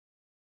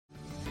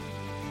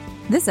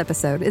This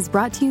episode is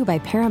brought to you by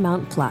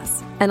Paramount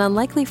Plus. An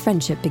unlikely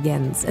friendship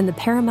begins in the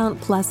Paramount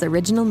Plus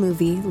original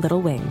movie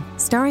Little Wing,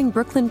 starring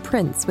Brooklyn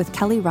Prince with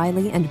Kelly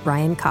Riley and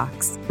Brian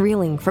Cox.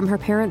 Reeling from her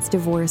parents'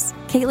 divorce,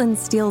 Caitlin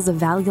steals a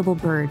valuable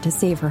bird to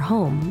save her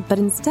home, but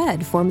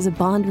instead forms a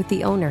bond with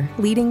the owner,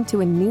 leading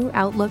to a new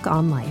outlook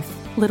on life.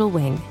 Little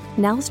Wing,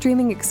 now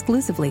streaming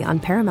exclusively on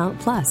Paramount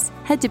Plus.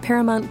 Head to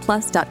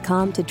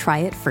ParamountPlus.com to try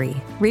it free.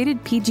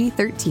 Rated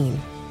PG-13.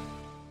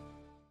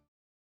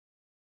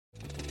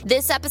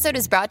 This episode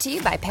is brought to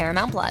you by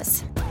Paramount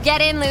Plus.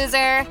 Get in,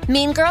 loser!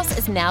 Mean Girls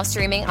is now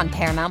streaming on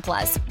Paramount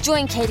Plus.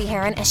 Join Katie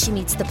Heron as she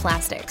meets the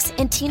plastics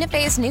in Tina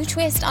Fey's new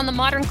twist on the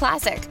modern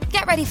classic.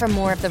 Get ready for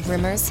more of the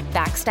rumors,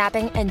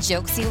 backstabbing, and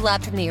jokes you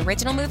loved from the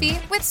original movie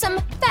with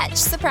some fetch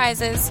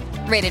surprises.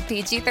 Rated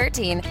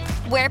PG-13.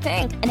 Wear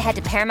pink and head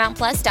to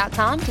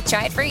ParamountPlus.com to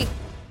try it free.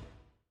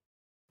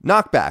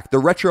 Knockback, the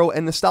retro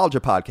and nostalgia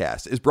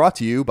podcast, is brought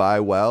to you by,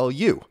 well,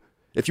 you.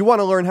 If you want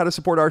to learn how to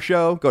support our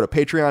show, go to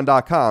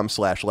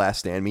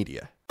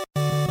patreon.com/laststandmedia.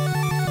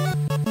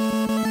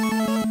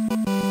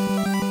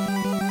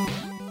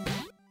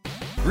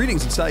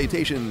 Greetings and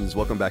salutations.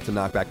 Welcome back to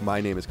Knockback.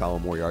 My name is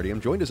Colin Moriarty. I'm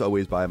joined as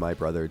always by my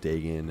brother,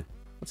 Dagan.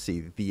 Let's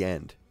see, the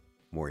end.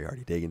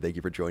 Moriarty. Dagan, thank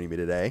you for joining me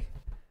today.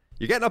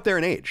 You're getting up there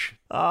in age.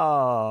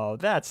 Oh,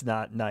 that's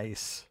not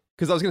nice.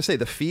 Because I was going to say,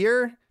 the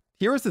fear,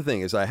 here was the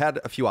thing, is I had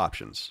a few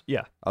options.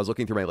 Yeah. I was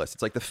looking through my list.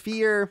 It's like the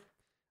fear,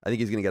 I think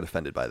he's going to get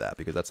offended by that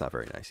because that's not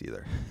very nice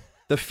either.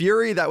 The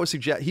Fury, that would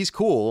suggest, he's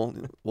cool.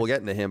 We'll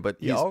get into him, but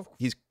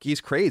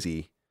he's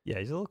crazy. Yeah,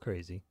 he's a little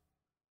crazy.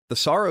 The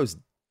Sorrow's,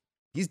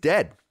 he's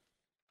dead.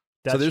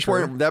 That's so there just true.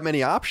 weren't that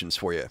many options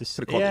for you. Could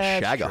have called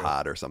it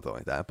Shagahad or something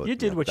like that. But you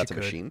did what that's you a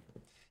could. machine.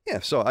 Yeah,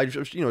 so I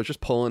just,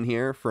 just pulling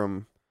here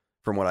from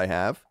what I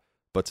have.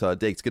 But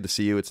Dake, it's good to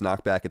see you. It's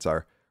Knockback. It's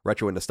our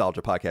retro and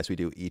nostalgia podcast we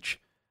do each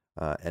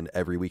and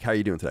every week. How are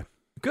you doing today?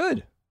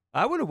 Good.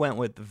 I would have went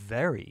with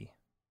very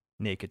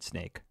Naked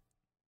Snake.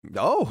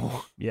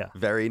 Oh, yeah,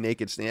 very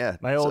Naked Snake. Yeah,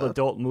 my old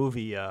adult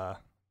movie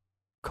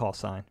call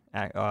sign,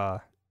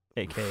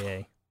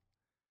 AKA,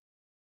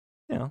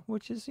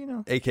 which is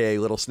AKA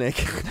Little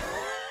Snake.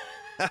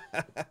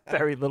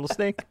 Very Little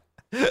Snake.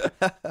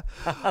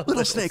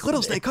 Little Snake,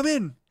 come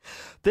in.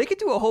 They could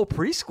do a whole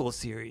preschool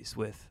series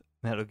with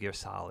Metal Gear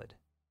Solid,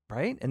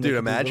 right? And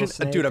imagine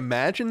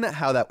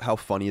that how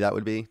funny that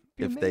would be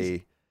if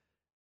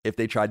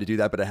they tried to do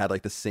that, but it had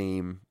like the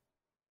same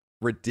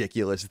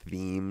ridiculous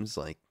themes,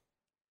 like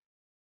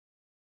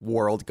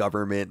world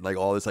government, like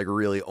all this like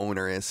really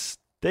onerous.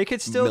 They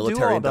could still do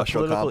military all the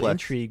industrial political complex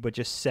intrigue, but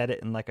just set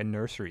it in like a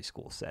nursery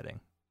school setting.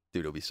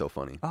 Dude, it'll be so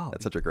funny. Oh,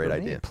 that's such a great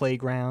idea.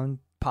 Playground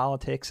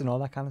politics and all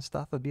that kind of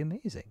stuff would be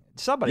amazing.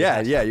 Somebody, yeah,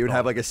 you would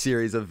have like a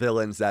series of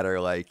villains that are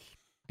like,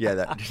 yeah,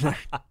 that.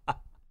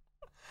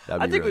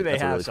 I think we may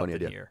have something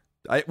here.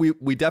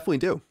 We definitely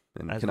do.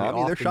 And As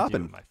Konami, they're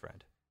shopping, my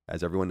friend.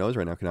 As everyone knows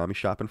right now, Konami's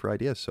shopping for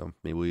ideas. So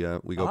maybe we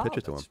go pitch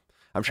it to them.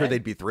 I'm sure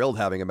they'd be thrilled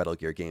having a Metal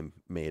Gear game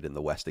made in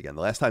the West again.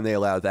 The last time they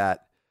allowed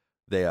that,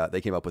 they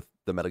came up with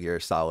the Metal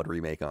Gear Solid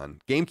remake on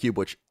GameCube,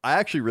 which I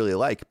actually really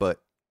like,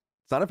 but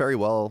it's not a very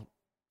well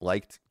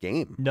liked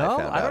game. No,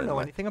 I don't know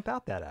anything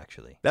about that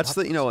actually. That's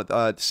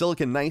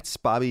Silicon Knights,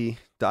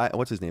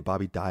 what's his name?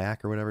 Bobby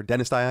Dyack or whatever.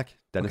 Dennis Dyack.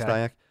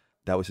 Dyack.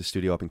 That was his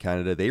studio up in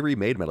Canada. They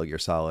remade Metal Gear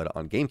Solid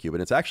on GameCube,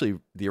 and it's actually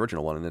the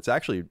original one, and it's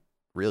actually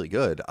really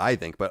good, I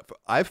think. But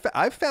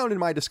I've found in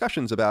my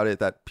discussions about it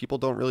that people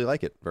don't really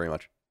like it very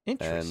much.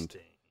 Interesting. And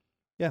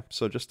yeah,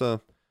 so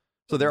so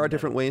there are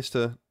different ways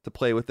to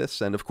play with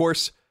this, and of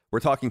course we're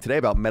talking today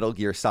about Metal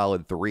Gear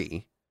Solid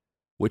 3,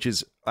 which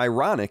is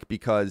ironic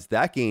because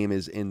that game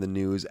is in the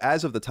news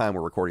as of the time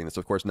we're recording this.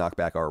 Of course,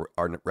 Knockback, our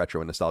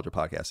retro and nostalgia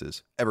podcast,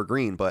 is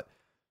evergreen, but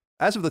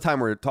as of the time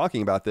we're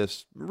talking about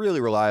this,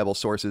 really reliable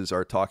sources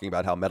are talking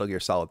about how Metal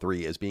Gear Solid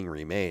 3 is being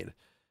remade,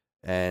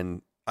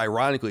 and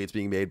ironically, it's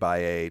being made by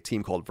a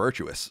team called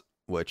Virtuous,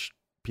 which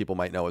people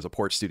might know as a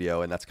port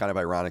studio, and that's kind of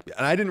ironic.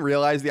 And I didn't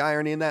realize the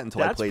irony in that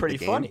until I played the game.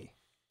 That's pretty funny.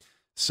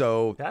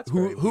 So that's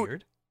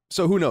weird.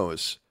 So who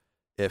knows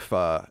if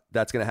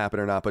that's going to happen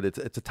or not? But it's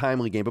a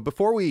timely game. But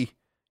before we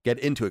get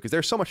into it, because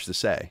there's so much to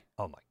say.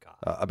 Oh my god.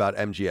 About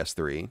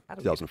MGS3,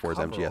 2004's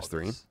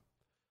MGS3.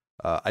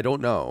 I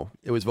don't know.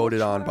 It was voted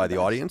on by the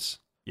audience.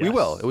 Yes. We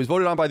will. It was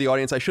voted on by the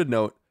audience. I should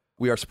note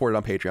we are supported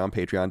on Patreon.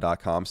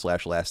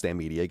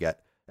 Patreon.com/laststandmedia.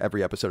 Get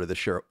every episode of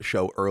the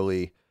show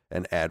early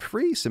and ad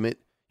free. Submit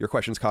your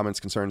questions,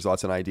 comments, concerns,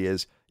 thoughts, and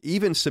ideas.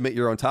 Even submit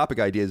your own topic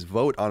ideas.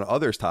 Vote on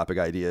others' topic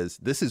ideas.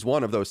 This is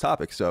one of those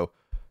topics, so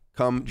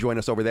come join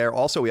us over there.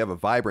 Also, we have a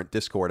vibrant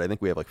Discord. I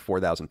think we have like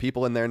 4,000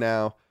 people in there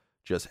now,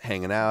 just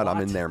hanging out. What?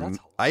 I'm in there.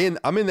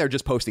 I'm in there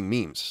just posting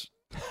memes.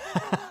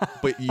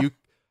 But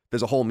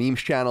there's a whole memes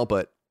channel,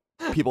 but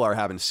people are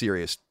having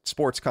serious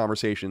sports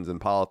conversations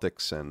and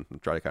politics, and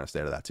try to kind of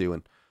stay out of that too,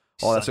 and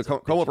all that. So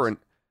come over and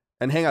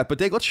hang out. But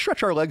Dave, let's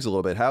stretch our legs a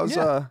little bit.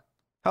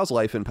 How's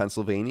life in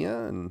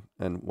Pennsylvania,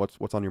 and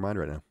what's on your mind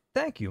right now?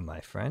 Thank you,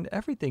 my friend.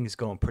 Everything's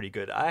going pretty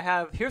good.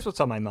 Here's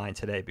what's on my mind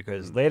today,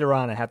 because later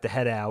on I have to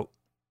head out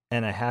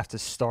and I have to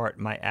start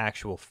my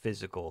actual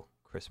physical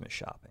Christmas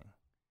shopping.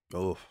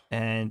 Oh.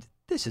 And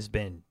this has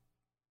been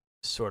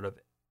sort of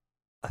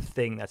a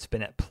thing that's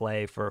been at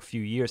play for a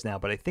few years now,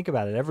 but I think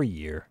about it every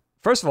year.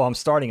 First of all, I'm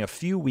starting a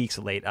few weeks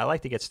late. I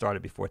like to get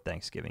started before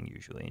Thanksgiving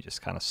usually and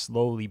just kind of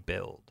slowly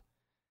build.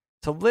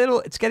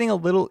 It's getting a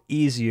little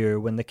easier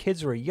when the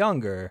kids were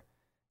younger.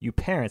 You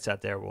parents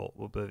out there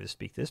will be able to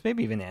speak to this,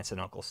 maybe even aunts and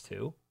uncles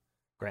too,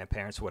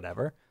 grandparents,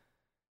 whatever.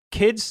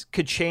 Kids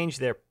could change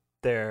their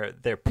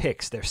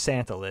picks, their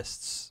Santa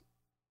lists,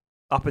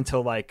 up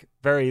until like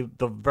the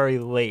very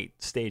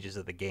late stages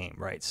of the game,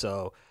 right?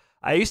 So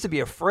I used to be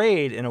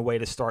afraid in a way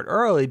to start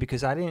early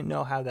because I didn't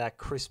know how that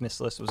Christmas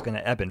list was going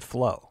to ebb and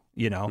flow.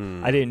 You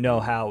know, I didn't know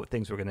how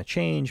things were going to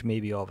change.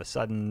 Maybe all of a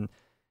sudden,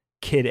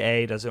 kid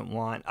A doesn't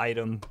want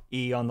item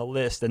E on the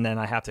list, and then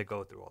I have to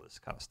go through all this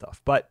kind of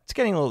stuff. But it's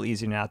getting a little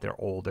easier now that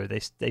they're older. They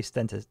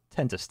tend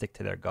to stick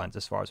to their guns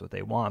as far as what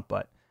they want.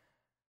 But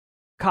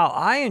Kyle,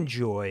 I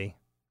enjoy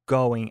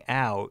going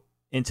out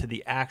into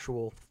the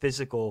actual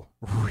physical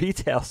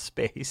retail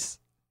space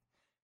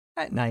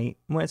at night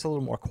when it's a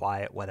little more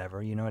quiet,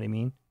 whatever, you know what I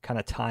mean? Kind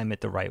of time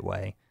it the right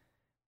way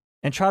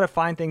and try to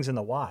find things in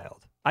the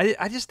wild.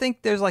 I just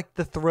think there's like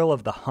the thrill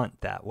of the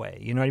hunt that way.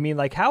 You know what I mean?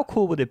 Like how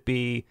cool would it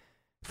be,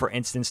 for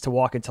instance, to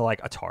walk into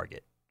like a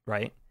Target,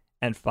 right?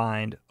 And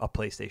find a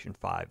PlayStation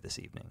 5 this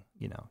evening.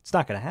 You know, it's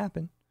not going to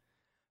happen.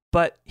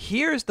 But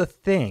here's the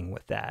thing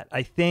with that.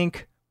 I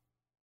think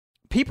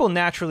people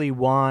naturally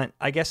want,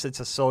 I guess it's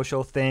a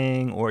social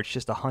thing or it's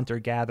just a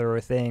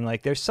hunter-gatherer thing.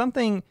 Like there's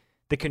something,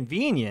 the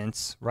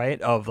convenience, right,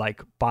 of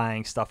like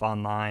buying stuff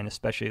online,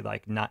 especially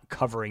like not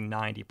covering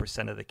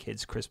 90% of the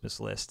kids'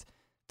 Christmas list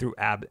through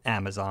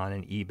Amazon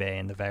and eBay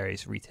and the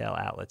various retail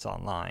outlets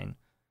online.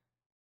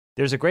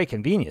 There's a great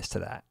convenience to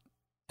that.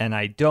 And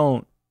I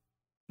don't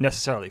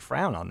necessarily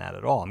frown on that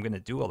at all. I'm going to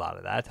do a lot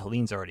of that.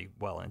 Helene's already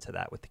well into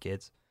that with the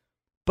kids.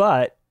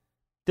 But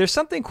there's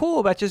something cool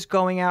about just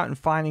going out and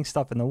finding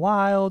stuff in the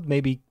wild,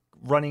 maybe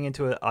running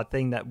into a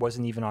thing that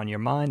wasn't even on your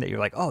mind that you're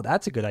like, oh,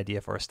 that's a good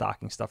idea for a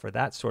stocking stuffer,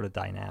 that sort of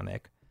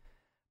dynamic.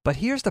 But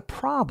here's the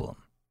problem,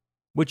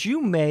 which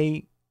you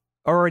may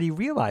already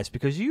realize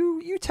because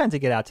you tend to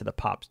get out to the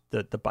pops.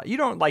 You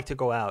don't like to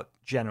go out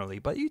generally,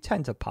 but you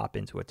tend to pop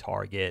into a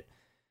Target,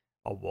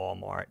 a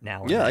Walmart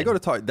now. Yeah, I go to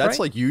Target. That's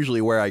right? Like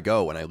usually where I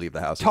go when I leave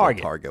the house. Target,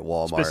 like Target,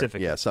 Walmart,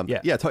 specifically. Yeah, something.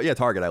 Yeah,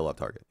 Target. I love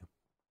Target.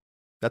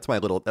 That's my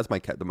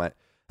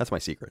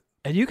secret.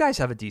 And you guys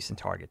have a decent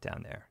Target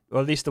down there,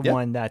 or at least the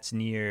one that's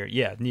near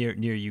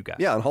you guys.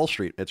 Yeah, on Hull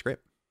Street. It's great.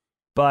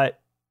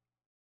 But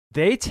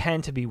they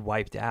tend to be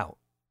wiped out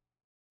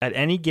at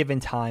any given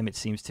time. It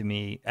seems to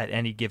me, at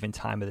any given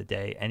time of the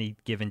day, any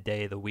given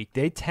day of the week,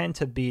 they tend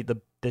to be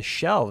the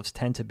shelves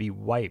tend to be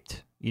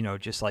wiped. You know,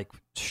 just like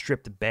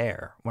stripped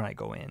bare when I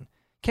go in.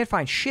 Can't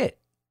find shit.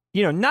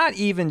 You know, not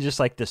even just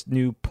like this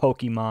new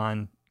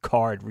Pokemon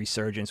card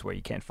resurgence where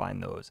you can't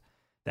find those.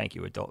 Thank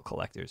you, adult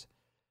collectors.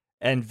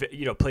 And,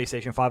 you know,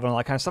 PlayStation 5 and all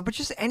that kind of stuff, but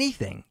just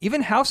anything,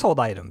 even household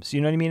items.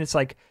 You know what I mean? It's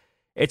like,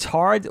 it's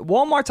hard.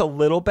 Walmart's a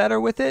little better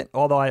with it,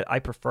 although I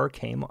prefer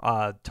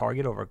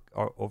Target over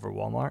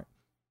Walmart.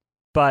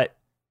 But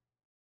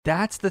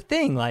that's the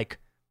thing. Like,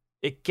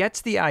 it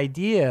gets the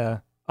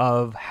idea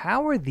of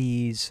how are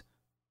these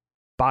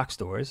box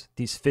stores,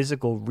 these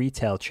physical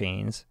retail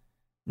chains,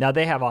 now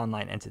they have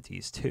online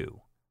entities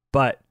too,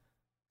 but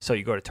so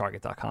you go to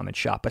Target.com and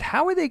shop, but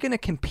how are they going to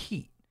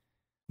compete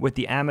with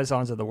the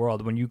Amazons of the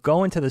world when you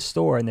go into the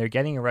store and they're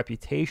getting a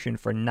reputation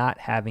for not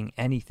having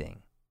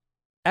anything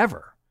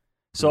ever?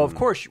 So of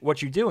course,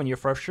 what you do in your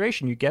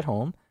frustration, you get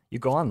home, you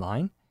go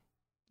online,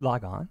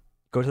 log on,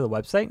 go to the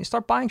website, and you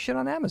start buying shit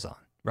on Amazon,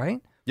 right?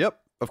 Yep,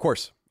 of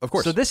course.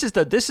 So this is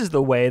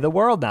the way of the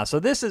world now. So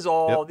this is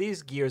all,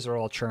 these gears are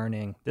all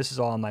churning. This is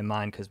all in my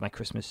mind because my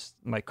Christmas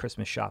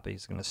shopping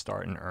is going to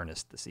start in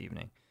earnest this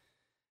evening.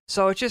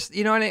 So it's just,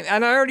 you know what I mean?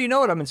 And I already know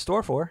what I'm in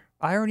store for.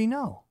 I already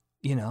know,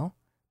 you know,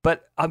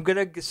 but I'm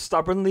going to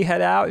stubbornly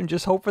head out and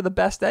just hope for the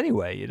best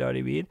anyway. You know what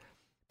I mean?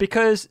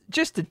 Because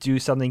just to do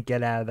something,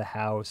 get out of the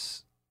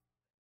house,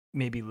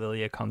 maybe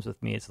Lilia comes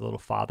with me. It's a little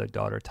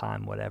father-daughter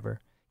time, whatever.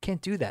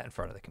 Can't do that in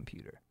front of the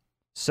computer.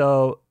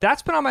 So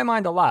that's been on my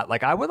mind a lot.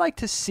 Like, I would like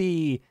to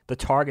see the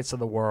Targets of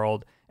the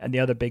world and the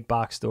other big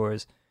box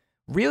stores.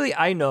 Really,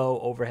 I know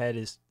overhead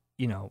is,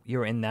 you know,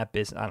 you're in that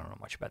business. I don't know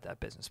much about that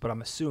business, but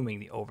I'm assuming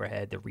the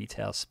overhead, the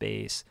retail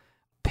space,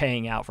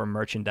 paying out for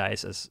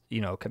merchandise as, you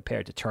know,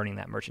 compared to turning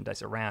that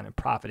merchandise around and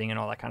profiting and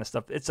all that kind of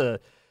stuff. It's a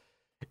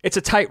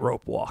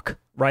tightrope walk,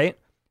 right?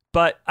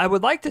 But I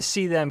would like to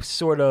see them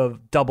sort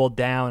of double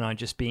down on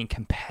just being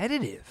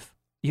competitive.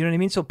 You know what I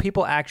mean? So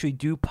people actually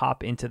do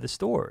pop into the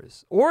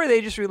stores. Or are they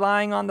just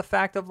relying on the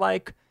fact of,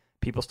 like,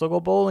 people still go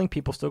bowling,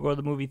 people still go to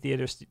the movie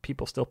theaters,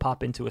 people still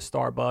pop into a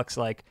Starbucks.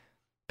 Like,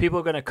 people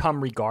are going to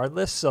come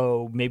regardless,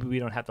 so maybe we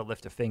don't have to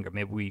lift a finger.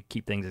 Maybe we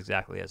keep things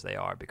exactly as they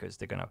are because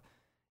they're going to,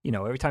 you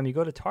know, every time you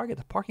go to Target,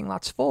 the parking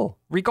lot's full,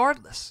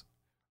 regardless,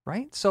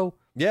 right? So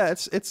yeah,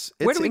 it's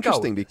where do we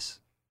interesting. Go with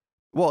this?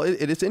 Well,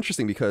 it's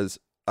interesting because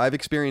I've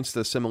experienced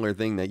a similar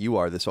thing that you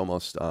are. This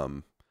almost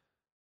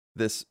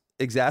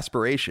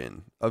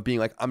exasperation of being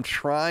like, I'm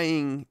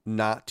trying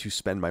not to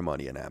spend my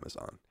money on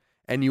Amazon,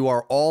 and you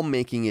are all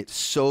making it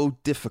so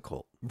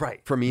difficult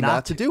for me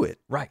not to do it.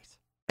 Right.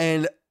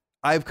 And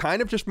I've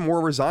kind of just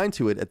more resigned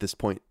to it at this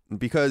point,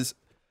 because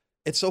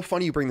it's so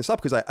funny you bring this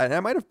up, because I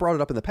might have brought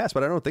it up in the past,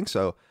 but I don't think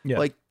so. Yeah.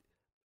 Like,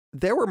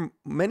 there were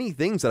many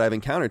things that I've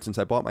encountered since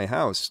I bought my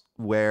house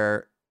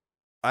where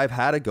I've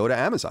had to go to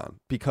Amazon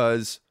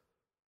because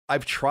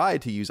I've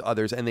tried to use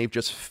others and they've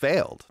just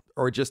failed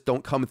or just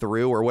don't come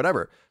through or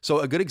whatever. So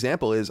a good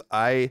example is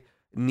I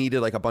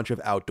needed like a bunch of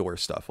outdoor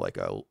stuff, like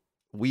a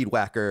weed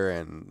whacker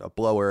and a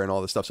blower and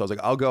all this stuff. So I was like,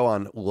 I'll go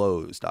on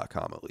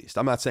Lowe's.com at least.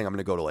 I'm not saying I'm going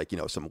to go to like,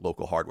 some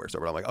local hardware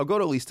store, but I'm like, I'll go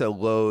to at least to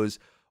Lowe's,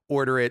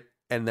 order it,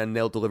 and then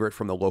they'll deliver it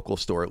from the local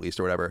store at least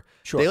or whatever.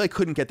 Sure. They like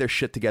couldn't get their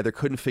shit together,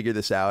 couldn't figure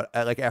this out.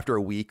 Like after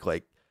a week,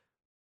 like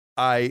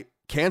I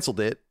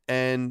canceled it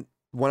and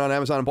went on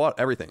Amazon and bought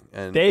everything.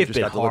 And they've it just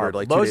been got delivered horrible.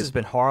 like 2 Lowe's days. has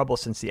been horrible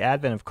since the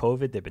advent of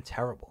COVID. They've been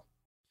terrible.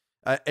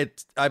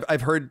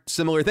 I've heard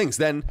similar things.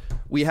 Then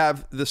we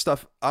have the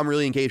stuff. I'm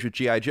really engaged with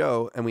G.I.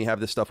 Joe, and we have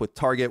this stuff with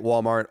Target,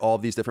 Walmart, all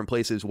of these different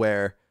places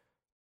where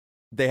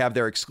they have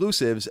their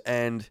exclusives.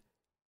 And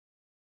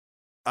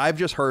I've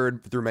just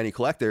heard through many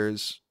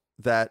collectors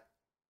that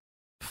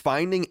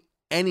finding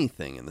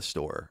anything in the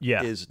store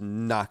is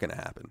not going to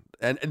happen.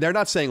 And they're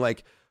not saying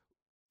like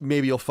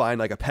maybe you'll find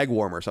like a peg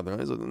warmer or something.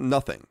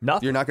 Nothing.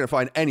 You're not going to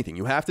find anything.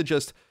 You have to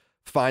just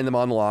find them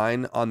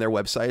online on their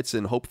websites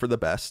and hope for the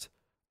best,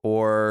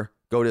 or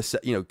go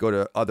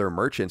to other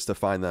merchants to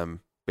find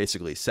them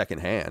basically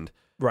secondhand,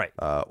 right?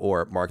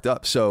 Or marked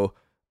up. So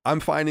I'm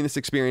finding this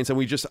experience, and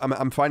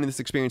I'm finding this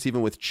experience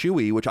even with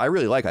Chewy, which I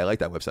really like. I like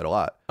that website a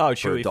lot. Oh,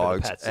 Chewy for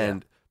dogs the pets,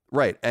 and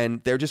right,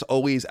 and they're just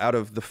always out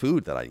of the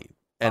food that I need,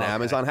 and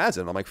Amazon has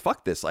it. And I'm like,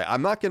 fuck this. Like,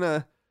 I'm not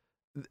gonna.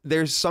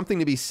 There's something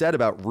to be said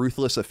about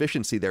ruthless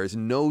efficiency. There is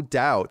no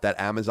doubt that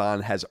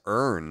Amazon has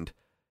earned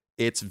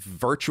its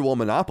virtual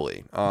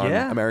monopoly on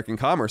American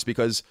commerce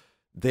because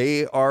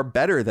they are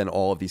better than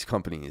all of these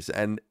companies.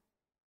 And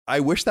I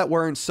wish that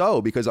weren't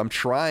so, because I'm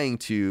trying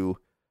to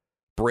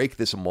break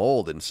this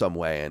mold in some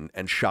way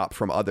and shop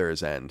from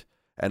others and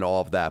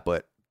all of that.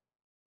 But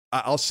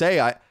I'll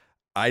say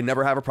I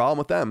never have a problem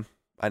with them.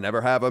 I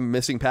never have a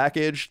missing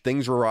package.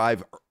 Things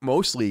arrive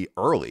mostly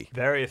early.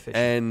 Very efficient.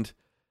 And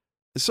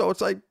so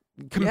it's like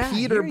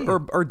compete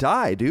or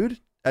die, dude,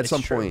 at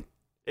some point.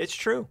 It's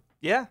true.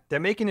 Yeah, they're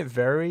making it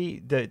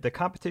the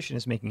competition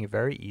is making it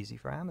very easy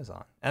for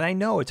Amazon. And I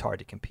know it's hard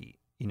to compete.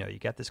 You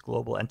got this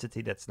global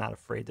entity that's not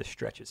afraid to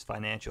stretch its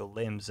financial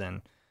limbs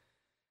and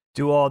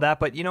do all that.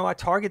 But you know what?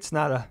 Target's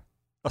not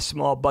a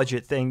small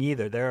budget thing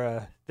either.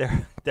 They're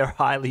a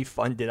highly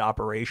funded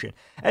operation.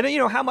 And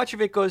how much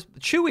of it goes.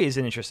 Chewy is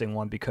an interesting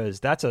one because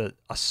that's a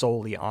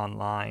solely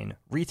online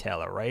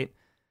retailer, right?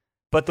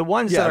 But the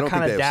ones that are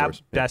kind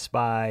of Best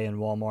Buy and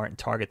Walmart and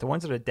Target, the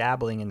ones that are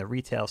dabbling in the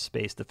retail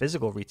space, the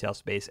physical retail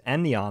space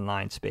and the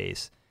online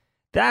space,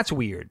 that's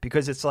weird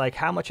because it's like,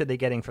 how much are they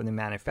getting from the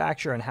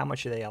manufacturer and how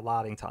much are they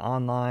allotting to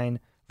online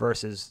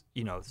versus,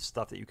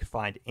 stuff that you could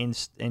find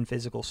in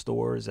physical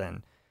stores,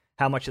 and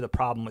how much of the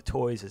problem with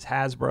toys is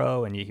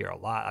Hasbro. And you hear a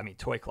lot. I mean,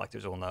 toy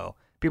collectors will know.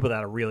 People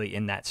that are really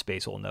in that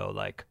space will know,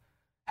 like,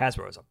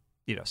 Hasbro is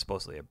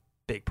supposedly a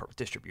big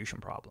distribution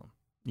problem,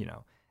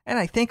 And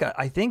I think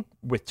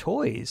with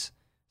toys,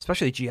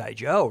 especially G.I.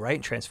 Joe, right?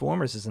 And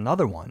Transformers is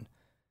another one.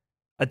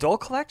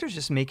 Adult collectors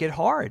just make it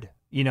hard,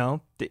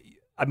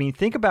 I mean,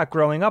 think about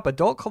growing up.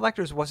 Adult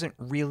collectors wasn't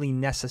really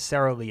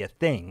necessarily a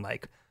thing.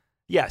 Like,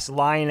 yes,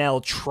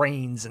 Lionel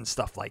trains and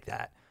stuff like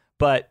that.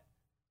 But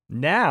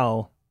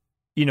now,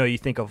 you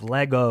think of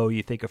Lego,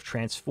 you think of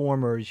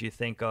Transformers, you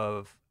think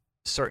of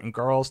certain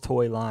girls'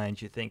 toy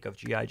lines, you think of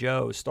G.I.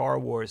 Joe, Star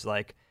Wars.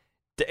 Like,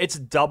 it's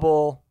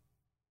double.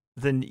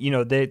 Then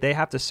they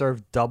have to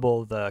serve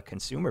double the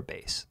consumer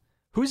base.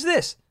 Who's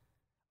this?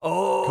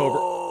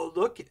 Oh,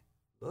 look!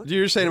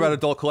 You're saying about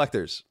adult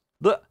collectors.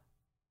 Look,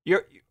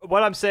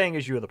 what I'm saying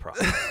is you're the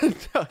problem.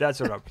 That's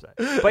what I'm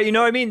saying. But you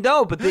know what I mean?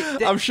 No, but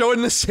I'm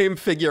showing the same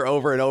figure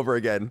over and over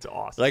again. It's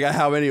awesome. Like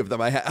how many of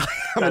them I have?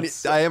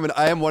 I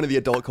am one of the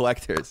adult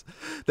collectors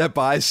that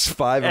buys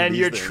 5 of these. And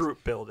you're things.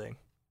 troop building.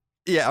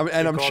 Yeah,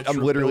 I'm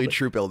literally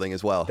troop building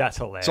as well. That's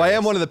hilarious. So I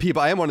am one of the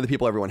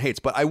people everyone hates.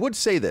 But I would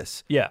say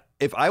this. Yeah.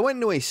 If I went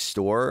into a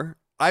store,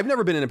 I've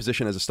never been in a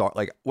position as a star,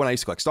 like when I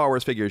used to collect Star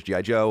Wars figures,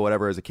 G.I. Joe,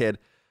 whatever, as a kid.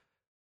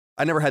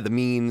 I never had the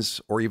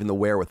means or even the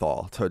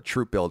wherewithal to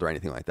troop build or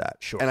anything like that.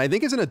 Sure. And I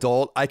think as an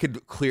adult, I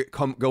could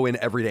go in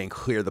every day and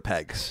clear the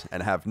pegs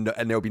and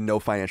and there would be no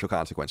financial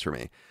consequence for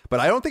me. But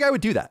I don't think I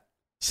would do that.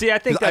 See, I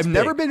think that's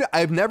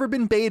I've never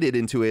been baited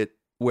into it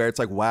where it's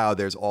like, wow,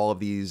 there's all of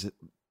these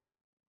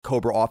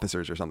Cobra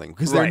officers or something,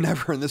 because they're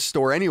never in the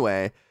store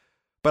anyway.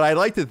 But I'd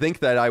like to think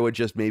that I would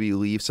just maybe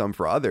leave some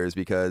for others,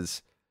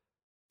 because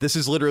this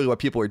is literally what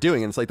people are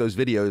doing. And it's like those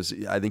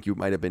videos I think you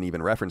might have been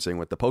even referencing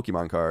with the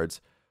Pokemon cards,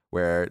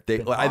 where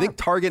I think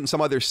Target and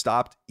some others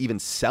stopped even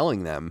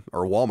selling them,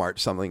 or Walmart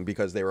something,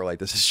 because they were like,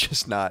 this is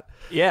just not,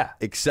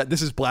 except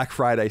this is Black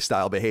Friday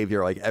style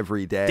behavior, like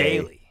every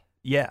day.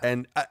 Yeah.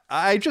 And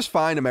I just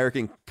find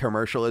American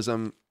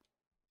commercialism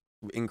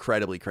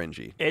incredibly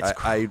cringy. It's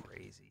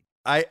crazy.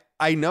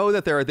 I know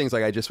that there are things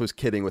like, I just was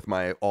kidding with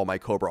all my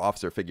Cobra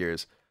officer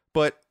figures,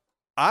 but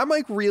I'm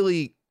like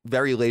really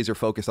very laser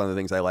focused on the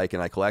things I like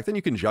and I collect. And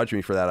you can judge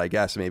me for that, I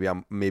guess. Maybe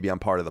I'm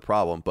part of the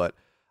problem, but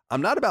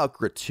I'm not about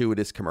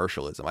gratuitous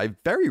commercialism. I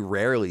very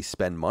rarely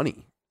spend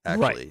money,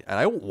 actually, Right. and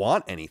I don't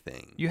want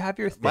anything. You have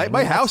your thing.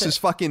 My house is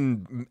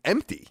fucking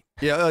empty.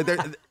 Yeah,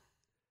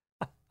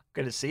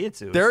 Good to see it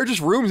too. there are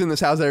just rooms in this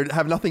house that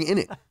have nothing in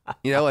it.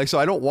 Like, so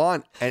I don't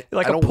want. You're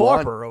like I a don't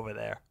pauper over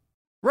there.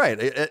 Right.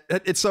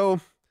 It's so.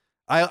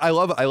 I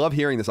love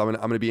hearing this. I'm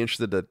gonna be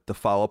interested to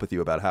follow up with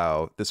you about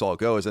how this all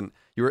goes. And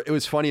it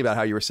was funny about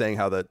how you were saying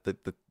how the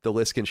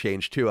list can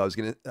change too.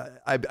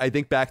 I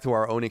think back to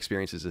our own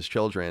experiences as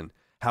children,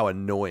 how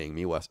annoying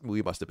we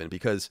must have been,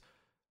 because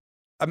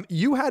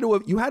you had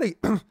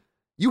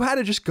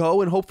to just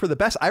go and hope for the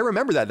best. I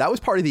remember that was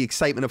part of the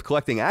excitement of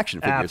collecting action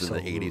figures in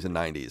the 80s and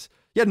 90s.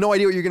 You had no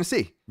idea what you were going to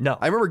see. No.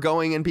 I remember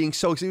going and being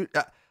so excited.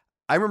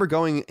 I remember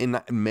going in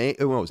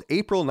April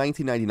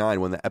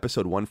 1999 when the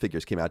episode 1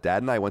 figures came out.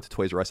 Dad and I went to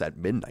Toys R Us at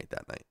midnight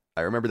that night.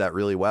 I remember that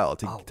really well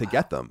to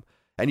get them.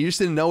 And you just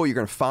didn't know what you're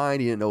going to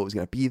find. You didn't know what was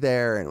going to be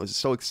there. And it was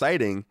so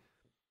exciting.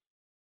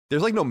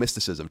 There's like no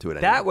mysticism to it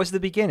anymore. That was the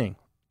beginning.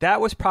 That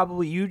was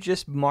probably, you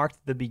just marked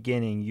the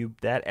beginning.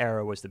 That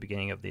era was the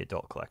beginning of the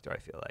adult collector, I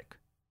feel like,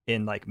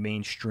 in like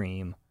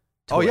mainstream.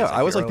 Oh yeah,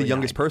 I was like the early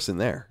youngest 90s. person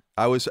there.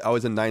 I was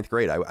in 9th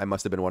grade. I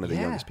must have been one of the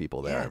youngest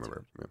people there. I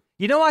remember. Yeah.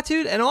 You know what,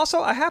 dude? And also,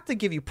 I have to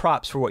give you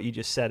props for what you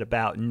just said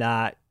about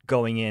not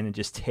going in and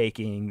just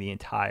taking the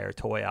entire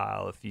toy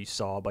aisle if you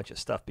saw a bunch of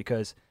stuff,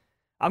 because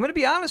I'm going to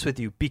be honest with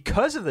you,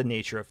 because of the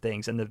nature of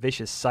things and the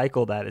vicious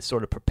cycle that it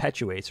sort of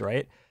perpetuates,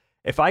 right?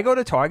 If I go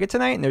to Target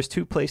tonight and there's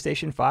 2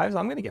 PlayStation 5s,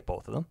 I'm going to get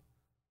both of them.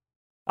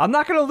 I'm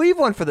not going to leave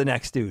one for the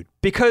next dude,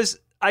 because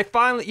I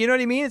finally, you know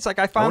what I mean? It's like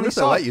I finally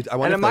saw it.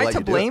 And am I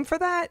to blame for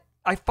that?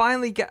 I've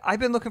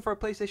been looking for a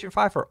PlayStation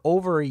 5 for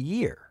over a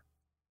year,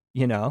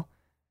 you know?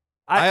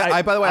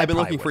 By the way, I've been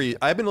looking for you.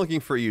 I've been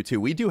looking for you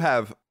too. We do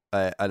have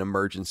an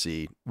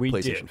emergency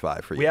PlayStation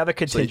 5 for you. We have a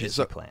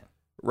contingency plan.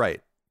 Right.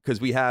 Because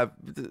we have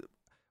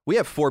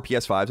 4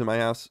 PS5s in my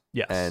house.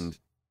 Yes. And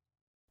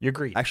you're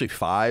greedy. Actually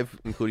 5,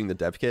 including the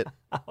dev kit.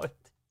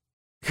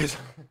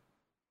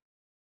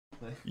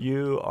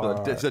 You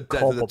are There's a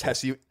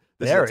test unit.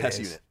 This there is a test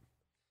it is. unit.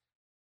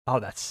 Oh,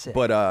 that's sick.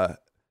 But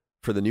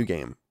for the new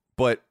game.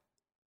 But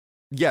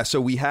yeah,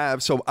 so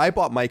I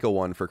bought Micah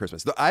one for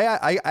Christmas.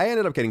 I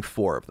ended up getting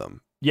 4 of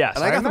them. Yes,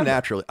 and I got them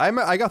naturally.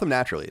 I got them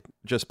naturally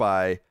just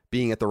by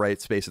being at the right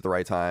space at the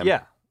right time.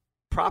 Yeah.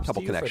 Props a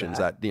couple to you connections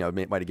for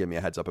that. might have given me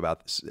a heads up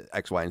about this,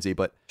 X, Y, and Z.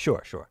 But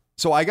sure.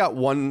 So I got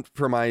one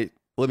for my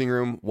living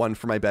room, one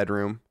for my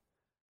bedroom.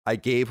 I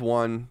gave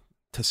one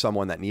to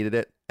someone that needed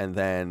it, and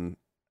then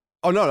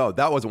no,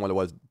 that wasn't what it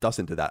was.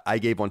 Dustin did that. I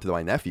gave one to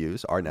my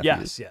nephews, our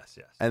nephews. Yes.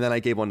 And then I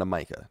gave one to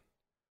Micah,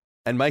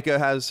 and Micah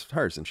has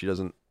hers, and she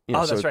doesn't.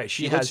 That's right.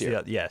 She has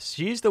yes.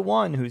 She's the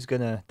one who's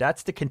gonna.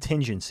 That's the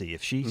contingency.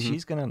 If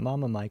she's gonna,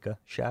 Mama Micah,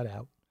 shout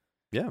out.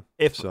 Yeah.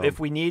 If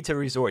we need to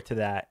resort to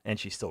that, and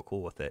she's still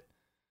cool with it,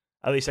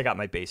 at least I got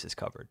my bases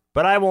covered.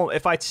 But I won't.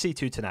 If I see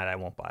 2 tonight, I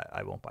won't buy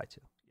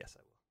 2. Yes,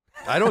 I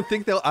will. I don't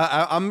think they'll.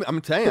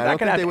 I'm telling you, I don't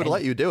think they would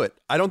let you do it.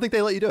 I don't think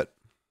they let you do it.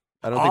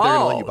 I don't think they're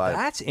gonna let you buy it.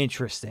 That's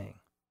interesting.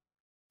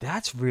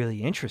 That's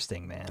really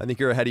interesting, man. I think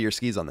you're ahead of your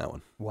skis on that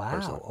one. Wow.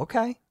 Personally.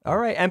 Okay. All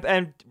right.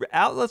 And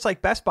outlets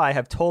like Best Buy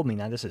have told me,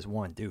 now this is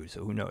one dude,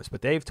 so who knows,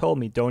 but they've told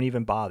me don't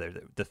even bother.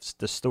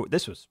 The store,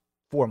 this was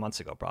 4 months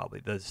ago probably.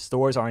 The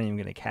stores aren't even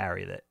going to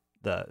carry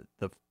the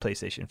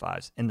PlayStation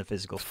 5s in the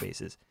physical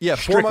spaces. Yeah,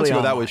 4 months ago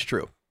online. That was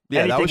true.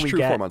 Yeah, Anything that was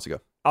true 4 months ago.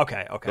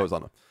 Okay. Goes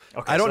on.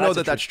 Okay, I don't so know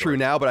that that's true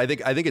now, but I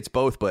think it's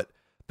both. But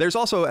there's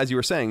also, as you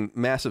were saying,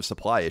 massive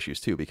supply issues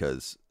too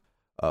because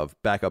of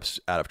backups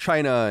out of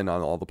China and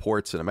on all the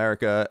ports in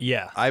America.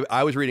 Yeah.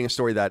 I was reading a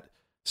story that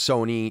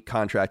Sony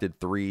contracted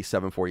 3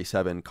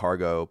 747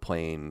 cargo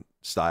plane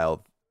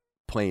style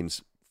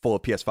planes full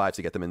of PS5s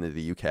to get them into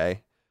the UK.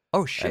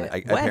 Oh shit!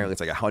 Apparently,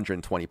 it's like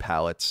 120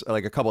 pallets.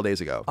 Like a couple of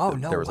days ago. Oh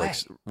no! There was way. like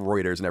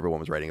Reuters and everyone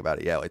was writing about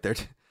it. Yeah, like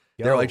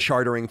they're like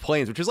chartering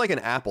planes, which is like an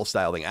Apple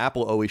style thing.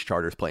 Apple always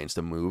charters planes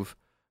to move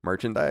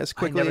merchandise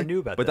quickly. I never knew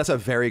about that. But that's a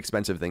very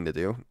expensive thing to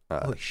do.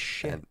 Holy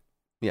shit!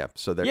 Yeah,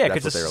 so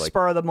because it's a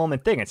spur of the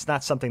moment thing. It's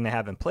not something they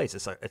have in place.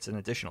 It's an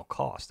additional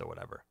cost or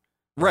whatever.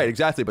 Right,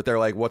 exactly. But they're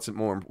like, what's it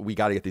more? We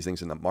got to get these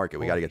things in the market.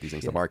 We got to get these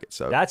things to market.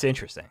 So that's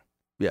interesting.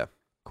 Yeah.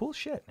 Cool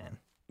shit, man.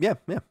 Yeah.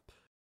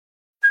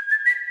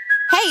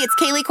 Hey, it's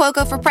Kaylee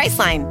Cuoco for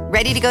Priceline.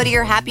 Ready to go to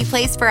your happy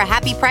place for a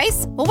happy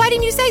price? Well, why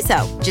didn't you say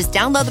so? Just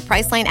download the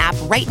Priceline app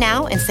right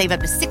now and save up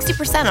to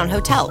 60% on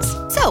hotels.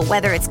 So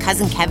whether it's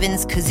Cousin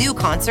Kevin's Kazoo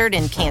Concert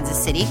in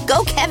Kansas City,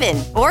 go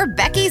Kevin, or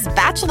Becky's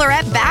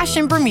Bachelorette Bash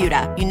in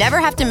Bermuda, you never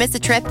have to miss a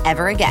trip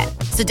ever again.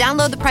 So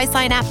download the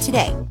Priceline app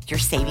today. Your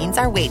savings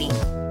are waiting.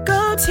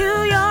 Go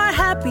to your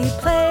happy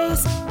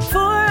place for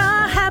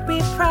a happy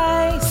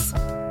price.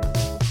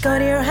 Go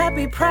to your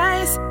happy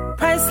price,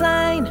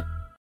 Priceline.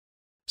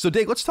 So,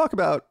 Dave, let's talk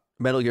about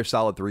Metal Gear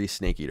Solid 3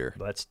 Snake Eater,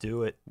 Let's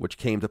do it. which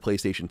came to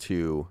PlayStation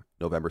 2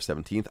 November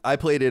 17th. I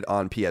played it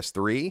on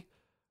PS3,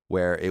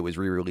 where it was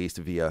re-released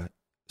via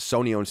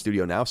Sony-owned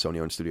studio, now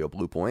Sony-owned studio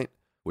Bluepoint,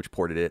 which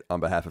ported it on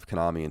behalf of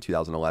Konami in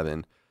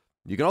 2011.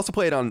 You can also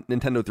play it on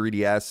Nintendo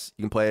 3DS.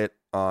 You can play it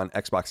on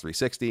Xbox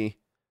 360.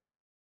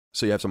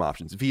 So you have some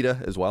options.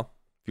 Vita as well,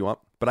 if you want.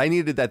 But I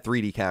needed that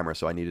 3D camera,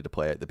 so I needed to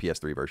play it, the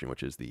PS3 version,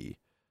 which is the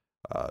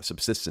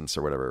Subsistence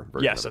or whatever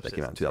version of it that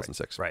came out in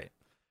 2006. Right.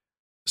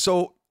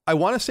 So I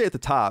want to say at the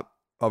top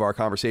of our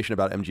conversation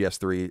about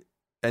MGS3,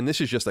 and this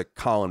is just a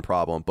Colin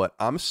problem, but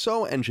I'm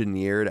so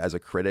engineered as a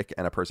critic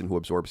and a person who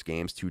absorbs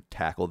games to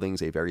tackle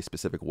things a very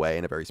specific way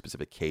in a very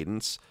specific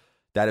cadence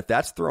that if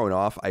that's thrown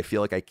off, I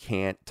feel like I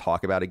can't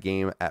talk about a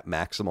game at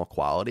maximal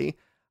quality.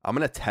 I'm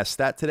going to test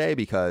that today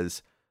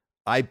because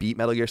I beat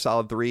Metal Gear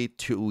Solid 3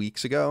 2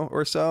 weeks ago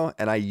or so,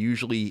 and I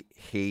usually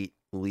hate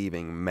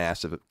leaving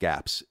massive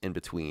gaps in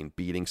between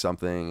beating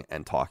something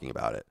and talking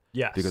about it.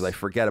 Yes. Because I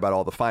forget about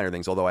all the finer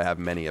things, although I have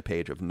many a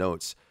page of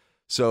notes.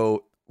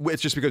 So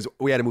it's just because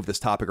we had to move this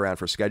topic around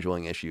for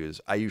scheduling issues.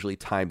 I usually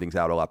time things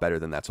out a lot better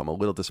than that, so I'm a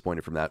little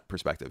disappointed from that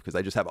perspective because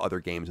I just have other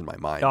games in my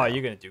mind. Oh, now.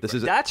 you're going to do this great.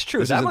 is That's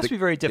true. That must be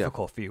very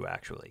difficult for you,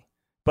 actually.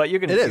 But you're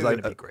going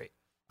to be great.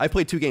 I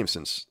played 2 games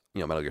since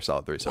Metal Gear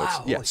Solid 3, so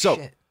wow, it's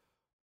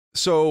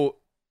So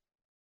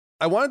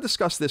I want to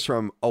discuss this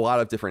from a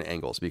lot of different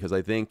angles because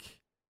I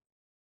think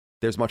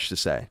there's much to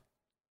say.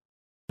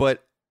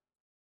 But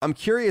I'm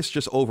curious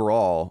just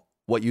overall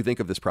what you think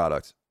of this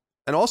product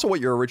and also what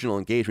your original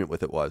engagement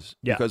with it was.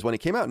 Yeah. Because when it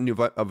came out in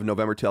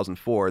November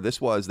 2004, this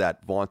was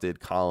that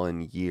vaunted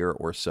Colin year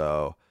or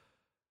so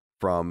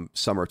from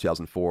summer of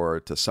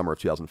 2004 to summer of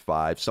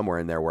 2005, somewhere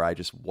in there where I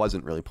just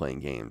wasn't really playing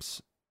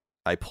games.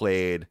 I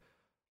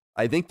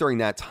think during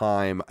that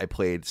time, I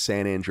played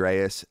San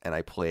Andreas and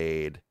I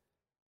played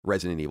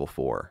Resident Evil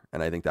 4.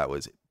 And I think that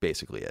was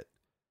basically it.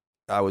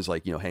 I was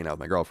like, hanging out with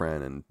my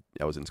girlfriend and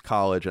I was in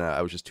college and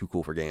I was just too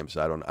cool for games.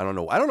 So I don't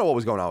know what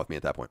was going on with me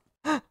at that point.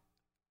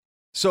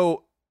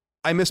 So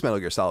I missed Metal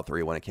Gear Solid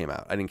 3 when it came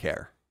out. I didn't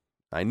care.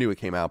 I knew it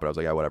came out, but I was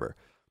like, yeah, whatever.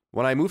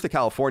 When I moved to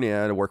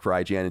California to work for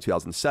IGN in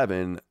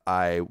 2007,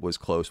 I was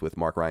close with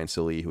Mark Ryan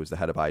Silly, who was the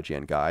head of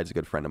IGN Guides, a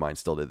good friend of mine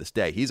still to this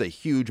day. He's a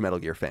huge Metal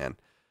Gear fan.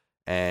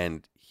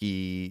 And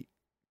he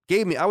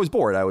gave me, I was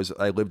bored.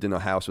 I lived in a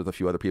house with a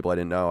few other people I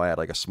didn't know. I had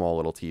like a small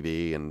little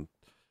TV and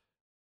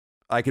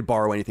I could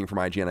borrow anything from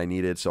IGN I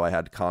needed, so I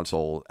had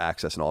console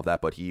access and all of that.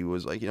 But he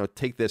was like,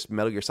 take this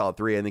Metal Gear Solid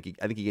 3. I think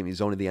he gave me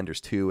Zone of the Enders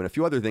 2 and a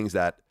few other things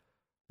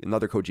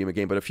another Kojima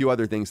game, but a few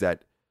other things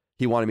that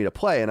he wanted me to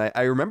play. And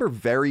I remember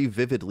very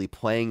vividly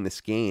playing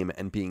this game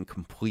and being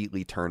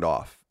completely turned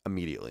off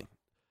immediately.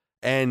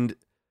 And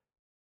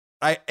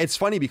it's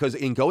funny because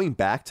in going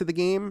back to the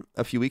game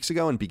a few weeks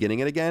ago and beginning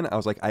it again, I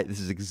was like, this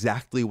is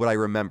exactly what I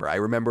remember. I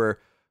remember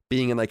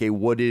being in like a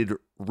wooded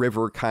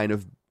river kind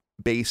of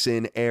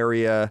basin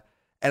area.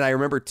 And I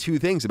remember 2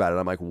 things about it.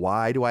 I'm like,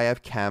 why do I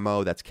have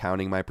camo that's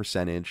counting my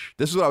percentage?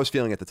 This is what I was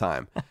feeling at the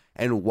time.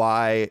 And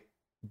why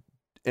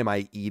am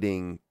I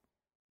eating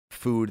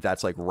food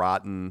that's like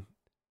rotten?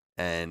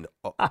 And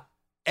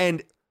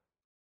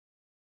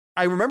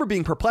I remember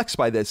being perplexed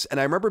by this. And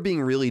I remember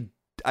being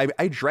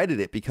I dreaded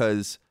it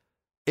because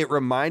it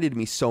reminded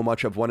me so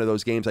much of one of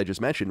those games I just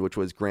mentioned, which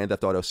was Grand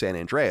Theft Auto San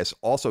Andreas,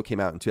 also came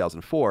out in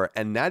 2004.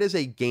 And that is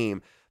a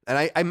game. And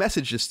I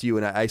messaged this to you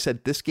and I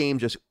said, this game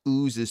just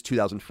oozes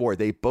 2004.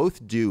 They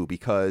both do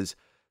because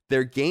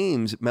their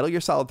games, Metal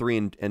Gear Solid 3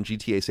 and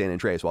GTA San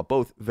Andreas, while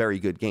both very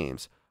good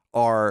games,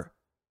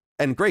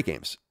 and great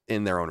games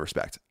in their own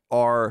respect,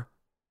 are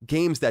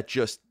games that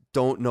just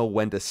don't know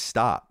when to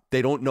stop.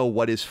 They don't know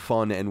what is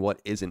fun and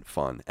what isn't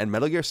fun. And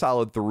Metal Gear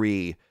Solid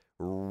 3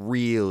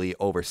 really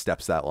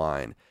oversteps that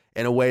line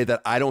in a way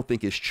that I don't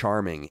think is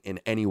charming in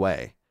any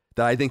way,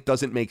 that I think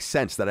doesn't make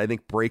sense, that I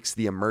think breaks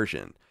the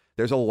immersion.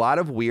 There's a lot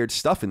of weird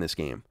stuff in this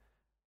game.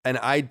 And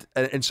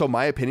so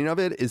my opinion of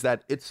it is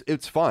that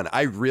it's fun.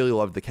 I really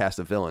loved the cast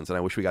of villains and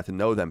I wish we got to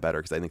know them better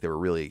because I think they were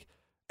really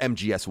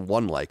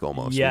MGS1 like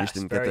almost. Yes,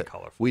 very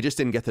colorful. We just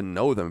didn't get to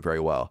know them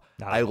very well.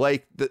 I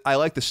like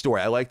the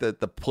story. I like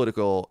the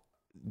political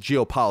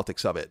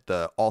geopolitics of it,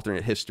 the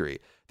alternate history.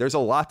 There's a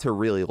lot to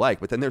really like,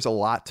 but then there's a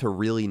lot to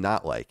really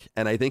not like.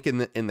 And I think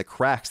in the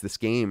cracks, this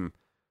game,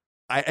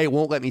 it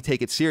won't let me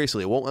take it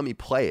seriously. It won't let me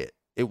play it.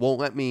 It won't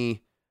let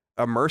me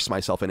immerse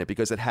myself in it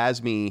because it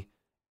has me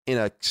in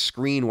a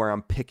screen where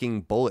I'm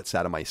picking bullets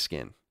out of my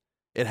skin.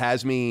 It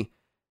has me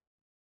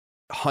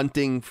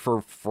hunting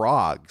for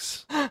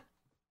frogs.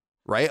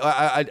 Right?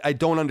 I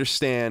don't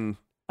understand.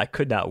 I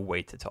could not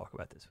wait to talk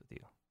about this with you.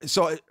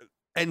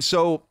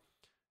 So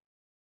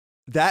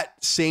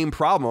that same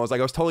problem, I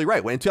was totally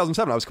right. When in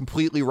 2007, I was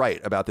completely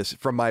right about this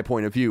from my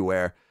point of view,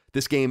 where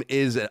this game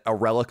is a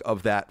relic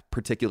of that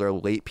particular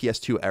late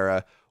PS2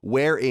 era,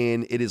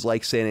 wherein it is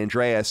like San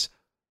Andreas,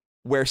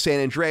 where San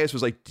Andreas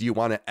was like, do you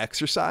want to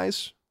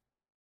exercise?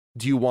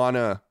 Do you want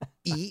to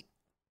eat?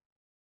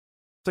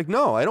 It's like,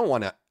 no, I don't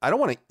want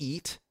to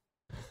eat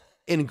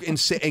in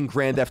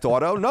Grand Theft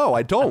Auto. No,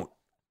 I don't.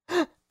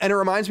 And it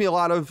reminds me a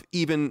lot of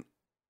even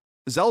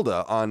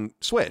Zelda on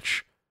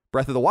Switch,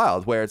 Breath of the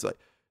Wild, where it's like,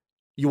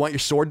 you want your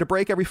sword to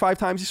break every 5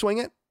 times you swing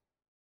it?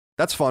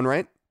 That's fun,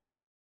 right?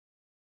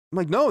 I'm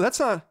like, no, that's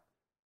not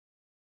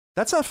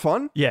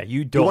fun. Yeah,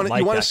 you don't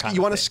you want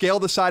to scale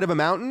the side of a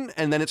mountain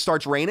and then it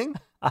starts raining?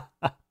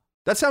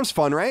 That sounds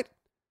fun, right?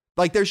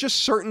 Like, there's just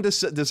certain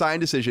design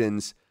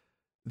decisions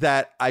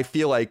that I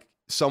feel like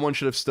someone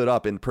should have stood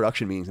up in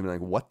production meetings and been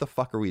like, what the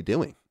fuck are we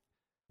doing?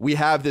 We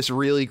have this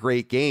really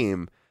great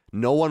game.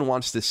 No one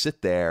wants to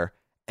sit there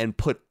and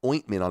put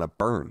ointment on a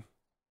burn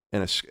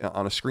on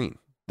a screen.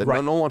 No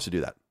one wants to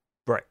do that.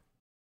 Right.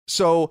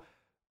 So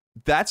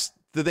that's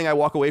the thing I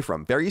walk away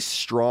from. Very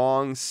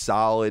strong,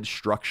 solid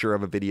structure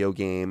of a video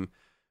game.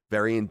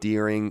 Very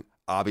endearing.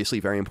 Obviously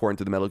very important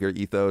to the Metal Gear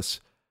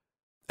ethos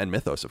and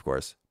mythos, of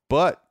course.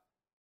 But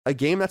a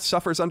game that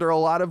suffers under a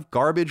lot of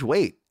garbage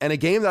weight. And a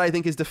game that I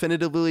think is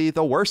definitively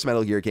the worst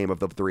Metal Gear game of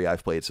the 3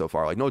 I've played so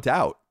far. Like, no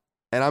doubt.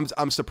 And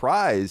I'm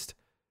surprised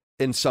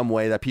in some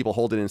way that people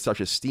hold it in such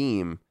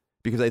esteem,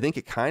 because I think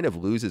it kind of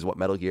loses what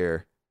Metal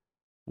Gear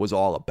was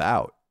all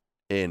about,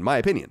 in my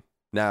opinion.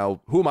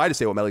 Now, who am I to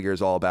say what Metal Gear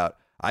is all about?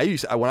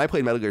 When I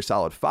played Metal Gear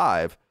Solid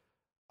 5,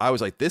 I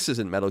was like, this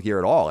isn't Metal Gear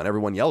at all, and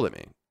everyone yelled at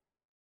me.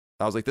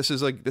 I was like, this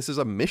is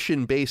a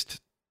mission-based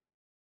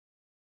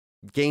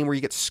game where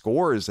you get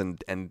scores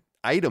and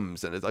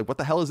items, and it's like, what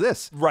the hell is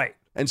this? Right.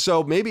 And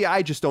so maybe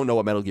I just don't know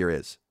what Metal Gear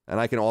is, and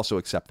I can also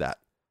accept that.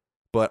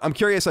 But I'm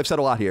curious. I've said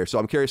a lot here, so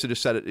I'm curious to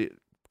just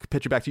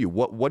pitch it back to you.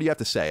 What do you have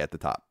to say at the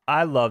top?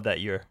 I love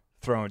that you're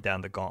throwing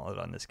down the gauntlet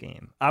on this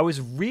game. I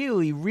was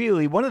really,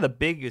 really, one of the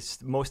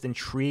biggest, most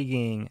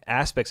intriguing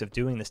aspects of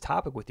doing this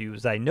topic with you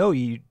is I know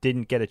you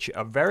didn't get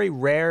a very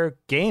rare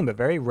game, a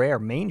very rare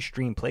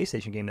mainstream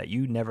PlayStation game that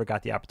you never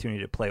got the opportunity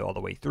to play all the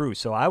way through.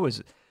 So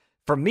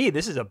for me,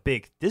 this is a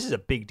big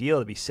deal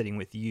to be sitting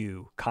with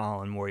you,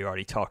 Colin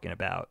Moriarty, talking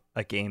about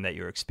a game that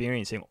you're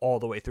experiencing all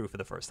the way through for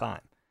the first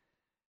time.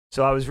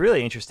 So I was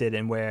really interested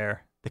in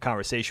where the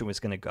conversation was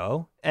going to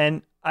go.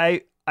 And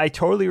I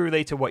totally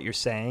relate to what you're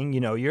saying.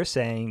 You're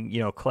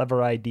saying,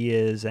 clever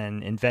ideas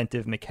and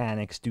inventive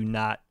mechanics do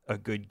not a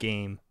good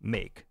game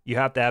make. You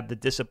have to have the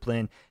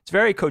discipline. It's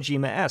very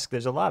Kojima-esque.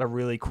 There's a lot of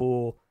really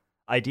cool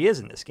ideas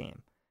in this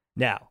game.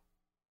 Now,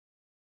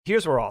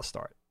 here's where I'll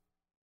start.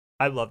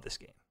 I love this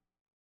game.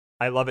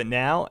 I love it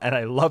now, and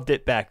I loved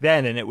it back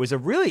then. And it was a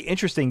really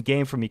interesting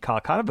game for me, Kyle,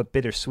 kind of a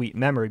bittersweet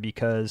memory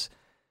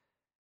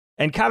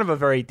and kind of a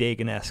very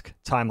Dagon-esque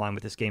timeline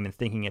with this game and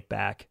thinking it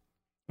back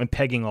and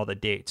pegging all the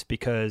dates,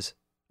 because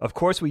of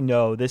course we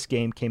know this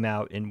game came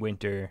out in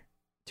winter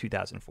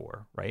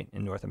 2004, right,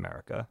 in North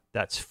America.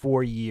 That's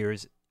 4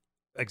 years,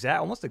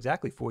 almost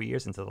exactly 4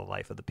 years into the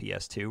life of the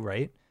PS2,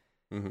 right?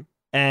 Mm-hmm.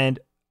 And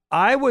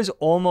I was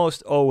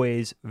almost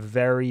always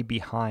very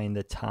behind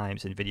the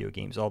times in video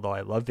games. Although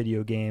I love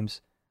video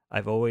games,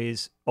 I've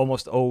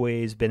almost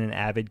always been an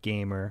avid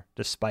gamer,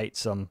 despite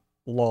some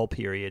lull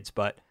periods,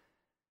 but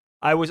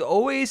I was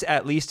always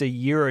at least a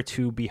year or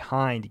two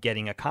behind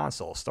getting a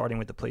console, starting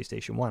with the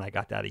PlayStation 1. I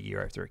got that a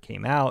year after it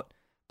came out.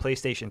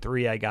 PlayStation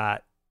 3, I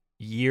got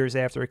years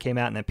after it came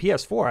out. And then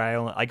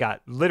PS4, I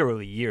got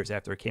literally years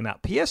after it came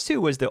out. PS2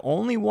 was the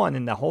only one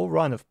in the whole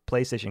run of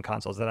PlayStation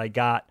consoles that I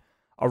got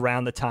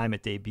around the time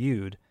it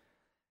debuted.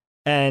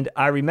 And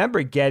I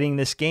remember getting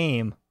this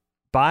game,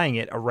 buying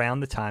it around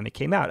the time it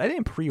came out. I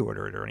didn't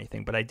pre-order it or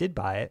anything, but I did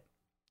buy it.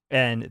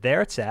 And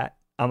there it sat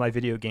on my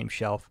video game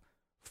shelf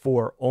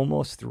for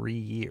almost 3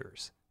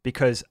 years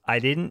because I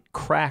didn't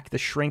crack the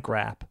shrink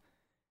wrap.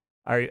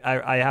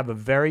 I have a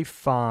very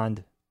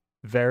fond,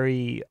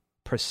 very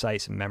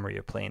precise memory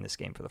of playing this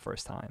game for the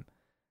first time.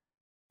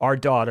 Our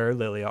daughter,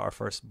 Lilia, our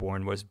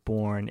firstborn, was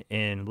born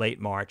in late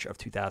March of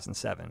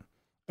 2007.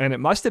 And it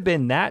must have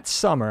been that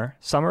summer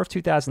of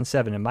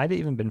 2007, it might have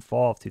even been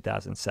fall of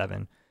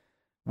 2007,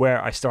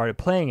 where I started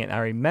playing it. And I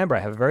remember, I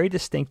have a very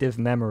distinctive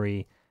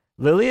memory.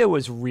 Lilia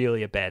was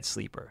really a bad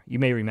sleeper. You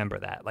may remember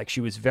that. Like,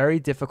 she was very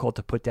difficult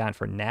to put down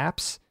for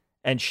naps,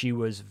 and she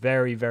was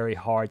very, very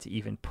hard to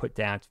even put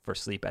down for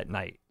sleep at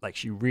night. Like,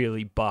 she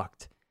really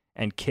bucked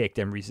and kicked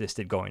and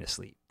resisted going to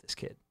sleep, this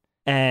kid.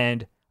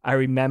 And I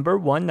remember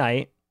one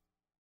night,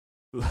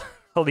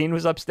 Helene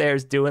was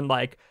upstairs doing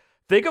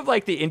think of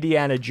like the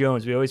Indiana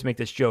Jones. We always make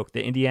this joke,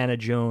 the Indiana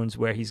Jones,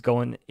 where he's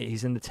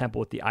in the temple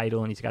with the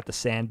idol and he's got the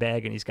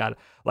sandbag and he's got,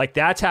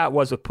 that's how it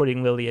was with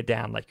putting Lilia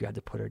down. Like, you had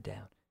to put her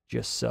down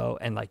just so,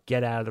 and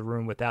get out of the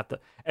room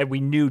and we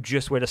knew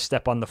just where to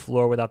step on the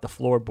floor without the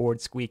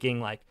floorboard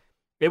squeaking.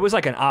 It was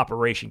like an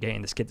operation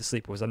getting this kid to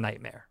sleep. It was a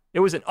nightmare.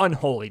 It was an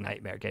unholy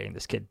nightmare getting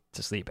this kid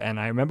to sleep. And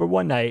I remember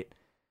one night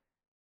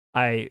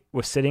I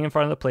was sitting in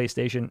front of the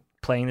PlayStation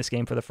playing this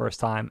game for the first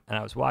time, and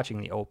I was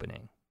watching the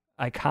opening.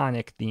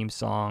 Iconic theme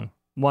song,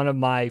 one of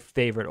my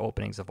favorite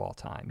openings of all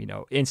time.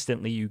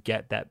 Instantly you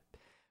get that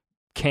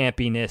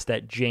campiness,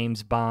 that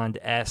James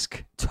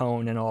Bond-esque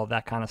tone and all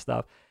that kind of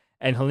stuff.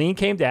 And Helene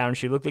came down,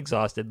 she looked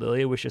exhausted,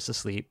 Lilia was just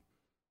asleep.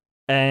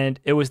 And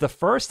it was the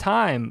first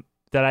time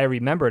that I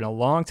remember in a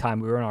long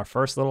time. We were in our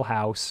first little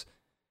house.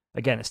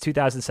 Again, it's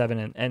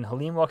 2007, and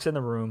Helene walks in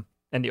the room,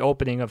 and the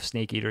opening of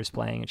Snake Eater is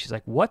playing, and she's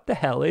like, "What the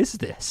hell is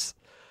this?"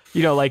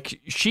 You know, like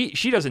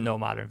she doesn't know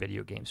modern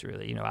video games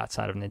really, you know,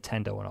 outside of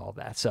Nintendo and all of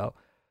that. So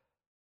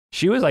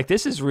she was like,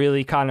 "This is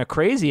really kind of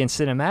crazy and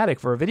cinematic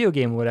for a video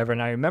game or whatever."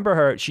 And I remember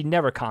her; she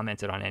never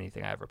commented on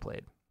anything I ever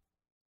played.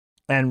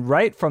 And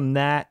right from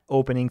that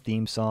opening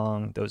theme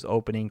song, those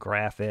opening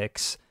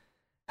graphics,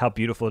 how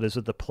beautiful it is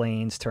with the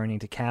planes turning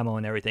to camo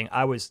and everything,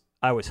 I was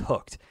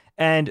hooked.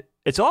 And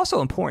it's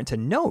also important to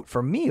note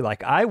for me,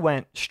 like I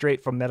went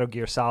straight from Metal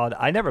Gear Solid.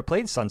 I never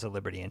played Sons of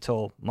Liberty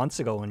until months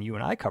ago when you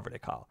and I covered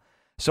it, Kyle.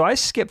 So I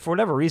skipped, for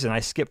whatever reason, I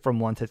skipped from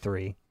 1 to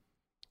 3.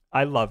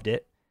 I loved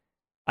it.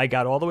 I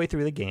got all the way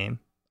through the game.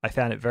 I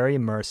found it very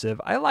immersive.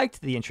 I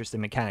liked the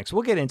interesting mechanics.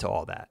 We'll get into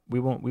all that. We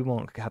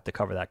won't have to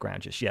cover that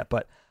ground just yet,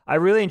 but I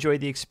really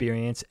enjoyed the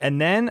experience. And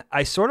then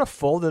I sort of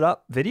folded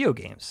up video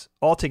games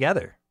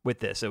altogether with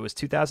this. It was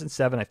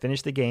 2007. I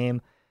finished the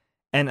game.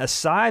 And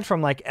aside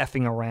from like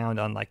effing around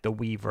on like the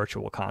Wii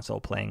Virtual Console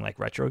playing like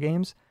retro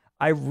games,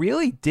 I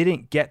really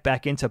didn't get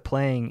back into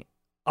playing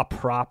a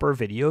proper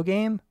video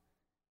game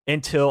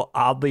until,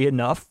 oddly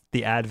enough,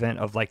 the advent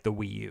of like the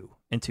Wii U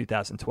in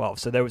 2012.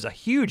 So there was a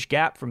huge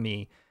gap for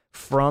me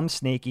from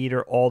Snake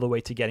Eater all the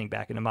way to getting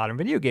back into modern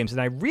video games.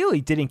 And I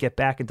really didn't get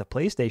back into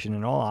PlayStation,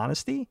 in all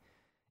honesty,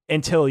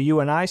 until you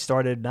and I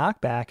started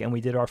Knockback and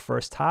we did our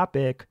first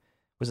topic,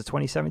 was it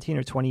 2017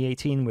 or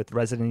 2018, with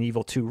Resident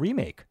Evil 2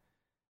 Remake.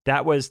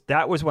 That was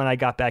when I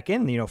got back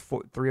in, 3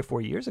 or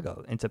 4 years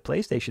ago into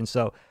PlayStation.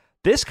 So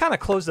this kind of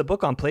closed the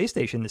book on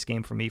PlayStation, this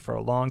game for me, for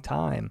a long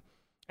time.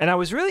 And I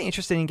was really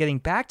interested in getting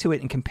back to it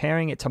and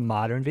comparing it to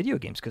modern video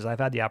games, because I've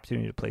had the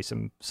opportunity to play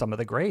some of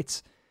the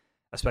greats,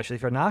 especially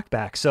for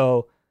Knockback.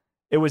 So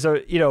it was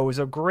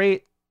a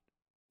great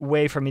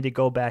way for me to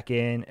go back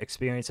in,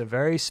 experience a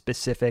very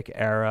specific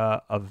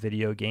era of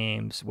video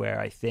games where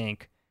I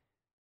think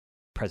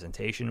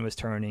presentation was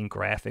turning,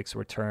 graphics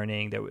were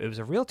turning. It was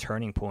a real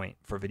turning point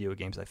for video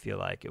games, I feel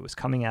like. It was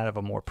coming out of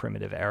a more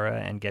primitive era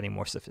and getting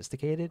more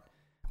sophisticated,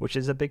 which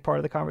is a big part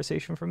of the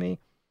conversation for me.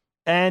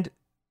 And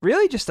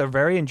really just a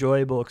very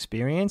enjoyable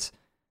experience.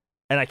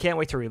 And I can't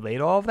wait to relate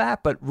all of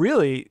that, but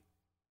really,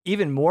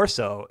 even more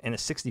so in a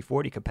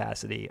 60-40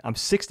 capacity, I'm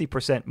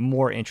 60%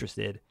 more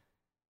interested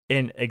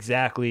in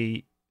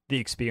exactly the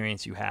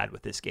experience you had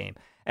with this game.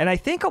 And I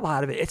think a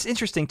lot of it, it's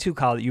interesting too,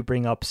 Kyle, that you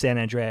bring up San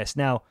Andreas.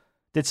 Now,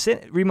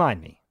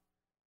 remind me,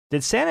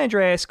 did San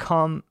Andreas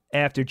come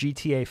after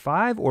GTA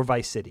 5 or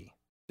Vice City?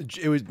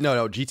 It was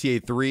no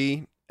GTA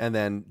 3, and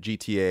then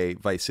GTA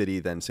Vice City,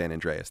 then San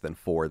Andreas, then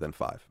 4, then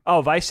 5.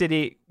 Oh, Vice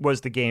City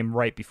was the game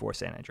right before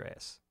San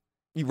Andreas.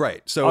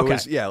 Right. So It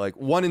was, like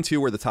 1 and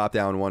 2 were the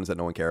top-down ones that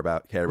no one cared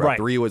about. Right.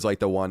 3 was like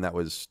the one that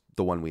was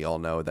the one we all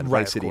know. Then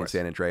Vice City and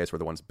San Andreas were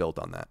the ones built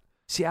on that.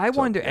 See, I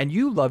wonder, and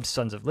you loved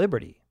Sons of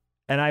Liberty,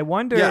 and I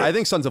wonder. Yeah, I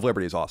think Sons of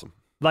Liberty is awesome.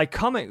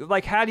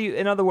 How do you,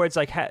 in other words,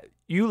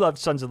 you loved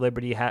Sons of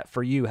Liberty.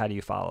 For you, how do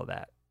you follow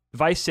that?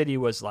 Vice City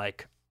was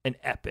like an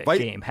epic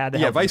game.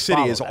 Vice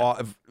City is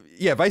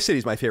Vice City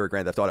is my favorite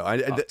Grand Theft Auto.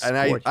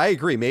 I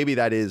agree. Maybe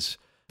that is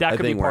that a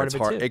could thing be part where it's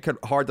of hard. It too. It could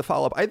hard to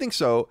follow up. I think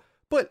so,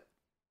 but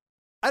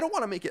I don't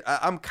want to make it.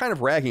 I'm kind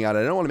of ragging on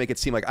it. I don't want to make it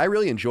seem like I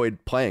really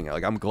enjoyed playing it.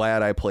 Like, I'm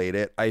glad I played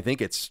it. I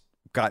think it's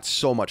got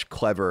so much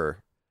cleverness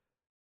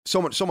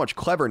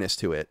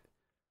to it.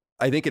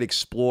 I think it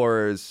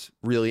explores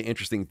really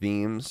interesting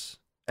themes.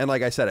 And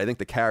like I said, I think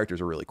the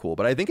characters are really cool,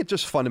 but I think it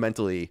just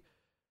fundamentally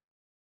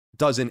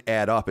doesn't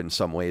add up in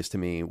some ways to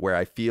me, where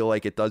I feel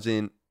like it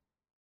doesn't.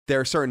 There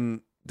are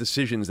certain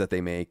decisions that they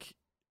make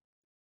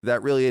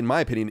that really, in my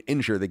opinion,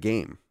 injure the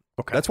game.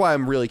 Okay. That's why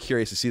I'm really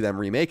curious to see them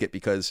remake it,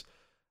 because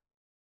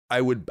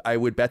I would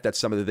bet that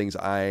some of the things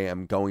I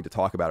am going to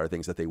talk about are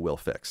things that they will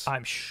fix.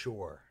 I'm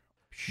sure.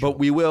 But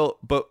we will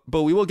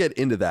get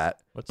into that.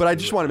 But I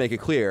just want to make it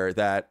clear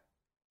that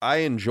I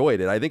enjoyed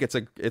it. I think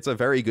it's a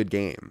very good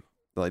game.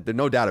 Like, there's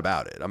no doubt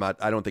about it.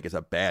 I don't think it's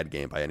a bad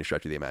game by any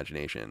stretch of the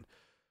imagination.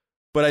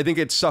 But I think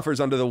it suffers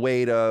under the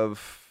weight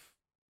of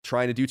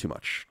trying to do too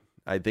much.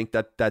 I think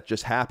that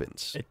just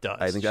happens. It does.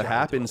 I think that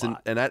happens, and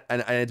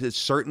it's a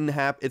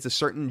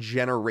certain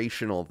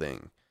generational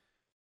thing.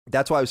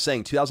 That's why I was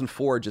saying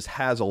 2004 just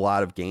has a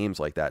lot of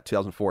games like that.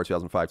 2004,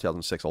 2005,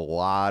 2006, a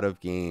lot of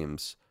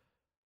games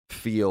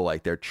feel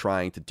like they're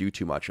trying to do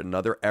too much.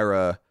 Another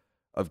era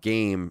of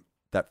game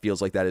that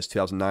feels like that is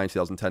 2009,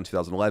 2010,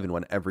 2011,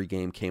 when every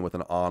game came with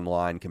an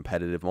online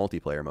competitive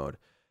multiplayer mode.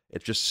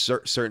 It's just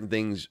certain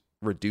things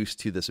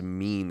reduced to this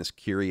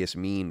curious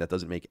mean that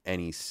doesn't make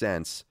any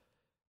sense.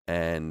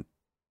 And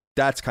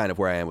that's kind of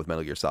where I am with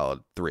Metal Gear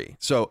Solid 3.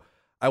 So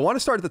I want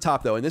to start at the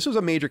top, though, and this was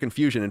a major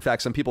confusion. In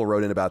fact, some people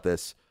wrote in about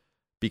this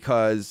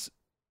because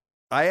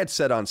I had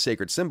said on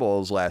Sacred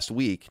Symbols last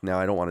week, now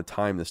I don't want to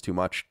time this too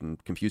much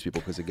and confuse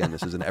people because, again,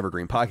 this is an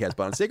evergreen podcast,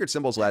 but on Sacred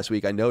Symbols last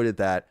week, I noted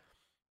that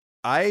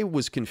I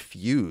was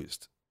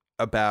confused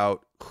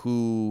about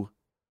who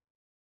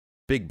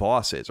Big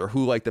Boss is, or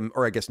who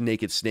or I guess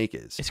Naked Snake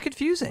is. It's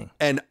confusing.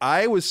 And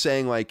I was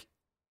saying, like,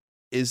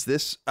 is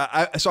this...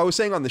 So I was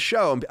saying on the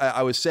show,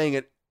 I was saying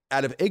it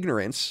out of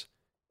ignorance,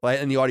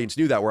 and the audience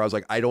knew that, where I was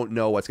like, I don't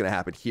know what's going to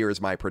happen. Here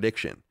is my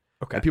prediction.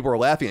 Okay. And people were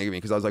laughing at me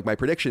because I was like, my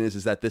prediction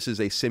is that this is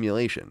a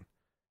simulation,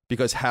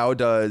 because how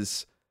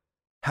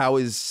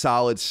is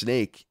Solid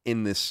Snake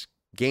in this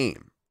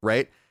game,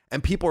 right?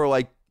 And people are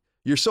like,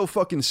 you're so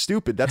fucking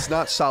stupid. That's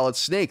not Solid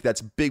Snake.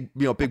 That's Big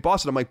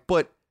Boss. And I'm like,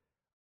 but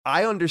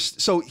I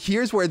understand. So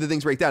here's where the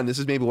things break down. This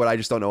is maybe what I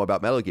just don't know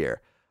about Metal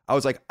Gear. I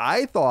was like,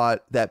 I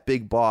thought that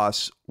Big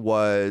Boss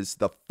was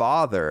the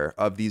father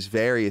of these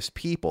various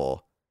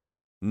people,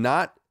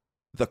 not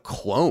the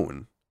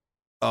clone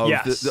of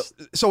Yes.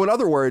 So in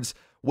other words,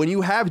 when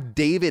you have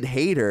David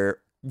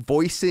Hayter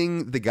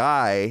voicing the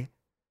guy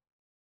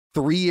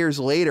 3 years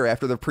later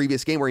after the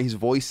previous game where he's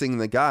voicing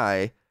the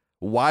guy,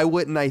 why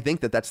wouldn't I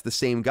think that that's the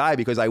same guy?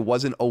 Because I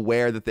wasn't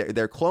aware that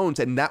they're clones.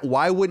 And that,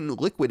 why wouldn't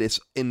Liquid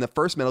in the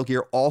first Metal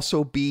Gear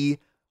also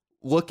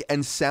look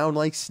and sound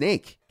like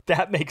Snake?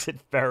 That makes it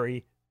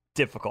very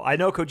difficult. I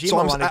know Kojima So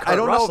wanted Kurt I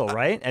don't Russell, know.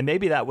 right? And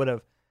maybe that would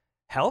have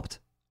helped.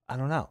 I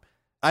don't know.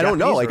 I don't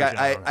know.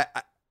 Japanese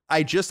Like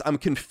version, I'm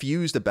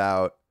confused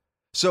about.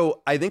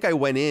 So I think I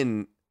went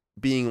in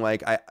being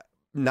like,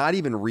 not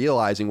even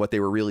realizing what they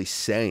were really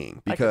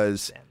saying, I can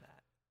because, understand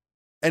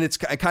that. and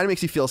it kind of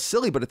makes you feel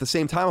silly, but at the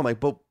same time, I'm like,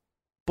 but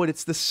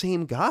it's the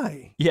same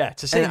guy. Yeah,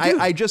 it's the same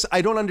And dude.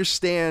 I don't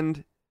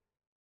understand.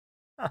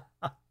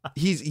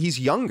 He's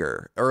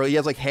younger, or he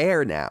has like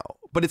hair now,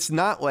 but it's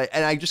not like,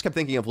 and I just kept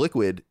thinking of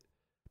Liquid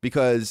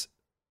because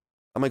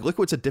I'm like,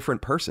 Liquid's a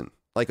different person,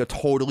 like a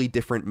totally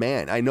different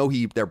man. I know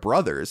they're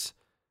brothers,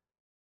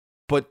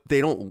 but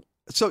they don't.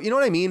 So you know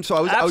what I mean? So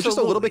I was just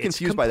a little bit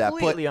confused by that. But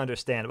Completely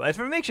understandable. If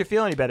it makes you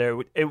feel any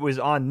better, it was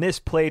on this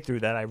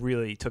playthrough that I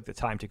really took the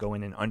time to go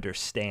in and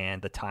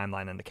understand the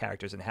timeline and the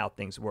characters and how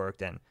things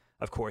worked. And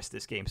of course,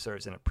 this game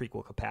serves in a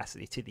prequel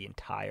capacity to the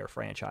entire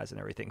franchise and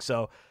everything.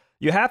 So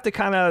you have to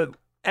kind of,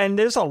 and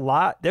there's a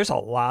lot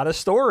of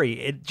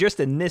story just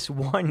in this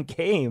one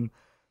game.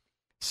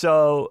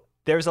 So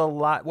there's a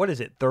lot. What is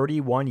it?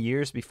 31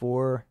 years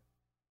before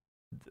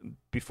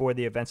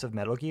the events of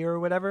Metal Gear or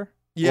whatever.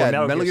 yeah,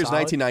 Or Metal Gear's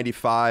Solid?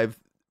 1995.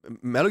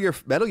 Metal Gear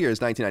is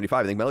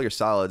 1995. I think Metal Gear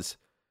Solid's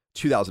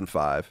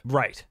 2005.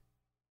 Right.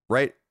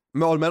 Right?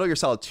 Metal Gear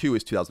Solid 2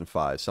 is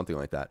 2005, something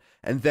like that.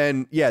 And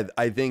then, yeah,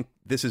 I think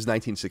this is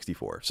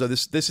 1964. So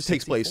this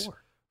takes place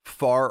 64.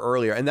 far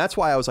earlier. And that's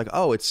why I was like,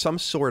 oh, it's some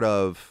sort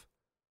of,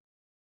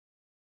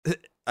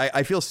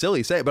 I feel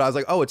silly saying it, but I was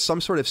like, oh, it's some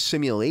sort of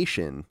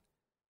simulation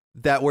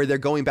that where they're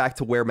going back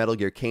to where Metal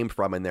Gear came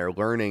from and they're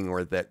learning,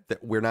 or that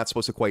we're not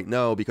supposed to quite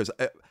know, because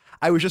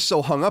I was just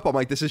so hung up. I'm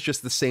like, this is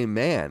just the same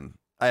man.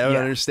 I don't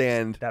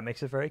understand. That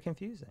makes it very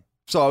confusing.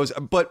 So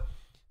but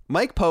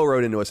Mike Poe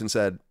wrote into us and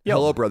said, Yo.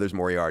 hello, Brothers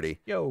Moriarty.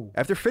 Yo.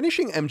 After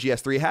finishing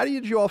MGS3, how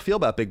did you all feel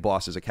about Big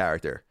Boss as a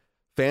character?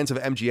 Fans of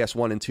MGS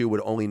 1 and 2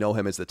 would only know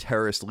him as the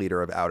terrorist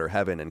leader of Outer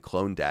Heaven and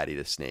clone daddy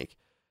to Snake.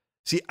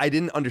 See, I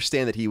didn't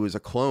understand that he was a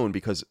clone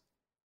because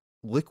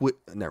Liquid...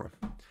 Never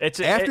mind.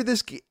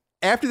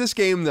 After this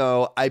game,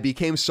 though, I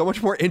became so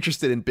much more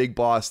interested in Big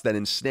Boss than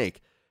in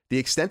Snake. The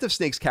extent of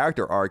Snake's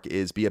character arc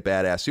is be a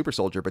badass super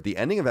soldier, but the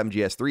ending of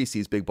MGS3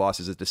 sees Big Boss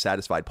as a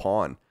dissatisfied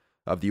pawn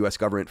of the U.S.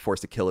 government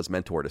forced to kill his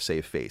mentor to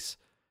save face.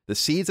 The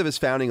seeds of his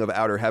founding of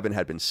Outer Heaven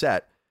had been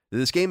set. Did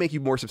this game make you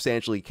more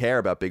substantially care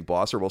about Big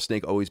Boss, or will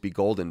Snake always be the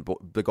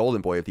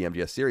golden boy of the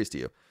MGS series to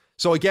you?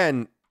 So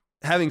again,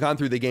 having gone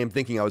through the game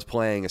thinking I was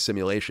playing a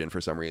simulation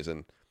for some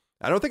reason,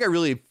 I don't think I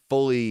really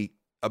fully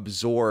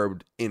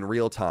absorbed in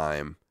real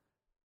time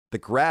the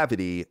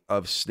gravity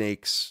of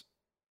Snake's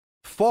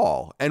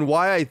fall, and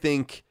why I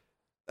think,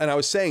 and I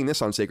was saying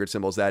this on Sacred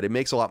Symbols, that it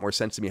makes a lot more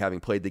sense to me having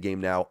played the game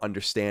now,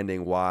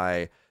 understanding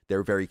why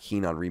they're very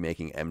keen on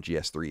remaking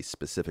MGS3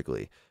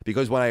 specifically.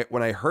 Because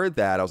when I heard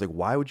that, I was like,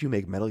 why would you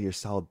make Metal Gear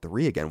Solid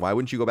 3 again? Why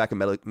wouldn't you go back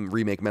and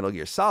remake Metal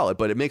Gear Solid?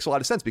 But it makes a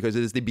lot of sense because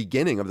it is the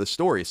beginning of the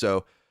story.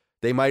 So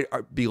they might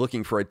be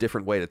looking for a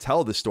different way to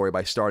tell the story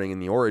by starting in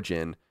the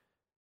origin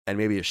and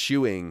maybe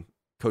eschewing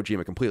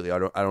Kojima completely. I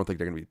don't think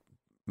they're going to be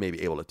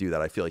maybe able to do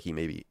that. I feel like he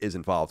maybe is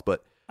involved,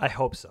 but I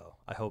hope so.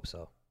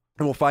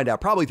 And we'll find out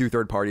probably through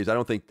third parties.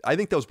 I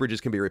think those bridges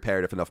can be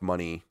repaired if enough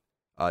money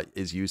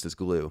is used as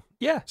glue.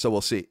 Yeah. So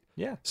we'll see.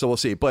 Yeah. So we'll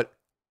see. But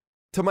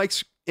to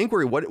Mike's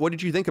inquiry, what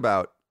did you think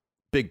about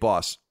Big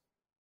Boss?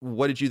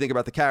 What did you think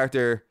about the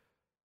character?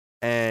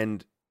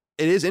 And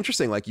it is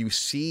interesting. Like, you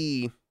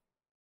see,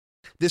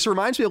 this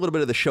reminds me a little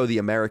bit of the show The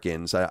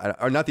Americans,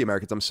 or not The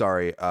Americans. I'm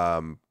sorry.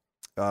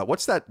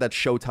 What's that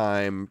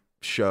Showtime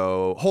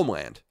show?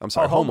 Homeland. I'm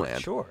sorry.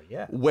 Homeland. Sure.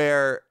 Yeah.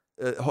 Where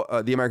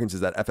The Americans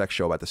is that FX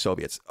show about the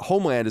Soviets.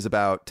 Homeland is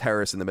about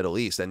terrorists in the Middle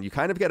East, and you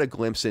kind of get a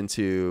glimpse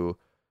into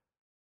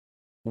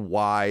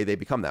why they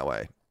become that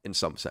way in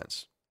some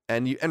sense.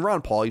 And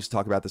Ron Paul used to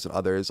talk about this and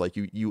others. Like,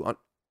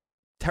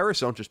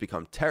 terrorists don't just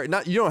become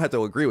terrorists. You don't have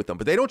to agree with them,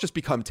 but they don't just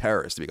become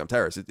terrorists to become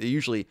terrorists. They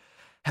usually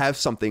have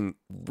something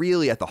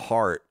really at the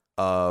heart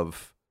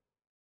of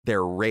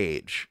their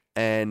rage,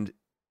 and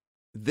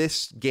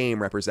this game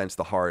represents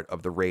the heart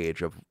of the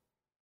rage of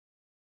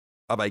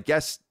I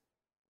guess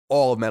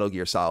all of Metal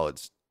Gear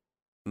Solid's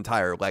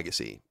entire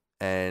legacy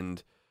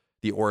and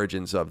the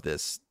origins of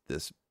this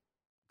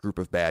group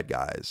of bad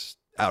guys,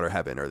 Outer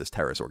Heaven, or this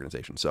terrorist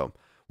organization. So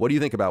what do you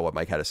think about what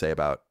Mike had to say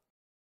about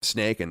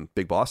Snake and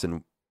Big Boss,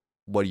 and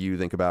what do you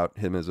think about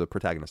him as a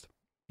protagonist?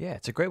 Yeah,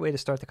 it's a great way to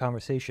start the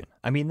conversation.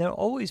 I mean, there'll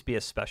always be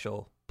a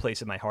special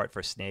place in my heart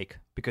for Snake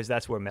because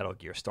that's where Metal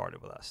Gear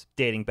started with us,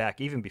 dating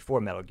back even before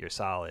Metal Gear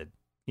Solid,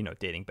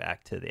 dating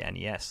back to the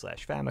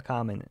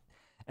NES/Famicom and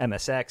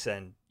MSX,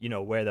 and,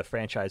 where the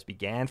franchise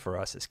began for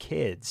us as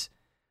kids.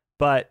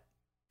 But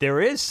there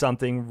is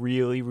something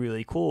really,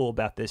 really cool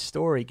about this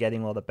story,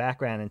 getting all the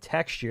background and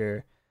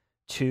texture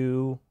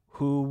to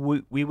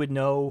who we would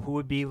know who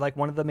would be like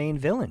one of the main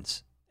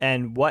villains,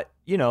 and what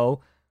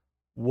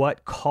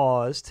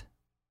caused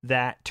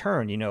that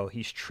turn.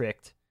 He's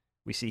tricked.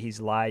 We see he's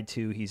lied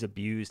to, he's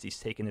abused, he's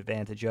taken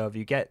advantage of.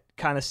 You get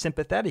kind of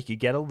sympathetic. You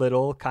get a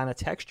little kind of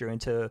texture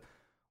into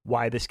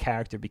why this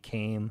character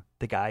became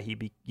the guy he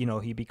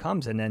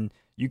becomes. And then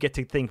you get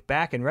to think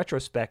back in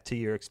retrospect to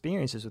your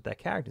experiences with that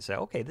character and say,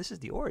 okay, this is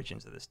the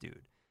origins of this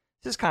dude.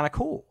 This is kind of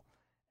cool.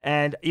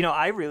 And,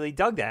 I really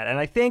dug that. And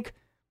I think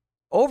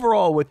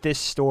overall with this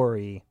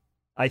story,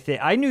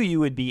 I knew you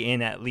would be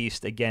in at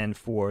least again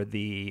for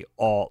the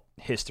alt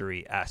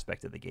history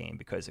aspect of the game,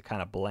 because it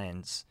kind of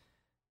blends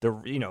the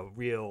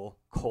real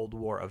Cold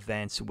War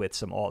events with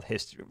some alt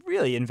history,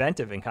 really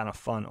inventive and kind of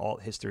fun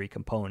alt history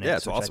components. Yeah,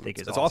 it's which awesome. I think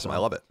is it's awesome. I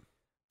love it.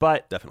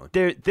 But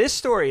definitely, this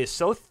story is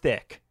so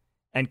thick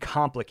and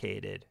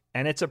complicated,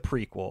 and it's a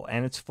prequel,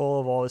 and it's full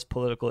of all this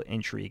political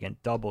intrigue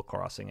and double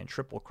crossing and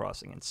triple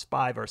crossing and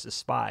spy versus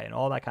spy and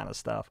all that kind of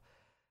stuff,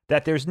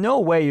 that there's no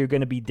way you're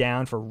going to be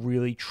down for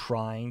really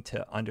trying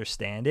to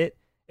understand it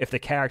if the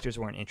characters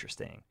weren't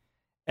interesting.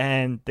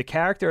 And the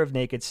character of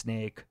Naked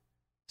Snake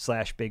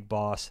 / Big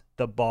Boss,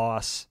 the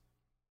boss,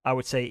 I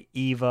would say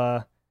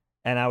Eva,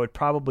 and I would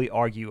probably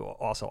argue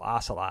also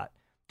Ocelot.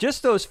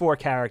 Just those 4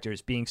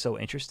 characters being so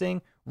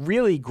interesting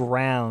really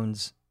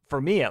grounds, for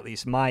me at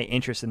least, my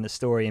interest in the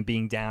story and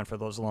being down for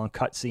those long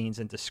cutscenes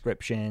and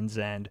descriptions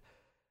and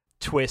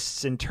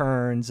twists and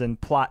turns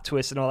and plot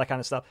twists and all that kind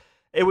of stuff.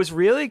 It was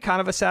really kind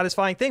of a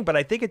satisfying thing, but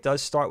I think it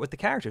does start with the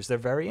characters. They're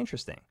very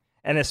interesting.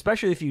 And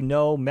especially if you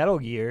know Metal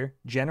Gear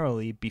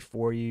generally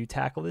before you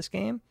tackle this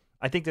game,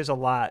 I think there's a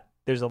lot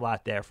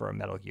there for a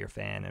Metal Gear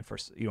fan and for,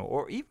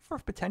 or even for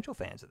potential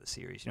fans of the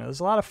series. There's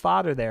a lot of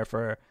fodder there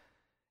for,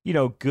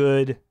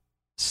 good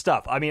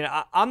stuff. I mean,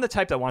 I'm the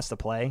type that wants to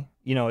play.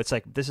 It's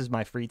like, this is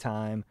my free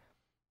time,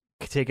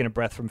 taking a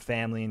breath from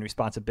family and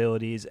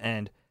responsibilities.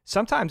 And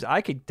sometimes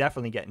I could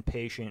definitely get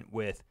impatient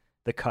with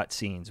the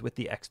cutscenes, with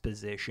the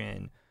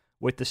exposition,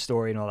 with the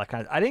story and all that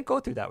kind of. I didn't go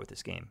through that with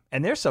this game.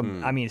 And there's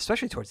some, I mean,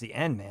 especially towards the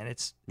end, man,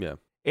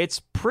 it's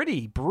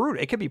pretty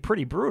brutal. It could be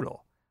pretty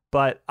brutal,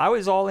 but I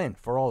was all in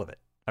for all of it.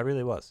 I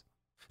really was.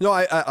 No,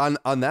 I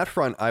on that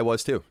front, I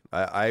was too.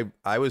 I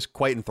was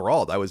quite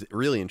enthralled. I was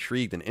really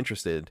intrigued and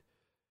interested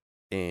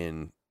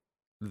in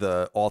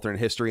the alternate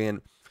history.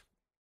 And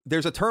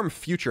there's a term,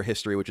 future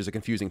history, which is a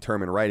confusing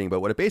term in writing,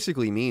 but what it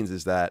basically means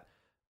is that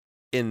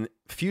in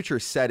future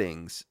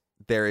settings,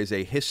 there is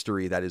a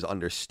history that is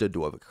understood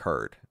to have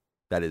occurred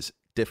that is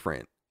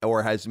different,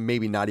 or has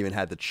maybe not even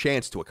had the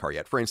chance to occur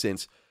yet. For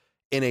instance,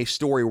 in a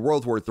story,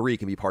 World War III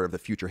can be part of the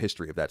future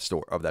history of that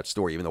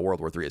story, even though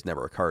World War III has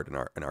never occurred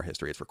in our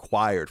history. It's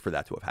required for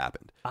that to have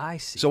happened. I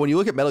see. So when you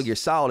look at Metal Gear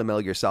Solid and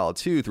Metal Gear Solid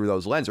 2 through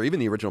those lenses, or even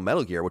the original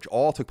Metal Gear, which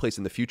all took place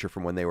in the future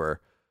from when they were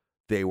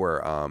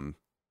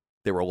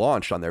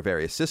launched on their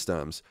various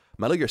systems,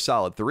 Metal Gear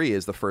Solid 3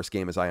 is the first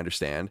game, as I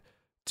understand,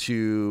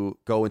 to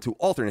go into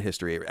alternate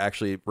history. It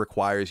actually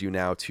requires you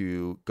now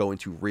to go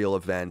into real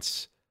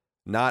events,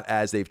 not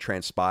as they've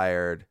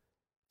transpired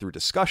through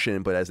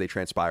discussion, but as they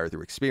transpire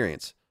through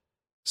experience.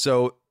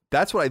 So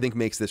that's what I think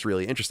makes this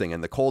really interesting.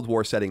 And the Cold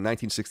War setting,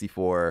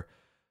 1964,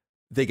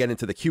 they get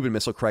into the Cuban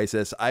Missile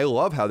Crisis. I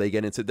love how they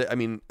get into I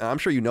mean, I'm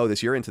sure you know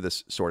this. You're into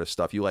this sort of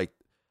stuff. You like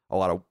a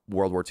lot of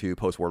World War II,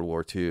 post-World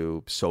War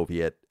II,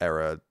 Soviet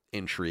era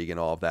intrigue and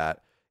all of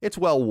that. It's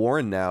well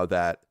worn now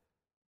that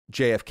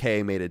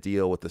JFK made a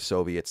deal with the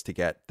Soviets to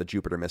get the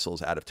Jupiter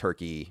missiles out of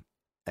Turkey,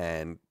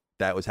 and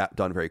that was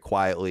done very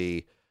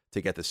quietly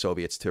to get the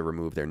Soviets to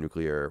remove their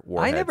nuclear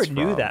warheads. I never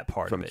knew that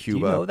part from of it. Cuba.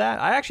 Do you know that?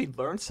 I actually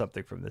learned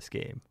something from this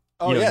game.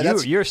 Oh,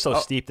 you're so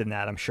steeped in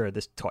that. I'm sure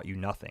this taught you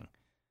nothing.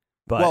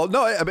 But well,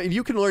 no, I mean,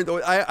 you can learn.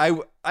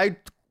 I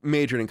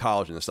majored in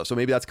college and this stuff, so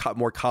maybe that's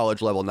more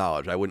college level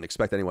knowledge. I wouldn't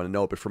expect anyone to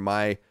know it, but from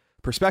my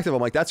perspective,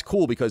 I'm like, that's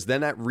cool, because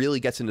then that really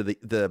gets into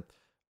the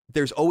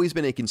there's always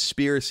been a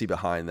conspiracy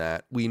behind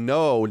that. We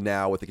know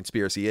now what the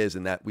conspiracy is,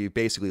 and that we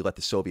basically let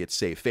the Soviets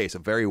save face. A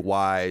very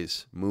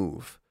wise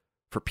move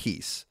for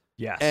peace.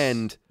 Yes.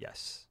 And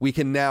yes, we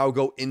can now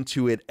go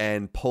into it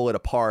and pull it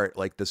apart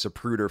like the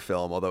Zapruder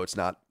film, although it's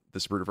not the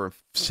Zapruder film,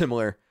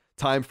 similar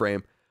time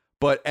frame,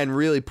 and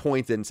really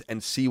point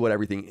and see what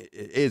everything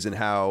is and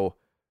how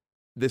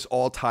this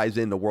all ties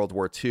into World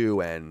War II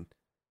and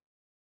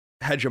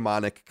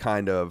hegemonic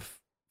kind of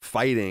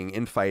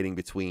infighting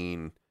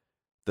between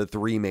the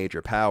 3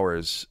 major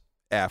powers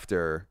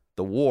after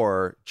the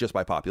war, just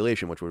by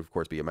population, which would of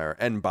course be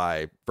America, and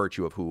by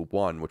virtue of who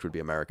won, which would be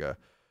America,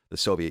 the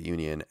Soviet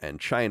Union, and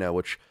China,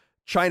 which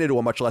China to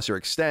a much lesser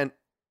extent,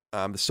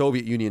 the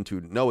Soviet Union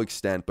to no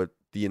extent, but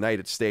the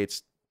United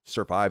States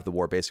survived the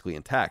war basically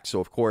intact. So,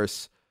 of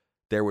course,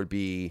 there would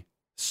be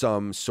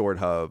some sort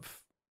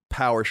of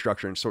power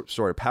structure and sort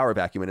of power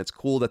vacuum. And it's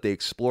cool that they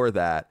explore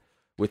that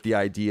with the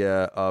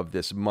idea of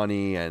this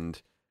money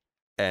and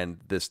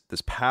this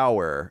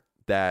power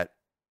that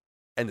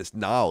and this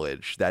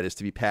knowledge that is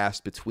to be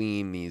passed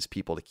between these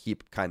people to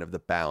keep kind of the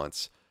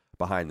balance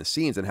behind the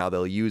scenes, and how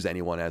they'll use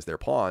anyone as their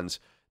pawns.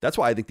 That's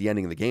why I think the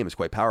ending of the game is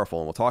quite powerful,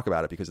 and we'll talk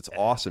about it because it's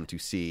awesome to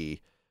see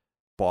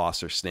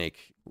Boss or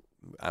Snake.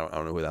 I don't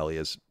know who the hell he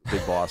is.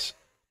 Big Boss.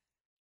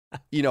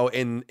 You know,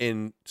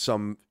 in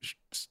some,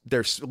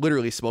 they're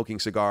literally smoking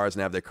cigars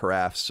and have their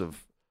carafes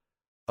of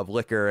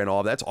liquor and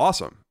all. That's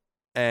awesome,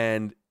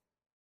 and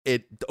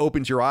it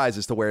opens your eyes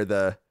as to where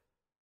the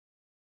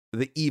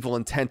evil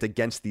intent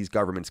against these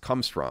governments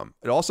comes from.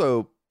 It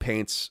also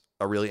paints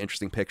a really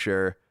interesting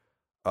picture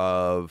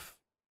of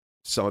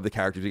some of the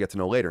characters you get to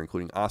know later,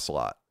 including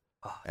Ocelot,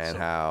 and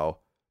how,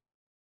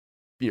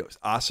 you know,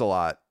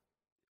 Ocelot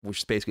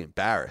was basically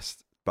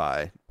embarrassed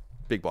by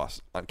Big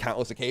Boss on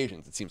countless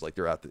occasions, it seems like,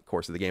 throughout the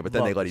course of the game, but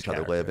then they let each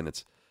other live, and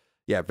it's,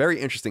 yeah, very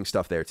interesting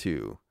stuff there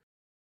too.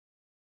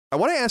 I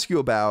want to ask you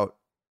about,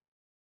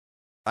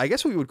 I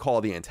guess what we would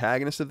call the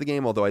antagonist of the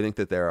game, although I think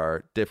that there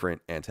are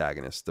different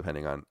antagonists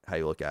depending on how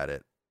you look at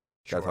it.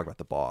 Sure. Gotta talk about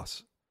the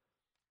boss.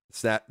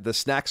 The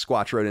Snack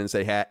Squatch wrote in and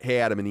say, hey,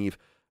 Adam and Eve,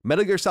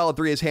 Metal Gear Solid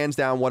 3 is hands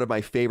down one of my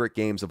favorite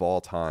games of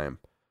all time.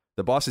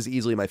 The boss is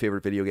easily my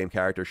favorite video game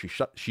character.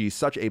 She's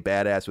such a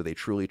badass with a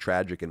truly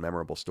tragic and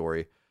memorable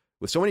story.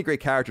 With so many great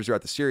characters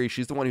throughout the series,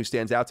 she's the one who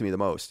stands out to me the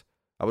most.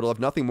 I would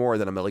love nothing more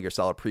than a Metal Gear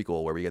Solid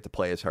prequel where we get to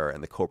play as her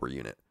and the Cobra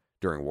unit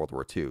during World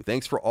War II.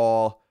 Thanks for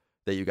all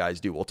that you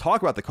guys do. We'll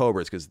talk about the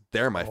Cobras because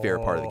they're my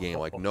favorite part of the game,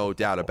 like no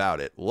doubt about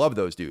it. Love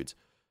those dudes.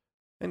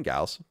 And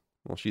gals.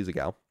 Well, she's a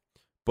gal.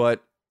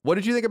 But what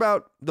did you think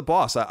about the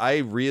boss? I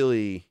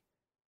really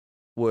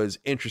was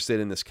interested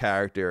in this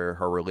character,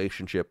 her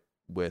relationship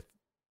with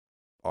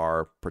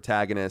our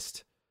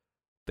protagonist,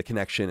 the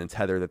connection and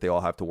tether that they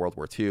all have to World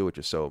War II, which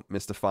is so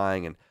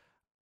mystifying.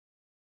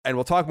 And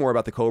we'll talk more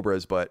about the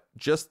Cobras, but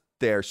just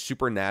their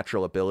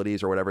supernatural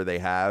abilities or whatever they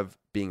have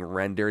being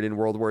rendered in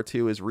World War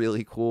II is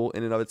really cool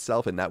in and of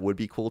itself. And that would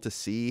be cool to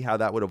see how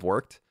that would have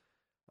worked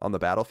on the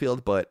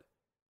battlefield. But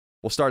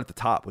we'll start at the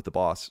top with the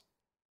boss.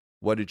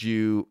 What did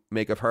you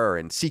make of her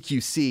and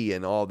CQC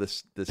and all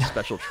this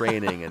special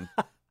training? And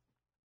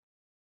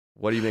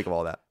what do you make of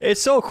all that?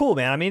 It's so cool,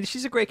 man. I mean,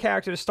 she's a great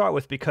character to start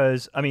with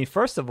because, I mean,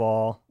 first of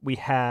all, we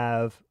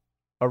have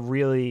a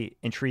really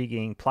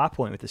intriguing plot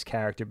point with this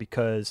character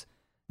because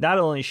not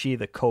only is she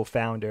the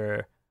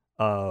co-founder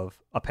of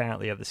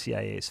the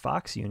CIA's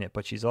Fox unit,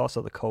 but she's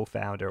also the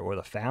co-founder or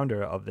the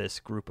founder of this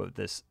group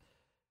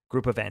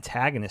of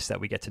antagonists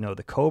that we get to know,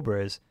 the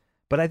Cobras.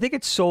 But I think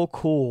it's so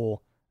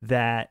cool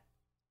that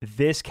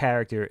this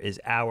character is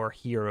our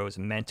hero's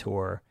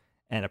mentor,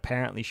 and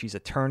apparently she's a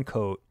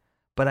turncoat.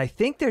 But I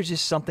think there's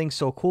just something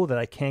so cool that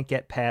I can't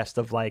get past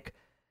of, like,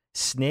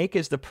 Snake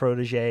is the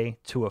protege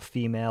to a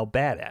female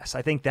badass.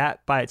 I think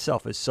that by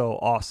itself is so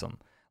awesome.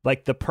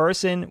 Like, the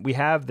person, we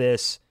have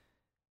this,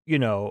 you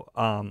know,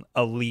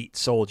 elite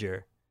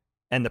soldier,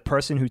 and the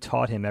person who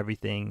taught him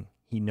everything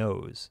he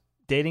knows,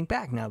 dating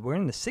back now, we're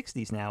in the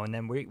 60s now, and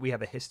then we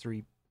have a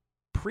history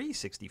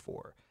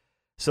pre-64.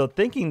 So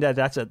thinking that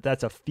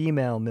that's a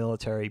female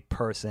military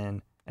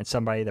person and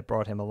somebody that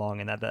brought him along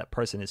and that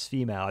person is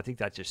female, I think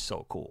that's just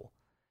so cool.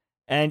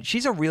 And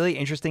she's a really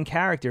interesting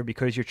character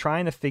because you're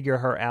trying to figure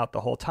her out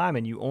the whole time,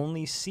 and you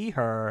only see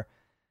her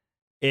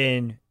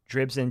in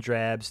dribs and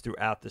drabs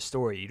throughout the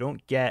story. You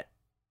don't get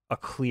a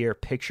clear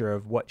picture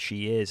of what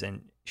she is,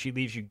 and she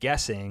leaves you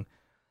guessing.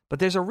 But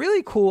there's a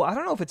really cool, I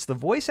don't know if it's the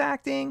voice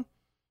acting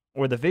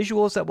or the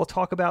visuals that we'll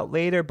talk about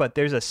later, but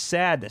there's a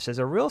sadness. There's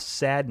a real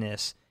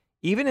sadness,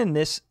 even in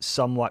this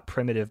somewhat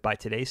primitive, by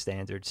today's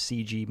standards,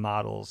 CG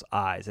model's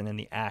eyes, and in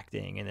the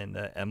acting, and in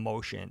the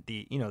emotion,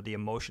 the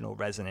emotional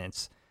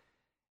resonance,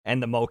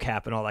 and the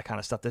mocap and all that kind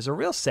of stuff. There's a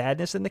real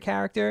sadness in the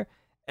character.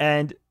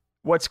 And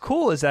what's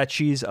cool is that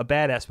she's a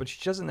badass, but she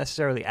doesn't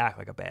necessarily act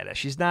like a badass.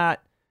 She's not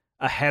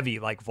a heavy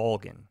like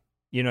Volgin.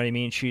 You know what I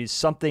mean? She's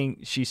something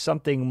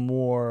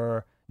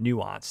more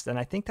nuanced. And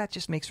I think that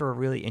just makes her a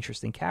really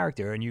interesting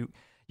character. And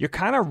you're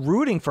kind of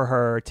rooting for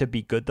her to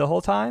be good the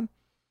whole time.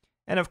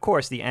 And of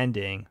course, the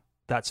ending,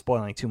 not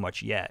spoiling too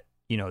much yet,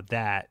 you know,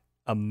 that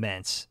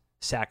immense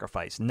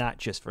sacrifice, not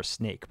just for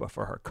Snake, but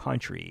for her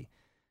country.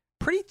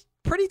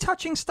 Pretty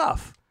touching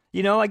stuff.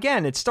 You know,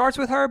 again, it starts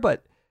with her,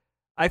 but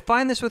I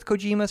find this with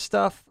Kojima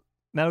stuff,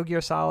 Metal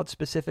Gear Solid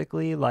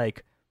specifically,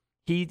 like,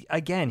 he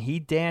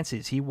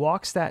dances. He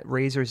walks that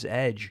razor's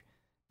edge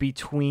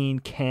between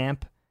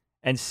camp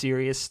and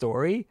serious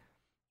story.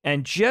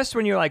 And just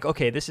when you're like,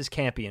 okay, this is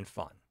campy and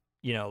fun,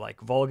 you know, like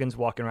Volgin's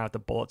walking around with the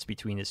bullets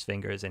between his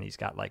fingers, and he's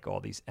got like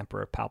all these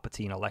Emperor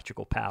Palpatine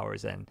electrical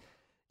powers. And,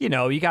 you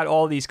know, you got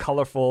all these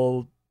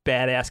colorful,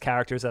 badass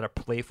characters that are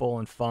playful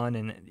and fun.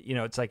 And, you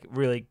know, it's like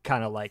really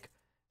kind of like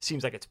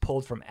seems like it's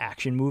pulled from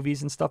action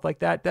movies and stuff like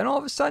that. Then all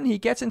of a sudden he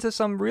gets into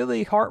some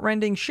really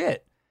heart-rending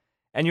shit.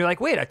 And you're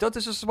like, wait, I thought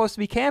this was supposed to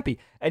be campy.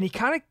 And he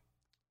kind of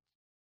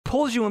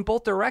pulls you in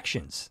both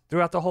directions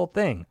throughout the whole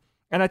thing.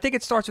 And I think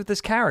it starts with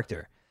this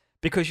character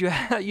because you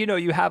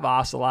have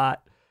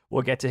Ocelot.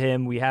 We'll get to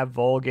him. We have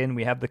Volgin.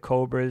 We have the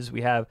Cobras.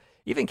 We have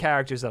even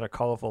characters that are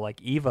colorful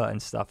like Eva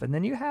and stuff. And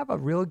then you have a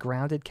real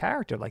grounded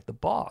character like the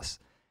boss.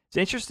 It's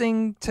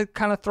interesting to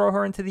kind of throw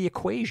her into the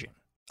equation.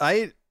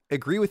 I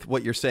agree with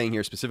what you're saying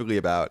here specifically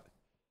about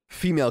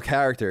female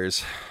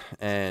characters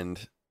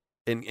and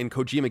in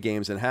Kojima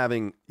games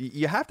and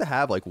you have to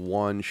have like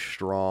one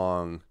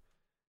strong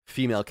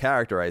female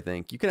character. I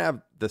think you can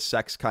have the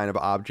sex kind of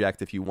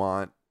object if you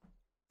want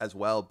as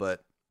well,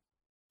 but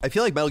I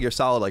feel like Metal Gear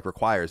Solid like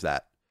requires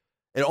that.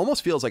 It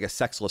almost feels like a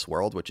sexless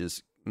world, which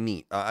is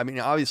neat. I mean,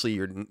 obviously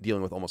you're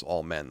dealing with almost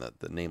all men,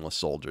 the nameless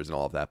soldiers and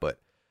all of that, but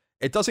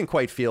it doesn't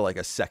quite feel like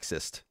a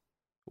sexist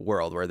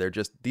world where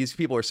these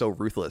people are so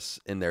ruthless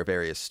in their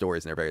various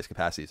stories and their various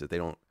capacities that they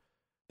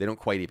don't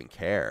quite even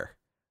care.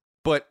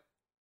 But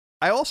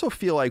I also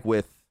feel like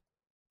with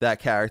that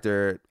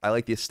character, I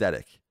like the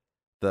aesthetic.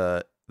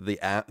 The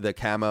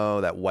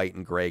camo, that white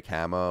and gray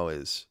camo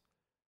is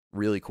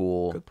really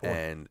cool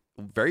and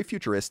very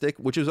futuristic,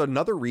 which is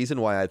another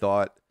reason why I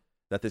thought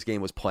that this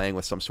game was playing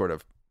with some sort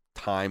of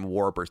time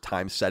warp or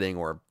time setting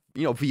or,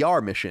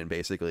 VR mission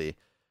basically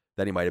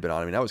that he might have been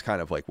on. I mean, that was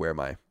kind of like where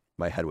my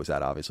head was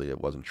at. Obviously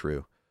it wasn't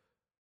true.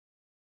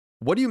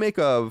 What do you make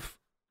of,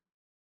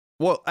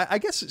 well, I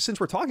guess since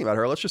we're talking about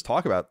her, let's just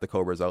talk about the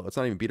Cobras though. Let's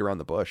not even beat around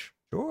the bush.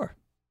 Sure.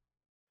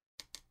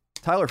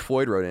 Tyler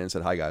Floyd wrote in and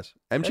said, "Hi guys.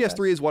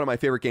 MGS3 is one of my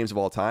favorite games of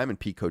all time and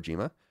Pete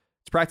Kojima.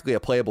 It's practically a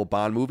playable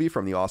Bond movie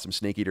from the awesome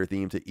Snake Eater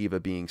theme to Eva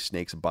being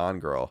Snake's Bond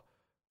girl.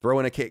 Throw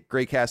in a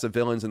great cast of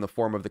villains in the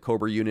form of the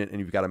Cobra unit and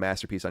you've got a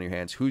masterpiece on your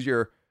hands. Who's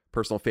your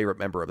personal favorite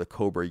member of the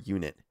Cobra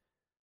unit?"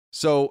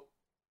 So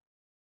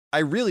I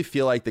really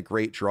feel like the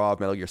great draw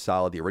of Metal Gear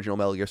Solid, the original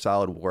Metal Gear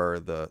Solid, were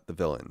the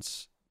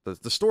villains.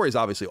 The story is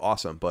obviously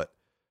awesome, but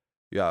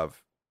you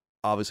have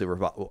obviously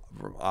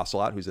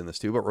Ocelot, who's in this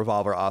too, but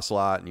Revolver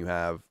Ocelot, and you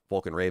have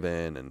Vulcan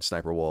Raven and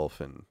Sniper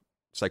Wolf and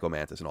Psycho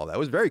Mantis and all that. It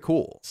was very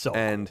cool.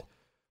 And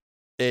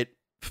it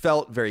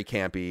felt very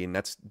campy, and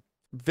that's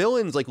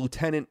villains, like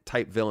lieutenant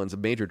type villains, a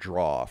major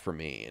draw for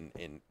me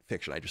in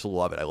fiction. I just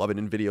love it. I love it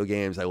in video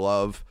games. I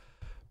love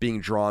being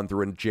drawn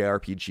through a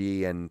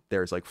JRPG and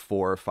there's like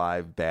 4 or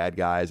 5 bad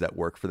guys that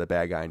work for the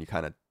bad guy and you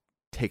kind of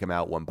take them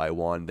out one by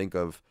one. Think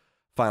of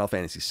Final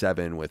Fantasy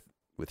VII with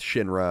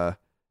Shinra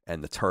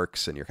and the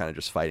Turks, and you're kind of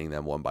just fighting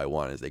them one by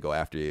one as they go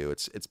after you.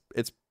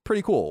 It's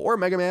pretty cool. Or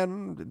Mega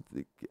Man,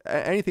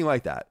 anything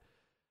like that.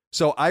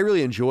 So I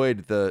really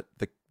enjoyed the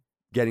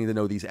getting to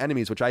know these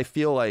enemies, which I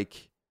feel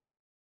like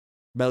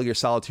Metal Gear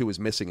Solid 2 was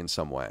missing in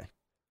some way.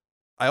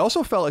 I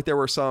also felt like there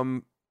were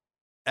some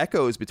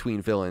echoes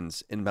between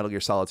villains in Metal Gear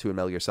Solid 2 and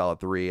Metal Gear Solid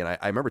 3, and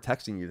I remember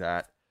texting you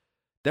that.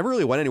 Never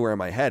really went anywhere in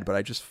my head, but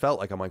I just felt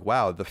like, I'm like,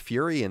 wow, the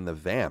Fury and the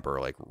Vamp are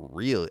like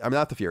really, I mean,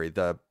 not the Fury,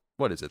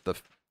 what is it? The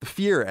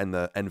Fear and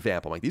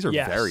Vamp. I'm like, these are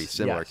very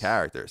similar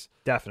characters.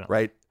 Definitely.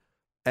 Right?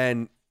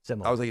 And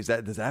similar. I was like,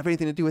 does that have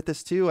anything to do with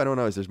this too? I don't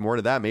know. Is there more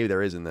to that? Maybe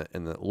there is in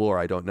the lore.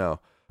 I don't know.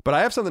 But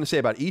I have something to say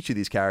about each of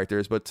these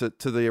characters. But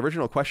to the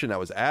original question that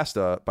was asked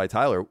by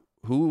Tyler,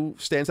 who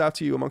stands out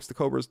to you amongst the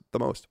Cobras the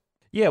most?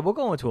 Yeah, we'll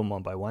go into them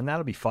one by one.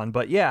 That'll be fun.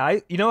 But yeah,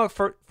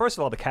 first of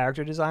all, the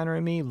character designer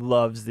in me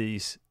loves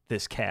this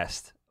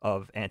cast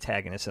of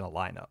antagonists in a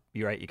lineup.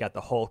 You're right. You got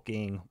the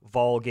hulking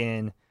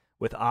Volgin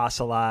with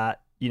Ocelot.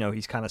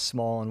 He's kind of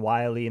small and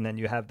wily. And then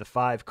you have the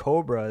 5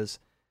 Cobras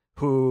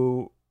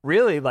who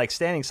really, like,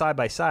 standing side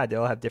by side, they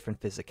all have different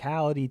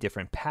physicality,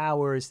 different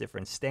powers,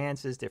 different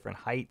stances, different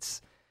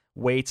heights,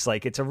 weights.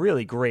 Like, it's a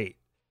really great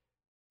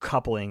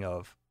coupling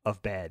of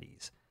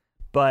baddies.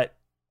 But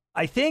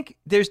I think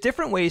there's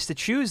different ways to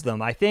choose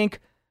them. I think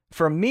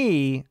for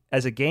me,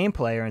 as a game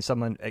player and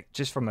someone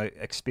just from an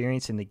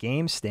experience in the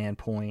game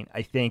standpoint,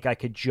 I think I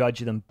could judge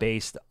them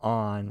based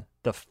on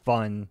the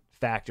fun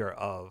factor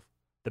of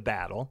the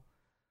battle,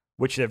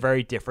 which they're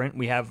very different.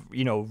 We have,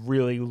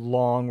 really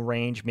long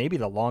range, maybe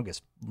the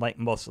longest,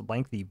 most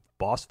lengthy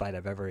boss fight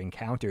I've ever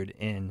encountered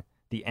in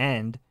the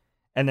end.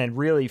 And then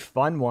really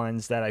fun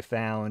ones that I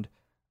found,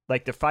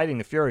 like the fighting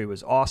the Fury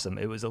was awesome.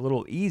 It was a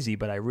little easy,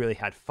 but I really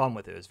had fun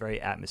with it. It was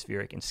very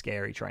atmospheric and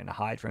scary, trying to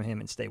hide from him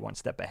and stay one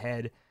step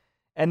ahead.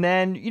 And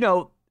then,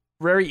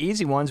 very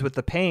easy ones with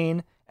the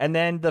Pain. And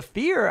then the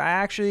Fear, I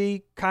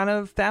actually kind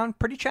of found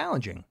pretty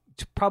challenging.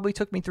 It probably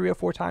took me 3 or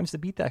 4 times to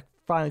beat that,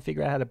 finally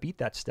figure out how to beat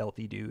that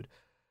stealthy dude.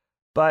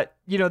 But,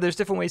 there's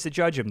different ways to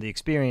judge them. The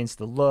experience,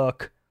 the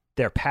look,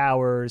 their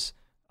powers,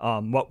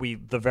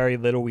 the very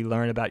little we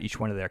learn about each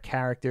one of their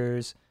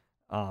characters.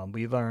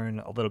 We learn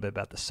a little bit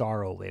about the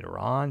Sorrow later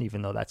on,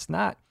 even though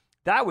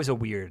that was a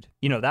weird,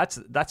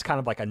 that's kind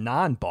of like a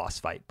non-boss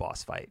fight.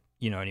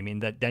 You know what I mean?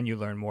 That then you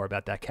learn more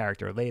about that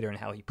character later and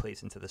how he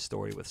plays into the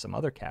story with some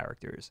other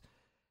characters.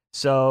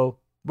 So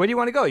where do you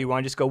want to go? You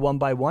want to just go one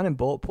by one and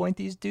bullet point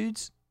these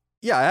dudes?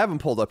 Yeah, I have them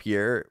pulled up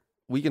here.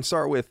 We can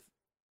start with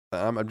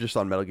I'm just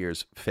on Metal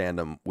Gear's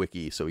fandom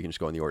wiki, so we can just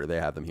go in the order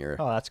they have them here.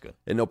 Oh, that's good.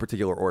 In no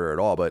particular order at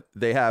all, but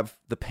they have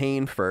the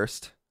Pain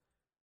first,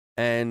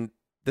 and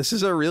this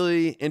is a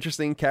really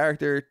interesting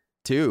character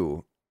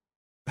too.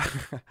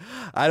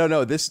 I don't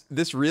know.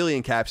 This really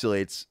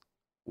encapsulates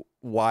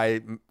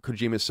why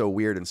Kojima is so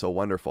weird and so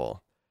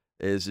wonderful.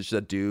 Is it's just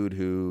a dude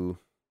who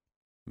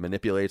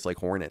manipulates like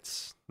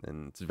hornets,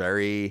 and it's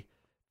very,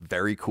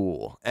 very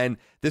cool. And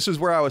this was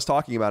where I was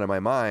talking about in my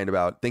mind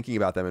about thinking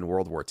about them in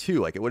World War II.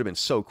 Like, it would have been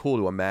so cool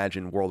to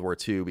imagine World War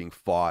II being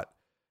fought,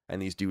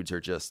 and these dudes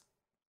are just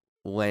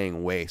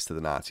laying waste to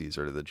the Nazis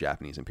or to the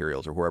Japanese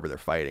Imperials or whoever they're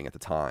fighting at the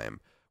time,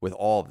 with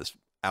all of this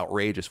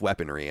outrageous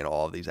weaponry and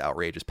all of these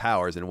outrageous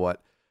powers, and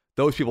what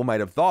those people might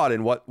have thought,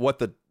 and what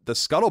the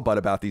scuttlebutt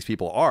about these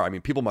people are. I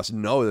mean, people must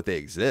know that they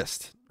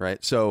exist,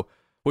 right? So,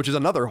 which is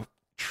another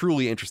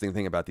truly interesting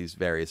thing about these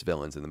various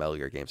villains in the Metal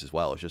Gear games as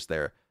well. It's just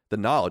the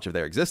knowledge of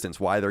their existence,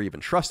 why they're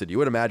even trusted. You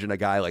would imagine a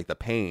guy like the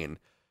Pain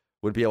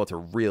would be able to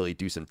really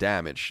do some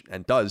damage,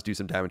 and does do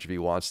some damage if he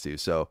wants to.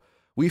 So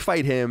we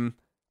fight him.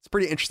 It's a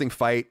pretty interesting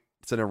fight.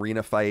 It's an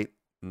arena fight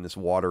in this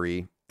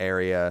watery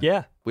area.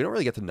 Yeah. We don't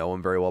really get to know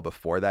him very well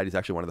before that. He's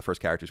actually one of the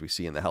first characters we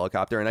see in the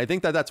helicopter. And I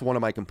think that that's one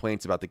of my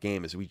complaints about the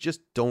game, is we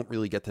just don't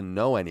really get to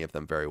know any of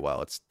them very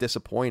well. It's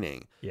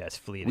disappointing. Yeah, it's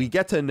fleeting. We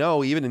get to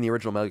know, even in the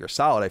original Metal Gear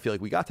Solid, I feel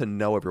like we got to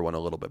know everyone a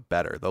little bit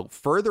better. The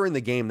further in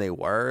the game they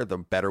were, the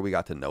better we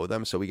got to know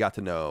them. So we got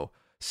to know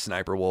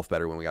Sniper Wolf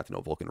better when we got to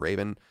know Vulcan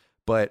Raven.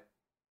 But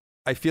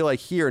I feel like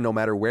here, no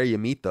matter where you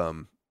meet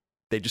them,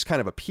 they just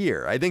kind of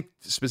appear. I think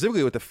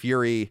specifically with the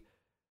Fury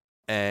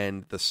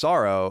and the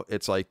Sorrow,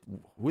 it's like,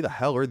 who the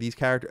hell are these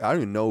characters? I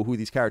don't even know who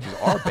these characters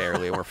are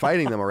barely, and we're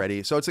fighting them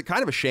already. So it's a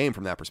kind of a shame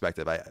from that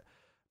perspective. I'm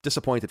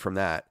disappointed from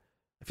that.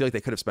 I feel like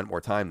they could have spent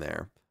more time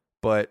there.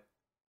 But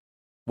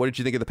what did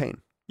you think of the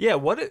Pain? Yeah,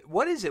 what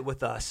is it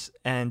with us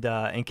and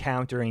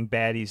encountering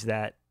baddies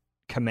that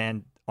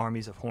command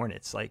armies of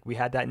hornets? Like, we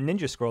had that in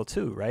Ninja Scroll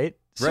too, right?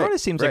 Sort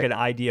of seems like an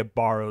idea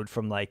borrowed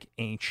from like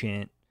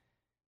ancient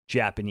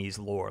Japanese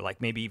lore,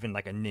 like maybe even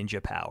like a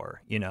ninja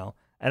power, you know?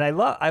 And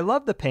I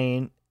love the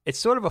Pain. It's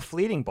sort of a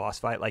fleeting boss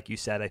fight, like you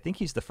said. I think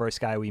he's the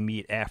first guy we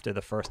meet after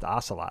the first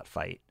Ocelot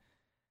fight.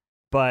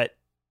 But,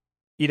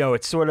 you know,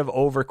 it's sort of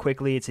over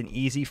quickly. It's an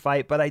easy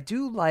fight. But I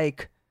do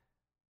like,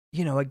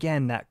 you know,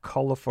 again, that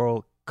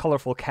colorful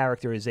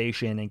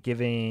characterization and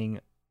giving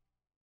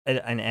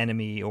an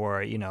enemy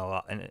or, you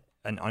know,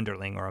 an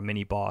underling or a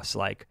mini boss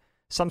like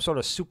some sort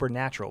of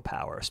supernatural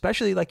power.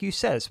 Especially, like you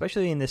said,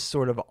 especially in this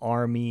sort of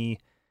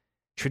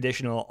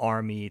traditional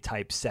army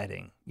type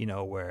setting, you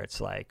know, where it's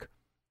like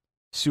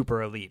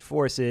super elite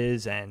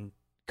forces and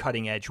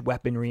cutting edge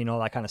weaponry and all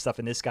that kind of stuff.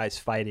 And this guy's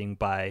fighting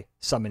by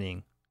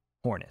summoning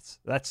hornets.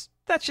 That's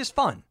just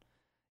fun,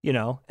 you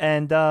know?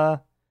 And,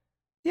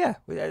 yeah,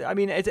 I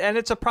mean,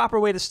 it's a proper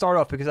way to start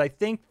off, because I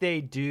think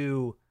they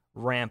do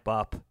ramp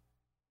up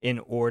in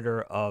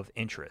order of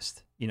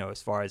interest, you know,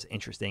 as far as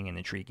interesting and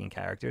intriguing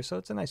characters. So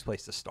it's a nice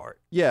place to start.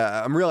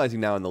 Yeah, I'm realizing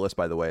now in the list,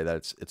 by the way,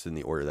 that it's in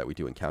the order that we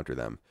do encounter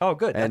them. Oh,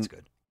 good. And that's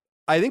good.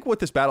 I think what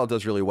this battle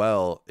does really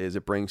well is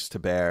it brings to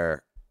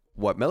bear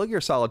what Metal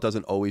Gear Solid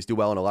doesn't always do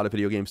well, and a lot of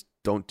video games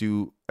don't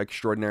do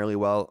extraordinarily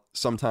well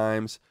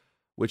sometimes,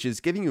 which is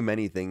giving you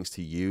many things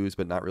to use,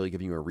 but not really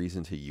giving you a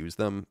reason to use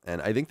them.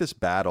 And I think this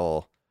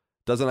battle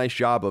does a nice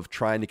job of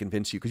trying to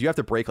convince you, because you have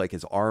to break like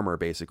his armor,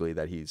 basically,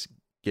 that he's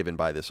given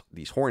by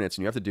these hornets,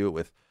 and you have to do it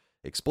with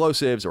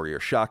explosives or your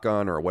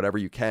shotgun or whatever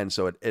you can.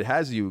 So it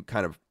has you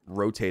kind of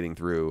rotating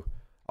through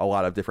a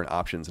lot of different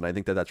options, and I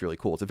think that that's really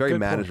cool. It's a very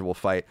manageable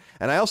fight.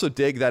 And I also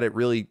dig that it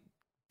really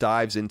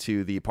dives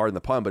into pardon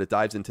the pun, but it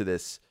dives into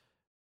this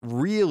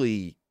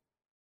really,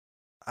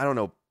 I don't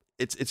know,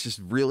 it's just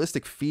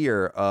realistic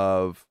fear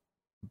of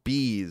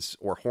bees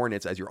or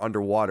hornets as you're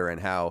underwater, and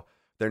how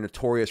they're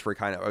notorious for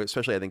kind of,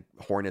 especially I think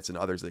hornets and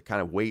others, that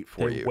kind of wait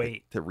for you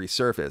to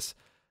resurface.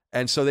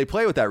 And so they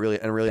play with that really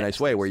in a really nice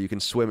way, where you can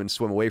swim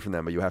away from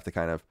them, but you have to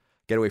kind of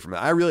get away from it.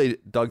 I really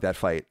dug that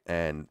fight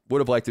and would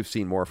have liked to have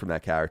seen more from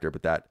that character,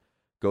 but that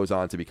goes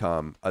on to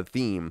become a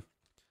theme.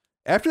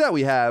 After that,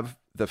 we have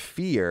the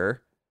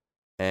Fear,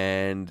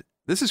 and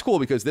this is cool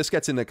because this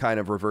gets into kind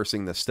of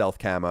reversing the stealth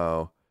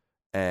camo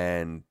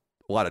and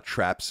a lot of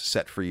traps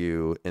set for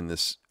you in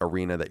this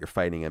arena that you're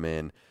fighting him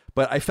in.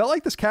 But I felt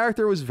like this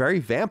character was very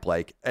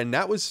vamp-like, and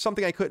that was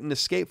something I couldn't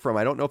escape from.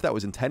 I don't know if that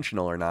was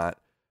intentional or not,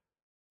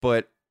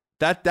 but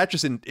that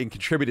just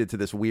contributed to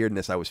this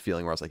weirdness I was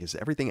feeling, where I was like, is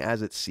everything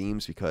as it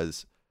seems?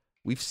 Because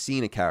we've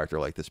seen a character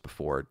like this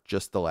before,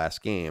 just the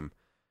last game.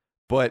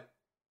 But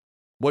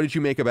what did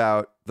you make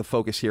about the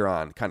focus here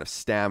on kind of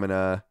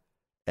stamina?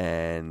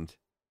 And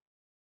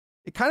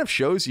it kind of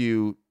shows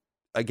you,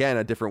 again,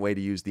 a different way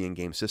to use the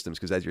in-game systems,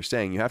 because as you're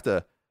saying, you have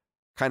to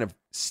kind of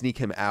sneak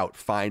him out,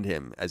 find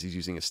him as he's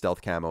using his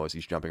stealth camo, as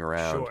he's jumping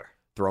around,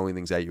 throwing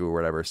things at you or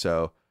whatever.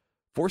 So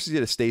forces you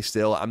to stay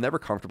still. I'm never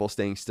comfortable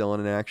staying still in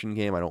an action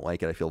game. I don't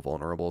like it. I feel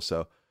vulnerable.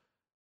 So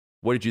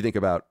what did you think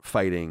about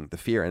fighting the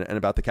Fear and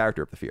about the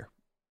character of the Fear?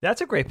 That's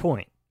a great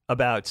point.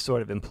 about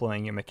sort of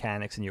employing your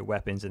mechanics and your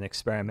weapons and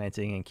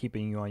experimenting and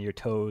keeping you on your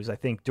toes. I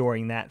think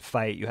during that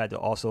fight, you had to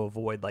also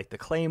avoid like the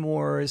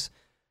claymores.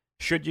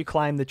 Should you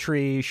climb the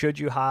tree? Should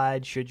you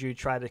hide? Should you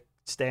try to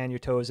stay on your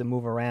toes and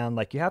move around?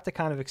 Like, you have to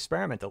kind of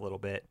experiment a little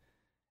bit.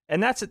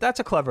 And that's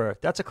a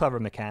clever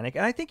mechanic.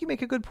 And I think you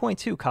make a good point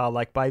too, Kyle.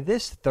 Like, by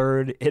this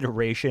third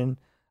iteration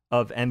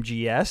of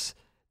MGS,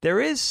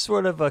 there is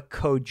sort of a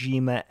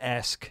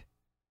Kojima-esque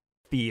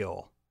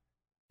feel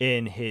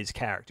in his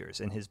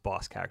characters, in his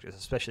boss characters,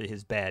 especially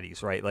his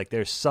baddies, right? Like,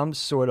 there's some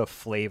sort of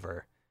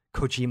flavor,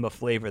 Kojima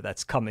flavor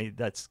that's coming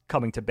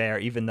to bear,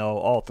 even though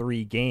all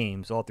three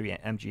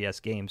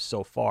MGS games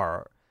so far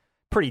are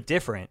pretty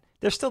different.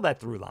 There's still that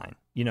through line,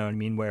 you know what I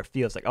mean, where it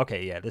feels like,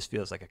 okay, yeah, this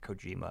feels like a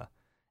Kojima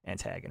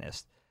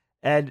antagonist.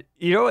 And,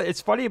 you know, it's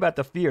funny about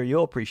the fear,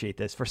 you'll appreciate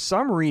this. For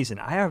some reason,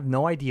 I have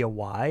no idea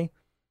why,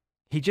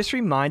 he just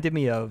reminded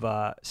me of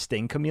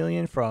Sting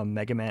Chameleon from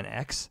Mega Man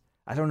X.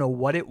 I don't know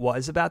what it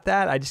was about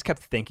that. I just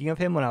kept thinking of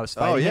him when I was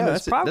fighting him.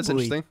 That's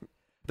interesting.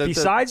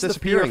 Besides the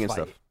fear and fight,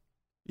 stuff.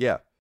 Yeah.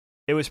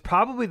 It was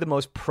probably the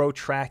most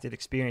protracted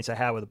experience I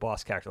had with a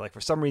boss character. Like,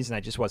 for some reason,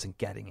 I just wasn't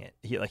getting it.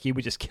 He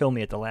would just kill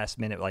me at the last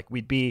minute. Like,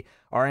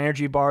 our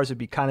energy bars would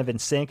be kind of in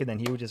sync, and then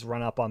he would just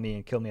run up on me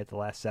and kill me at the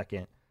last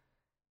second.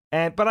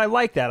 But I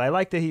like that. I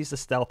like that he's the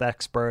stealth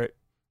expert.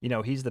 You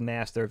know, he's the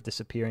master of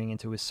disappearing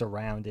into his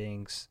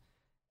surroundings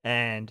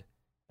and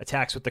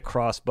attacks with the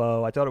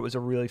crossbow. I thought it was a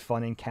really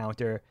fun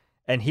encounter.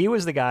 And he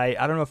was the guy,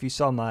 I don't know if you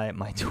saw my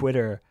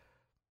Twitter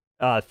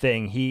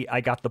thing.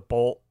 I got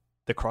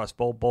the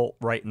crossbow bolt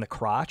right in the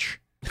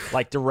crotch,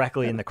 like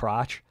directly in the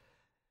crotch.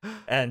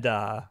 And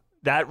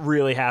that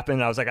really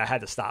happened. I was like, I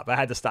had to stop.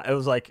 It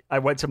was like, I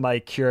went to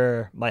my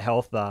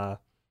health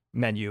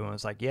menu and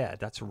was like, yeah,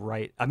 that's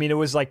right. I mean, it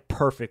was like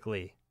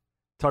perfectly,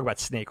 talk about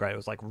snake, right? It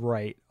was like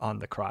right on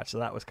the crotch. So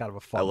that was kind of a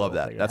fun. I love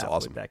that. That's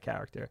awesome. With that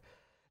character.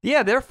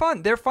 Yeah, they're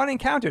fun. They're fun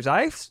encounters.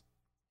 I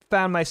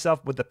found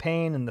myself with the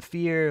pain and the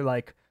fear.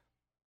 Like,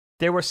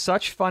 there were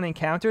such fun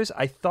encounters.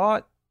 I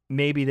thought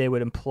maybe they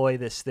would employ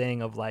this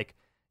thing of like,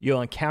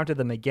 you'll encounter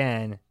them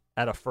again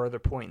at a further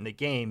point in the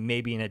game,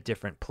 maybe in a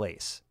different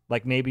place.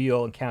 Like, maybe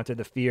you'll encounter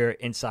the fear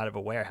inside of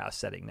a warehouse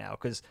setting now.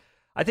 Because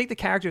I think the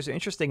characters are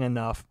interesting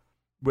enough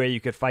where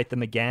you could fight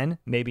them again,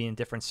 maybe in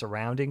different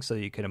surroundings, so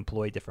you could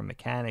employ different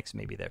mechanics.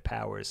 Maybe their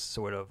powers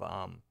sort of,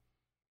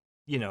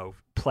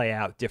 play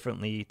out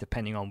differently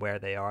depending on where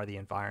they are, the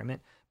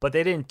environment. But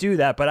they didn't do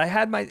that. But I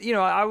had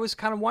I was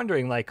kind of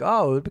wondering, like,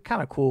 oh, it'd be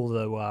kind of cool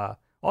to,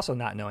 also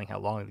not knowing how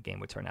long the game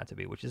would turn out to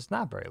be, which is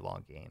not a very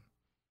long game.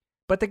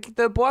 But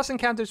the boss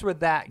encounters were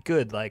that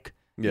good. Like,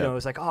 you know, it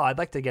was like, oh, I'd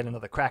like to get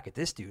another crack at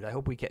this dude. I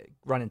hope we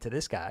run into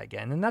this guy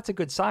again. And that's a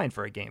good sign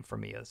for a game for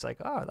me. It's like,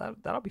 oh,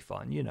 that'll be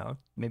fun. You know,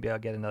 maybe I'll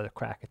get another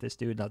crack at this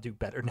dude and I'll do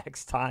better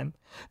next time.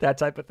 That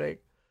type of thing.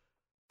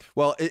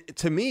 Well,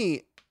 to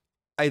me,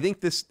 I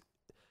think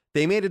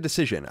they made a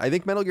decision. I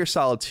think Metal Gear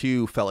Solid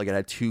 2 felt like it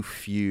had too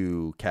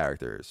few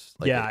characters.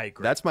 Like, yeah, I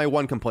agree. That's my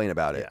one complaint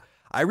about it. Yeah.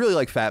 I really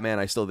like Fat Man.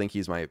 I still think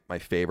he's my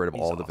favorite of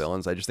all the awesome.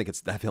 villains. I just think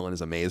that villain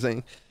is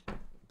amazing.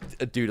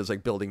 A dude is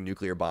like building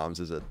nuclear bombs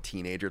as a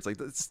teenager. It's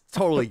like, it's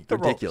totally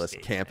ridiculous,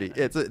 campy.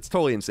 It's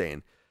totally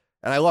insane,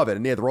 and I love it.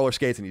 And he had the roller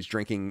skates, and he's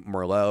drinking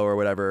Merlot or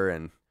whatever,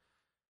 and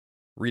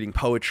reading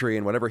poetry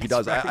and whatever he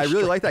does. I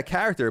really like that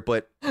character,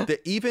 but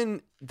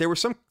there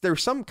was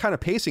some kind of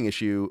pacing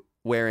issue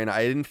wherein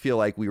I didn't feel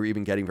like we were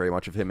even getting very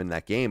much of him in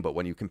that game. But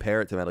when you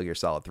compare it to Metal Gear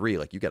Solid 3,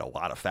 like, you get a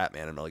lot of Fat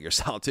Man in Metal Gear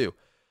Solid 2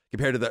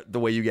 compared to the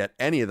way you get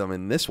any of them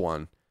in this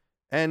one,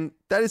 and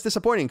that is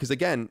disappointing because,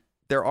 again,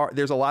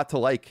 there's a lot to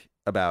like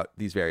about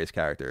these various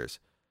characters.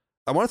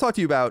 I want to talk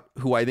to you about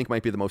who I think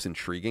might be the most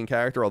intriguing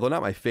character, although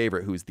not my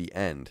favorite, who's the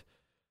End.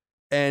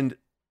 And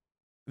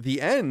the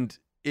End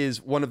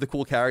is one of the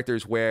cool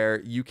characters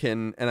where you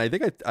can, and I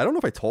think I don't know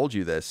if I told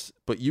you this,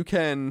 but you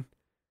can,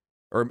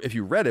 or if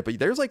you read it, but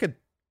there's like a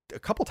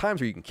couple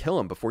times where you can kill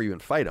him before you even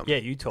fight him. Yeah,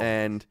 you told me.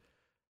 And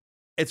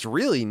it's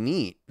really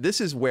neat.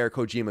 This is where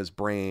Kojima's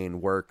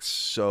brain works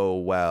so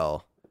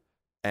well.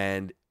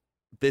 And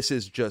this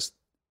is just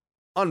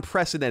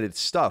unprecedented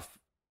stuff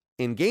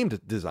in game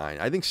design,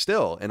 I think,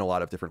 still in a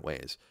lot of different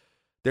ways.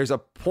 There's a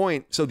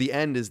point, so the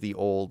End is the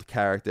old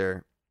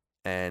character,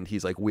 and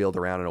he's like wheeled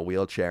around in a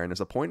wheelchair, and there's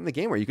a point in the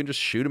game where you can just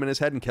shoot him in his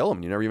head and kill him,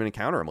 and you never even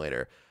encounter him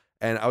later.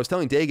 And I was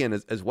telling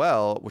Dagan as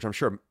well, which I'm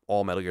sure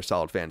all Metal Gear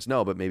Solid fans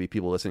know, but maybe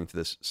people listening to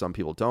this, some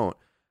people don't,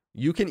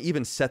 you can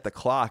even set the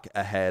clock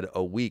ahead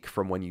a week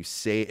from when you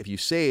save. If you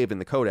save in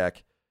the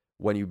codec,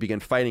 when you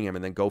begin fighting him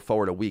and then go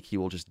forward a week, he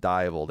will just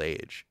die of old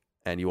age,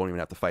 and you won't even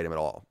have to fight him at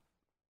all.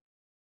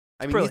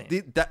 I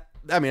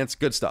mean, it's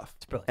good stuff.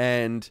 It's brilliant.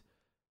 And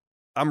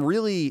I'm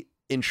really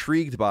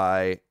intrigued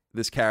by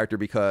this character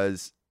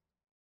because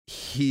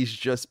he's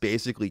just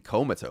basically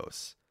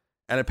comatose,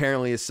 and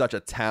apparently is such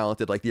a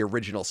talented, like the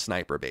original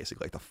sniper,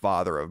 basically like the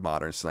father of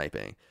modern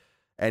sniping.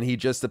 And he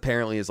just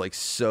apparently is like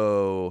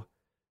so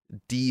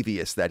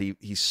devious that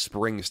he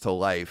springs to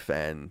life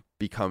and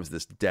becomes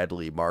this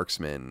deadly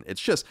marksman.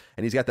 It's just,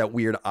 and he's got that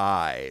weird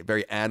eye,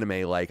 very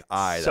anime like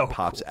eye that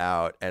pops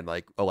out and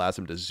like allows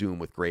him to zoom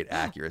with great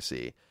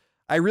accuracy.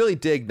 I really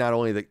dig not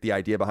only the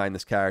idea behind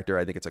this character.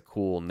 I think it's a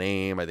cool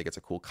name. I think it's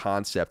a cool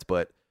concept,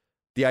 but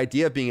the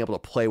idea of being able to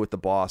play with the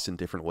boss in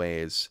different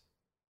ways,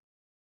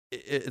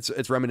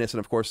 it's reminiscent,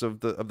 of course, of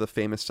the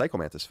famous Psycho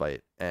Mantis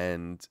fight.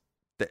 And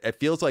it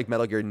feels like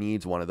Metal Gear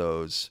needs one of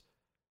those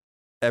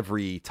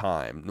every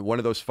time. One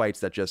of those fights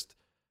that just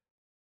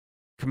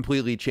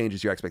completely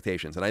changes your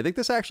expectations. And I think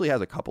this actually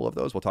has a couple of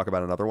those. We'll talk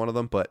about another one of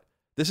them, but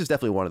this is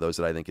definitely one of those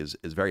that I think is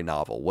very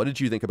novel. What did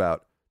you think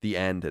about the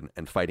end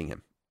and fighting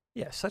him?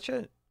 Yeah, such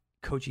a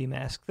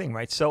Kojima-esque thing,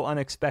 right? So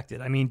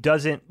unexpected. I mean,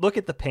 doesn't look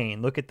at the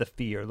pain, look at the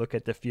fear, look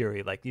at the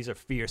fury. Like, these are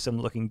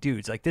fearsome looking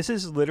dudes. Like, this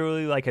is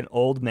literally like an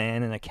old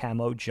man in a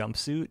camo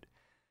jumpsuit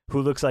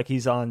who looks like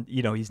he's on,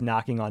 he's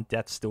knocking on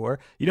death's door.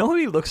 You know who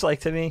he looks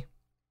like to me?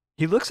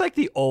 He looks like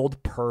the old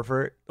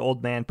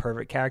man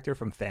pervert character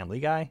from Family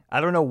Guy. I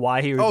don't know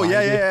why he reminds me.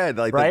 Yeah.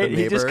 Like right? The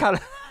neighbor. He just kind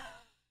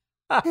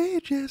of... Hey,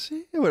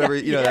 Jesse. Whatever,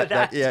 He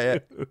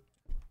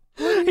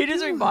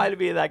just reminded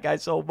me of that guy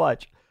so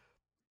much.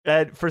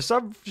 And for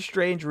some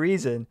strange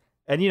reason,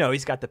 and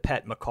he's got the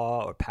pet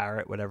macaw or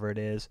parrot, whatever it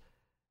is.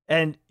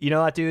 And you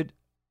know what, dude?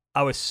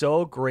 I was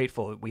so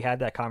grateful. We had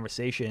that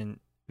conversation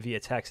via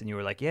text, and you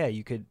were like, yeah,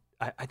 you could.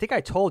 I think I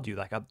told you,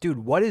 like, dude,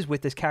 what is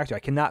with this character? I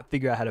cannot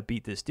figure out how to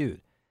beat this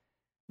dude.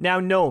 Now,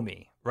 know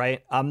me,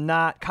 right? I'm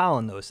not,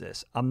 Colin knows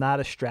this. I'm not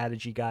a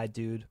strategy guy,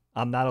 dude.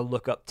 I'm not a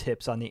look up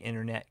tips on the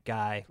internet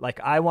guy. Like,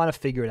 I want to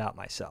figure it out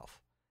myself.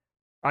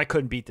 I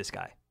couldn't beat this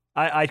guy.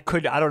 I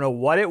don't know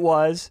what it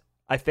was.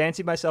 I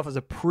fancied myself as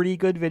a pretty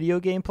good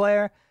video game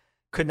player.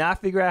 Could not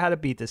figure out how to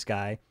beat this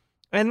guy.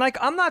 And, like,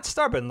 I'm not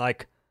stubborn.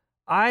 Like,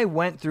 I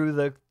went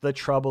through the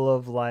trouble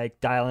of, like,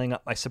 dialing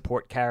up my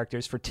support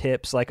characters for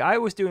tips. Like, I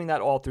was doing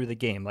that all through the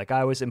game. Like,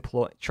 I was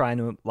trying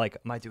to, like,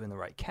 am I doing the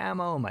right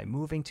camo? Am I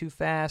moving too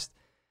fast?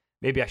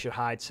 Maybe I should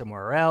hide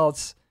somewhere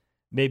else.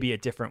 Maybe a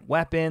different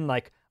weapon.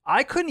 Like,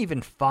 I couldn't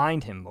even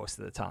find him most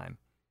of the time.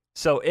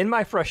 So, in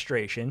my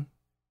frustration,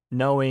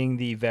 knowing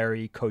the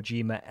very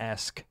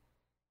Kojima-esque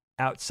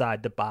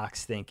outside the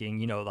box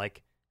thinking,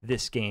 like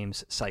this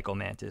game's Psycho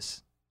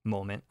Mantis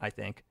moment, I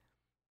think.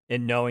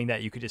 And knowing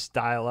that you could just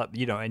dial up,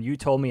 and you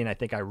told me, and I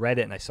think I read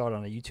it and I saw it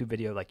on a YouTube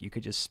video, like you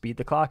could just speed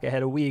the clock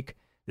ahead a week.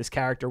 This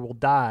character will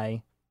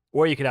die.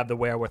 Or you could have the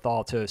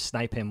wherewithal to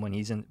snipe him when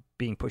he's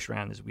being pushed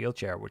around in his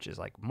wheelchair, which is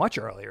like much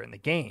earlier in the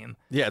game.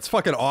 Yeah, it's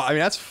fucking awesome. I mean,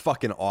 that's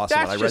fucking awesome.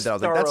 When I read that, I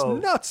was like, that's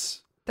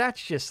nuts.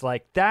 That's just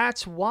like,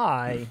 that's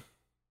why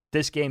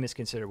this game is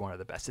considered one of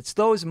the best. It's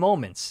those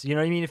moments. You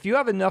know what I mean? If you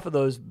have enough of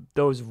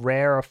those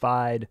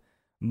rarefied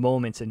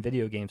moments in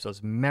video games,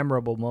 those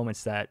memorable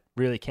moments that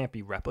really can't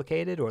be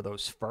replicated, or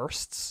those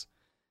firsts,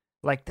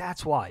 like,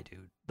 that's why,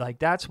 dude. Like,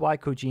 that's why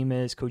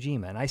Kojima is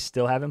Kojima. And I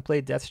still haven't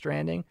played Death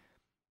Stranding,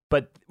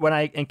 but when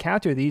I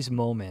encounter these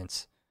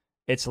moments,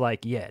 it's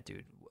like, yeah,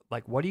 dude,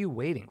 like, what are you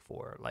waiting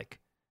for? Like,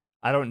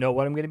 I don't know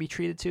what I'm going to be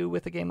treated to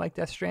with a game like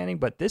Death Stranding,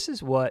 but this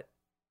is what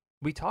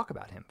we talk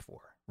about him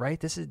for, right?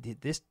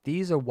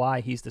 These are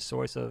why he's the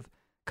source of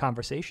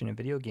conversation in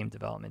video game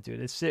development, dude.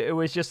 It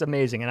was just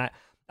amazing. And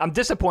I'm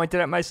disappointed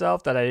at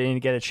myself that I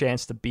didn't get a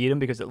chance to beat him,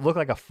 because it looked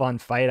like a fun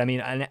fight. I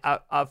mean,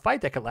 a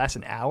fight that could last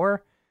an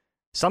hour.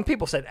 Some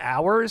people said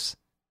hours,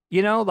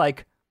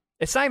 like,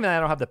 it's not even that I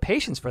don't have the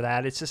patience for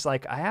that. It's just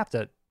like, I have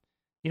to,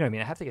 I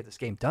have to get this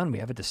game done. We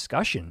have a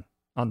discussion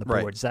on the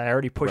boards that I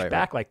already pushed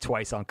back like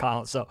twice on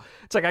Colin. So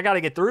it's like, I got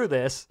to get through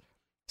this.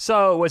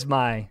 So it was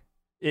my,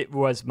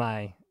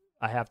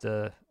 I have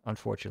to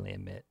unfortunately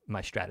admit,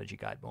 my strategy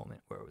guide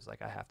moment where it was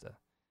like, I have to,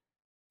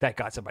 thank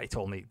God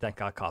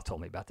Carl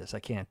told me about this. I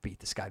can't beat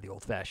this guy the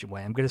old fashioned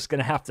way. I'm just going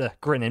to have to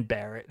grin and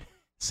bear it.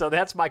 So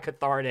that's my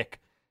cathartic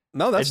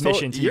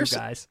admission to you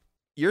guys.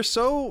 You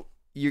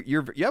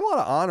have a lot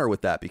of honor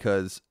with that,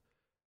 because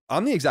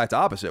I'm the exact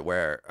opposite,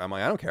 where I'm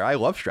like, I don't care. I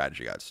love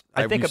strategy guides.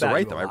 I think about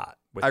it a lot.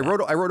 I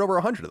wrote over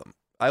 100 of them.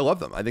 I love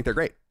them. I think they're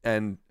great.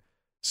 And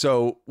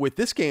so with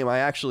this game, I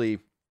actually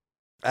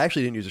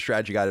didn't use a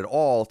strategy guide at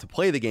all to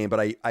play the game,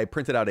 but I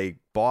printed out a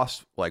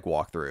boss like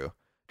walkthrough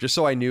just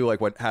so I knew like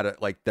how to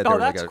like that. Oh,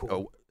 that's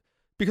cool.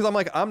 Because I'm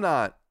like,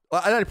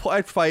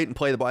 I'd fight and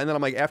play the boss, and then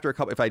I'm like, after a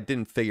couple, if I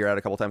didn't figure it out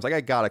a couple times, like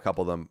I got a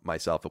couple of them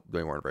myself.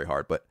 They weren't very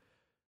hard, but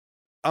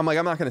I'm like,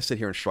 I'm not going to sit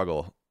here and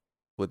struggle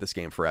with this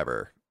game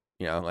forever.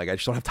 Like, I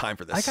just don't have time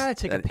for this. I got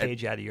to take a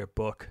page out of your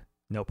book,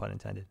 no pun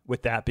intended,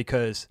 with that,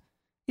 because,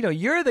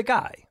 you're the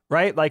guy,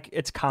 right? Like,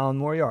 it's Colin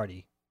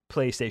Moriarty,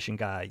 PlayStation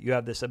guy. You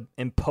have this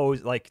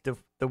imposed, like,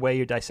 the way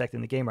you're dissecting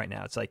the game right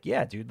now. It's like,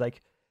 yeah, dude,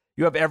 like,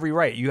 you have every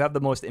right. You have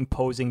the most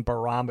imposing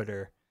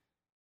barometer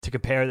to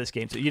compare this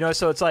game to,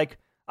 so it's like,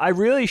 I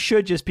really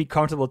should just be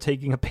comfortable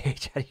taking a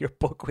page out of your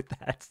book with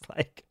that. It's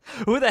like,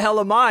 who the hell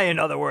am I, in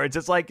other words?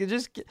 It's like,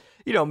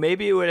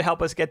 maybe it would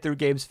help us get through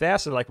games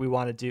faster, like we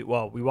want to do.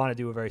 Well, we want to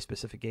do a very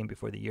specific game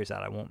before the year's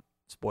out. I won't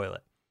spoil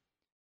it.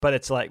 But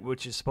it's like,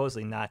 which is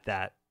supposedly not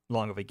that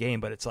long of a game,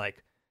 but it's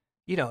like,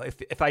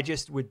 if I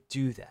just would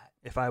do that,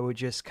 if I would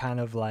just kind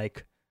of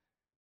like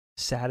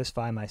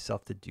satisfy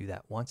myself to do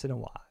that once in a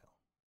while.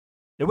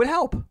 It would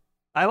help.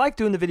 I like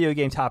doing the video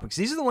game topics.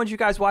 These are the ones you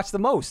guys watch the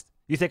most.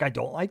 You think I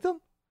don't like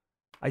them?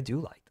 I do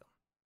like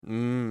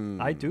them.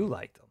 I do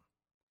like them.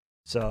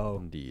 So,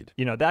 indeed,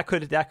 that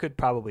could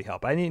probably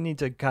help. I need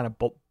to kind of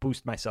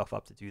boost myself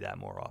up to do that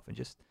more often.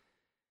 Just,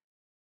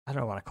 I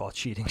don't want to call it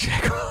cheating.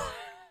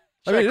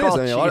 I mean, it is.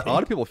 I mean, a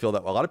lot of people feel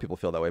that. A lot of people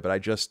feel that way, but I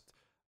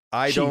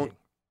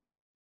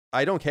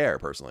don't care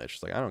personally. It's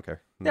just like I don't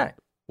care. Yeah.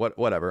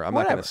 Whatever. I'm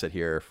not going to sit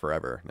here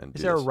forever. And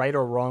is there a right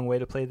or wrong way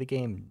to play the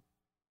game?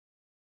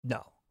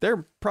 No.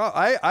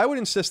 I would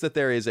insist that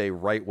there is a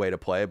right way to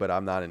play, but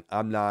I'm not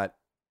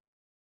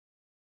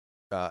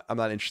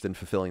interested in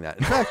fulfilling that.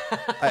 In fact,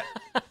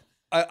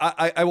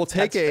 I will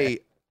take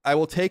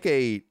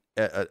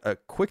a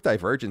quick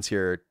divergence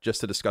here just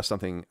to discuss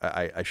something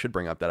I should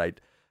bring up that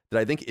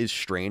I think is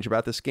strange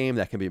about this game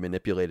that can be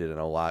manipulated in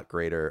a lot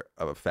greater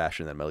of a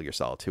fashion than Metal Gear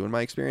Solid 2 in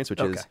my experience,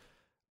 which is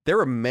there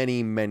are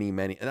many, and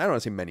I don't want to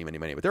say many,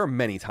 but there are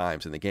many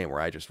times in the game where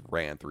I just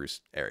ran through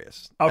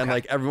areas. And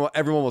like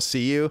everyone will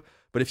see you,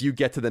 but if you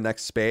get to the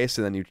next space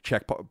and then you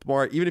check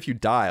more, even if you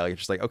die, like,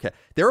 it's just like, okay.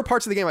 There were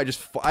parts of the game I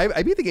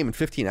beat the game in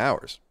 15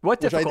 hours. What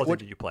difficulty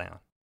did you play on?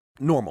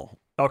 Normal.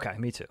 Okay,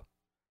 me too.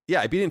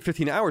 Yeah, I beat it in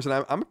 15 hours,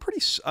 and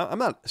I'm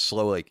not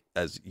slow, like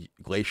as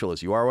glacial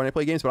as you are when I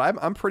play games, but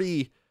I'm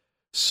pretty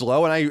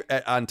slow, and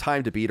on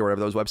time to beat or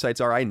whatever those websites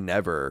are, I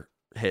never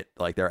hit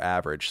like their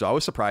average. So I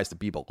was surprised to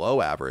be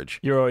below average.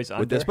 You're always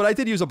under. With this, but I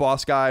did use a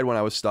boss guide when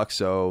I was stuck,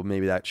 so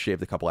maybe that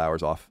shaved a couple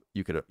hours off.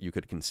 You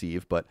could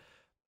conceive, but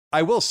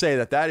I will say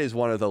that is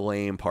one of the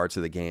lame parts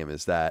of the game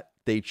is that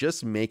they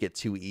just make it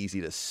too easy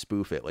to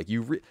spoof it. Like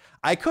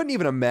I couldn't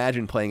even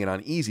imagine playing it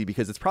on easy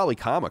because it's probably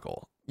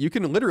comical. You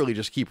can literally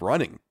just keep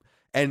running,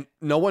 and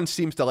no one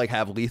seems to like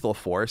have lethal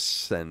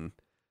force, and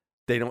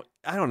they don't.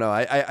 I don't know.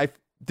 I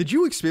did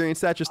you experience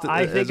that?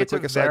 I think it's a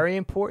very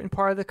important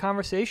part of the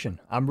conversation.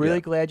 I'm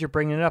really glad you're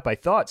bringing it up. I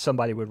thought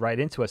somebody would write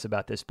into us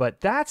about this, but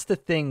that's the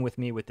thing with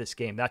me with this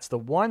game. That's the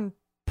one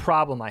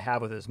problem I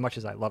have with it, as much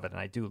as I love it, and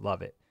I do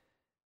love it.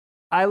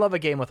 I love a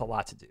game with a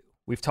lot to do.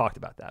 We've talked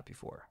about that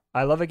before.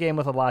 I love a game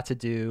with a lot to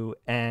do,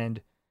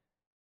 and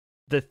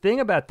the thing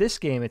about this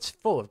game, it's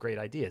full of great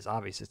ideas.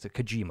 Obviously, it's a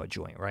Kojima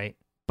joint, right?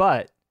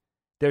 But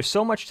there's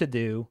so much to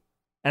do,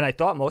 and I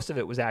thought most of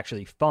it was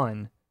actually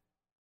fun.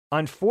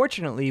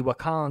 Unfortunately, what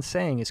Colin's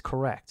saying is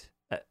correct.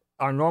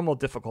 Our normal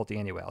difficulty,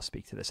 anyway, I'll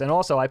speak to this. And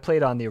also, I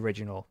played on the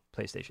original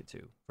PlayStation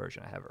 2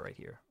 version. I have it right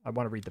here. I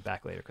want to read the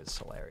back later because it's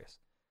hilarious.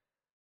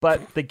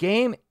 But the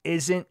game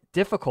isn't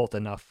difficult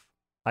enough,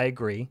 I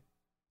agree,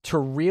 to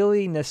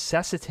really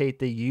necessitate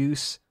the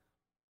use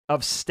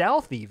of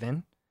stealth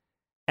even,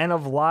 and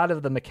of a lot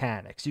of the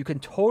mechanics. You can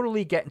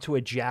totally get into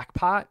a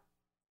jackpot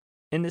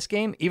in this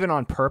game, even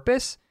on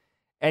purpose,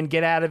 and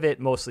get out of it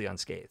mostly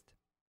unscathed.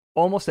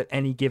 Almost at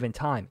any given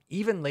time,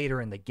 even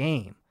later in the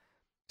game.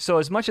 So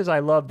as much as I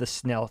love the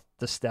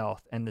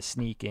stealth and the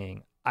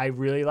sneaking, I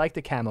really like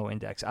the camo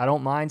index. I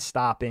don't mind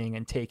stopping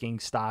and taking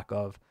stock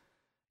of,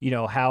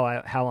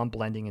 how I'm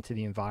blending into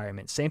the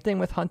environment. Same thing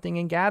with hunting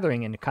and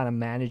gathering and kind of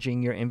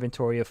managing your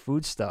inventory of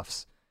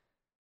foodstuffs,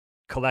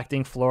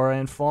 collecting flora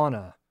and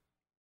fauna,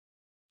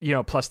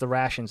 plus the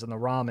rations and the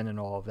ramen and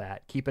all of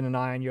that. Keeping an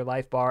eye on your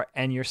life bar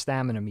and your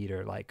stamina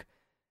meter. Like,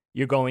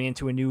 you're going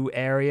into a new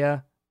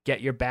area, get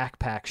your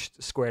backpack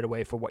squared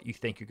away for what you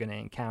think you're going to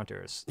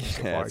encounter as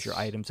far as your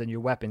items and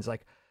your weapons,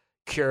 like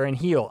cure and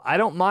heal. I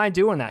don't mind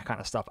doing that kind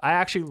of stuff. I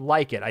actually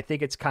like it. I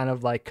think it's kind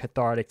of like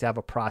cathartic to have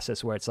a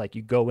process where it's like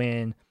you go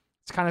in,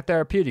 it's kind of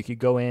therapeutic. You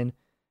go in,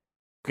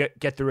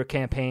 get through a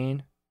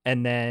campaign,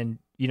 and then,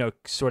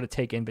 sort of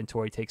take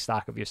inventory, take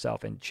stock of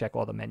yourself, and check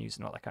all the menus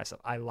and all that kind of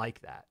stuff. I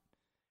like that.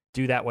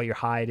 Do that while you're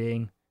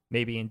hiding,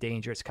 maybe in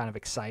danger. It's kind of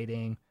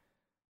exciting.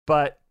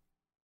 But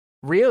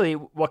really,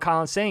 what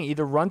Colin's saying,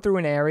 either run through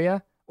an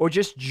area or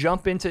just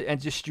jump into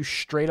and just do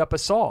straight up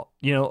assault,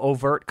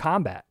 overt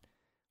combat.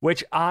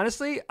 Which,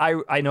 honestly,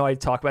 I know I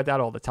talk about that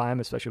all the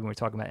time, especially when we're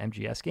talking about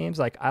MGS games.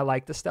 Like, I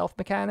like the stealth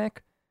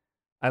mechanic.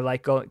 I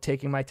like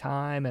taking my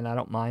time, and I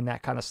don't mind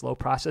that kind of slow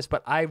process.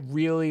 But I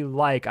really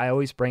I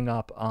always bring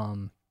up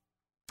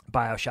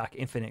BioShock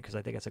Infinite because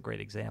I think it's a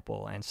great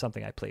example and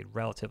something I played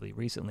relatively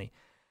recently.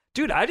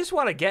 Dude, I just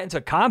want to get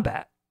into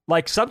combat.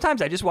 Like,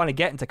 sometimes I just want to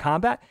get into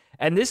combat,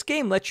 and this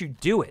game lets you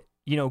do it.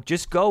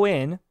 Just go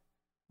in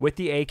with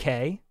the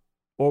AK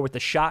or with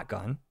the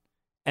shotgun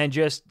and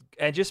just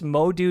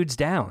mow dudes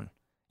down.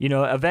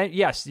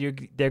 Yes, they're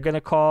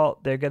going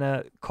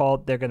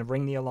to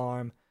ring the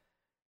alarm.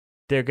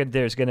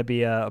 There's going to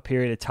be a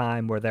period of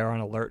time where they're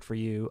on alert for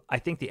you. I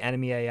think the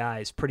enemy AI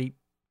is pretty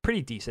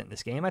decent in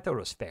this game. I thought it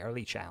was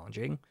fairly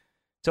challenging.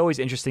 It's always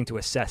interesting to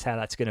assess how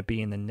that's going to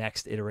be in the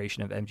next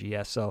iteration of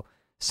MGS. So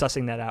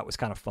sussing that out was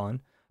kind of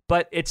fun.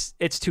 But it's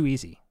too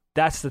easy.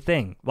 That's the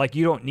thing. Like,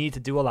 you don't need to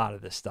do a lot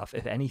of this stuff,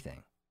 if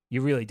anything.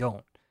 You really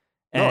don't.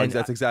 No,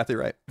 that's exactly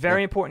right.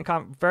 Very important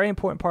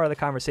part of the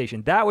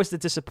conversation. That was the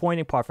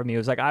disappointing part for me. It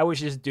was like I was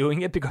just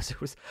doing it because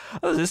it was,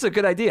 oh, this is a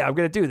good idea. I'm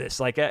going to do this.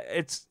 Like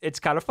it's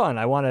kind of fun.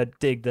 I want to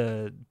dig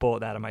the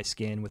bullet out of my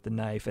skin with the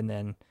knife and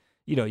then,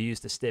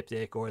 use the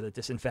styptic or the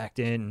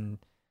disinfectant and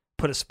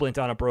put a splint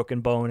on a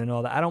broken bone and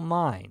all that. I don't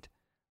mind,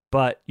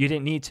 but you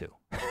didn't need to.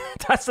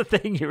 That's the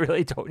thing. You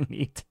really don't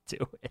need to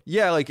do it.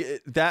 Yeah, like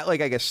that,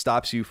 like I guess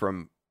stops you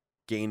from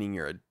gaining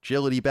your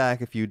agility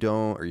back if you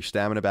don't, or your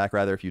stamina back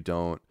rather if you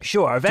don't.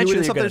 Sure,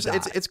 eventually you're gonna die.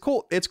 It's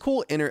cool. It's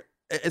cool.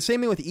 Same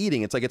thing with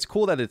eating. It's like it's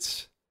cool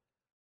that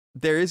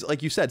there is,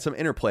 like you said, some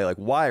interplay. Like,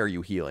 why are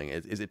you healing?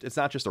 It's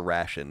not just a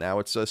ration. Now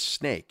it's a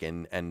snake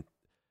and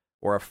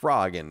or a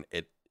frog, and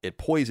it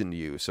poisoned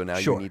you. So now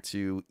you need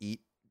to eat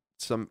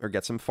some or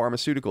get some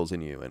pharmaceuticals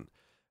in you, and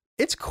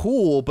it's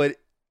cool. But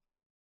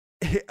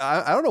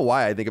I don't know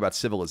why I think about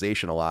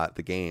Civilization a lot.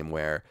 The game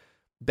where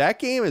that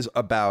game is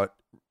about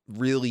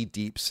really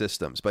deep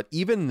systems, but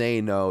even they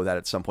know that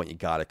at some point you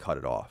got to cut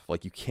it off.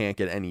 Like you can't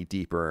get any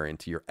deeper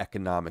into your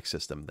economic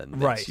system than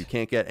this. Right. You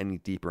can't get any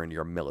deeper into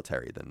your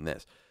military than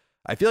this.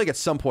 I feel like at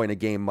some point a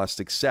game must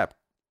accept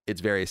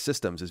its various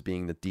systems as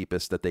being the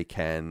deepest that they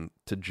can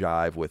to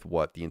jive with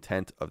what the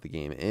intent of the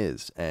game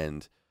is.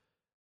 And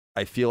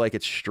I feel like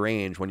it's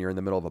strange when you're in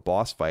the middle of a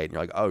boss fight and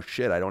you're like, oh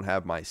shit, I don't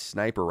have my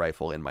sniper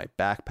rifle in my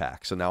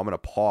backpack. So now I'm going to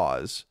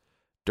pause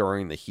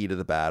during the heat of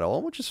the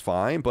battle, which is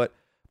fine, but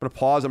I'm going to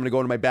pause. I'm going to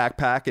go into my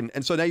backpack.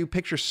 And so now you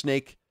picture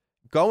Snake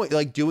going,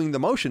 like doing the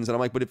motions. And I'm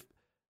like, but if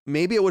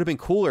maybe it would have been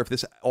cooler if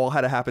this all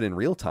had to happen in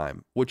real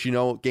time, which,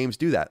 games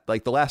do that.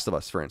 Like The Last of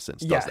Us, for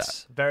instance, does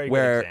that. Very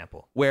good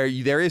example. Where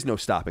there is no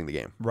stopping the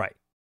game. Right.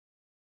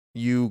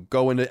 You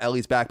go into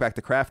Ellie's backpack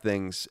to craft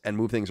things and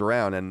move things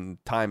around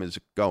and time is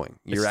going.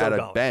 You're at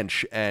a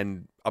bench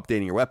and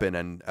updating your weapon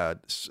and,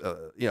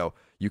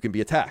 you can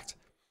be attacked.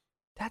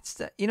 That's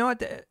the,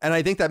 and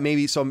I think that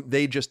maybe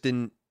they just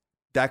didn't,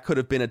 that could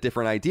have been a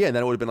different idea. And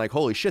then it would have been like,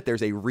 holy shit,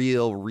 there's a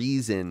real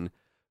reason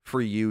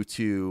for you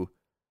to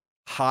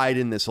hide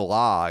in this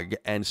log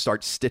and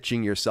start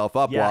stitching yourself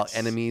up while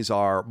enemies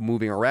are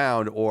moving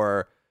around.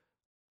 Or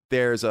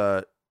there's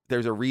a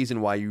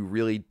reason why you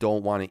really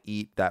don't want to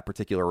eat that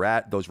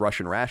particular those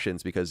Russian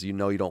rations because you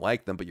don't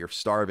like them, but you're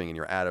starving and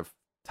you're out of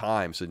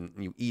time. So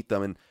you eat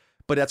them.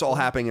 But that's all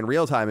happening in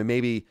real time. And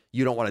maybe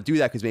you don't want to do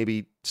that because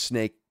maybe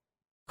Snake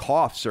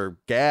coughs or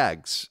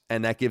gags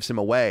and that gives him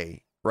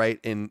away.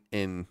 Right in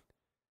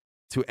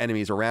to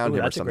enemies around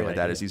him or something like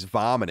that as he's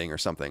vomiting or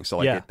something.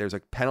 So there's a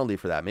penalty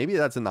for that. Maybe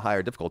that's in the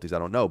higher difficulties. I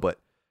don't know, but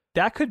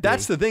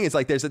that's the thing. It's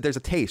like there's a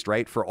taste,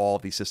 right, for all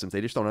of these systems. They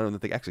just don't know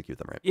that they execute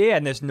them right. Yeah,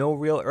 and there's no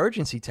real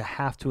urgency to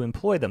have to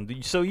employ them.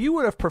 So you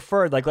would have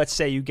preferred, like, let's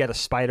say you get a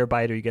spider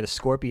bite or you get a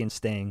scorpion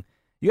sting.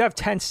 You have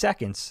 10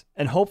 seconds,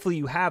 and hopefully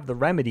you have the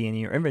remedy in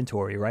your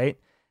inventory, right?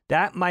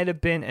 That might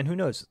have been, and who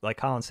knows? Like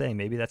Colin's saying,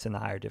 maybe that's in the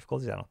higher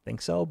difficulties. I don't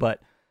think so, but.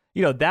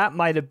 That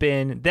might have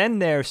been, then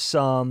there's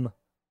a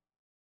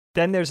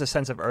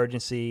sense of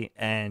urgency.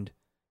 And,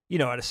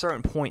 at a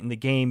certain point in the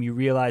game, you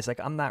realize, like,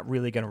 I'm not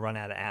really going to run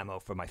out of ammo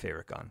for my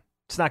favorite gun.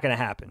 It's not going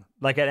to happen.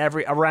 Like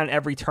around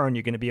every turn,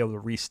 you're going to be able to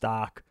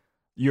restock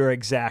your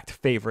exact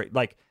favorite.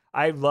 Like,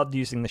 I loved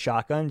using the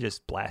shotgun,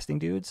 just blasting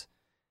dudes.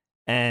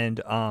 And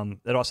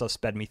it also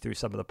sped me through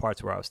some of the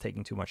parts where I was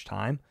taking too much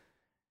time.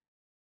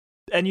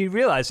 And you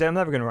realize that I'm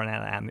never going to run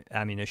out of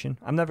ammunition.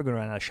 I'm never going to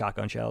run out of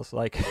shotgun shells.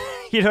 Like,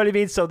 you know what I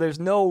mean? So there's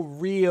no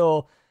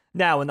real...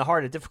 Now, in the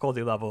harder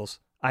difficulty levels,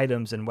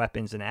 items and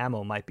weapons and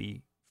ammo might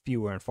be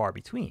fewer and far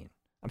between.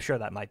 I'm sure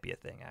that might be a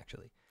thing,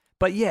 actually.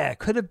 But yeah, it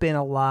could have been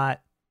a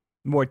lot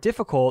more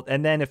difficult.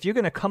 And then if you're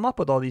going to come up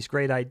with all these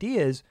great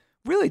ideas,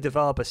 really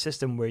develop a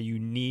system where you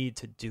need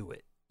to do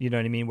it. You know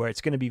what I mean? Where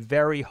it's going to be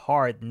very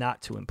hard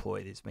not to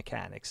employ these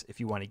mechanics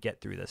if you want to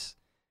get through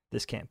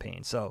this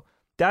campaign. So...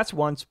 that's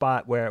one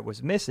spot where it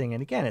was missing.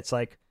 And again, it's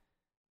like,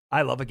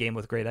 I love a game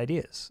with great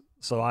ideas.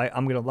 So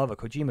I'm going to love a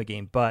Kojima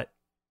game. But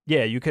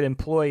yeah, you could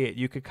employ it.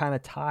 You could kind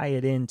of tie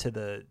it into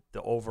the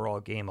overall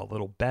game a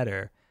little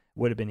better.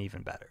 Would have been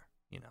even better,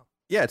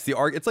 Yeah,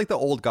 it's like the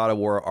old God of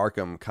War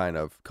Arkham kind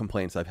of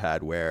complaints I've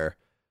had where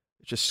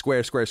it's just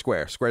square, square,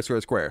 square, square,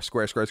 square, square,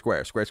 square, square,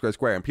 square, square, square,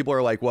 square. And people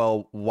are like,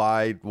 well,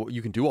 why?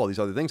 You can do all these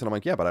other things. And I'm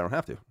like, yeah, but I don't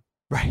have to.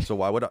 Right. So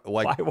why would I?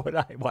 Like, why would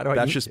I? Why do I?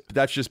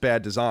 That's just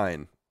bad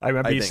design. I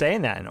remember you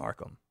saying that in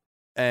Arkham.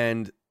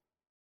 And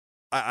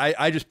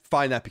I just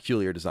find that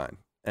peculiar design.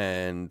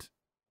 And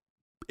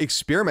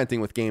experimenting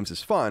with games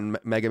is fun.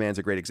 Mega Man's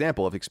a great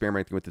example of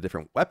experimenting with the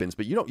different weapons,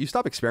 but you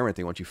stop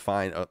experimenting once you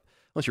find,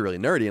 unless you're really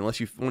nerdy,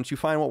 once you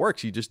find what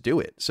works, you just do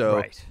it.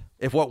 So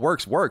if what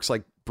works,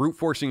 like brute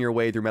forcing your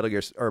way through Metal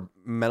Gear or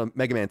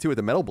Mega Man 2 with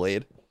the Metal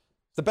Blade,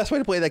 it's the best way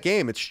to play that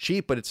game. It's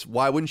cheap, but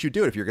why wouldn't you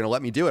do it? If you're going to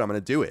let me do it, I'm going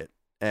to do it.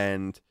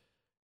 And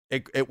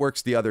it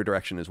works the other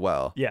direction as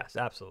well. Yes,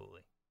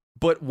 absolutely.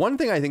 But one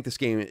thing I think this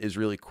game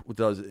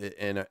does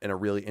in a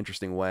really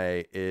interesting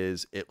way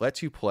is it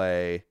lets you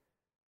play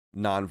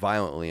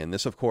non-violently. And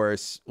this, of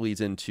course, leads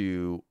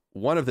into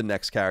one of the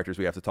next characters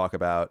we have to talk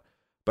about.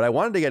 But I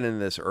wanted to get into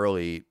this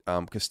early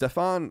because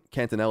Stefan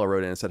Cantanella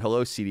wrote in and said,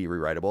 hello, CD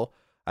Rewritable.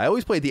 I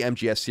always played the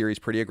MGS series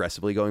pretty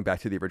aggressively, going back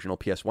to the original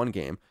PS1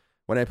 game.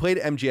 When I played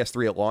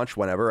MGS3 at launch,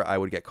 whenever I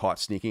would get caught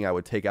sneaking, I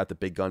would take out the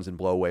big guns and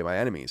blow away my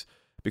enemies.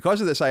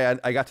 Because of this, I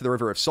got to the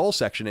River of Souls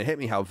section. It hit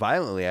me how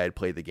violently I had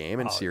played the game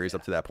and series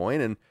up to that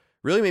point, and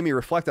really made me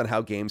reflect on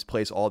how games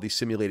place all these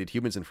simulated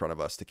humans in front of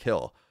us to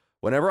kill.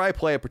 Whenever I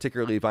play a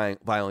particularly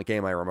violent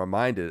game, I am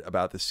reminded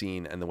about the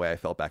scene and the way I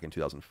felt back in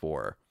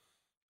 2004.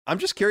 I'm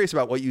just curious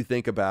about what you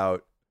think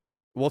about,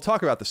 we'll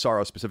talk about the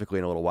Sorrow specifically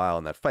in a little while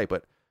in that fight,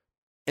 but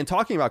in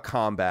talking about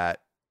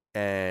combat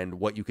and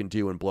what you can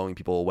do in blowing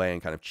people away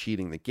and kind of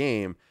cheating the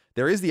game,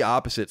 there is the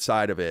opposite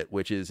side of it,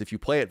 which is if you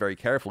play it very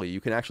carefully,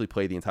 you can actually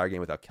play the entire game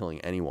without killing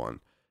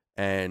anyone.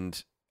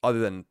 And other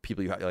than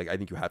people, I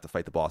think you have to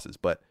fight the bosses,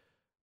 but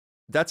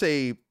that's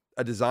a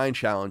design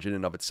challenge in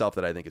and of itself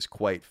that I think is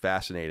quite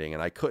fascinating.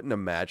 And I couldn't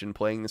imagine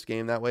playing this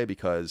game that way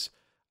because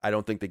I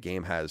don't think the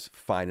game has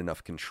fine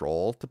enough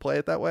control to play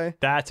it that way.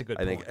 That's a good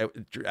point. I think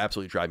it would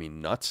absolutely drive me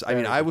nuts. I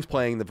mean, I was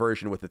playing the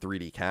version with the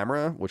 3D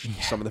camera, which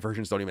some of the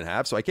versions don't even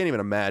have. So I can't even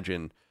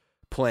imagine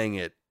playing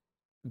it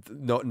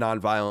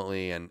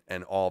non-violently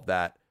and all of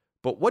that.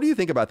 But what do you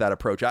think about that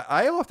approach?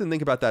 I often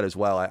think about that as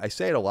well. I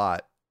say it a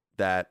lot,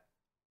 that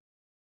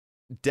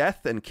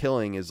death and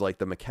killing is like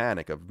the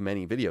mechanic of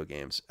many video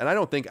games. And I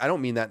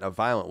don't mean that in a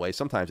violent way.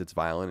 Sometimes it's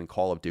violent in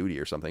Call of Duty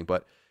or something,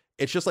 but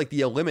it's just like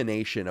the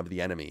elimination of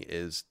the enemy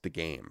is the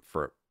game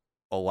for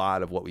a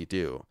lot of what we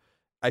do.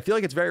 I feel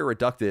like it's very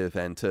reductive,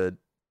 and to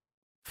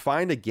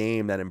find a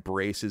game that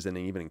embraces and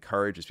even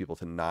encourages people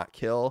to not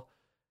kill,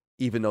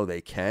 even though they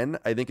can,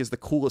 I think is the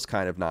coolest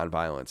kind of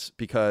nonviolence,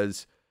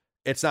 because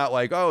it's not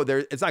like,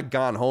 it's not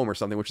Gone Home or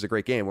something, which is a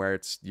great game where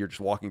you're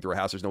just walking through a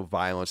house. There's no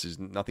violence. There's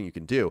nothing you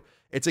can do.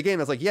 It's a game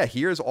that's like,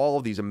 here's all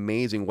of these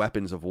amazing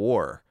weapons of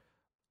war.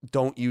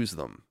 Don't use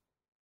them.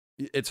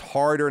 It's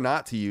harder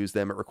not to use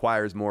them. It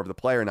requires more of the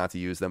player not to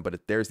use them,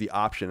 but there's the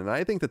option. And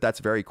I think that that's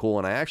very cool.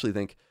 And I actually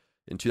think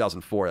in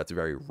 2004, that's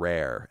very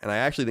rare. And I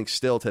actually think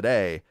still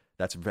today,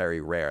 that's very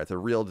rare. It's a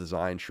real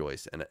design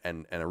choice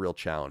and a real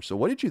challenge. So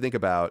what do you think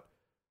about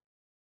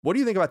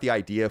the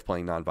idea of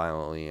playing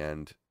nonviolently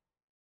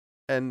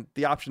and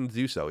the option to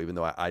do so, even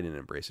though I didn't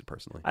embrace it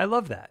personally? I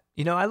love that.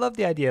 I love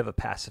the idea of a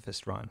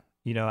pacifist run.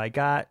 I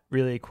got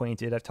really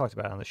acquainted, I've talked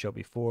about it on the show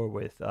before,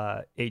 with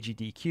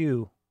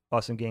AGDQ,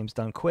 Awesome Games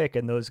Done Quick,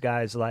 and those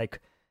guys like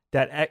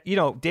that,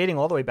 dating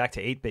all the way back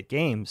to 8-bit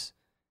games,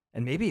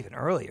 and maybe even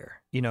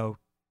earlier,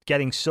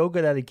 getting so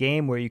good at a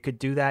game where you could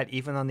do that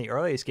even on the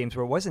earliest games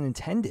where it wasn't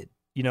intended,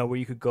 where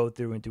you could go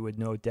through and do a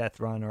no-death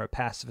run or a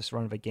pacifist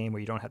run of a game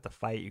where you don't have to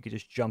fight. You could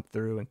just jump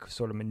through and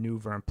sort of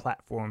maneuver and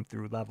platform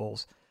through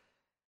levels.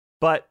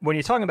 But when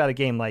you're talking about a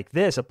game like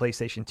this, a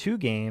PlayStation 2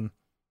 game,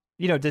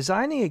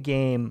 designing a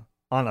game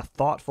on a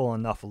thoughtful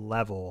enough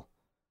level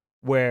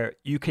where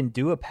you can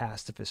do a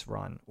pacifist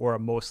run or a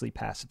mostly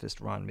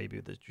pacifist run,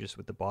 maybe just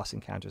with the boss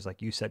encounters,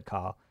 like you said,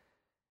 Kyle,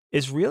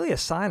 is really a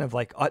sign of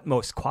like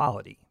utmost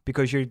quality,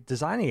 because you're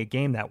designing a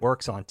game that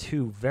works on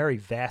two very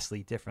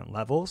vastly different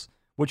levels,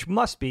 which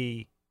must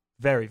be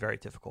very, very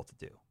difficult to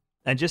do.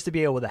 And just to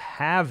be able to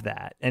have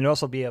that and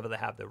also be able to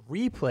have the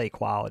replay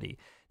quality.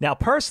 Now,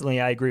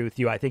 personally, I agree with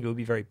you. I think it would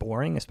be very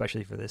boring,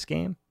 especially for this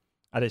game.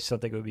 I just don't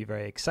think it would be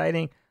very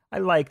exciting. I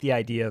like the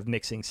idea of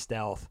mixing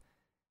stealth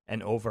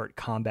and overt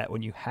combat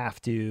when you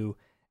have to,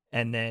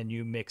 and then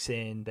you mix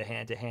in the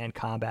hand-to-hand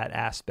combat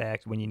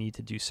aspect when you need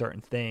to do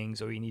certain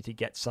things, or you need to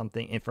get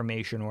something,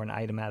 information or an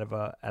item out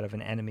of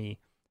an enemy,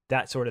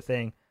 that sort of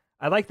thing.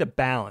 I like the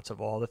balance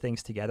of all the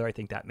things together. I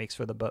think that makes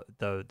for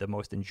the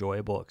most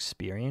enjoyable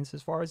experience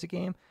as far as the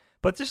game.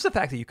 But just the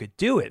fact that you could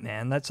do it,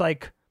 man, that's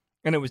like,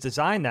 and it was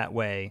designed that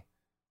way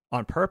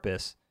on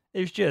purpose,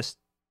 it's just,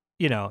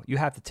 you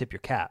have to tip your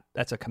cap.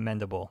 That's a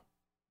commendable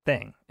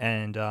thing.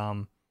 And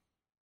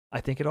I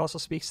think it also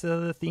speaks to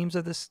the themes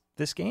of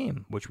this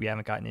game, which we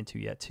haven't gotten into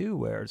yet too,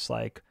 where it's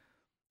like,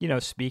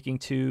 speaking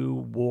to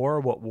war,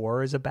 what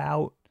war is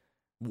about.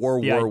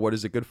 What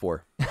is it good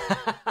for?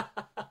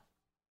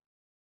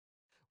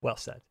 Well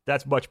said.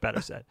 That's much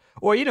better said.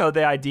 Or,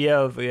 the idea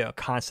of,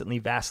 constantly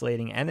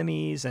vacillating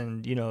enemies,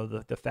 and,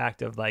 the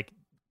fact of like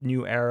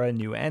new era,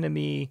 new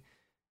enemy,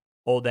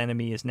 old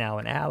enemy is now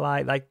an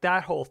ally. Like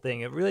that whole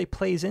thing, it really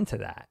plays into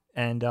that.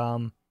 And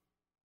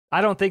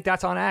I don't think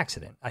that's on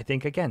accident. I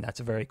think, again, that's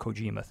a very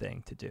Kojima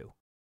thing to do.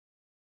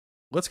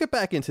 Let's get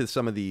back into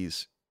some of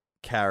these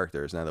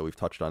characters now that we've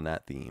touched on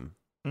that theme,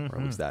 or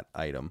at least that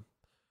item,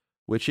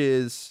 which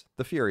is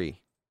the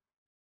Fury.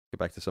 Get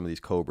back to some of these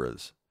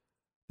Cobras.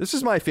 This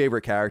is my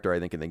favorite character, I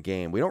think, in the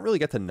game. We don't really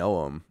get to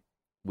know him.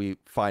 We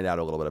find out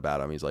a little bit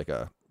about him. He's like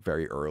a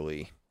very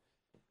early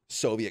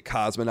Soviet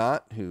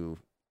cosmonaut who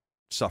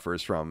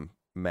suffers from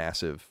a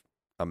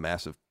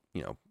massive,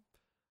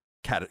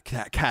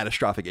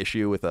 catastrophic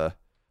issue with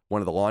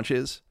one of the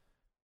launches.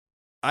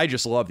 I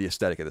just love the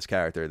aesthetic of this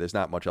character. There's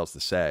not much else to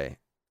say.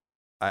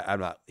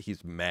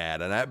 He's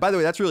mad. And by the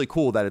way, that's really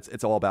cool that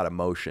it's all about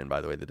emotion,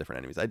 by the way, the different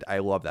enemies. I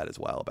love that as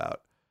well,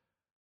 about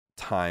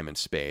time and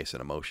space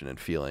and emotion and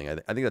feeling.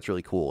 I think that's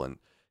really cool. And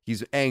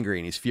he's angry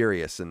and he's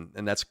furious, and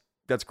that's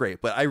that's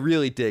great. But I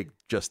really dig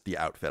just the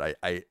outfit.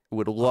 I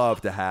would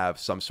love to have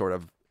some sort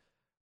of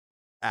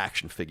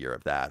action figure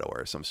of that,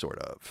 or some sort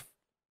of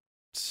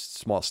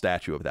small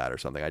statue of that or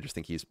something. I just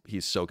think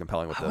he's so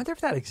compelling with I wonder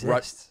if that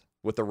exists.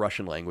 with the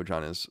Russian language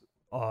on his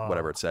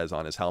whatever it says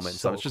on his helmet and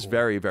stuff. It's just cool.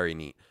 very, very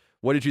neat.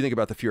 What did you think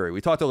about the Fury?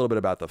 We talked a little bit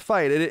about the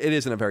fight. It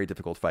isn't a very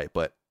difficult fight,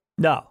 but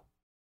No.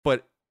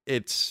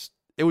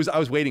 I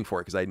was waiting for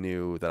it because I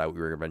knew that we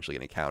were eventually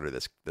going to encounter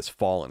this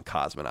fallen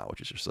cosmonaut,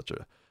 which is just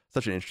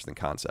such an interesting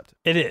concept.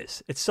 It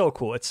is. It's so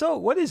cool. It's so,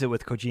 what is it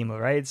with Kojima,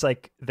 right? It's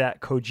like that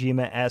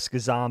Kojima-esque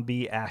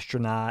zombie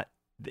astronaut.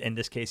 In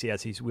this case,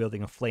 he's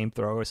wielding a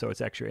flamethrower, so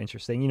it's extra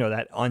interesting. You know,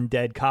 that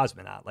undead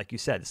cosmonaut, like you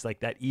said. It's like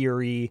that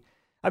eerie.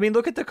 I mean,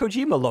 look at the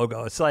Kojima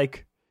logo. It's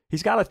like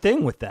he's got a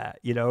thing with that.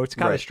 You know, it's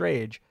kind of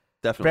strange.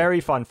 Definitely.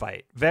 Very fun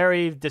fight.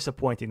 Very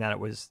disappointing that it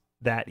was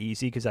that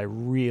easy, because I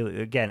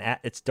really, again,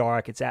 it's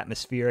dark, it's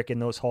atmospheric in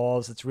those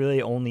halls. It's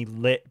really only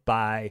lit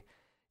by,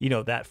 you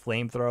know, that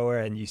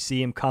flamethrower, and you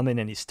see him coming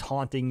and he's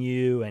taunting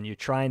you, and you're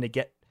trying to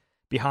get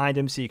behind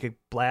him so you could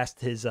blast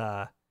his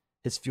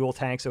fuel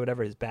tanks or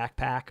whatever, his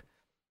backpack.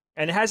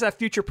 And it has that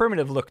future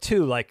primitive look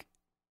too. Like,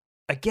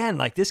 again,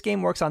 like this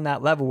game works on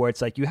that level where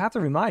it's like you have to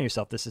remind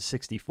yourself this is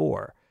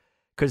 64,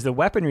 because the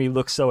weaponry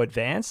looks so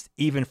advanced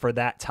even for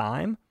that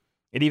time.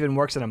 It even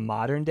works in a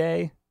modern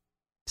day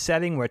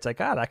setting where it's like,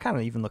 that kind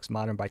of even looks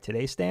modern by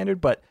today's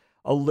standard, but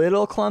a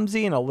little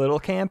clumsy and a little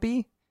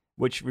campy,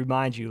 which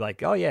reminds you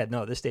like, oh yeah,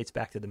 no, this dates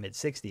back to the mid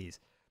 60s.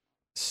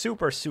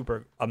 Super,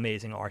 super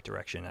amazing art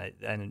direction,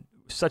 and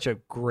such a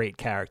great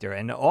character.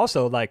 And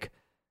also, like,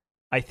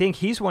 I think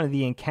he's one of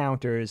the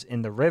encounters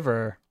in the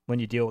river when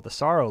you deal with the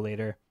Sorrow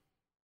later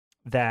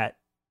that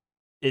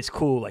is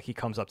cool. Like, he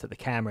comes up to the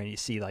camera and you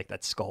see like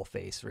that skull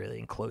face really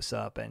in close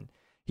up, and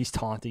he's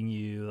taunting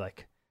you.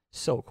 Like,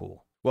 so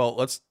cool. Well,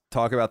 let's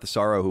talk about the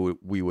Sorrow who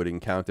we would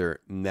encounter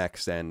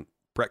next. And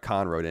Brett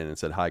Kahn wrote in and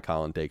said, "Hi,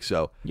 Colin Dake.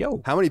 So,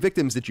 how many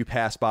victims did you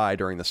pass by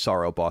during the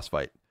Sorrow boss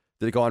fight?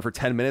 Did it go on for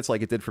 10 minutes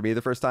like it did for me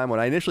the first time? When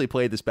I initially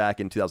played this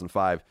back in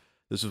 2005,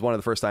 this was one of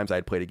the first times I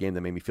had played a game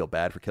that made me feel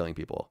bad for killing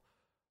people.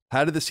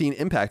 How did the scene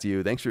impact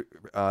you? Thanks for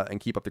and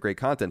keep up the great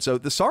content." So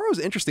the Sorrow is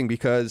interesting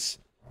because,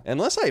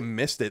 unless I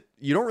missed it,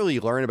 you don't really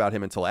learn about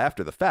him until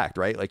after the fact,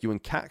 right? Like, you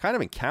kind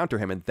of encounter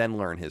him and then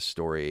learn his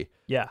story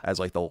as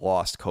like the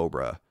lost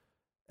Cobra.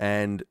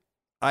 And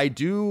I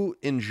do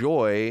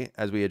enjoy,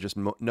 as we had just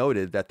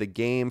noted, that the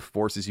game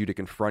forces you to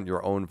confront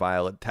your own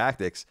violent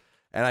tactics.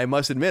 And I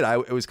must admit,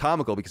 it was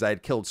comical because I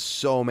had killed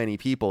so many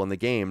people in the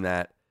game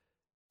that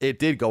it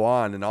did go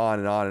on and on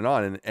and on and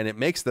on. And it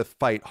makes the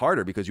fight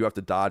harder because you have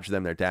to dodge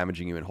them. They're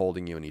damaging you and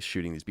holding you, and he's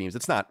shooting these beams.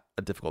 It's not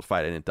a difficult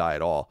fight. I didn't die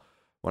at all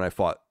when I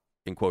fought,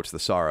 in quotes, the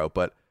Sorrow.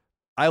 But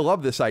I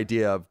love this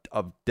idea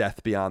of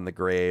death beyond the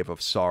grave,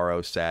 of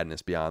sorrow,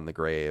 sadness beyond the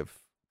grave,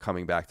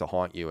 coming back to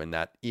haunt you, and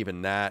that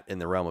even that in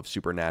the realm of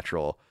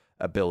supernatural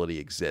ability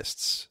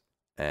exists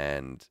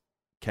and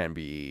can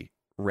be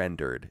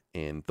rendered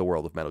in the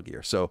world of Metal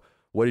Gear. So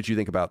what did you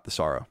think about the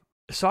Sorrow?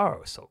 The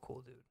Sorrow is so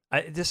cool,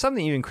 dude. There's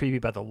something even creepy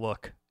about the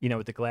look, you know,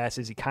 with the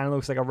glasses. He kind of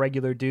looks like a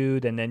regular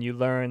dude, and then you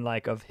learn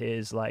like of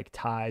his like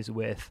ties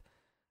with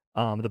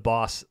the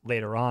boss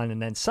later on.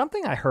 And then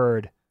something I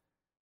heard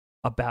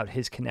about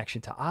his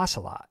connection to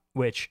Ocelot,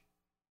 which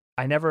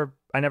I never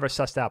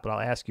sussed out, but I'll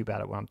ask you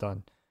about it when I'm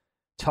done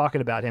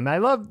talking about him. I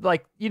love,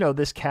 like, you know,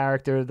 this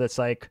character that's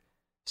like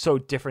so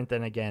different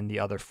than, again, the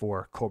other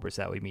four Cobras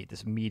that we meet,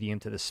 this medium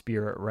to the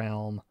spirit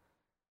realm.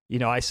 You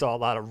know, I saw a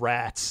lot of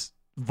rats,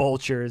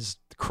 vultures,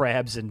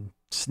 crabs, and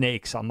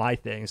snakes on my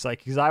things, like,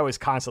 because I was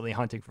constantly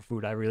hunting for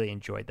food. I really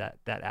enjoyed that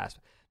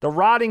aspect. The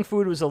rotting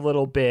food was a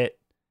little bit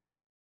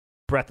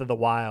Breath of the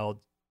Wild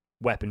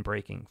weapon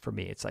breaking for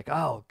me. It's like,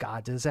 oh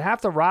god, does it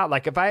have to rot?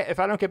 Like, if I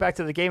don't get back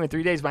to the game in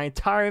 3 days, my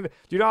entire, do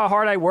you know how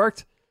hard I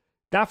worked?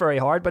 Not very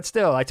hard, but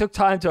still, I took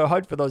time to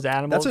hunt for those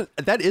animals.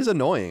 That is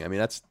annoying. I mean,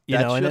 that's you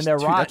know, and then they're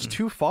rotten. That's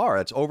too far.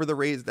 That's over the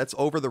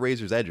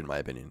razor's edge, in my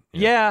opinion.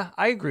 Yeah,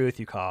 I agree with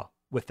you, Carl,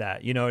 with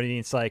that. You know what I mean?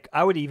 It's like,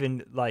 I would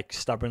even like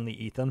stubbornly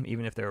eat them,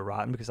 even if they were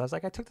rotten, because I was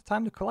like, I took the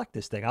time to collect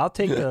this thing. I'll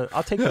take the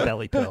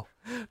belly pill.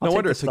 No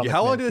wonder it took you.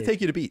 How long did it take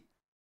you to beat?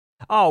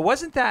 Oh,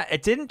 wasn't that?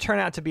 It didn't turn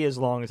out to be as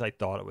long as I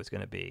thought it was going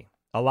to be.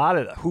 A lot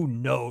of who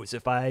knows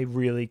if I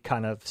really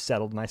kind of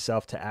settled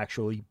myself to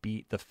actually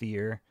beat the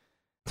fear.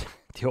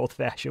 The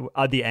old-fashioned,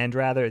 the end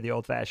rather, the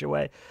old-fashioned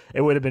way, it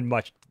would have been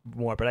much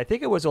more. But I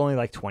think it was only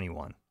like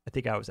 21. I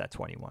think I was at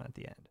 21 at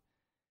the end,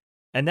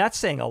 and that's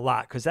saying a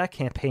lot because that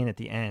campaign at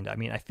the end. I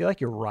mean, I feel like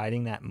you're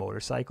riding that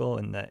motorcycle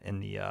in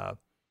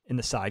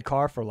the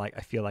sidecar for like. I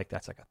feel like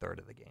that's like a third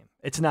of the game.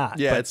 It's not.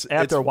 Yeah, but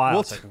after a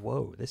while, it's like,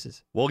 whoa, this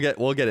is. We'll get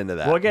into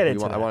that. We'll get into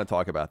that. I want to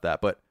talk about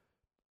that, but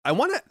I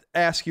want to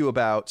ask you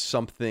about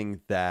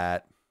something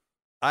that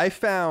I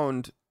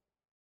found.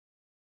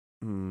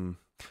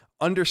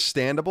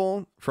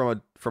 Understandable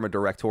from a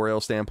directorial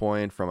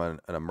standpoint, from an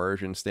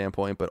immersion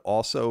standpoint, but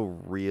also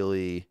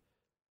really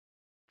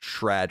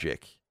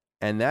tragic.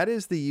 And that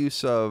is the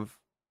use of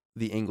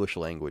the English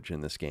language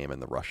in this game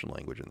and the Russian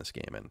language in this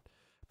game. And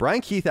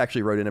Brian Keith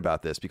actually wrote in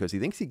about this because he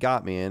thinks he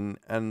got me,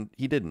 and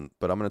he didn't.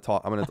 But I'm going to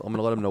talk. I'm going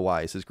to let him know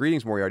why. He says,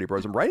 "Greetings, Moriarty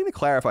Bros. I'm writing to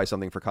clarify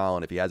something for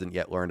Colin if he hasn't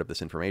yet learned of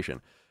this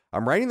information.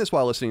 I'm writing this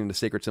while listening to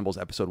Sacred Symbols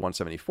episode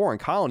 174. And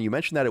Colin, you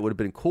mentioned that it would have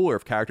been cooler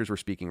if characters were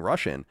speaking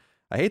Russian.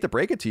 I hate to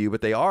break it to you,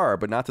 but they are,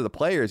 but not to the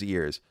players'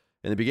 ears.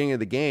 In the beginning of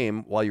the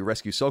game, while you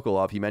rescue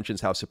Sokolov, he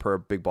mentions how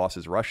superb Big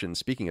Boss's Russian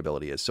speaking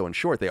ability is. So in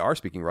short, they are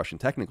speaking Russian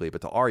technically,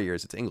 but to our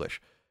ears, it's English.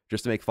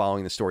 Just to make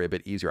following the story a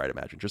bit easier, I'd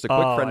imagine. Just a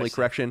quick friendly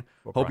correction.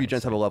 Hope you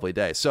gents have a lovely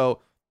day." So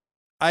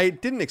I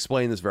didn't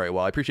explain this very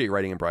well. I appreciate you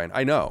writing in, Brian.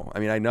 I know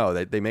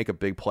that they make a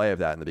big play of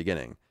that in the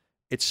beginning.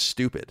 It's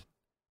stupid.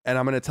 And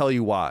I'm going to tell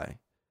you why.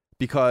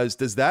 Because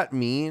does that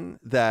mean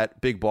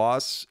that Big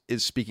Boss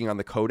is speaking on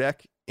the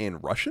codec in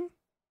Russian?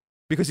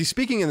 Because he's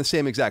speaking in the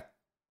same exact...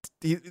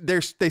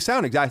 They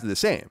sound exactly the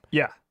same.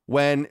 Yeah.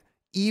 When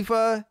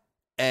Eva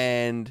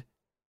and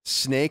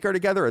Snake are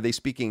together, are they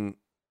speaking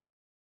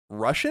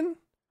Russian?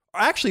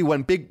 Actually,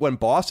 when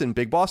Boss and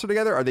Big Boss are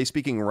together, are they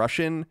speaking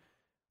Russian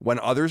when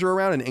others are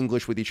around and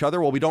English with each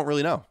other? Well, we don't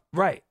really know.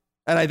 Right.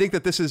 And I think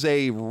that this is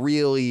a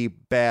really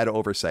bad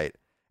oversight.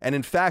 And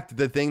in fact,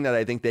 the thing that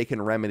I think they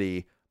can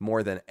remedy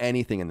more than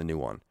anything in the new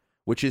one,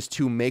 which is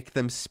to make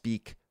them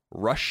speak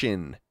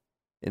Russian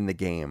in the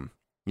game,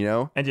 you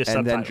know, and just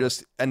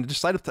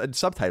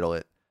subtitle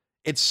it.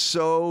 It's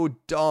so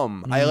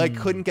dumb. I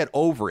couldn't get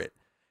over it.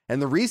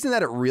 And the reason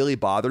that it really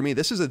bothered me,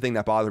 this is the thing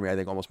that bothered me, I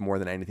think, almost more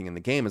than anything in the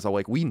game, is I'm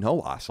like, we know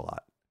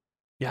Ocelot.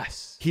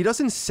 Yes. He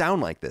doesn't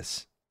sound like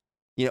this.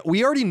 You know,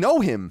 we already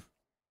know him.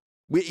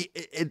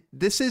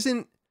 This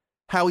isn't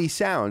how he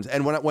sounds.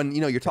 And when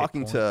you know, you're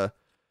talking to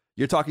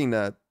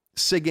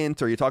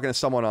Sigint, or you're talking to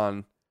someone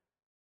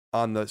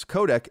on the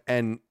codec,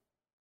 and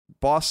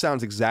Boss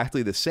sounds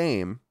exactly the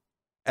same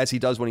as he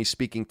does when he's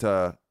speaking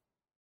to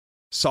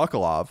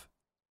Sokolov,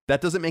 that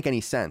doesn't make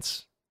any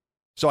sense.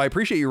 So I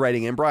appreciate you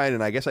writing in, Brian,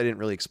 and I guess I didn't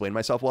really explain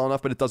myself well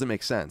enough, but it doesn't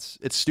make sense.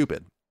 It's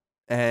stupid.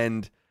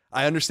 And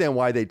I understand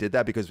why they did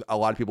that, because a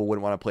lot of people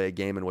wouldn't want to play a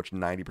game in which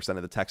 90%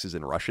 of the text is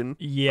in Russian.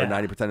 Yeah. Or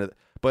 90% of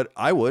but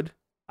I would.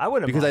 I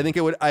wouldn't, because I think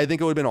it would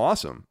have been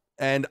awesome.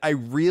 And I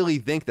really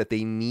think that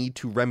they need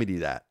to remedy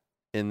that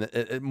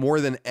more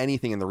than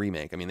anything in the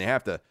remake. I mean, they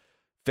have to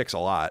fix a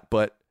lot,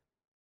 but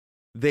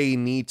they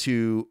need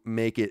to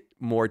make it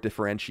more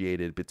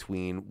differentiated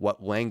between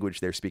what language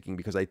they're speaking,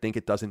 because I think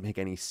it doesn't make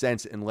any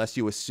sense unless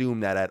you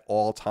assume that at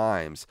all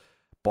times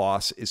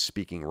Boss is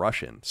speaking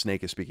Russian,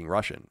 Snake is speaking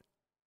Russian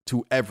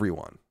to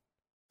everyone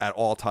at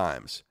all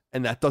times.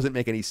 And that doesn't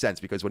make any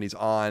sense, because when he's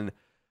on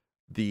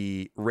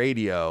the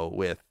radio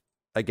with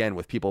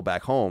people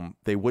back home,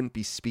 they wouldn't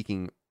be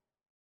speaking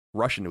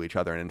Russian to each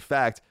other. And in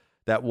fact,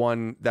 that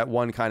one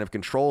kind of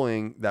control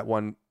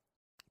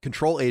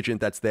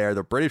agent that's there,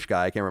 the British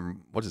guy, I can't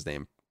remember what's his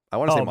name. I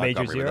want to say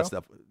Montgomery, Major but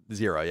that's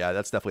Zero. Yeah,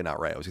 that's definitely not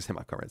right. I was going to say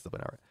Montgomery. That's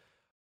definitely not right.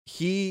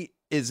 He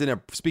is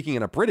speaking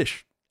in a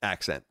British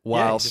accent,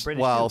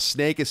 while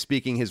Snake is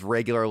speaking his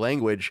regular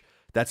language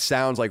that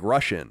sounds like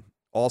Russian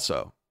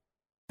also.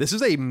 This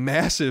is a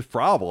massive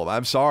problem.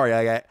 I'm sorry.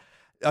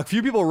 A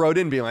few people wrote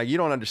in being like, "You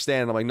don't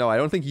understand." I'm like, "No, I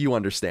don't think you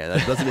understand.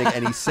 That doesn't make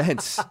any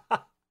sense."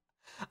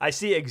 I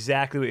see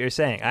exactly what you're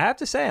saying. I have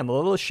to say, I'm a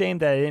little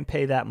ashamed that I didn't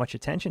pay that much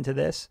attention to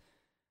this.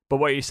 But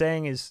what you're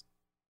saying is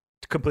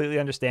completely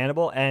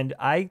understandable. And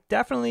I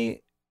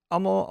definitely,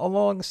 I'm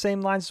along the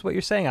same lines as what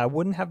you're saying. I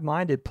wouldn't have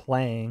minded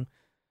playing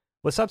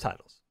with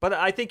subtitles. But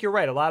I think you're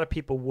right. A lot of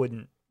people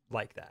wouldn't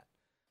like that.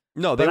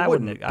 No, they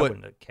wouldn't. I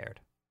wouldn't have cared.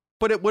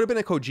 But it would have been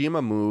a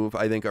Kojima move,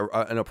 I think,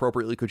 an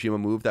appropriately Kojima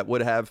move that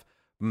would have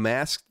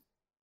masked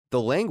the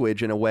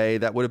language in a way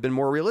that would have been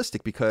more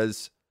realistic,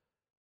 because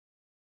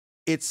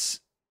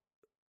it's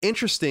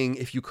interesting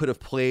if you could have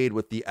played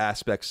with the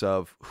aspects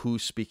of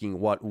who's speaking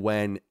what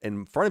when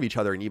in front of each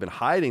other, and even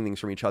hiding things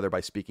from each other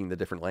by speaking the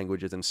different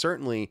languages. And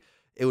certainly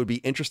it would be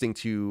interesting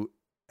to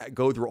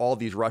go through all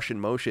these Russian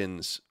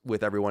motions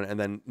with everyone and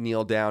then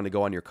kneel down to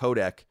go on your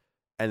codec,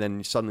 and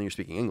then suddenly you're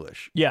speaking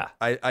English. Yeah.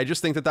 I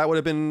just think that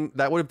would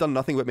have done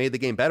nothing but made the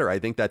game better. I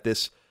think that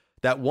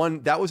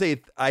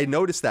I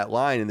noticed that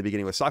line in the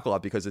beginning with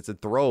Sokolov because it's a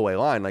throwaway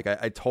line. Like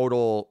a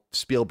total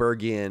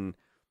Spielbergian,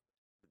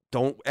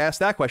 don't ask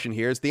that question,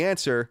 here's the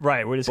answer.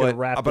 Right, we're just going to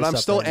wrap this up. But I'm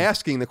still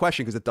asking the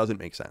question because it doesn't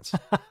make sense.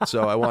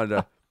 So I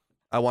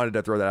wanted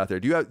to throw that out there.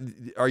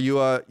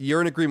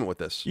 You're in agreement with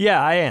this?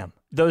 Yeah, I am.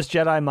 Those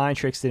Jedi mind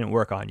tricks didn't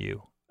work on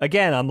you.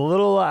 Again, I'm a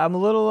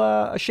little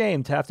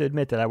ashamed to have to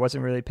admit that I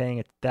wasn't really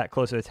paying that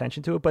close of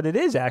attention to it, but it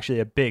is actually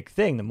a big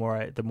thing. The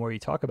more you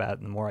talk about it,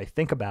 and the more I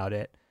think about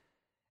it.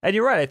 And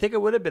you're right. I think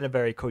it would have been a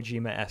very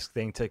Kojima-esque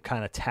thing to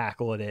kind of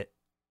tackle it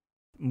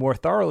more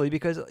thoroughly,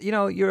 because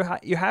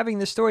you're having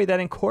this story that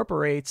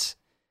incorporates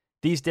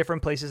these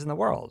different places in the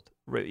world,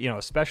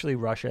 especially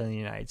Russia and the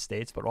United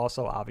States, but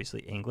also obviously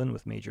England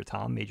with Major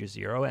Tom, Major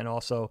Zero, and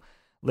also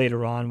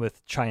later on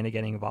with China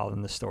getting involved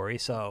in the story.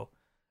 So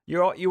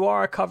you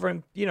are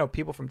covering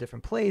people from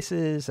different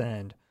places,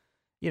 and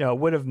it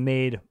would have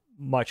made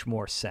much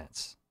more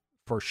sense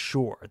for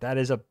sure. That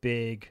is a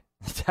big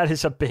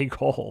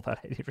hole that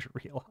I didn't even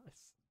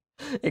realize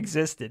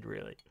existed,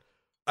 really.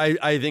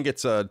 I think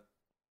it's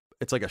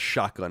like a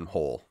shotgun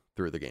hole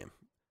through the game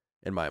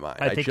in my mind.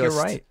 I think you're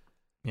right.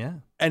 Yeah.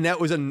 And that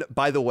was,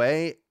 by the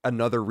way,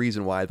 another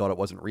reason why I thought it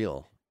wasn't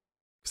real.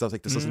 Because I was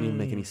like, this doesn't even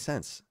make any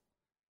sense.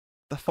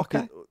 The fuck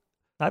Okay.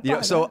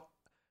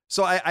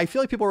 So I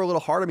feel like people were a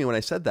little hard on me when I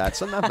said that.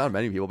 Some, not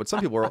many people, but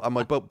some people were. I'm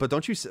like, but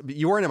don't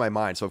you weren't in my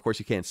mind, so of course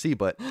you can't see.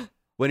 But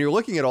when you're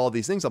looking at all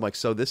these things, I'm like,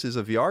 so this is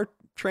a VR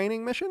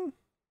training mission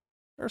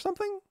or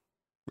something?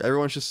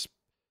 Everyone just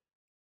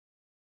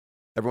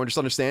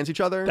understands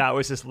each other. That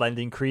was just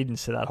lending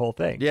credence to that whole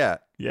thing. Yeah.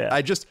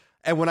 Yeah.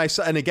 When I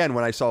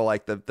saw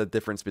like the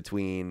difference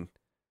between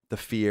the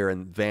fear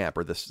and Vamp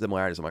or the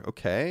similarities, I'm like,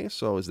 okay,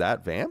 so is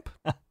that Vamp?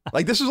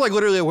 Like this was like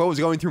literally what was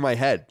going through my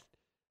head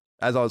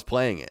as I was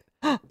playing it.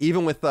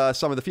 Even with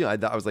some of the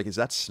feeling, I was like, is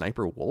that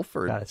Sniper Wolf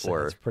or? That's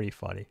pretty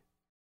funny.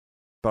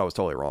 But I was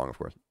totally wrong, of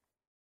course.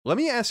 Let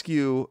me ask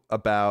you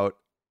about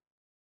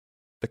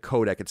the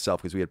codec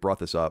itself, because we had brought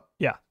this up.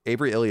 Yeah.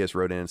 Avery Ilias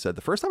wrote in and said,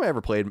 the first time I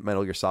ever played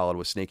Metal Gear Solid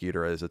was Snake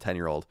Eater as a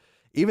 10-year-old.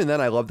 Even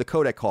then, I loved the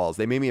codec calls.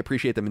 They made me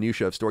appreciate the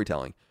minutia of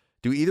storytelling.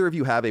 Do either of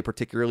you have a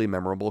particularly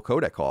memorable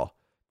codec call?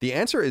 The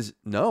answer is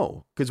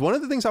no, because one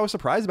of the things I was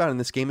surprised about in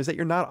this game is that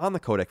you're not on the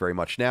codec very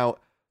much. Now,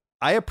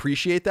 I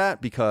appreciate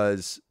that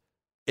because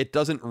it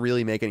doesn't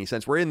really make any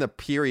sense. We're in the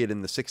period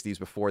in the 60s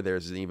before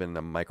there's even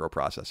a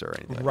microprocessor or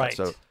anything like that.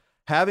 So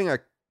having a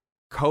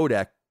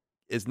codec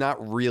is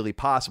not really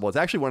possible. It's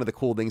actually one of the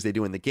cool things they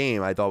do in the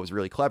game I thought was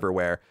really clever,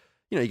 where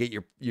you get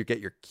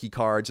your key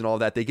cards and all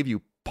that. They give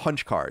you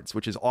punch cards,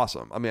 which is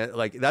awesome. I mean,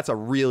 like that's a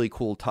really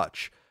cool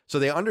touch. So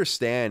they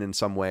understand in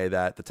some way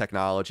that the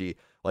technology,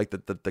 like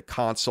the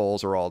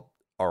consoles are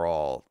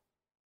all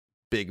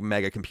big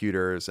mega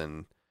computers,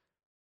 and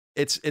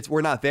it's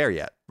we're not there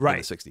yet in the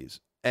 60s.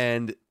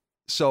 And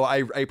so I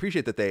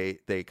appreciate that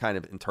they kind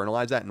of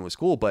internalized that, and it was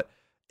cool, but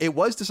it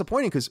was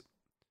disappointing because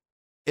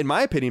in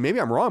my opinion,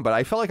 maybe I'm wrong, but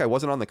I felt like I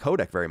wasn't on the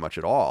codec very much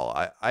at all.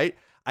 I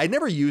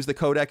never use the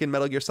codec in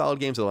Metal Gear Solid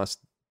games unless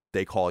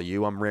they call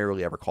you. I'm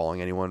rarely ever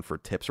calling anyone for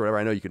tips or whatever.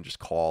 I know you can just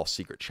call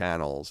secret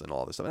channels and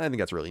all this stuff, and I think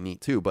that's really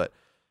neat too. But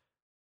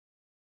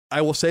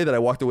I will say that I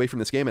walked away from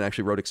this game and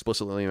actually wrote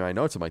explicitly in my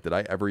notes, I'm like, did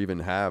I ever even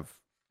have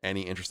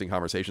any interesting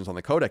conversations on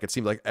the codec? It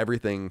seemed like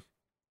everything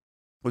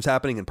was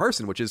happening in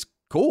person, which is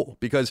cool,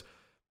 because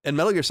in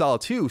Metal Gear Solid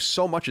 2,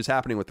 so much is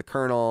happening with the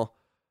Colonel,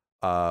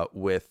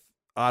 with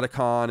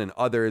Otacon and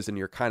others, and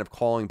you're kind of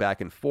calling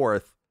back and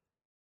forth,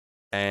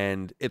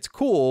 and it's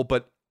cool,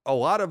 but a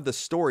lot of the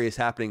story is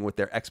happening with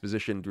their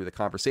exposition through the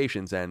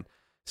conversations and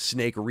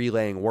Snake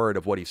relaying word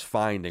of what he's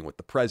finding with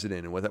the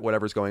president and with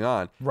whatever's going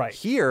on. Right.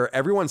 Here,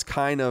 everyone's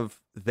kind of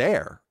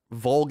there.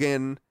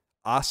 Volgin,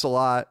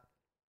 Ocelot,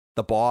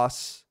 the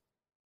boss,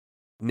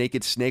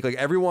 Naked Snake, like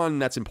everyone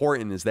that's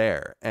important is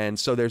there. And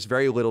so there's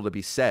very little to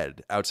be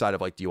said outside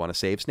of like, do you want to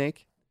save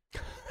Snake?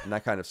 And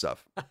that kind of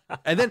stuff.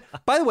 And then,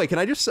 by the way, can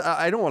I just,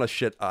 I don't want to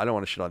shit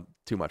on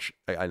too much.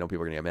 I know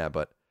people are going to get mad,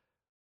 but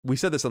we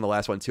said this on the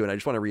last one too. And I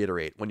just want to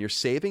reiterate, when you're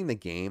saving the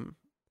game,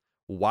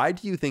 why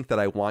do you think that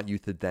I want you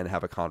to then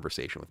have a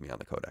conversation with me on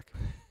the codec?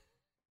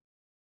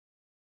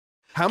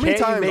 How many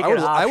times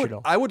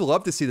I would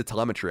love to see the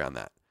telemetry on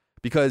that,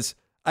 because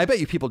I bet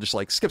you people just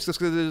like skip,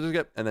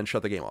 and then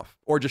shut the game off,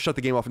 or just shut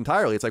the game off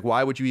entirely. It's like,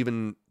 why would you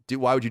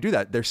do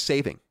that? They're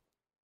saving.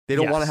 They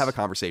don't want to have a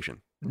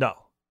conversation. No.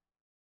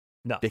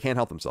 They can't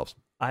help themselves.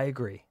 I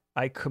agree.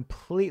 I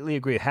completely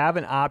agree. Have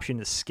an option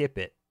to skip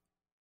it.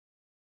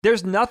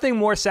 There's nothing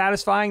more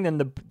satisfying than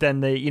the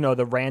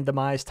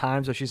randomized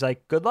times where she's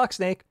like, "Good luck,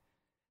 Snake."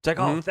 It's like,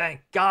 oh,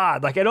 thank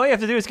God. Like, and all you have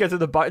to do is get through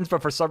the buttons,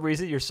 but for some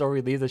reason, you're so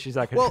relieved that she's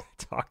not going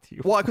to talk to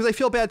you. Well, because I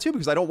feel bad, too,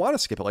 because I don't want to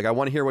skip it. Like, I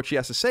want to hear what she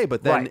has to say,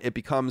 but then it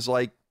becomes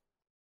like,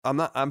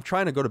 I'm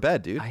trying to go to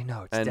bed, dude. I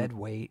know, it's dead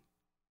weight.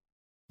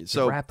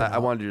 So I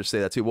wanted to just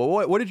say that, too. Well,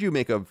 what did you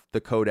make of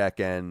the codec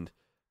and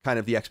kind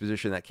of the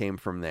exposition that came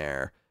from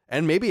there?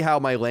 And maybe how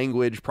my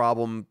language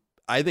problem,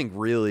 I think,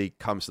 really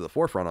comes to the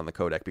forefront on the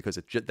codec, because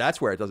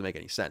that's where it doesn't make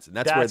any sense. And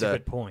that's where a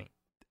good point.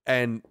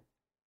 And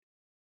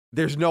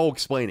there's no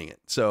explaining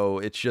it, so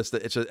it's just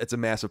it's a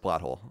massive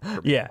plot hole.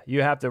 Yeah,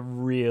 you have to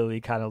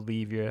really kind of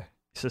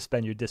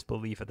suspend your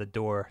disbelief at the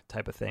door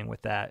type of thing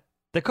with that.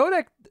 The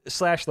codec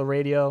 / the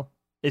radio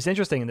is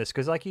interesting in this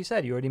because, like you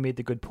said, you already made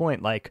the good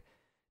point. Like,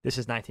 this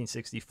is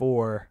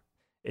 1964.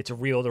 It's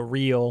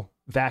reel-to-reel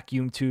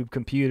vacuum tube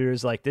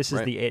computers. Like, this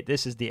is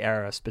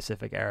the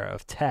specific era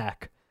of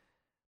tech.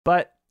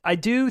 But I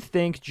do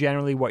think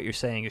generally what you're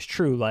saying is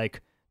true.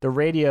 Like, the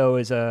radio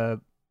is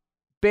a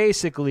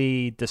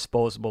basically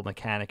disposable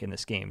mechanic in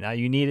this game. Now,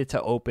 you need it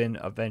to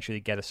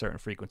eventually get a certain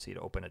frequency to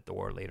open a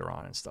door later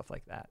on and stuff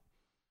like that.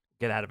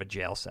 Get out of a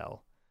jail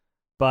cell.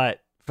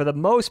 But for the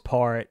most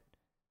part,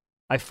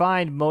 I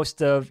find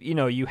most of,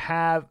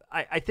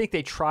 I think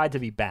they tried to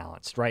be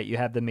balanced, right? You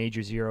have the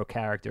Major Zero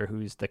character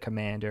who's the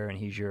commander and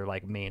he's your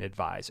like main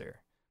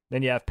advisor.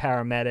 Then you have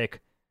Paramedic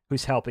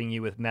who's helping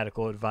you with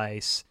medical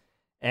advice.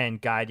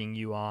 and guiding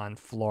you on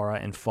flora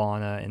and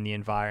fauna and the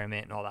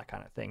environment and all that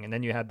kind of thing. And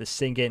then you have the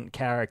SIGINT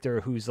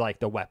character who's like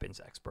the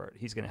weapons expert.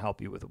 He's going to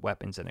help you with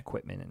weapons and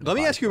equipment. And let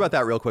me ask you about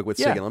that real quick with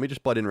SIGINT. Let me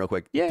just butt in real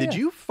quick. Yeah, Did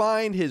you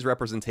find his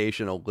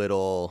representation a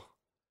little,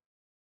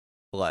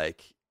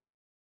 like,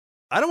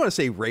 I don't want to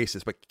say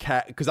racist, but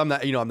because I'm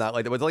not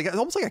like that, but like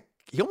almost like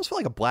he almost felt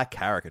like a black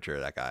caricature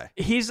of that guy.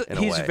 He's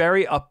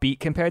very upbeat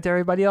compared to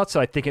everybody else,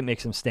 so I think it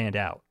makes him stand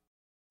out.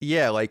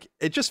 Yeah, like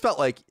it just felt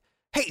like,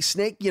 hey,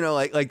 Snake,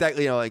 like that,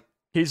 like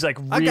he's like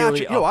really I got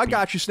you, upbeat. I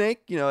got you,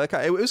 Snake. Like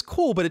it was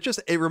cool, but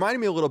it reminded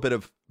me a little bit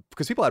of,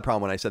 because people had a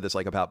problem when I said this,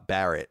 like about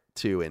Barrett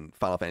too in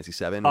Final Fantasy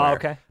VII. Oh,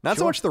 okay. Not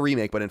so much the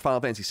remake, but in Final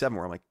Fantasy VII,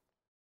 where I'm like,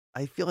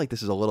 I feel like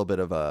this is a little bit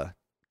of a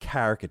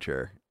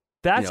caricature.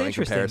 That's in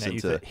interesting.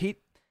 comparison That you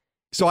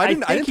So I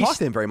didn't talk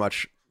to him very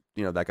much.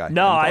 That guy.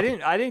 No, I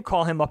didn't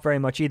call him up very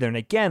much either. And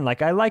again,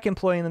 like I like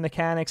employing the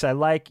mechanics. I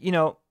like,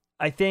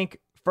 I think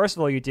first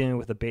of all, you're dealing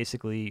with a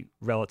basically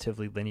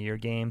relatively linear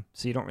game,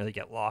 so you don't really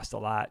get lost a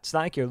lot. It's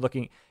not like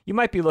you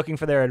might be looking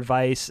for their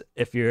advice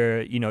if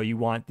you're, you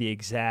want the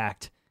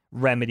exact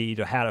remedy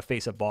to how to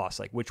face a boss,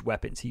 like which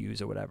weapons to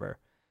use or whatever.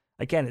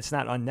 Again, it's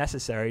not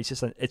unnecessary.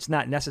 It's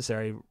not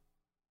necessary.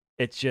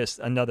 It's just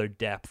another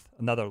depth,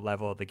 another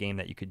level of the game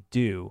that you could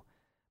do,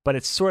 but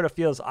it sort of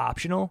feels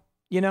optional,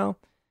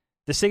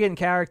 The SIGINT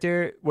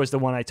character was the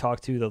one I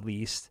talked to the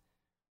least.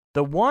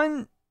 The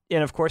one,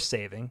 and of course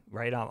saving,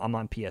 right? I'm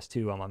on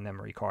PS2, I'm on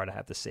memory card, I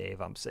have to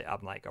save. I'm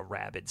like a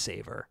rabid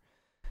saver.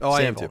 Oh,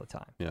 I am all too. the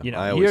time.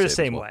 Yeah, You're the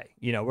same way.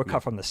 We're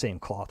cut from the same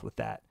cloth with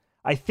that.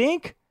 I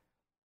think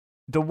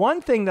the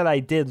one thing that I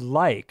did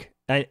like,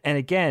 and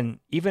again,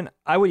 even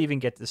I would even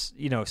get this,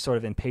 sort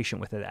of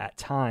impatient with it at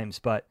times,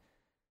 but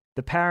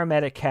the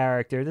paramedic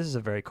character, this is a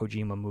very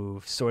Kojima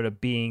move, sort of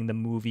being the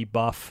movie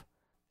buff,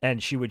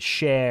 and she would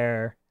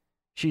share.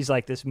 She's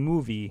like this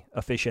movie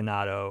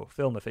aficionado,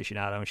 film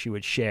aficionado, and she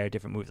would share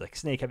different movies like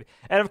Snake.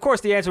 And of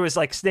course, the answer was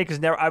like Snake is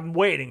never. I'm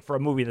waiting for a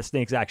movie that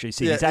Snake's actually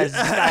seen. Yeah. This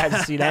guy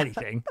hasn't seen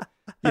anything.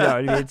 What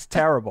I mean? It's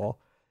terrible.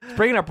 It's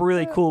bringing up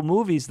really cool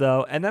movies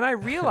though, and then I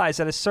realized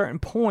at a certain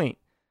point,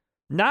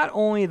 not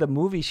only the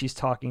movie she's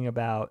talking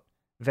about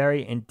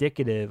very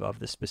indicative of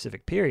the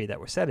specific period that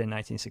was set in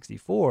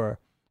 1964,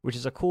 which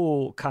is a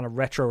cool kind of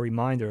retro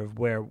reminder of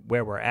where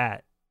we're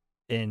at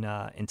in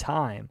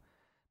time,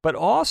 but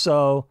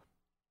also.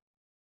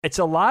 It's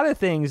a lot of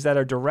things that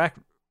are direct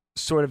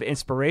sort of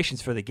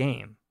inspirations for the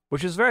game,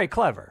 which is very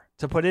clever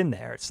to put in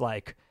there. It's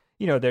like,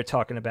 they're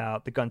talking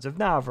about the Guns of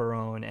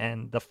Navarone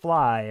and The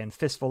Fly and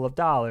Fistful of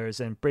Dollars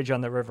and Bridge on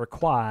the River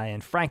Kwai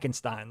and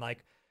Frankenstein.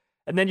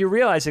 And then you're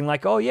realizing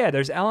like, oh yeah,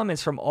 there's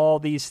elements from all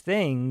these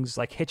things,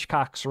 like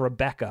Hitchcock's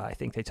Rebecca, I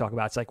think they talk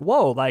about. It's like,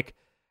 whoa, like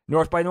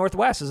North by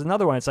Northwest is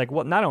another one. It's like,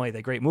 well, not only are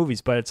they great movies,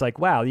 but it's like,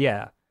 wow,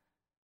 yeah.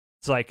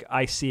 It's like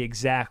I see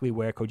exactly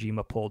where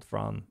Kojima pulled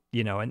from,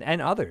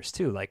 and others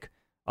too, like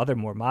other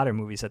more modern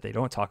movies that they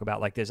don't talk about.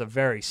 Like there's a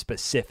very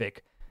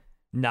specific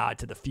nod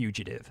to The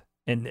Fugitive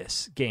in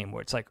this game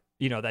where it's like,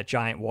 that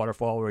giant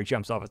waterfall where he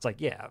jumps off. It's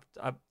like, yeah,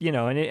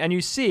 and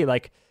you see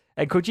like,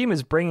 and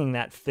Kojima's bringing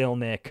that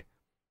filmic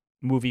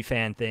movie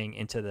fan thing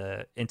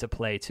into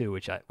play too,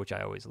 which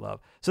I always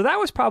love. So that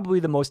was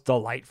probably the most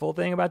delightful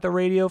thing about the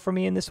radio for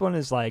me in this one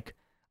is like,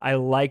 I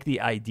like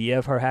the idea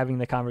of her having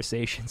the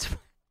conversations.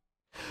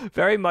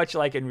 Very much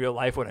like in real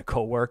life when a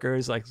coworker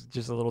is like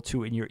just a little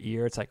too in your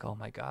ear. It's like, oh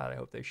my God, I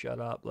hope they shut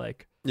up.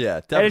 Like, yeah,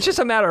 definitely. And it's just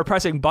a matter of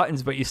pressing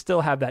buttons, but you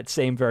still have that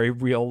same very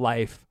real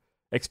life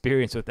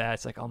experience with that.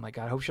 It's like, oh my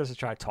God, I hope she doesn't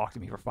try to talk to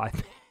me for 5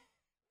 minutes.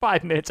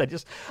 5 minutes. I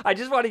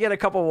just want to get a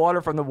cup of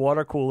water from the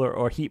water cooler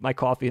or heat my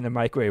coffee in the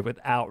microwave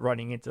without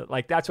running into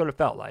like that's what it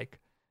felt like.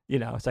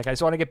 It's like I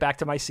just want to get back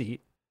to my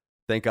seat.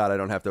 Thank God I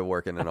don't have to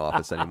work in an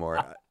office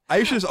anymore. I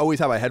used to just always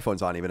have my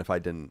headphones on, even if I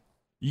didn't.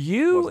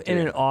 You in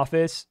an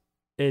office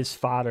is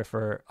fodder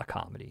for a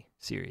comedy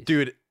series,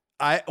 dude.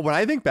 When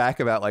I think back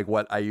about like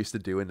what I used to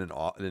do in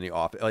the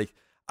office, like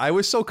I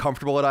was so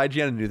comfortable at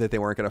IGN and knew that they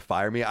weren't going to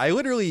fire me. I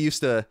literally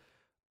used to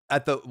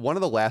at one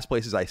of the last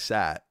places I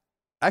sat,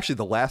 actually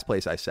the last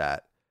place I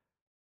sat,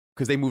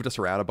 because they moved us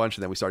around a bunch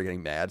and then we started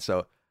getting mad.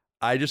 So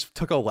I just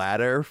took a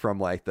ladder from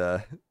like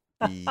the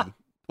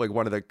like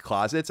one of the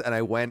closets and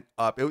I went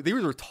up. These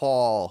were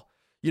tall.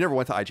 You never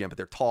went to IGN, but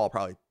they're tall,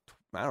 probably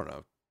I don't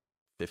know,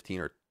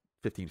 15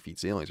 feet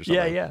ceilings or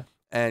something. Yeah.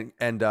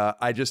 And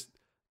I just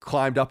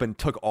climbed up and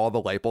took all the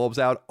light bulbs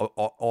out of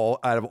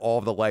all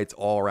of the lights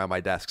all around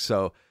my desk.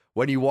 So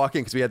when you walk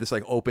in, because we had this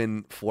like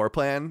open floor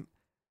plan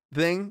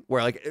thing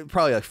where like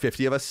probably like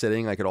 50 of us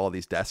sitting like at all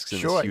these desks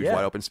in this huge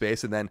wide open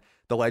space, and then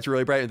the lights were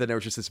really bright, and then there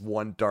was just this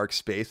one dark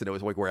space, and it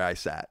was like where I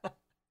sat,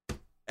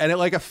 and it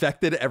like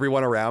affected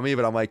everyone around me.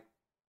 But I'm like,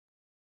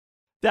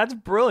 that's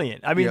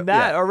brilliant. I mean,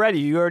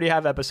 you already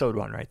have episode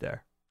 1 right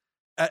there.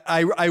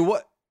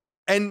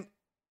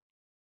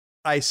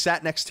 I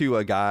sat next to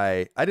a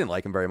guy. I didn't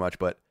like him very much,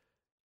 but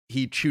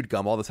he chewed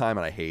gum all the time,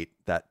 and I hate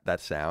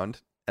that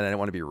sound. And I didn't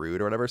want to be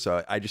rude or whatever,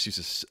 so I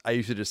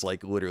used to just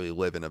like literally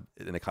live in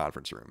a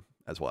conference room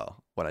as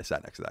well when I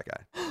sat next to that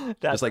guy.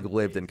 Just like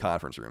lived in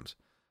conference rooms.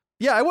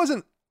 Yeah,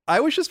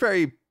 was just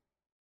very.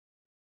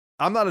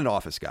 I'm not an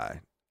office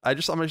guy. I'm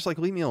just like,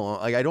 leave me alone.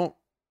 Like, I don't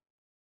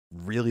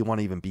really want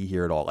to even be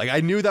here at all. Like,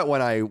 I knew that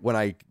when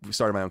I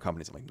started my own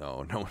companies, I'm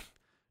like,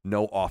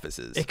 no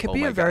offices. It could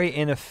be a very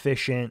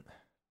inefficient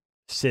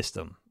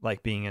system,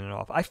 like being in an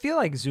office. I feel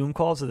like Zoom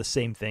calls are the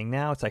same thing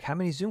now. It's like, how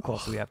many Zoom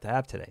calls do we have to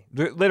have today?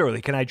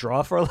 Literally, can I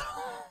draw for a little?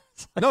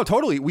 No,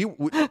 totally. We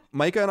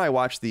Micah and I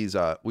watched these.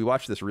 We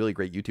watched this really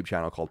great YouTube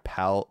channel called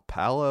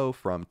Paolo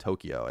from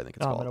Tokyo, I think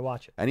it's called. I'm gonna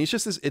watch it. And he's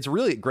just this. It's a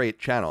really great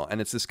channel, and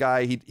it's this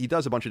guy. He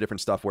does a bunch of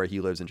different stuff where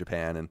he lives in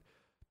Japan and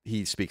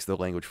he speaks the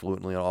language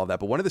fluently and all of that.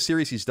 But one of the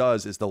series he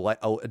does is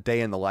a day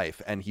in the life,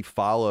 and he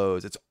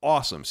follows. It's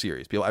awesome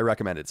series. People, I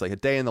recommend it. It's like a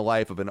day in the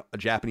life of a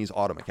Japanese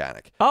auto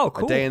mechanic. Oh,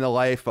 cool. A day in the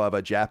life of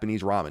a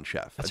Japanese ramen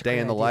chef. That's a day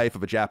in the life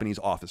of a Japanese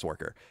office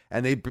worker.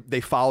 And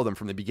they follow them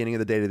from the beginning of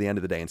the day to the end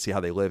of the day and see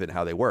how they live and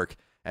how they work.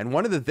 And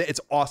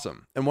it's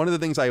awesome. And one of the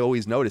things I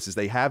always notice is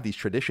they have these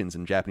traditions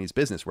in Japanese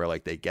business where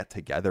like they get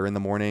together in the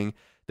morning.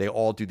 They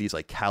all do these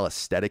like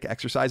calisthenic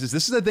exercises.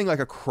 This is a thing like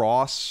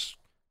across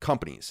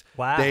companies.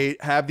 Wow. They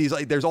have these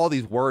like there's all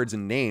these words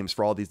and names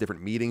for all these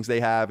different meetings they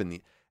have,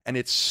 and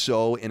it's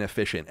so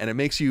inefficient. And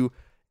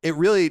it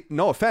really,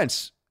 no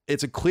offense,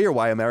 it's clear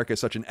why America is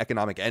such an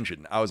economic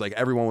engine. I was like,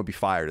 everyone would be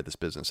fired at this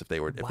business if they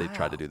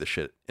tried to do this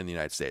shit in the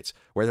United States,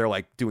 where they're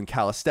like doing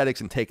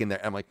calisthenics and taking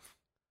their. I'm like,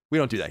 we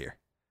don't do that here.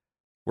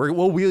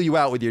 We'll wheel you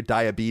out with your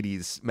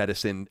diabetes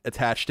medicine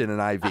attached in an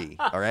IV.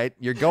 All right,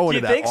 you're going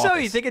to that. Do you think so?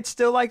 office. You think it's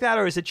still like that,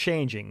 or is it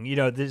changing? You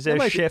know, there's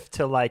a shift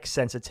to like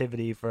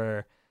sensitivity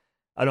for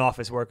an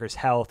office worker's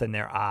health and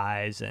their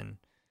eyes and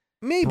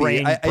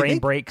maybe brain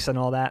breaks and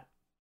all that.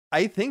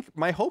 I think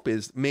my hope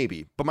is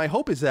maybe, but my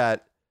hope is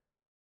that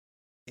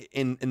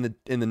in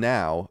the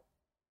now,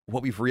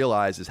 what we've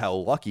realized is how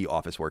lucky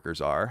office workers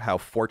are, how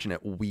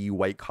fortunate we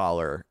white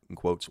collar in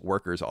quotes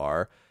workers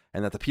are.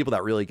 And that the people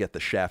that really get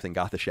the shaft and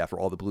got the shaft were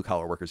all the blue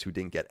collar workers who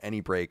didn't get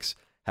any breaks,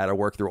 had to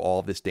work through all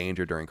of this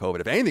danger during COVID.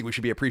 If anything, we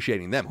should be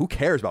appreciating them. Who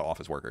cares about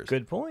office workers?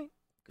 Good point.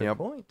 Good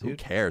point, dude. Who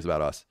cares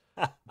about us?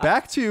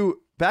 Back to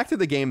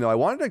the game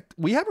though.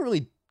 We haven't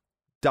really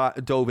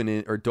dove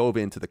into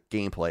the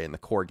gameplay and the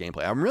core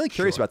gameplay. I'm really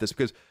curious about this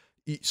because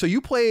so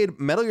you played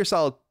Metal Gear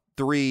Solid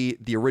 3,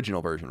 the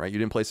original version, right? You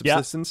didn't play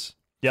Subsistence?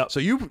 Yep.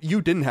 So you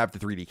didn't have the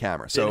 3D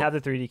camera. So didn't have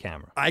the 3D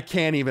camera.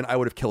 I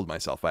would have killed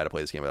myself if I had to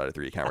play this game without a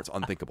 3D camera. It's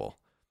unthinkable.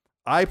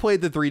 I played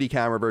the 3D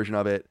camera version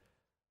of it,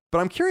 but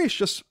I'm curious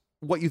just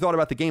what you thought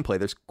about the gameplay.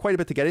 There's quite a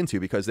bit to get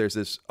into because there's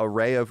this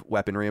array of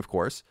weaponry, of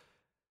course.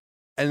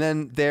 And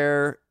then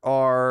there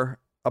are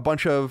a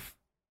bunch of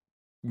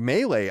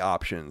melee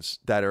options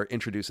that are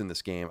introduced in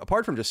this game.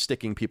 Apart from just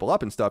sticking people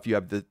up and stuff, you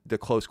have the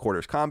close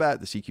quarters combat,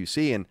 the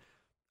CQC, and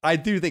I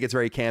do think it's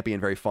very campy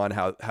and very fun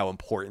how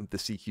important the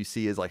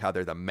CQC is, like how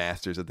they're the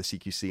masters of the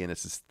CQC, and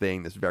it's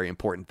this very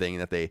important thing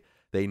that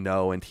they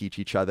know and teach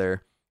each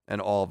other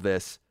and all of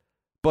this.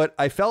 But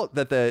I felt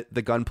that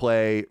the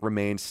gunplay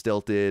remained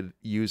stilted,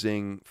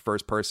 using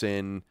first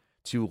person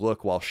to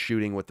look while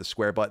shooting with the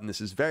square button. This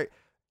is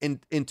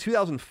in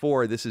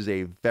 2004, this is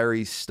a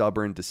very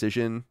stubborn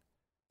decision.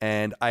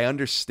 And I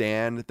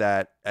understand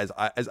that as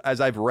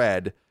I've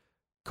read,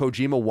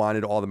 Kojima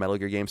wanted all the Metal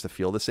Gear games to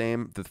feel the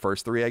same, the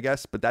first 3, I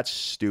guess, but that's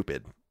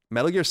stupid.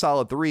 Metal Gear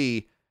Solid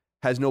 3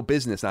 has no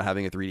business not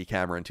having a 3D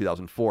camera in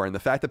 2004, and the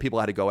fact that people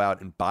had to go out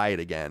and buy it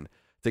again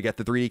to get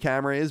the 3D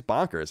camera is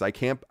bonkers. I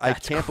can't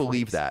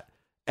believe that.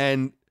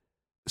 And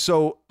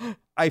so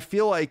I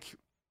feel like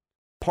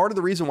part of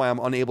the reason why I'm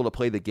unable to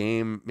play the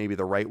game maybe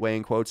the right way,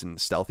 in quotes, and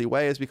stealthy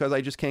way, is because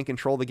I just can't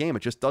control the game.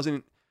 It just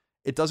doesn't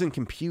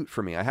compute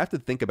for me. I have to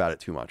think about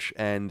it too much.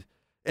 And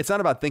it's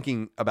not about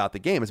thinking about the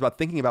game. It's about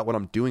thinking about what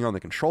I'm doing on the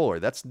controller.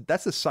 That's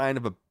a sign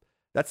of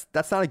that's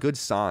not a good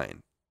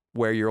sign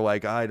where you're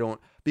like,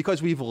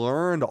 because we've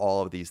learned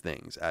all of these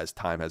things as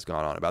time has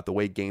gone on about the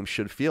way games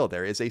should feel.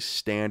 There is a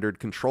standard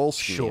control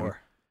scheme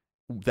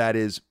that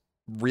is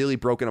really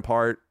broken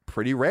apart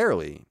pretty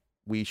rarely.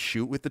 We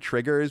shoot with the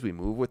triggers, we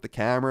move with the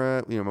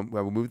camera, we move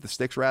with the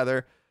sticks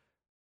rather.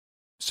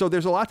 So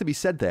there's a lot to be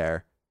said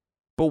there.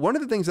 But one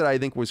of the things that I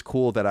think was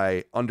cool that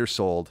I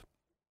undersold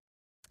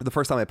the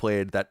first time I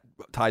played that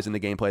ties into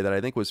gameplay that I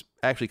think was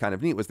actually kind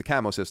of neat was the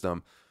camo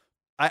system.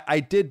 I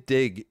did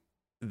dig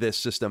this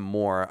system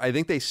more. I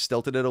think they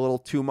stilted it a little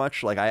too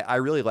much. Like I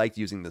really liked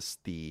using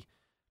the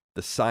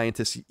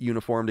scientist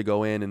uniform to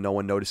go in and no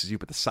one notices you,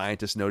 but the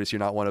scientists notice you're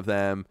not one of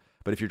them.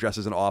 But if you're dressed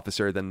as an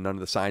officer, then none of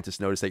the scientists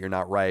notice that you're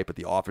not right, but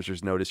the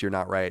officers notice you're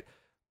not right.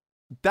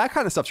 That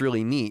kind of stuff's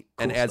really neat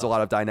and adds a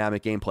lot of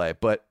dynamic gameplay.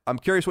 But I'm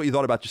curious what you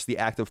thought about just the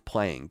act of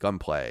playing,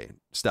 gunplay,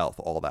 stealth,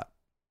 all that.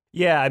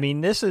 Yeah, I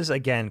mean, this is,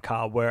 again,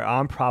 Kyle, where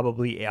I'm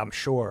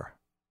sure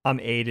I'm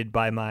aided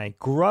by my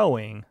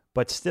growing,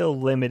 but still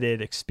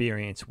limited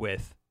experience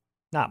with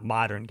not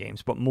modern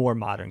games, but more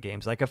modern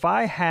games. Like if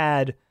I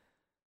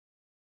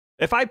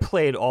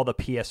played all the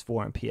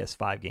PS4 and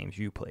PS5 games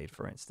you played,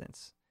 for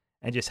instance,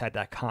 and just had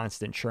that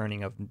constant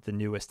churning of the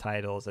newest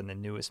titles and the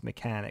newest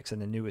mechanics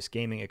and the newest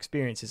gaming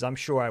experiences, I'm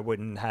sure I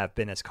wouldn't have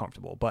been as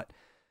comfortable. But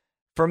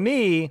for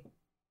me,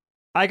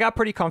 I got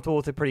pretty comfortable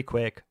with it pretty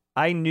quick.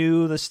 I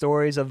knew the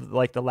stories of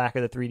like the lack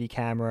of the 3D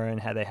camera and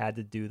how they had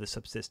to do the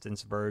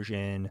subsistence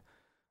version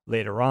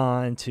later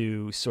on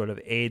to sort of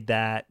aid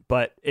that,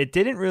 but it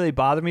didn't really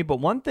bother me. But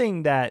one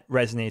thing that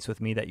resonates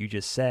with me that you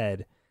just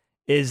said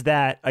is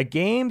that a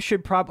game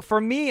should probably,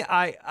 for me,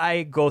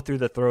 I go through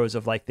the throes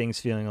of like things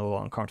feeling a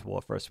little uncomfortable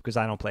at first because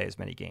I don't play as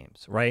many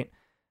games, right?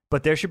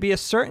 But there should be a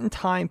certain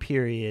time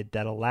period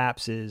that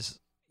elapses,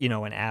 you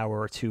know, an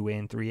hour or two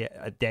in,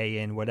 a day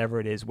in, whatever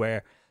it is,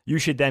 where you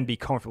should then be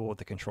comfortable with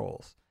the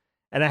controls.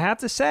 And I have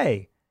to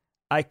say,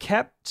 I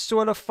kept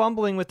sort of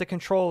fumbling with the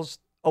controls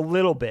a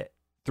little bit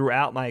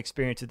throughout my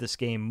experience with this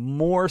game,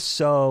 more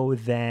so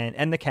than,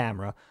 and the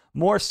camera,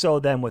 more so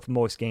than with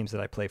most games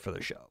that I play for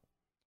the show.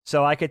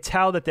 So I could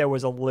tell that there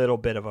was a little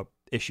bit of a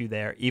issue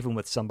there, even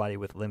with somebody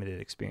with limited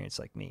experience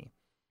like me.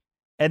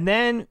 And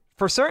then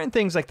for certain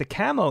things like the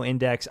camo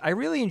index, I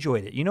really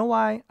enjoyed it. You know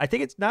why? I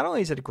think it's not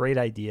only is it a great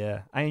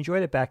idea, I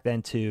enjoyed it back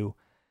then too.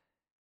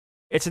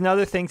 It's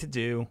another thing to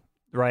do,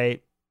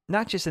 right?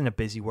 Not just in a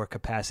busy work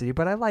capacity,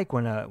 but I like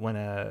when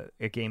a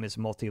game is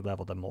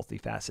multi-leveled and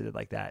multifaceted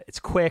like that. It's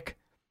quick.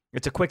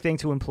 It's a quick thing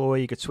to employ.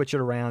 You could switch it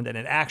around and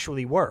it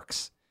actually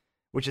works,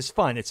 which is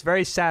fun. It's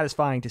very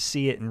satisfying to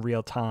see it in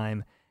real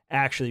time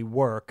actually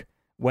work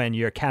when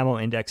your camo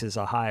index is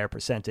a higher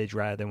percentage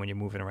rather than when you're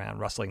moving around,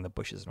 rustling the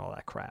bushes and all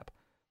that crap.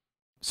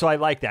 So I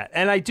like that.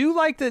 And I do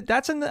like that.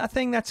 That's a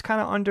thing that's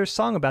kind of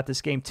undersung about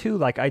this game too.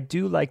 Like I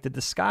do like the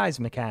disguise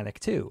mechanic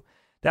too.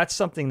 That's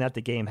something that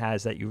the game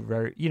has that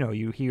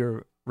you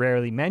hear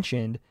rarely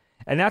mentioned.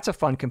 And that's a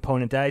fun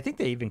component that I think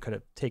they even could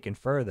have taken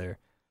further.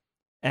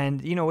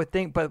 And, you know, with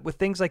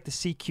things like the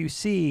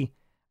CQC,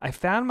 I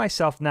found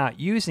myself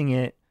not using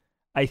it,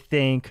 I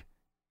think,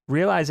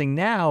 realizing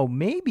now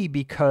maybe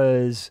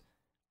because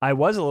I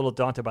was a little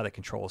daunted by the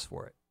controls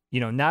for it.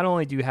 You know, not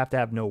only do you have to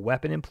have no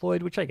weapon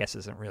employed, which I guess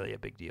isn't really a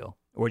big deal,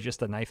 or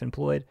just a knife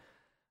employed,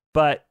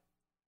 but,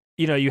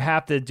 you know, you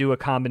have to do a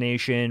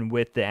combination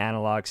with the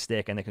analog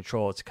stick and the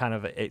control. It's kind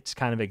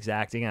of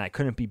exacting, and I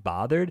couldn't be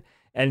bothered.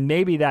 And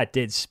maybe that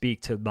did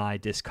speak to my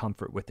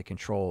discomfort with the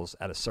controls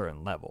at a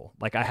certain level.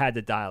 Like I had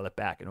to dial it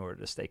back in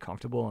order to stay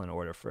comfortable, in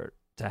order for it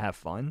to have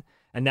fun.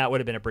 And that would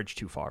have been a bridge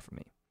too far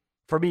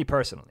for me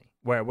personally,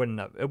 where it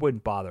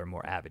wouldn't bother a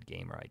more avid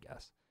gamer, I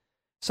guess.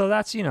 So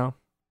that's, you know,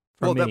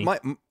 for me.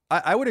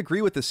 I would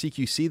agree with the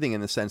CQC thing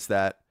in the sense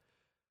that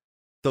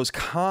those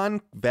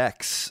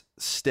convex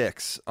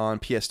sticks on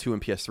PS2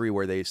 and PS3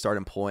 where they start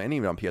employing, and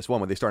even on PS1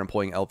 when they start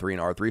employing L3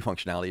 and R3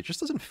 functionality, it just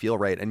doesn't feel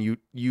right. And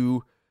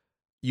you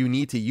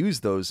need to use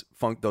those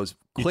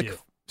click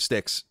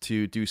sticks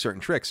to do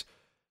certain tricks.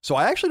 So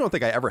I actually don't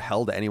think I ever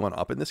held anyone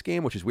up in this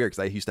game, which is weird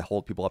because I used to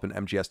hold people up in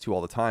MGS2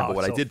 all the time. But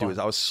what I did do is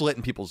I was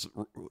slitting people's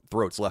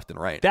throats left and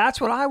right.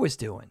 That's what I was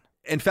doing.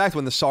 In fact,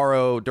 when the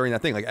Sorrow, during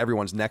that thing, like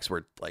everyone's necks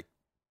were like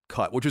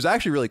cut, which was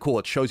actually really cool.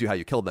 It shows you how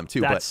you killed them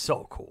too. That's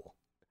so cool.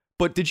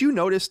 But did you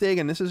notice, Dig,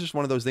 and this is just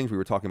one of those things we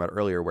were talking about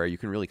earlier where you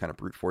can really kind of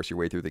brute force your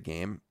way through the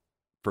game,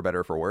 for better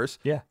or for worse.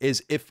 Yeah.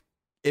 Is if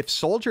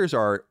soldiers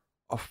are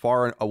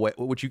far away,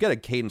 which you get a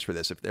cadence for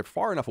this, if they're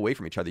far enough away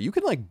from each other, you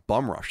can like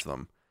bum rush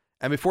them.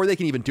 And before they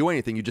can even do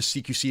anything, you just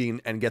CQC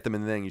and get them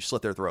in the thing, you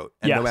slit their throat.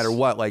 And no matter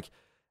what, like,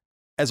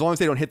 as long as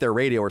they don't hit their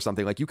radio or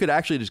something, like you could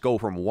actually just go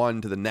from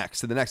one to the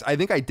next. I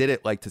think I did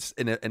it like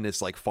in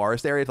this like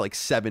forest area to like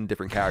 7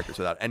 different characters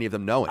without any of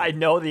them knowing. I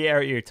know the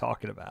area you're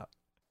talking about.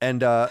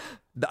 And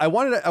I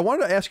wanted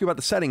to ask you about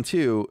the setting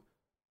too.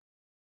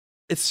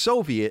 It's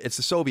Soviet.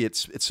 It's Soviet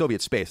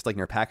space. It's like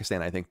near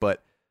Pakistan, I think,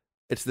 but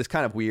it's this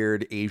kind of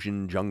weird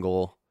Asian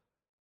jungle,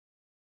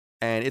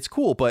 and it's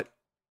cool. But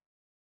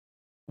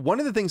one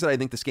of the things that I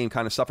think this game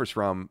kind of suffers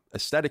from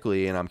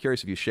aesthetically, and I'm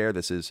curious if you share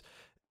this, is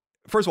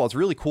first of all, it's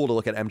really cool to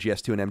look at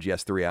MGS2 and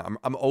MGS3.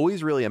 I'm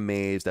always really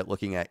amazed at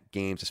looking at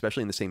games,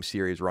 especially in the same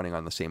series, running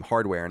on the same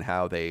hardware and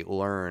how they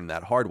learn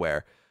that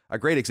hardware. A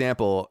great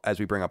example, as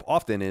we bring up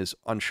often, is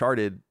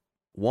Uncharted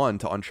 1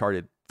 to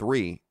Uncharted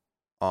 3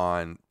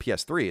 on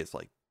PS3. It's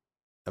like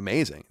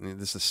amazing. I mean,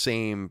 it's the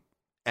same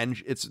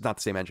engine. It's not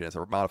the same engine. It's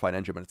a modified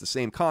engine, but it's the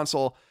same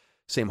console,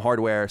 same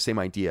hardware, same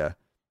idea.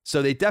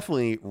 So they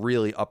definitely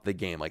really up the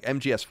game. Like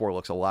MGS4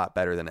 looks a lot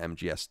better than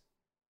MGS3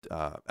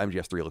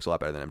 looks a lot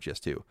better than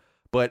MGS2.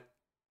 But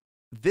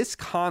this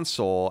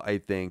console, I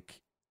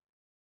think,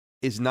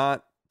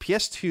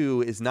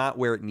 PS2 is not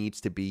where it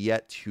needs to be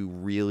yet to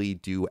really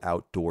do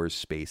outdoor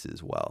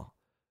spaces well.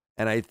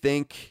 And I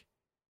think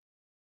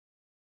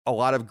a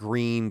lot of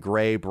green,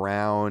 gray,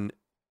 brown,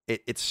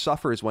 it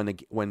suffers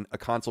when a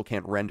console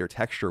can't render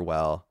texture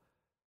well.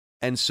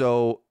 And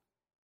so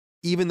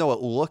even though it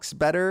looks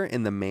better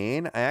in the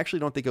main, I actually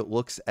don't think it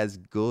looks as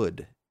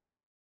good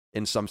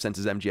in some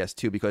senses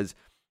MGS2, because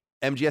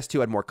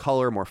MGS2 had more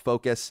color, more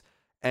focus,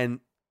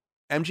 and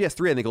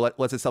MGS3 I think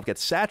lets itself get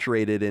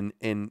saturated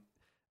in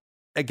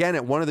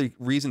again, one of the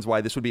reasons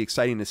why this would be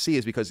exciting to see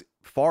is because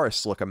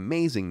forests look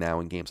amazing now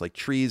in games like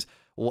trees,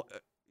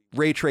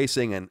 ray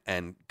tracing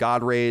and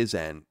God rays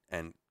and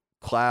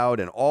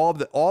cloud and all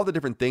the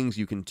different things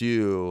you can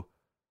do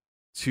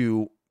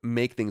to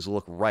make things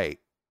look right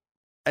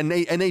And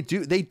they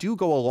do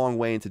go a long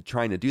way into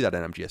trying to do that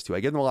in MGS2. I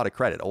give them a lot of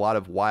credit. A lot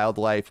of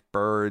wildlife,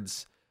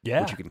 birds,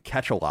 which you can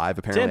catch alive.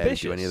 Apparently, I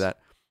didn't do any of that.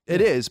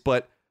 It is,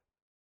 but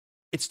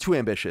it's too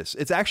ambitious.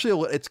 It's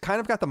actually, it's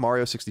kind of got the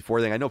Mario 64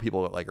 thing. I know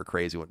people like are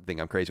crazy, think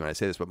I'm crazy when I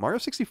say this, but Mario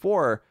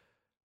 64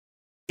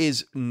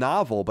 is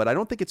novel, but I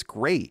don't think it's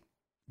great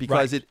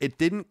because it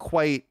didn't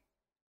quite,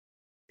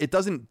 it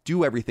doesn't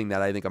do everything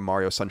that I think a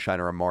Mario Sunshine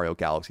or a Mario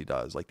Galaxy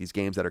does. Like these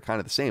games that are kind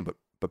of the same,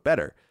 but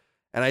better.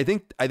 And I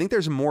think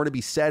there's more to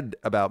be said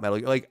about Metal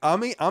Gear. Like,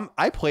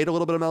 I played a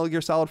little bit of Metal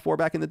Gear Solid 4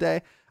 back in the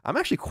day. I'm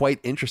actually quite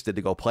interested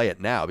to go play it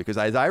now because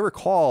as I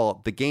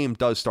recall, the game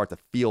does start to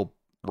feel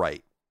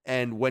right.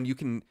 And when you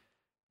can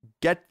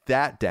get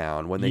that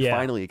down, when they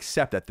finally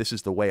accept that this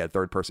is the way a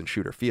third-person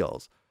shooter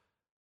feels,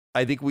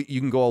 I think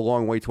you can go a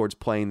long way towards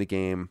playing the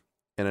game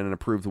in an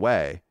improved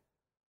way.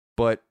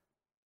 But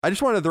I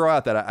just wanted to throw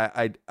out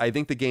that I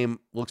think the game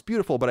looks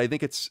beautiful, but I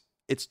think it's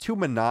too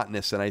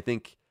monotonous, and I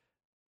think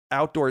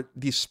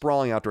these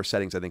sprawling outdoor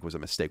settings, I think, was a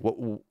mistake.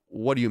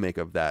 What do you make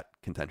of that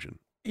contention?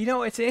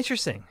 It's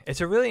interesting. It's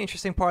a really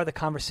interesting part of the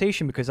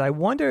conversation because I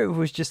wonder if it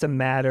was just a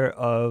matter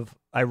of,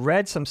 I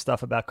read some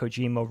stuff about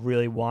Kojima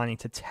really wanting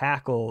to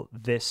tackle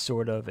this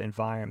sort of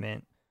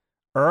environment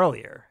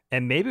earlier.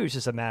 And maybe it was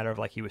just a matter of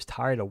like, he was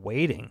tired of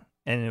waiting.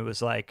 And it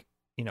was like,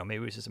 maybe it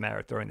was just a matter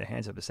of throwing their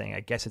hands up and saying, I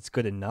guess it's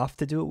good enough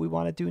to do what we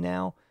want to do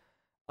now.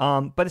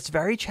 But it's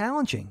very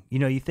challenging.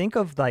 You think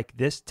of like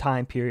this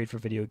time period for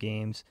video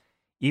games,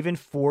 even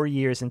 4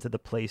 years into the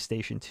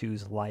PlayStation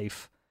 2's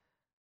life,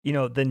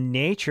 the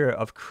nature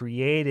of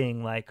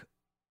creating like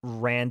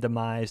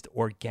randomized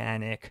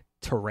organic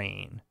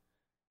terrain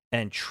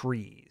and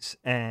trees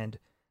and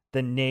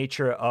the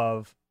nature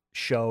of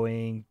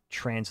showing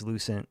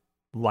translucent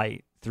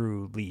light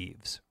through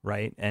leaves,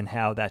 right? And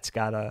how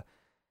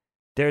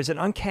there's an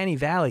uncanny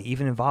valley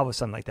even involved with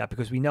something like that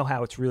because we know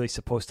how it's really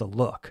supposed to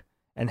look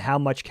and how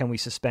much can we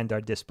suspend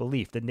our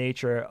disbelief. The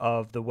nature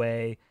of the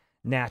way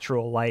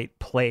natural light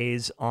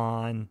plays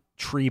on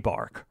tree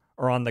bark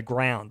or on the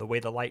ground, the way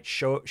the light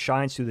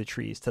shines through the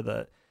trees to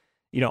the,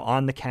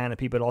 on the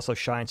canopy, but also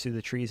shines through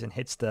the trees and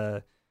hits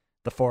the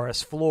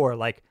forest floor,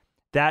 like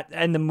that,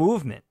 and the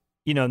movement,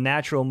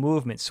 natural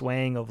movement,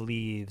 swaying of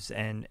leaves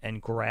and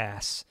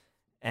grass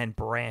and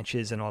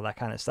branches and all that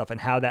kind of stuff,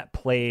 and how that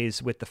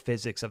plays with the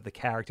physics of the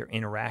character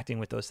interacting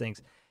with those things.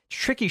 It's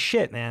tricky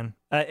shit, man.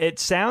 It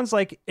sounds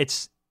like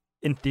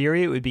in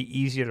theory, it would be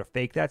easier to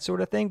fake that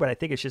sort of thing, but I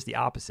think it's just the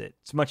opposite.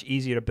 It's much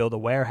easier to build a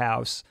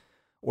warehouse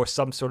or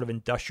some sort of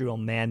industrial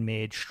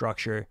man-made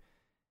structure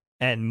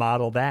and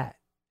model that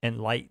and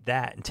light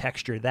that and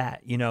texture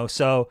that,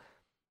 So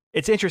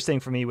it's interesting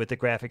for me with the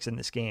graphics in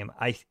this game.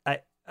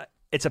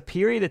 It's a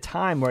period of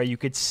time where you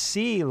could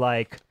see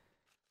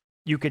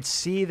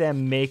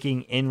them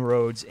making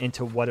inroads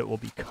into what it will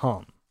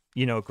become,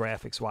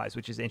 graphics-wise,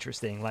 which is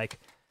interesting. Like,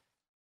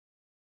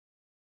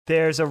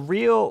 there's a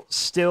real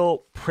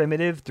still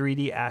primitive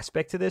 3D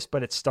aspect to this,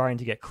 but it's starting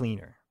to get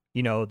cleaner.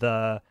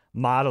 The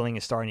modeling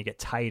is starting to get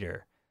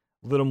tighter,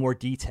 a little more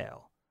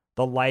detail.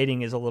 The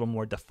lighting is a little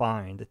more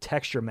defined. The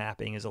texture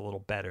mapping is a little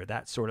better,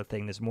 that sort of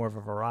thing. There's more of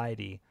a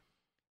variety.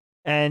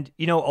 And,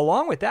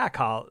 along with that,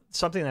 Kyle,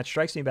 something that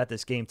strikes me about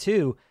this game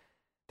too,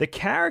 the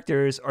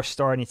characters are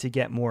starting to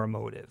get more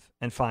emotive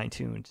and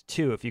fine-tuned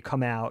too. If you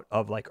come out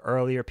of like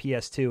earlier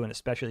PS2 and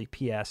especially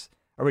PS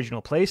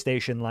original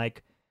PlayStation,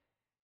 like,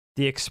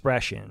 the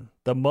expression,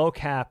 the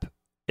mocap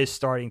is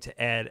starting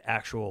to add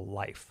actual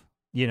life,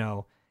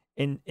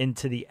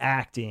 into the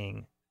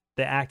acting.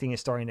 The acting is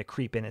starting to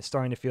creep in. It's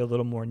starting to feel a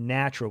little more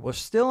natural. We're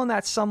still in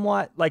that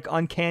somewhat like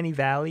uncanny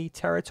valley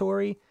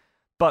territory,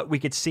 but we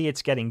could see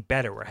it's getting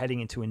better. We're heading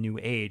into a new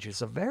age.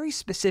 It's a very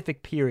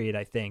specific period,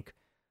 I think.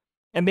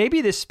 And maybe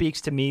this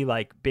speaks to me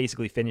like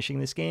basically finishing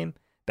this game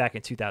back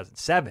in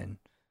 2007,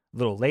 a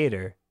little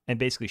later, and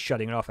basically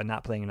shutting it off and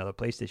not playing another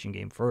PlayStation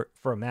game for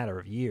a matter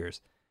of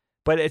years.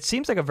 But it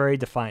seems like a very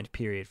defined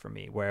period for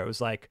me where it was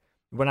like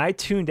when I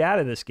tuned out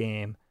of this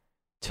game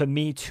to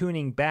me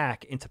tuning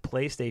back into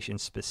PlayStation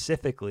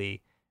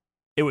specifically,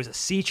 it was a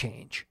sea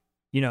change.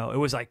 It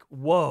was like,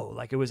 whoa,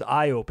 like it was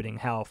eye-opening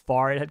how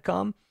far it had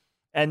come.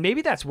 And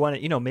maybe that's one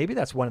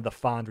of the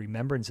fond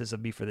remembrances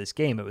of me for this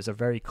game. It was a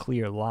very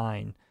clear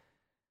line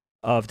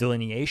of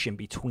delineation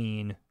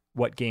between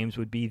what games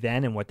would be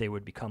then and what they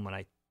would become when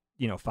I,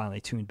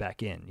 finally tuned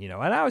back in,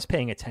 and I was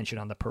paying attention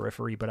on the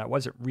periphery, but I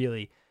wasn't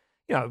really,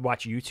 I would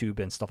watch YouTube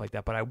and stuff like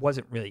that, but I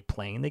wasn't really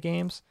playing the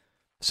games.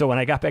 So when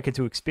I got back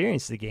into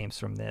experience the games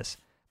from this,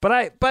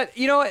 but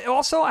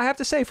also I have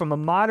to say from a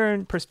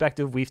modern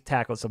perspective, we've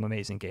tackled some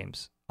amazing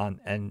games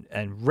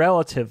and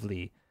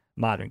relatively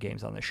modern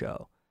games on the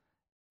show,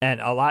 and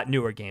a lot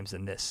newer games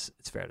than this,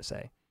 it's fair to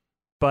say.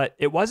 But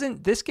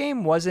this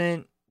game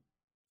wasn't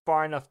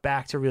far enough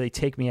back to really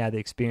take me out of the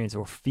experience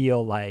or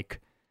feel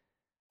like,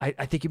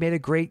 I think you made a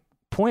great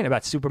point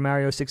about Super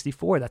Mario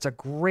 64. That's a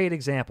great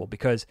example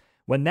because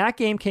when that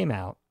game came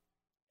out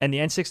and the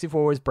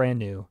N64 was brand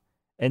new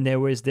and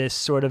there was this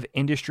sort of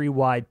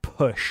industry-wide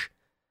push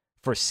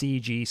for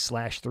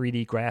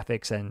CG/3D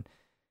graphics and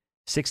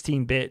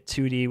 16-bit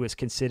 2D was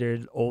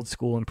considered old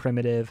school and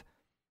primitive.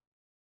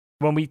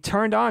 When we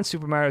turned on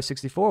Super Mario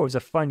 64, it was a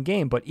fun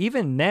game, but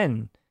even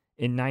then,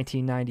 in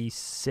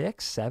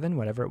 1996, 7,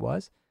 whatever it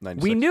was,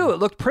 we knew it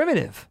looked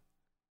primitive.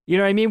 You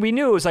know what I mean? We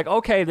knew it was like,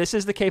 okay, this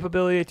is the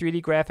capability of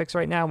 3D graphics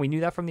right now. And we knew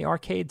that from the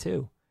arcade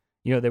too.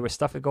 You know, there was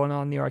stuff going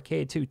on in the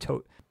arcade too,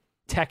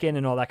 Tekken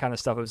and all that kind of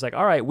stuff. It was like,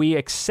 all right, we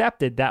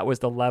accepted that was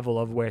the level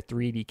of where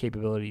 3D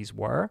capabilities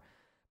were,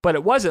 but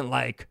it wasn't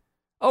like,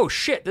 oh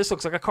shit, this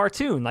looks like a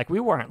cartoon. Like,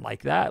 we weren't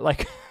like that.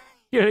 Like,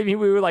 you know what I mean?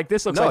 We were like,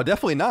 this looks like,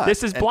 definitely not.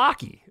 This is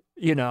blocky,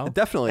 you know?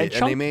 Definitely.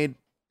 And they made,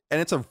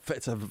 and it's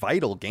a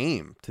vital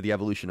game to the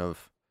evolution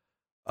of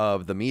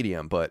the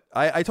medium. But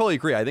I totally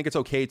agree. I think it's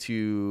okay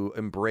to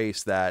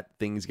embrace that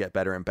things get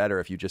better and better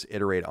if you just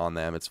iterate on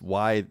them. It's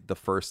why the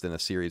first in a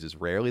series is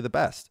rarely the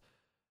best.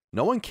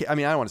 No one I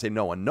don't want to say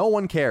no one. No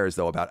one cares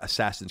though about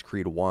Assassin's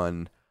Creed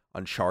 1,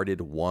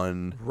 Uncharted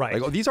 1.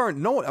 Right. Like, these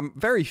aren't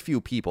very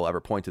few people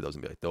ever point to those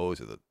and be like, those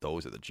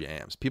are the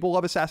jams. People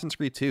love Assassin's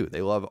Creed 2.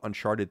 They love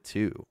Uncharted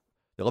 2.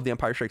 They love The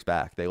Empire Strikes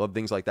Back. They love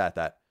things like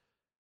that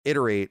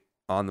iterate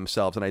on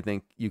themselves. And I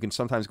think you can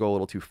sometimes go a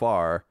little too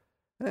far.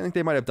 And I think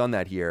they might have done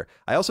that here.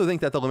 I also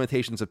think that the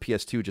limitations of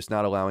PS2 just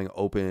not allowing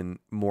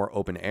more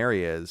open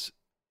areas,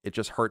 it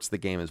just hurts the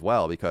game as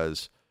well,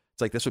 because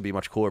it's like, this would be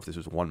much cooler if this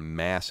was one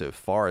massive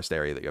forest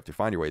area that you have to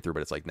find your way through,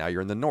 but it's like, now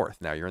you're in the north,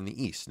 now you're in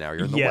the east, now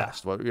you're in the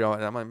west. Well, you know,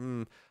 and I'm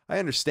like, I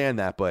understand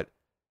that, but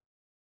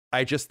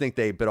I just think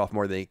they bit off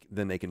more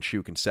than they can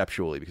chew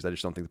conceptually, because I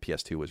just don't think the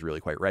PS2 was really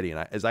quite ready.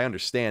 And as I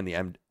understand,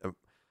 the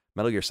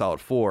Metal Gear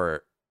Solid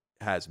 4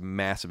 has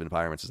massive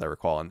environments, as I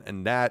recall,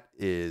 and that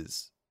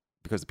is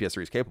because the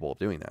PS3 is capable of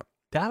doing that.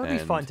 That would be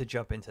fun to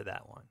jump into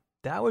that one.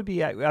 That would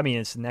be, I mean,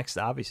 it's next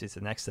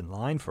in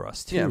line for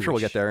us too. Yeah, I'm sure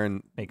we'll get there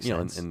in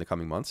the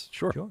coming months.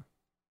 Sure.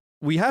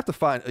 We have to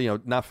find,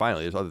 not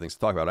finally, there's other things to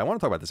talk about. I want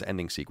to talk about this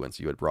ending sequence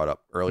you had brought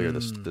up earlier,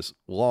 this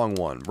long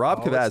one.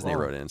 Rob Kavazny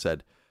wrote in and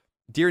said,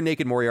 "Dear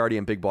Naked Moriarty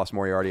and Big Boss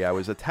Moriarty, I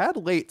was a tad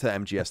late to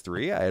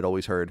MGS3. I had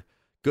always heard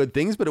good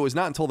things, but it was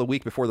not until the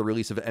week before the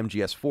release of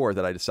MGS4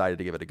 that I decided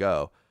to give it a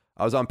go.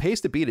 I was on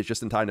pace to beat it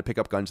just in time to pick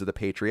up Guns of the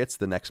Patriots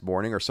the next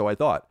morning, or so I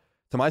thought.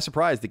 To my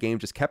surprise, the game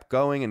just kept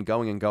going and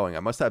going and going. I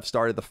must have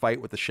started the fight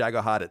with the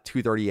Shagohod at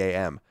 2:30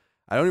 a.m.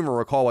 I don't even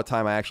recall what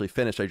time I actually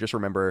finished. I just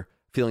remember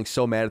feeling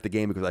so mad at the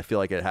game because I feel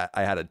like I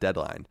had a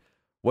deadline.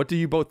 What do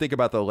you both think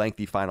about the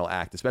lengthy final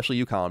act, especially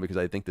you, Colin, because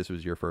I think this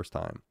was your first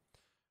time?"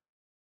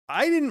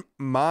 I didn't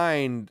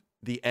mind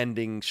the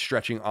ending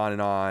stretching on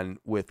and on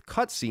with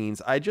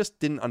cutscenes. I just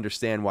didn't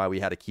understand why we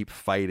had to keep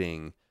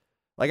fighting.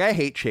 Like, I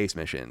hate chase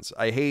missions.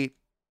 I hate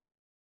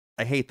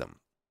them.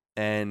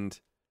 And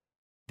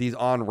these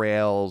on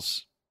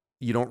rails,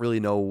 you don't really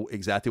know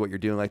exactly what you're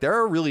doing. Like, there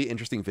are really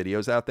interesting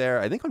videos out there.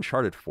 I think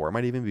Uncharted 4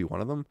 might even be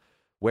one of them,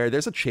 where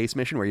there's a chase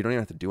mission where you don't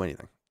even have to do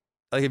anything.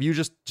 Like, if you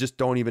just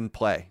don't even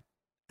play,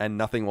 and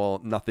nothing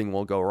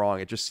will go wrong.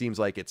 It just seems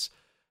like it's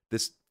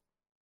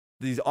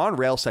these on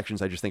rail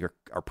sections I just think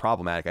are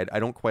problematic. I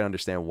don't quite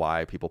understand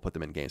why people put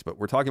them in games, but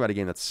we're talking about a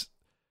game that's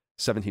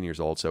 17 years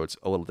old, so it's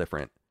a little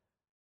different.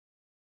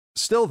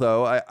 Still,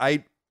 though,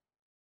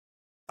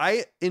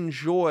 I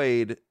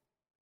enjoyed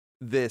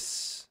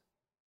this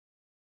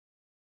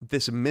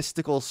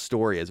mystical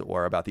story, as it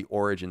were, about the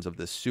origins of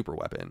this super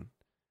weapon.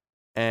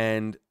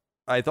 And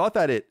I thought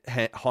that it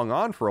hung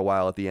on for a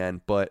while at the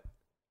end, but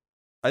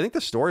I think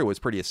the story was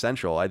pretty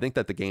essential. I think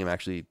that the game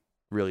actually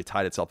really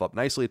tied itself up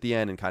nicely at the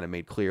end and kind of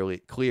made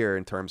clear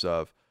in terms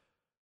of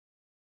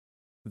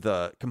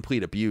the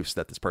complete abuse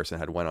that this person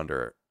had went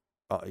under,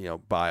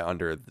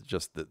 under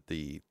just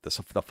the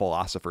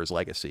philosopher's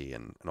legacy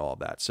and all of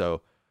that.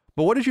 So,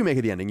 but what did you make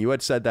of the ending? You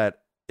had said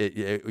that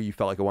you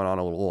felt like it went on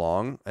a little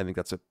long. I think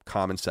that's a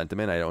common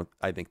sentiment.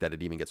 I think that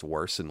it even gets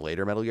worse in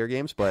later Metal Gear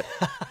games, but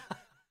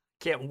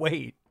can't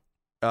wait.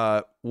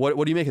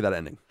 What do you make of that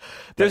ending?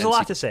 There's a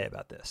lot to say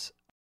about this.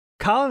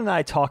 Colin and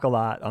I talk a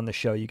lot on the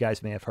show. You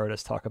guys may have heard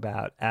us talk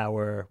about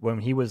when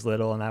he was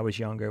little and I was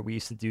younger, we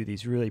used to do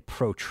these really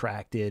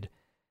protracted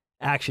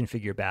action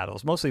figure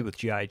battles, mostly with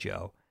G.I.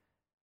 Joe.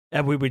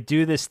 And we would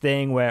do this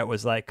thing where it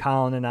was like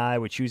Colin and I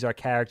would choose our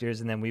characters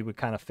and then we would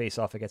kind of face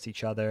off against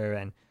each other.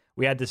 And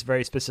we had this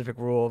very specific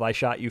rule of I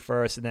shot you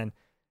first, and then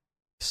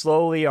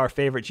slowly our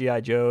favorite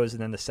G.I. Joes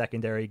and then the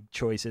secondary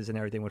choices and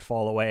everything would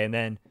fall away. And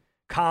then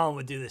Colin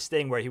would do this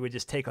thing where he would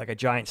just take like a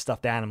giant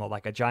stuffed animal,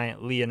 like a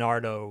giant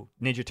Leonardo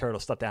Ninja Turtle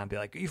stuffed animal, and be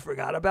like, "You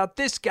forgot about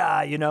this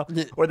guy,"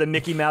 or the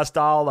Mickey Mouse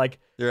doll, and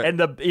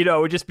it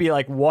would just be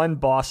like one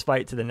boss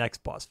fight to the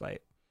next boss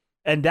fight.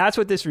 And that's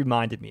what this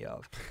reminded me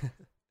of.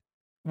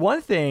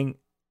 One thing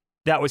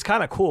that was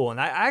kind of cool,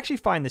 and I actually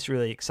find this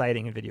really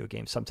exciting in video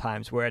games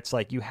sometimes, where it's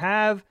like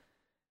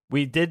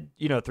we did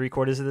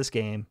 3/4 of this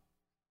game.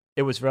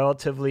 It was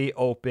relatively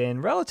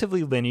open,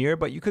 relatively linear,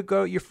 but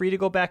you're free to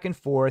go back and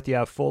forth. You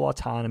have full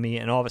autonomy,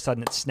 and all of a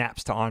sudden it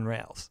snaps to on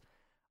rails.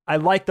 I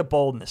like the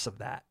boldness of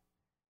that.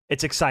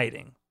 It's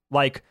exciting.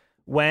 Like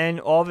when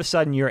all of a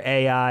sudden your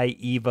AI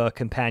Eva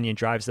companion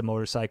drives the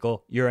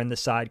motorcycle, you're in the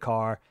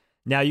sidecar,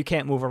 Now you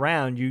can't move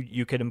around.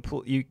 You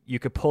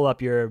could pull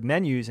up your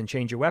menus and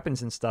change your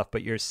weapons and stuff,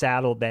 but you're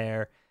saddled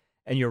there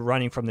and you're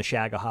running from the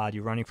Shagohod.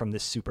 You're running from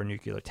this super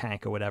nuclear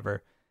tank or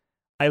whatever.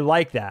 I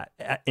like that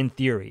in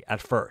theory at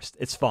first.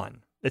 It's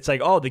fun. It's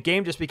like, oh, the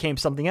game just became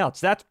something else.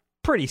 That's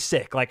pretty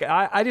sick. Like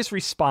I just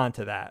respond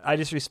to that. I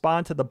just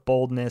respond to the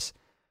boldness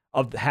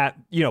of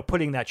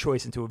putting that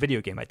choice into a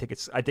video game. I think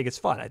it's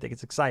fun. I think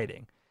it's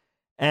exciting.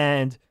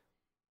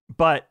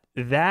 But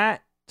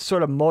that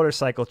sort of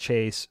motorcycle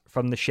chase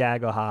from the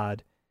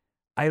Shagohod,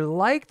 I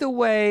like the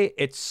way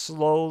it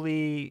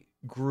slowly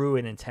grew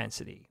in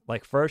intensity.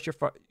 Like first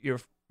you're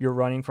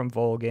running from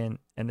Volgin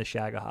and the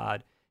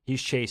Shagohod.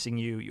 He's chasing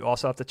you. You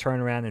also have to turn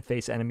around and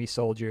face enemy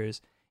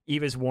soldiers.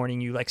 Eva's warning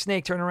you, like,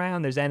 Snake, turn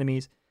around. There's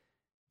enemies.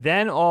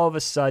 Then all of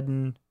a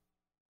sudden,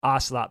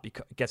 Ocelot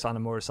gets on a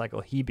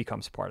motorcycle. He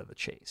becomes part of the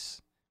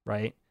chase,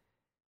 right?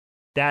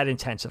 That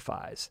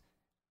intensifies.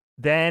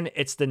 Then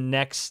it's the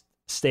next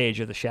stage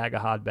of the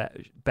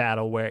Shagohod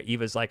battle where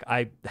Eva's like,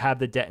 I have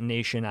the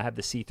detonation. I have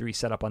the C3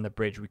 set up on the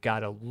bridge. We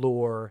got to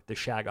lure the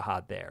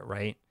Shagohod there,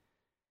 right?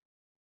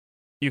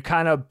 You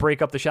kind of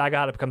break up the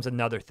Shagohod, it becomes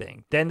another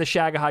thing. Then the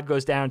Shagohod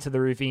goes down to the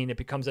ravine. It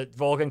becomes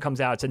Volgin comes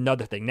out. It's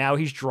another thing. Now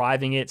he's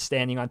driving it,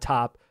 standing on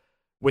top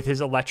with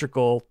his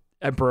electrical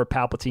Emperor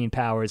Palpatine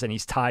powers, and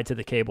he's tied to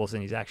the cables,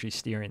 and he's actually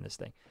steering this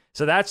thing.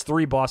 So that's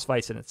 3 boss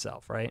fights in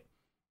itself, right?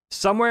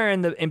 Somewhere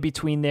in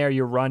between there,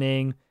 you're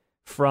running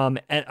from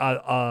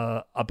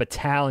a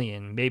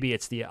battalion. Maybe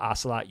it's the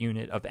Ocelot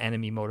unit of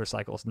enemy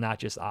motorcycles, not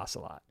just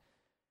Ocelot.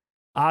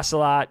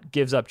 Ocelot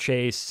gives up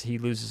chase. He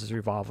loses his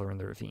revolver in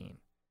the ravine.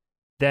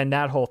 Then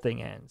that whole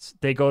thing ends.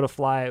 They go to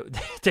fly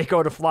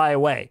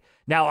away.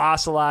 Now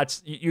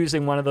Ocelot's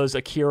using one of those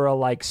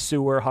Akira-like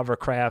sewer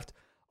hovercraft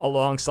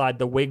alongside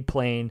the Wig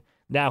plane.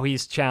 Now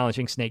he's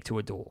challenging Snake to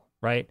a duel,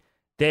 right?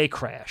 They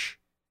crash.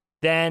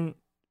 Then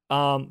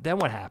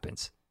what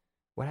happens?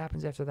 What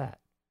happens after that?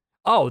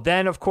 Oh,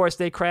 then of course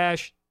they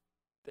crash.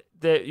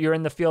 You're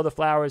in the Field of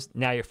Flowers.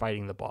 Now you're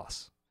fighting the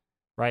boss,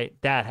 right?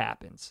 That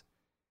happens.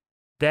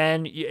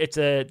 Then it's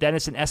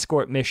an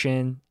escort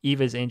mission.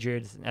 Eva's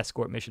injured. It's an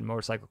escort mission.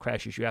 Motorcycle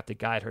crashes. You have to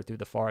guide her through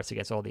the forest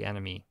against all the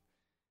enemy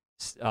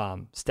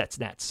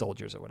Stuxnet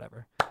soldiers or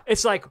whatever.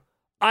 It's like,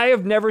 I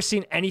have never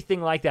seen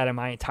anything like that in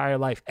my entire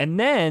life. And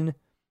then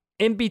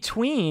in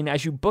between,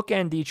 as you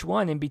bookend each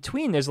one, in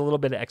between, there's a little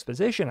bit of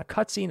exposition, a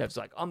cutscene that's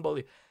like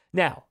unbelievable.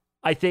 Now,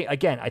 I think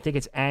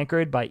it's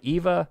anchored by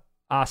Eva,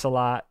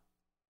 Ocelot,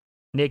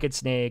 Naked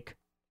Snake,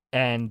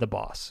 and the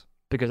boss,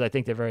 because I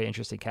think they're very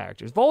interesting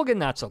characters. Volgin,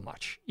 not so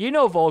much.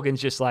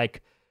 Volgin's just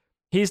like,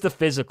 he's the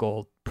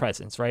physical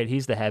presence, right?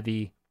 He's the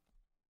heavy.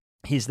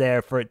 He's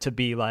there for it to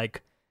be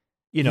like,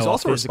 he's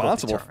also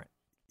responsible.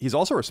 He's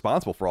also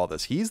responsible for all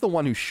this. He's the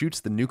one who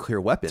shoots the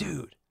nuclear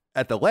weapon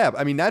at the lab.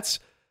 I mean, that's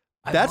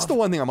the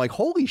one thing I'm like,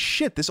 holy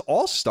shit, this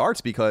all starts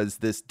because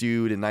this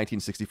dude in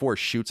 1964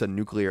 shoots a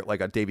nuclear,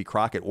 like a Davy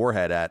Crockett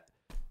warhead at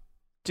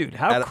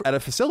a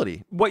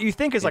facility. What you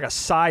think is like a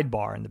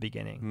sidebar in the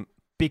beginning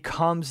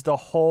becomes the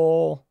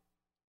whole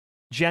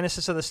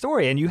genesis of the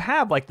story. And you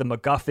have like the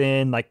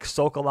MacGuffin, like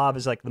Sokolov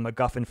is like the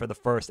MacGuffin for the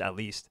first, at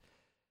least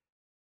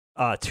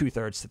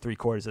 2/3 to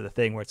 3/4 of the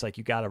thing, where it's like,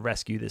 you got to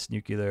rescue this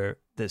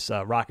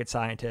rocket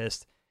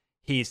scientist.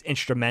 He's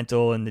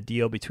instrumental in the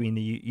deal between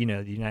the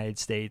United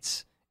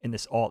States, in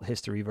this alt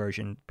history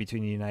version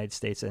between the United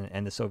States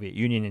and the Soviet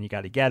Union, and you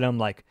got to get him.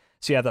 Like,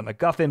 so you have that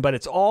MacGuffin, but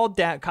it's all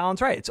down.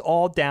 Colin's right. It's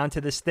all down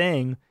to this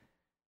thing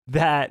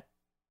that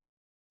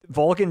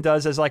Volgin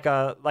does as like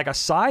a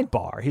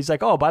sidebar. He's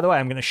like, oh, by the way,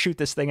 I'm going to shoot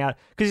this thing out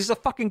because he's a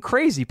fucking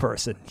crazy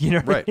person. You know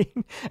what I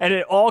mean? And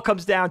it all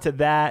comes down to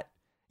that.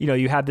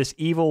 You have this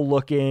evil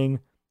looking.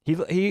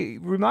 He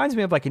reminds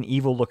me of like an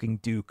evil looking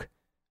Duke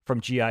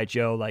from G.I.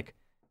 Joe, like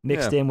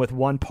mixed in with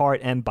one part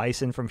M.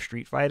 Bison from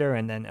Street Fighter,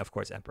 and then of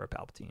course Emperor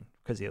Palpatine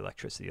because of the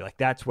electricity. Like,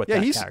 that's what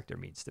that character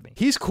means to me.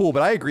 He's cool,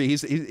 but I agree.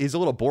 He's a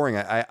little boring.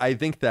 I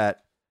think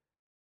that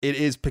it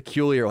is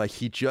peculiar. Like,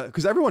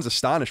 because everyone's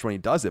astonished when he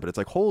does it, but it's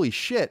like, holy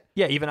shit.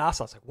 Yeah, even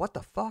Ocelot's like, what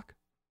the fuck?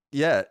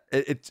 Yeah,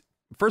 it's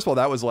first of all,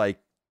 that was like,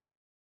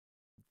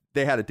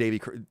 they had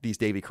these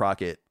Davy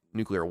Crockett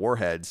nuclear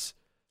warheads.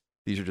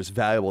 These are just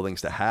valuable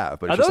things to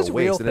have, but it's are just those a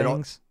waste. real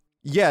things?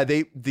 Yeah,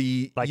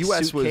 the like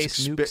U.S. was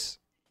nukes?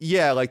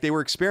 Yeah, like they were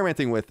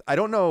experimenting with. I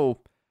don't know.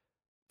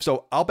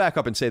 So I'll back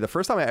up and say the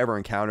first time I ever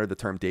encountered the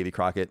term Davy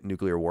Crockett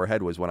nuclear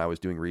warhead was when I was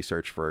doing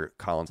research for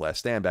Colin's Last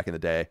Stand back in the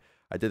day.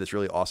 I did this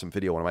really awesome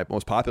video, one of my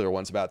most popular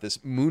ones, about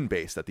this moon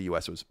base that the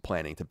U.S. was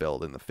planning to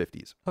build in the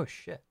 50s. Oh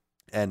shit!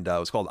 And it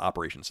was called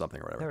Operation something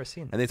or whatever. Never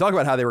seen that. And they talk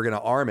about how they were going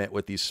to arm it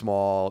with these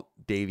small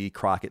Davy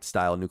Crockett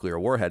style nuclear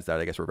warheads that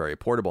I guess were very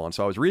portable. And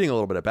so I was reading a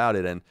little bit about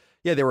it, and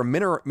yeah, they were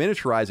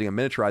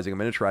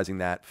miniaturizing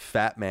that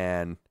Fat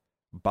Man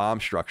bomb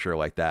structure,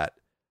 like that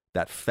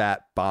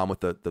fat bomb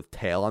with the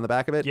tail on the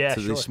back of it. Yeah,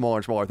 so these smaller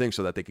and smaller things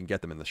so that they can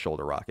get them in the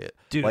shoulder rocket.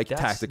 Dude, like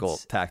tactical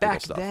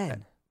back stuff.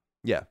 Then.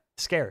 Yeah.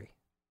 Scary.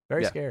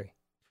 Very scary.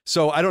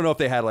 So I don't know if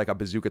they had like a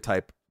bazooka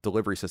type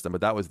delivery system,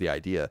 but that was the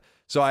idea.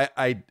 So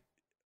I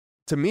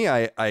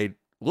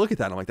look at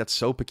that and I'm like, that's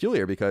so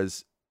peculiar,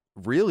 because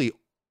really,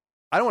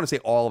 I don't want to say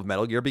all of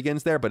Metal Gear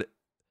begins there, but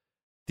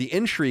the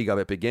intrigue of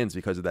it begins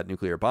because of that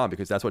nuclear bomb,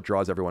 because that's what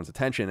draws everyone's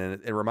attention.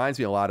 And it reminds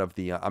me a lot of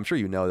the, I'm sure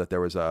you know that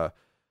there was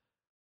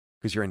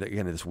because you're into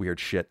this weird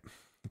shit.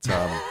 It's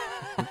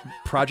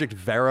Project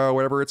Vera or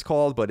whatever it's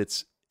called, but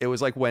it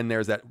was like when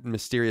there's that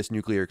mysterious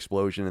nuclear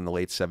explosion in the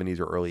late 70s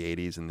or early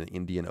 80s in the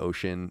Indian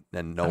Ocean,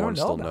 and no one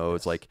still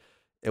knows. Like,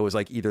 it was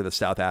like either the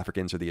South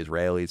Africans or the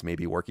Israelis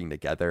maybe working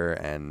together,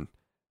 and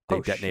they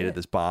detonated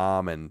this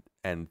bomb, and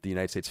the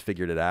United States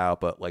figured it out,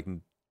 but like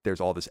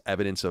there's all this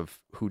evidence of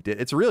who did.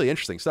 It's really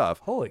interesting stuff.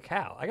 Holy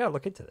cow. I got to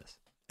look into this.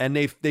 And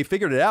they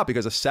figured it out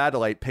because a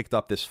satellite picked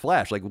up this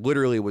flash, like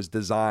literally was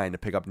designed to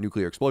pick up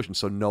nuclear explosions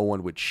so no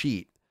one would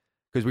cheat,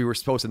 because we were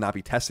supposed to not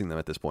be testing them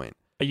at this point.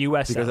 A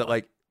U.S. because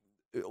satellite.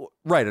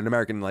 Right, an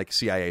American like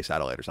CIA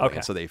satellite or something. Okay.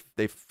 And so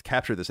they've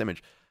captured this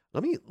image.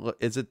 Let me look.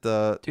 Is it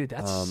the Dude,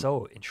 that's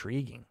so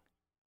intriguing.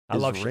 I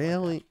love shit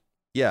like that.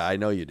 Yeah, I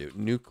know you do.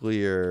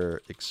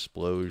 Nuclear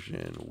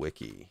explosion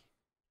wiki.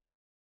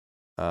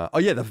 Oh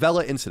yeah, the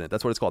Vela incident.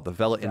 That's what it's called. The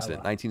Vela incident,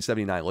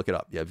 1979. Look it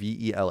up. Yeah,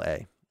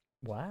 VELA.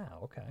 Wow.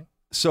 Okay.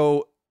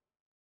 So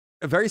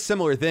a very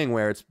similar thing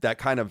where it's that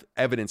kind of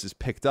evidence is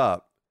picked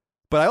up.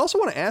 But I also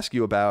want to ask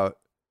you about,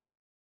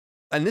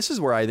 and this is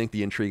where I think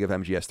the intrigue of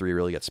MGS3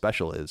 really gets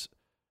special, is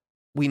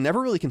we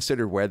never really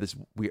considered where this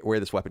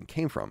weapon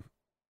came from.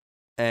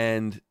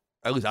 And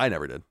at least I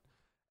never did.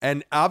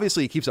 And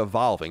obviously it keeps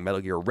evolving.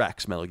 Metal Gear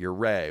Rex, Metal Gear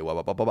Ray, blah,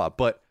 blah, blah, blah, blah.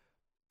 But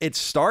it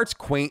starts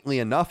quaintly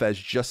enough as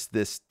just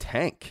this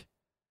tank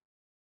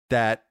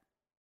that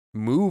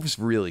moves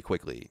really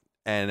quickly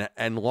and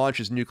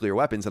launches nuclear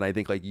weapons, and I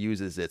think like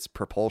uses its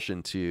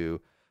propulsion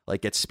to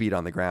like get speed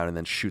on the ground and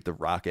then shoot the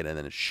rocket, and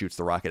then it shoots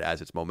the rocket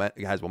as it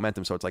has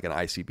momentum. So it's like an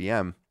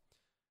ICBM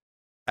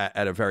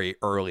at a very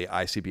early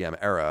ICBM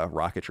era,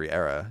 rocketry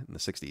era in the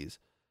 60s.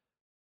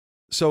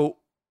 So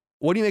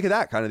what do you make of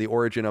that? Kind of the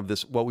origin of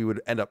this, what we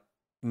would end up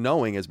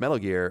knowing as Metal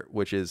Gear,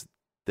 which is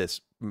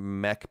this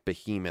mech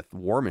behemoth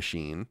war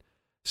machine,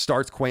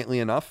 starts quaintly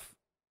enough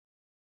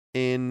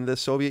in the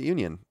Soviet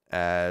Union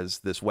as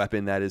this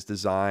weapon that is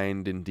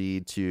designed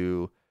indeed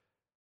to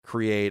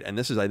create, and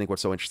this is I think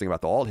what's so interesting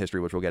about the alt history,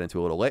 which we'll get into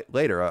a little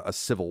later, a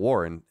civil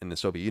war in the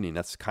Soviet Union.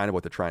 That's kind of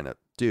what they're trying to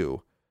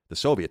do. The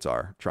Soviets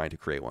are trying to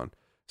create one.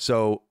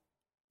 So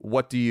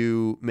what do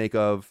you make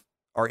of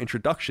our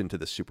introduction to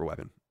this super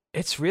weapon?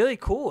 It's really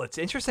cool. It's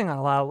interesting on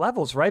a lot of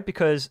levels, right?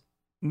 Because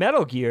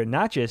Metal Gear,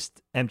 not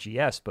just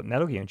MGS, but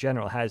Metal Gear in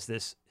general, has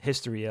this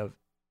history of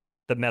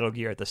the Metal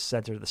Gear at the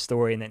center of the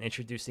story and then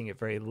introducing it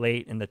very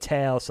late in the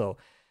tale. So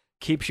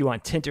keeps you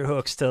on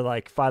tenterhooks to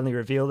like finally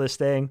reveal this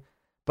thing.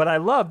 But I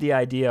love the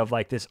idea of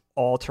like this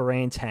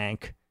all-terrain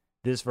tank.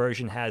 This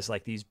version has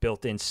like these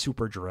built-in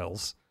super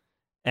drills,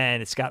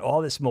 and it's got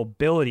all this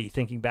mobility.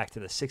 Thinking back to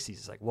the 60s,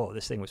 it's like, whoa,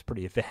 this thing was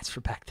pretty advanced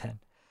for back then.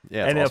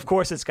 Yeah, and awesome. Of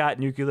course it's got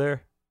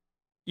nuclear,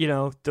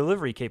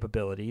 delivery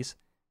capabilities.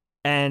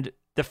 And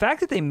the fact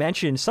that they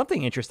mentioned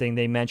something interesting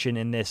they mentioned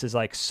in this is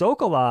like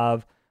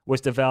Sokolov was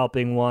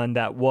developing one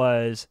that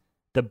was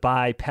the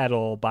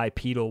bipedal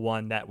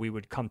one that we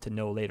would come to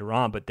know later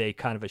on, but they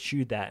kind of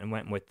eschewed that and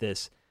went with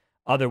this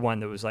other one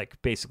that was like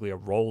basically a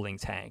rolling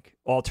tank,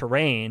 all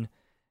terrain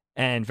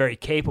and very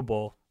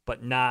capable,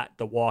 but not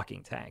the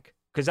walking tank.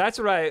 Because that's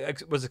what I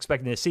was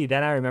expecting to see.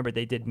 Then I remember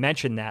they did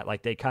mention that,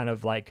 like they kind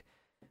of like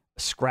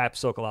scrapped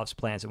Sokolov's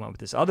plans and went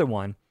with this other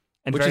one.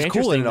 And which is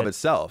cool in and of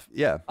itself.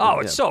 Yeah. Oh,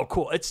 it's so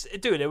cool.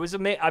 Dude, it was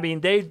amazing. I mean,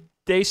 they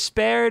didn't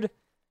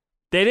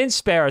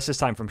spare us this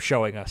time from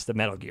showing us the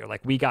Metal Gear.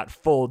 Like we got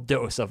full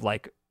dose of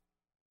like,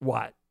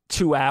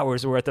 2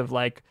 hours worth of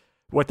like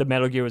what the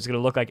Metal Gear was going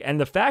to look like. And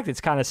the fact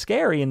it's kind of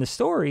scary in the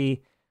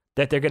story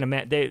that they're going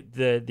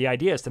to, the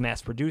idea is to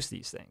mass produce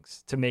these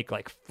things, to make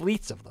like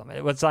fleets of them.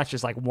 It's not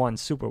just like one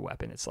super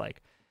weapon. It's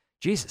like,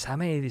 Jesus, how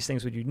many of these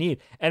things would you need?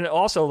 And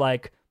also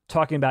like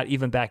talking about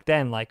even back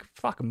then, like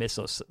fuck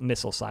missile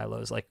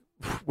silos. Like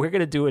we're going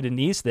to do it in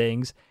these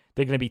things.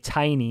 They're going to be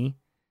tiny,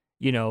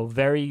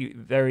 very,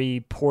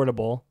 very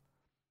portable.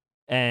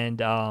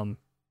 And,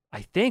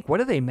 I think, what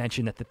do they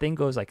mention? That the thing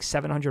goes like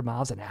 700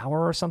 miles an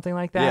hour or something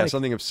like that? Yeah, like,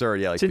 something absurd.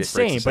 Yeah, like it's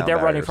insane, but they're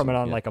running from it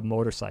on yeah. like a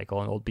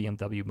motorcycle, an old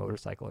BMW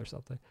motorcycle or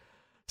something.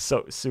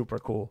 So super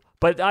cool.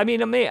 But I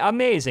mean,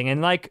 amazing.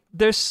 And like,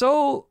 there's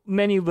so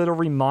many little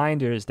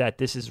reminders that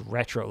this is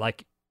retro.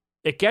 Like,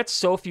 it gets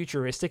so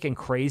futuristic and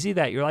crazy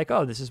that you're like,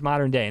 oh, this is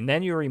modern day. And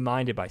then you're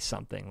reminded by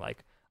something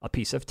like a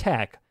piece of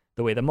tech,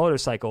 the way the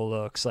motorcycle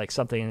looks, like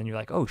something. And then you're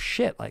like, oh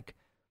shit, like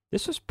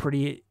this was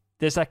pretty.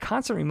 There's that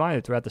constant reminder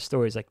throughout the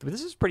stories, like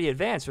this is pretty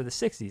advanced for the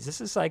 60s.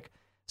 This is like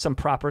some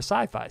proper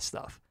sci-fi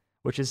stuff,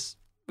 which is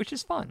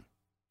fun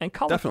and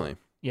colorful. Definitely,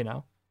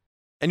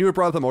 And you had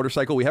brought up the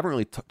motorcycle. We haven't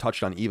really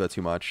touched on Eva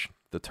too much.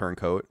 The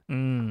turncoat.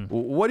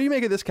 What do you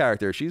make of this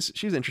character?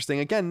 She's interesting.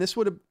 Again, this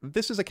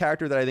is a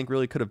character that I think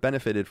really could have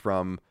benefited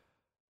from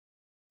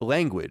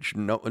language.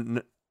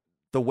 The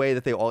way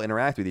that they all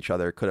interact with each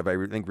other could have,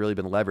 I think, really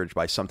been leveraged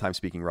by sometimes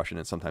speaking Russian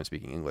and sometimes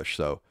speaking English.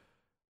 So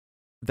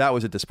that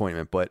was a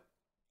disappointment, but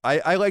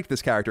I liked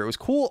this character. It was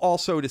cool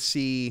also to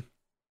see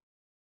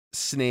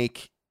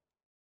Snake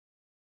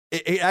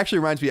it actually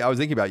reminds me. I was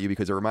thinking about you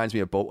because it reminds me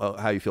of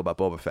how you feel about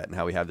Boba Fett and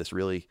how we have this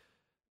really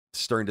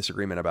stern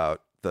disagreement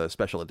about the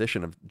special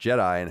edition of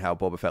Jedi and how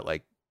Boba Fett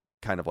like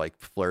kind of like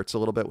flirts a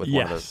little bit with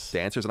one of the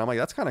dancers, and I'm like,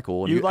 that's kind of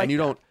cool. And you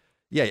don't.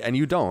 Yeah, and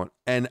you don't.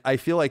 And I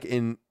feel like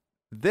in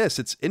this,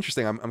 it's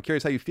interesting. I'm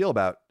curious how you feel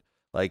about,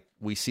 like,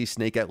 we see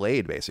Snake get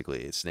laid,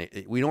 basically.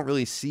 We don't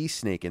really see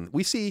Snake, and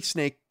we see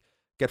Snake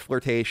get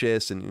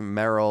flirtatious and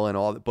Meryl and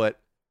all that, but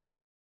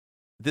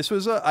this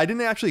was I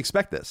didn't actually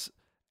expect this.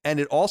 And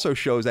it also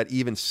shows that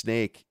even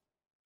Snake,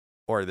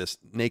 or this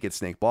naked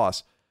Snake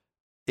boss,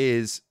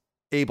 is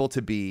able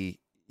to be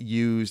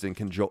used and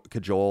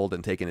cajoled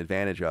and taken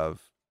advantage of,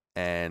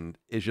 and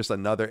is just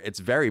it's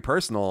very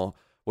personal,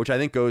 which I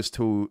think goes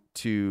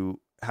to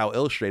how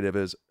illustrative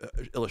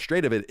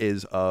it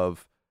is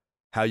of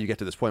how you get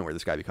to this point where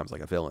this guy becomes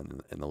like a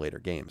villain in the later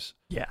games.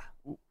 Yeah.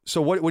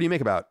 So what do you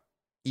make about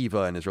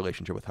Eva and his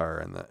relationship with her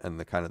and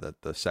the kind of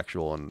the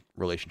sexual and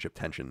relationship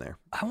tension there?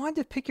 I wanted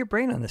to pick your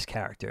brain on this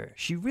character.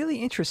 She really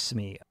interests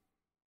me.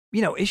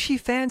 You know, is she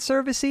fan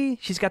servicey?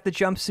 She's got the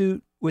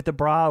jumpsuit with the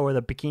bra or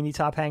the bikini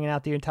top hanging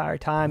out the entire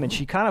time, and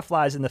she kind of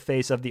flies in the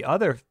face of the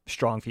other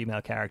strong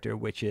female character,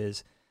 which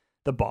is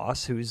the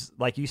boss, who's,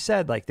 like you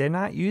said, like, they're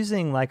not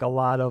using like a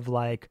lot of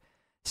like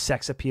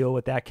sex appeal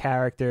with that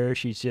character.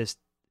 She's just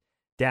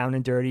down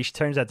and dirty. She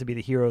turns out to be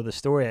the hero of the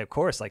story. Of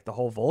course, like the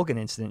whole Vulcan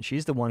incident,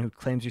 she's the one who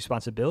claims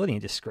responsibility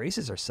and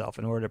disgraces herself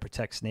in order to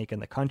protect Snake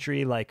and the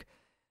country. Like,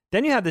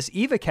 then you have this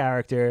Eva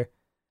character,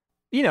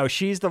 you know,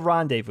 she's the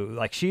rendezvous.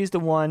 Like, she's the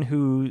one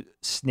who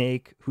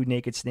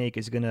Naked Snake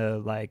is going to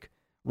like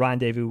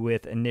rendezvous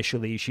with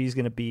initially. She's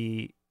going to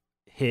be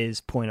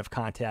his point of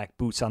contact,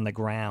 boots on the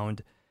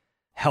ground,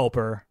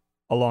 helper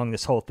along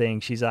this whole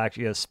thing. She's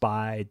actually a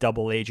spy,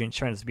 double agent,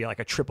 trying to be like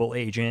a triple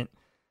agent.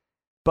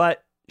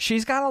 But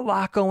she's got a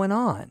lot going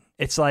on.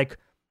 It's like,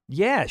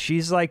 yeah,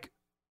 she's got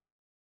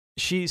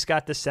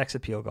the sex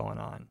appeal going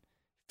on.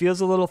 Feels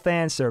a little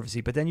fan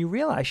servicey, but then you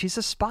realize she's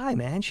a spy,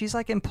 man. She's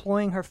like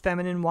employing her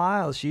feminine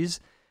wiles. She's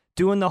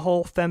doing the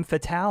whole femme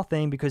fatale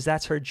thing because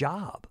that's her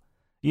job.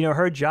 You know,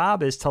 her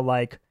job is to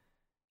like,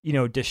 you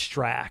know,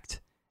 distract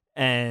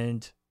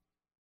and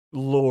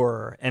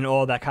lure and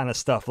all that kind of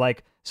stuff.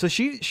 Like, so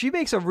she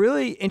makes a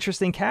really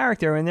interesting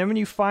character. And then when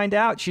you find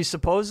out she's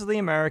supposedly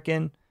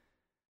American,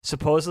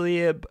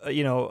 supposedly a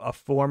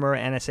former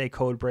NSA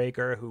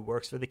codebreaker who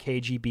works for the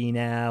KGB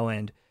now,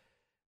 and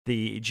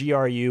the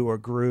GRU or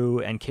GRU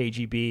and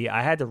KGB.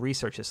 I had to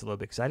research this a little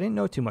bit because I didn't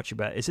know too much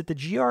about it. Is it the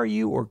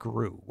GRU or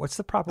GRU? What's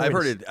the proper? I've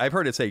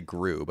heard it say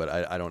GRU, but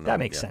I don't know. That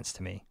makes sense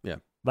to me. Yeah,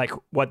 like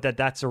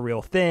that's a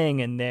real thing,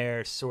 and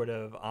they're sort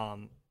of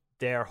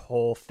their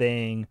whole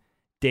thing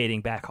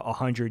dating back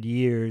 100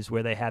 years,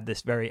 where they have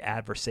this very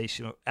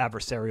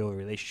adversarial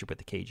relationship with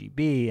the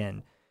KGB,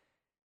 and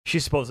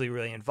she's supposedly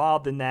really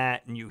involved in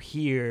that. And you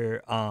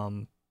hear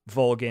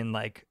Vulcan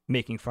like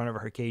making fun of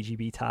her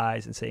KGB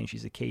ties and saying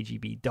she's a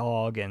KGB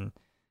dog, and,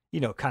 you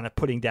know, kind of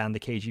putting down the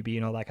KGB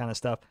and all that kind of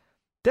stuff.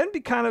 Then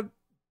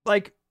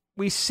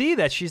we see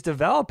that she's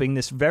developing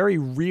this very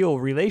real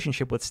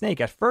relationship with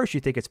Snake. At first you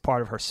think it's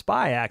part of her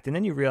spy act, and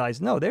then you realize,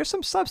 no, there's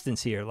some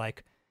substance here.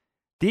 Like,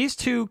 these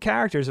two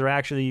characters are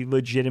actually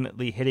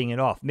legitimately hitting it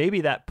off.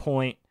 Maybe that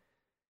point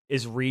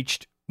is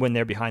reached when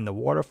they're behind the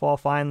waterfall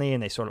finally,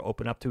 and they sort of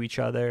open up to each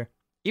other.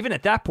 Even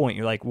at that point,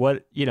 you're like,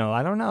 what, you know,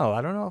 I don't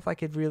know if I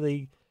could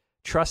really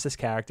trust this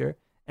character.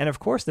 And of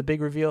course, the big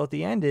reveal at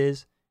the end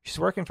is she's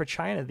working for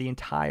China the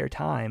entire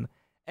time.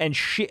 And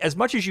she, as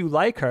much as you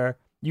like her,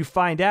 you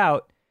find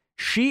out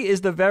she is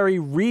the very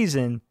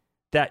reason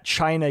that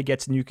China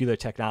gets nuclear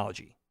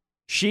technology.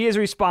 She is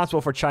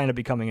responsible for China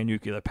becoming a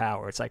nuclear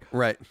power. It's like,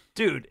 right,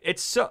 dude,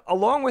 it's so,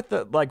 along with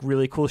the like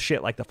really cool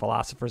shit like the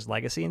Philosopher's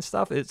Legacy and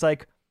stuff, it's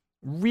like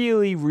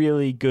really,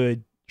 really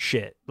good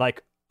shit.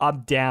 Like,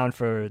 I'm down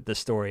for the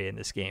story in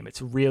this game.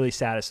 It's really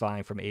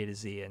satisfying from A to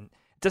Z, and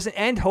it doesn't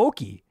end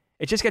hokey.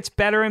 It just gets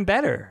better and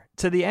better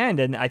to the end,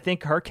 and I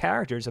think her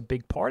character is a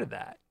big part of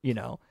that, you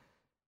know?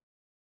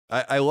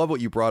 I love what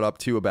you brought up,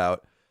 too,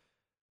 about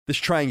this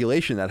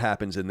triangulation that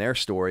happens in their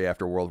story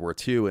after World War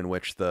II, in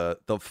which the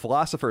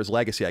Philosopher's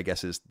Legacy, I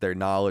guess, is their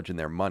knowledge and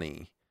their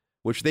money,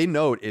 which they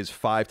note is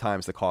 5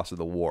 times the cost of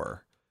the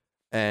war.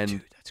 And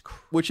dude, that's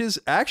crazy. Which is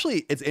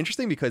actually, it's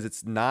interesting because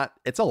it's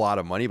a lot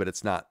of money, but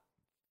it's not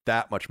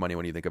that much money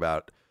when you think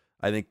about,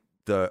 I think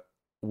the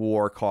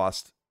war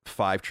cost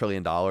 $5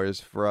 trillion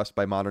for us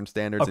by modern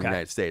standards in the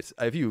United States.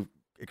 If you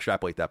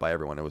extrapolate that by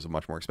everyone, it was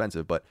much more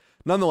expensive, but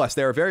nonetheless,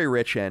 they're very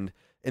rich. And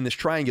in this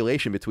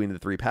triangulation between the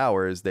 3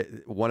 powers,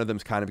 that one of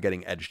them's kind of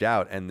getting edged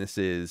out, and this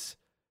is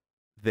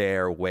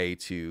their way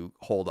to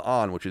hold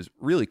on, which is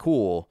really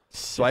cool.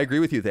 So I agree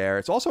with you there.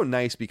 It's also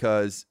nice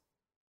because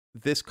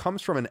this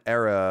comes from an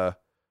era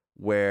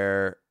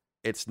where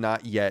it's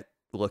not yet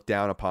looked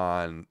down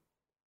upon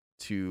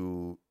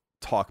to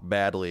talk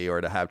badly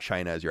or to have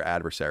China as your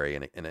adversary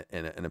in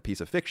a piece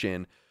of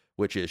fiction,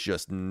 which is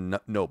just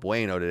no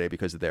bueno today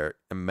because of their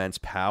immense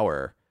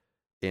power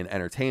in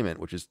entertainment,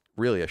 which is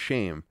really a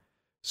shame.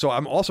 So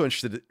I'm also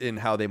interested in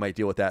how they might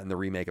deal with that in the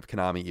remake of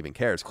Konami Even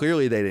Cares.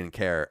 Clearly, they didn't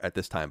care at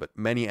this time, but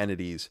many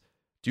entities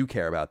do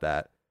care about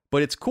that.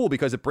 But it's cool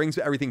because it brings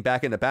everything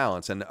back into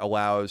balance and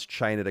allows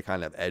China to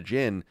kind of edge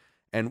in.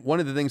 And one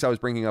of the things I was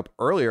bringing up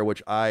earlier,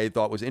 which I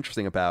thought was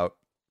interesting about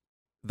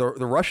the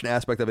Russian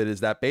aspect of it, is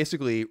that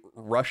basically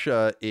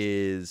Russia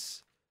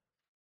is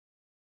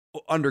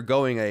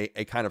undergoing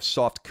a kind of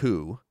soft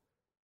coup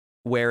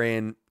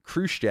wherein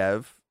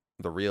Khrushchev,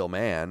 the real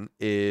man,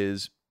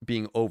 is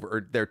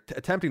they're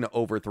attempting to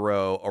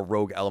overthrow a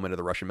rogue element of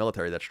the Russian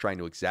military that's trying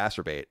to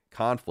exacerbate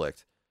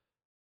conflict.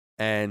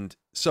 And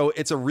so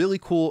it's a really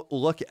cool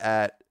look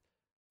at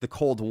the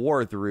Cold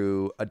War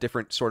through a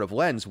different sort of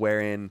lens,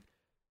 wherein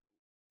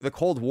the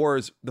Cold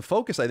War's, the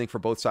focus, I think, for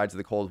both sides of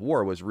the Cold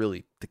War was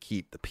really to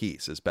keep the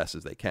peace as best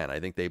as they can. I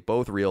think they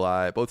both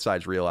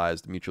sides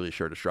realized mutually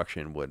assured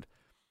destruction would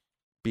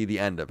be the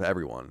end of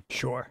everyone.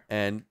 Sure.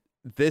 And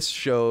this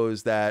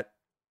shows that,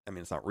 I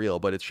mean, it's not real,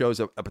 but it shows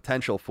a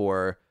potential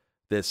for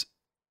this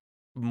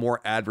more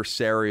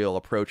adversarial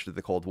approach to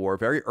the Cold War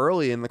very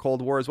early in the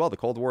Cold War as well. The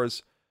Cold War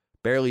is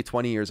barely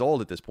 20 years old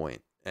at this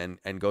point and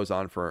goes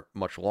on for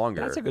much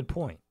longer. That's a good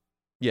point.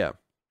 Yeah.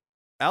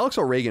 Alex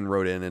O'Regan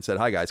wrote in and said,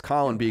 "Hi guys,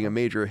 Colin, being a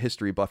major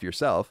history buff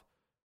yourself,"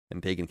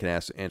 and Pagan can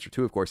answer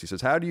too, of course. He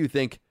says, "How do you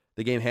think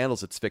the game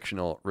handles its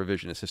fictional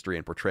revisionist history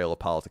and portrayal of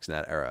politics in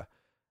that era?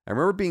 I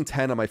remember being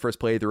 10 on my first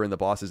playthrough and the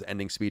boss's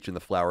ending speech in the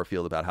flower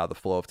field about how the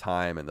flow of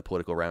time and the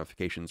political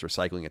ramifications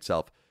recycling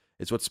itself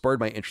is what spurred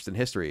my interest in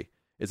history.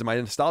 Is it my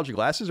nostalgia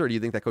glasses, or do you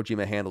think that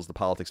Kojima handles the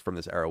politics from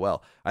this era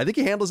well?" I think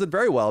he handles it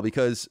very well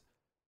because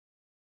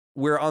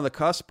we're on the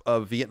cusp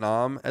of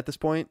Vietnam at this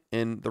point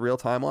in the real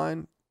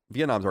timeline.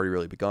 Vietnam's already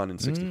really begun in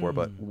 64,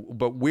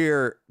 but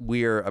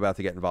we're about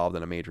to get involved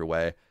in a major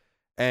way.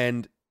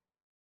 And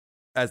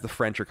as the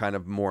French are kind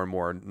of more and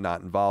more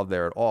not involved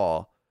there at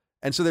all.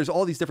 And so there's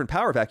all these different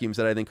power vacuums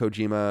that I think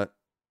Kojima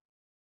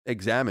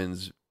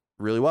examines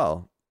really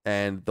well.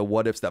 And the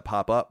what ifs that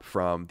pop up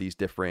from these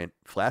different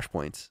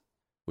flashpoints,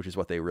 which is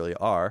what they really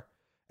are,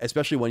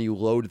 especially when you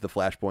load the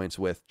flashpoints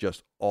with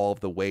just all of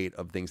the weight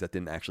of things that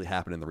didn't actually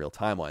happen in the real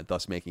timeline,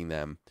 thus making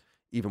them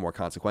even more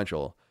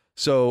consequential.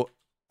 So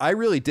I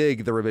really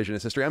dig the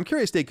revisionist history. I'm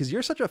curious, Dave, because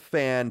you're such a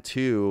fan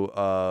too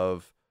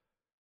of,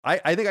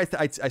 I think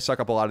I suck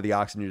up a lot of the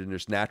oxygen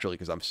just naturally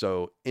because I'm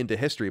so into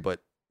history,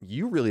 but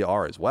you really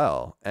are as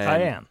well. And I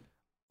am.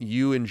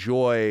 You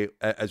enjoy,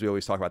 as we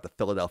always talk about, the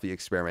Philadelphia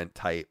experiment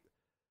type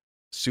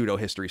pseudo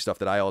history stuff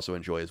that I also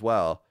enjoy as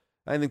well.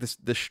 I think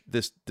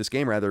this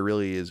game rather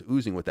really is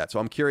oozing with that. So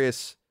I'm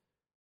curious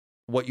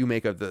what you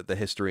make of the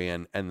history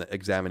and the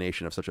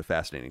examination of such a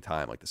fascinating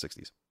time like the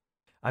 60s.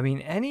 I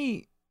mean,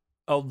 any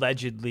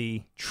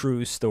allegedly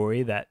true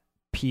story that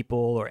people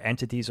or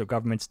entities or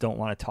governments don't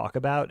want to talk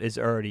about is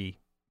already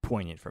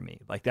poignant for me.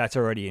 Like, that's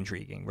already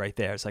intriguing right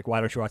there. It's like, why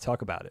don't you want to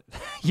talk about it?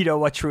 You know,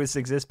 what truths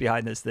exist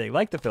behind this thing,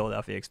 like the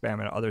Philadelphia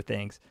experiment or other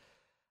things.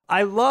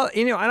 I love,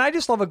 and I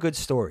just love a good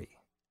story.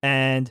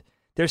 And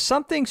there's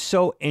something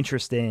so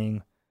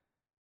interesting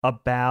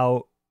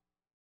about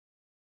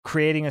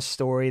creating a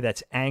story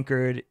that's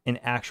anchored in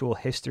actual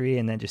history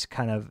and then just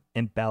kind of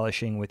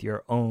embellishing with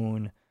your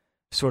own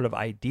sort of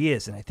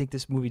ideas. And I think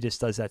this movie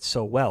just does that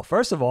so well.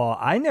 First of all,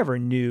 I never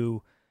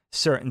knew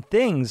certain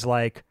things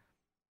like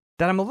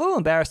that. I'm a little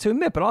embarrassed to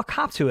admit, but I'll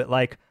cop to it.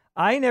 Like,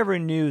 I never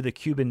knew the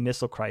Cuban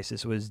Missile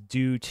Crisis was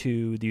due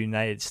to the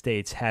United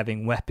States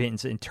having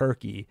weapons in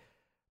Turkey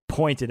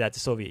pointed at the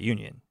Soviet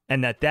Union,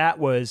 and that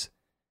was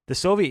the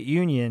Soviet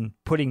Union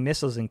putting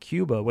missiles in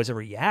Cuba was a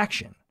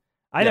reaction.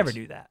 I never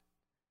knew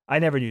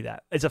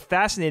that. It's a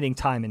fascinating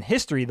time in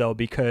history, though,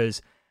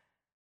 because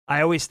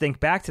I always think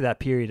back to that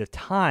period of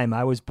time.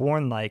 I was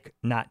born like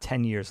not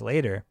 10 years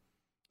later.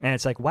 And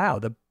it's like, wow,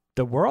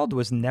 the world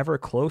was never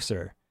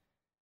closer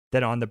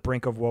than on the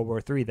brink of World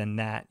War III than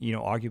that,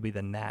 arguably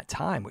than that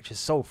time, which is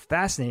so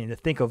fascinating to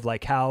think of,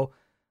 like how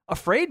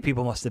afraid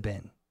people must have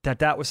been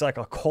that was like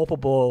a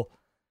culpable,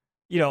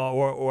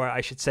 or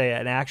I should say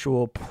an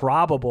actual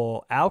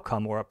probable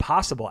outcome or a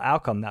possible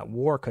outcome that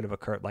war could have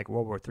occurred, like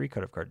World War III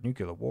could have occurred,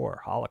 nuclear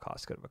war,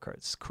 Holocaust could have occurred.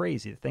 It's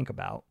crazy to think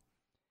about.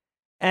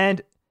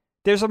 And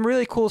there's some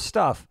really cool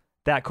stuff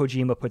that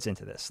Kojima puts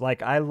into this.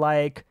 Like, I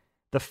like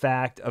the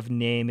fact of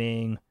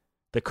naming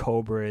the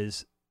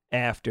Cobras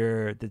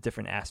after the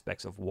different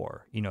aspects of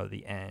war,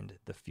 the end,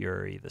 the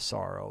fury, the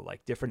sorrow,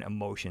 like different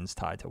emotions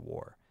tied to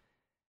war.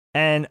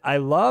 And I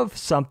love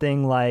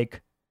something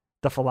like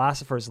the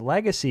Philosopher's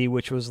Legacy,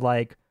 which was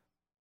like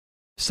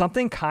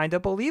something kind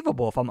of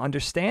believable, if I'm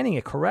understanding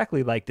it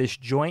correctly, like this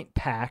joint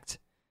pact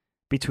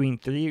between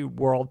three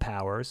world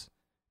powers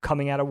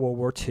coming out of World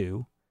War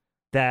II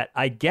that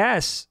I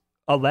guess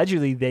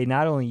allegedly they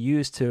not only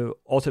used to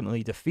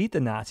ultimately defeat the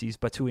Nazis,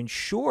 but to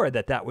ensure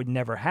that would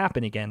never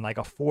happen again, like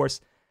a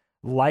force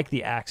like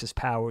the Axis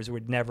powers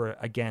would never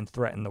again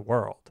threaten the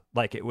world.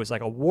 Like, it was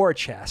like a war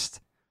chest,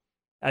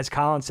 as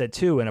Colin said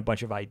too, and a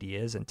bunch of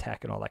ideas and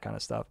tech and all that kind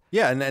of stuff.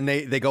 Yeah, and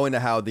they go into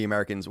how the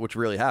Americans, which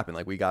really happened,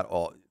 like we got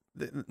all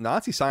the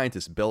Nazi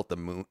scientists built the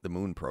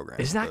moon program.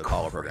 Isn't that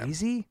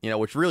crazy? Program,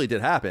 which really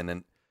did happen.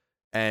 And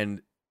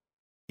And,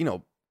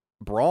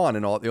 Braun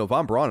and all,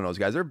 Von Braun and those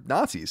guys, they're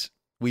Nazis.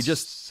 These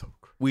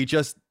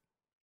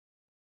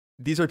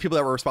are people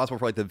that were responsible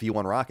for like the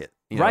V1 rocket,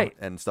 right,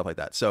 and stuff like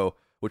that. So,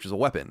 which is a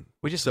weapon.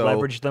 We just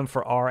leveraged them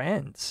for our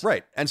ends.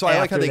 Right. And so I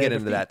like how they get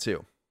into that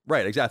too.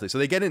 Right, exactly. So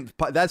they get in,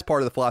 that's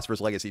part of the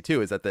philosopher's legacy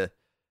too, is that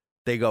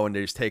they go and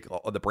they just take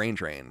the brain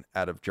drain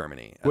out of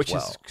Germany as Which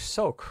well.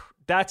 is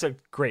that's a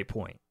great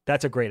point.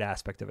 That's a great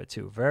aspect of it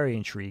too. Very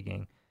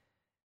intriguing.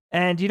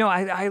 And,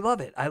 I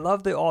love it. I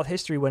love the alt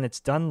history when it's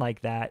done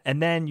like that.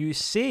 And then we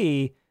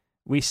see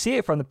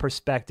it from the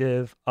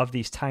perspective of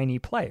these tiny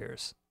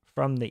players,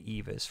 from the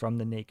Evas, from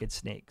the Naked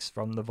Snakes,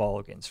 from the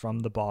Vulcans, from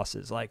the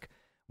bosses. Like,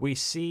 we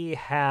see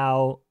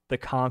how the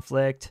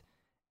conflict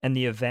and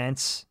the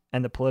events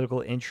and the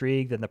political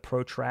intrigue and the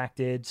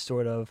protracted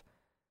sort of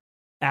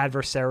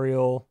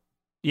adversarial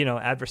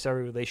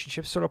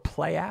relationships sort of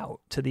play out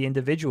to the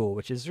individual,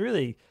 which is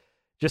really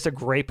just a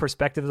great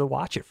perspective to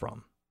watch it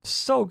from.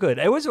 So good.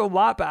 It was a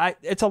lot, but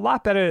it's a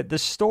lot better. The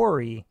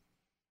story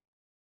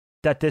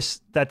that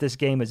this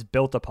game is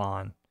built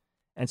upon,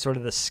 and sort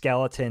of the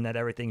skeleton that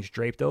everything's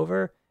draped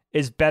over,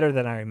 is better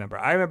than I remember.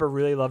 I remember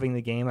really loving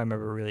the game. I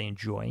remember really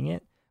enjoying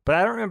it, but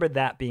I don't remember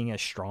that being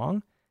as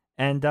strong.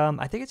 And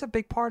I think it's a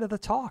big part of the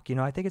talk.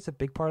 I think it's a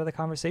big part of the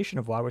conversation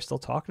of why we're still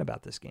talking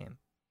about this game.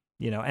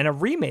 And a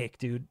remake,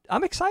 dude.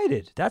 I'm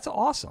excited. That's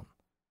awesome.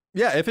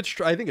 Yeah, if it's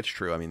true, I think it's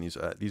true. I mean,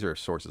 these are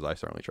sources I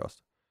certainly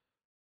trust.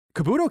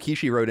 Kabuto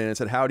Kishi wrote in and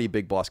said, "Howdy,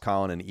 Big Boss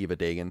Colin and Eva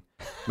Dagan.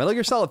 Metal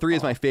Gear Solid 3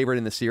 is my favorite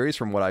in the series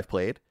from what I've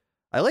played.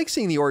 I like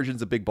seeing the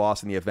origins of Big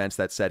Boss and the events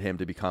that set him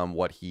to become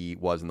what he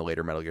was in the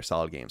later Metal Gear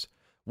Solid games.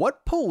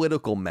 What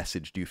political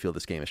message do you feel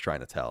this game is trying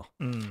to tell?"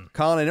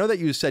 Colin, I know that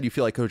you said you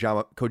feel like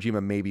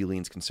Kojima maybe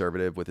leans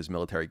conservative with his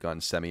military gun,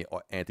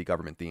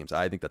 anti-government themes.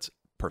 I think that's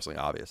personally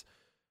obvious,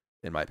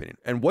 in my opinion.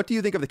 And what do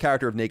you think of the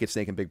character of Naked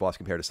Snake and Big Boss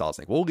compared to Solid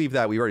Snake? We'll leave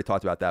that. We've already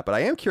talked about that. But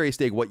I am curious,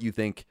 Dig, what you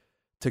think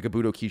to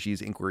Kabuto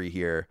Kishi's inquiry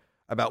here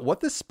about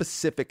what the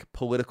specific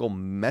political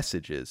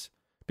message is.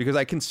 Because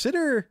I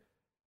consider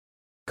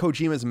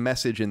Kojima's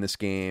message in this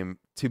game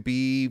to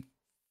be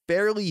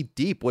fairly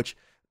deep,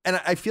 and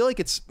I feel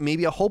like it's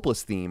maybe a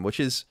hopeless theme, which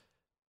is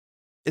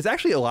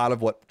actually a lot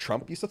of what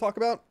Trump used to talk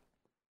about,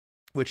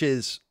 which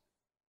is,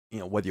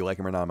 whether you like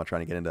him or not, I'm not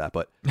trying to get into that,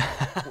 but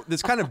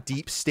this kind of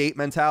deep state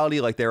mentality,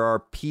 like there are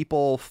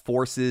people,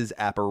 forces,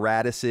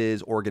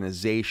 apparatuses,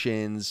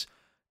 organizations,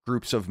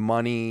 groups of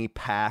money,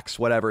 PACs,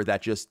 whatever,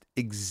 that just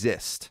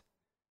exist.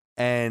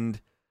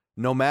 And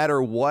no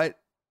matter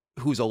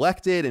who's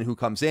elected and who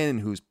comes in and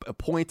who's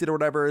appointed or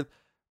whatever,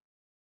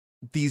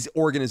 these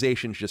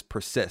organizations just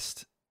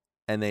persist.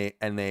 And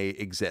they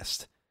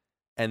exist,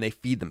 and they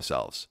feed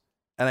themselves.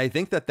 And I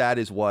think that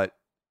is what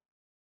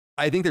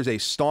I think. There's a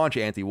staunch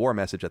anti-war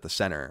message at the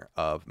center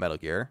of Metal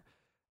Gear,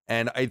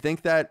 and I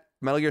think that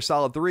Metal Gear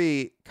Solid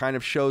 3 kind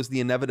of shows the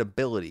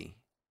inevitability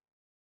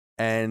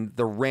and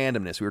the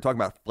randomness. We were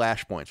talking about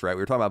flashpoints, right?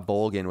 We were talking about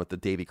Volgin with the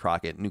Davy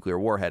Crockett nuclear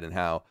warhead and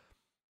how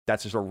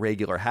that's just a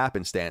regular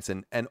happenstance,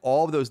 and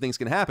all of those things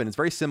can happen. It's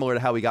very similar to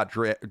how we got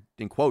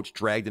in quotes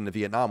dragged into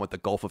Vietnam with the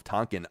Gulf of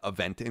Tonkin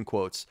event in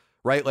quotes.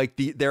 Right? Like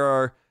the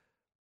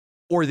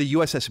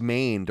USS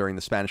Maine during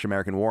the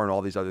Spanish-American War and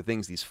all these other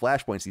things, these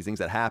flashpoints, these things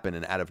that happen,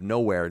 and out of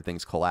nowhere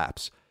things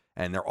collapse.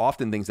 And they're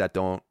often things that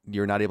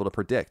you're not able to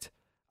predict.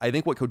 I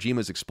think what Kojima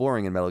is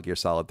exploring in Metal Gear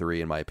Solid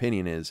 3, in my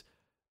opinion, is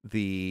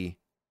the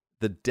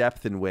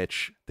depth in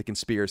which the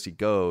conspiracy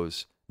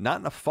goes,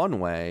 not in a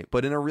fun way,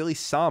 but in a really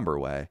somber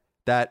way,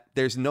 that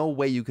there's no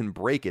way you can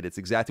break it. It's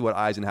exactly what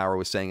Eisenhower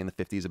was saying in the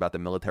 50s about the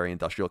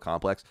military-industrial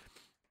complex,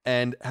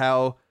 and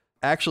how...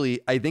 Actually,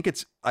 I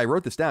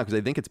wrote this down because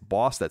I think it's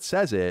Boss that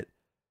says it.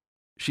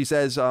 She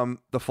says,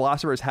 the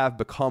philosophers have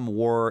become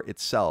war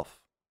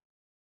itself.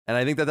 And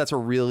I think that's a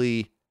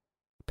really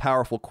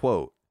powerful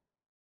quote.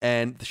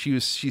 And she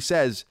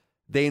says,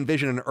 they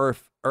envision an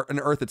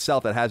Earth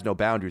itself that has no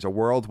boundaries, a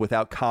world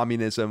without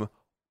communism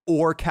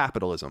or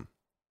capitalism.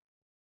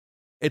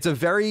 It's a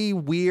very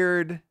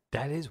weird...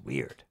 That is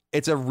weird.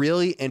 It's a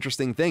really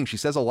interesting thing. She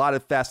says a lot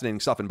of fascinating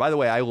stuff. And by the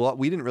way,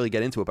 we didn't really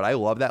get into it, but I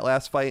love that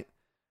last fight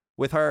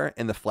with her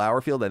in the flower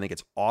field. I think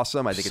it's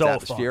awesome. I think it's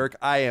atmospheric. Fun.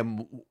 I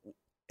am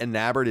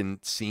enamored in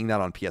seeing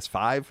that on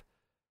PS5,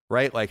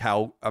 right? Like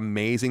how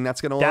amazing that's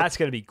going to look. That's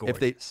going to be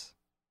gorgeous.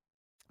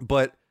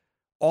 But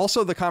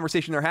also the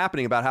conversation they're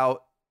happening about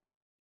how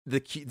the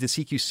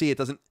CQC,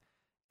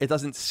 it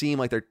doesn't seem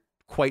like they're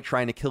quite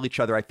trying to kill each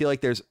other. I feel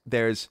like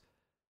there's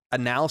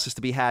analysis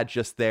to be had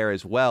just there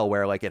as well,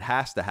 where like it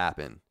has to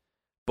happen,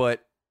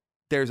 but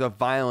there's a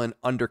violent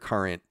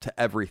undercurrent to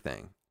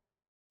everything.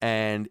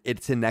 And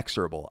it's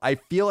inexorable. I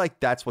feel like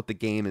that's what the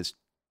game is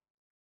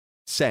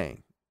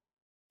saying.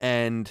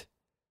 And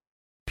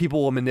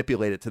people will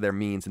manipulate it to their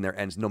means and their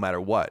ends no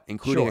matter what,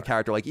 including a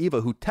character like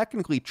Eva, who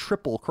technically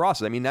triple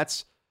crosses. I mean,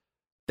 that's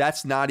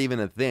not even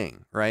a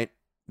thing, right?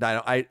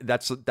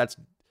 That's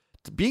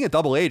being a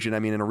double agent, I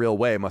mean, in a real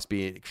way, must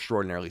be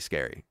extraordinarily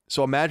scary.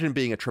 So imagine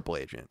being a triple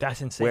agent.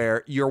 That's insane.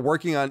 Where you're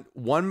working on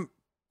one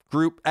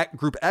Group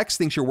X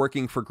thinks you're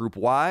working for Group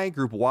Y.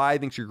 Group Y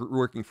thinks you're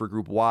working for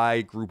Group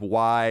Y.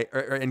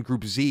 And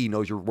Group Z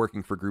knows you're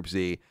working for Group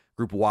Z.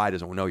 Group Y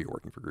doesn't know you're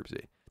working for Group Z.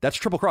 That's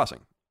triple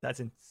crossing. That's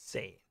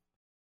insane.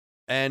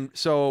 And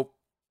so,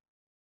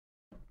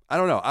 I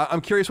don't know.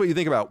 I'm curious what you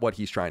think about what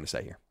he's trying to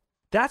say here.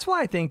 That's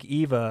why I think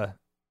Eva,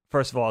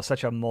 first of all, is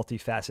such a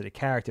multifaceted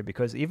character,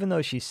 because even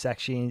though she's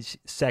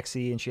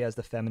sexy and she has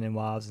the feminine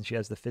wiles and she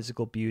has the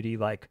physical beauty,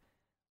 like,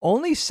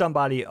 only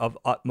somebody of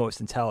utmost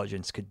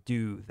intelligence could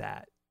do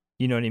that.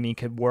 You know what I mean?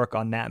 Could work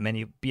on that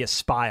many, be a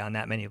spy on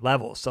that many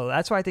levels. So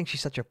that's why I think she's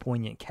such a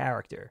poignant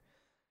character.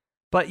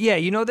 But yeah,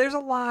 there's a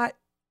lot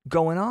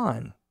going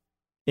on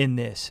in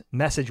this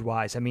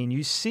message-wise. I mean,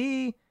 you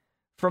see,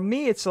 for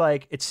me, it's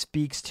like it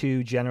speaks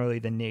to generally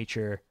the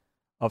nature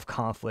of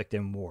conflict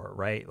and war,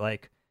 right?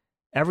 Like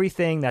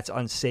everything that's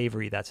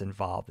unsavory that's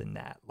involved in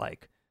that,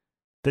 like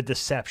the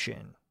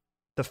deception,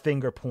 the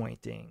finger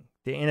pointing,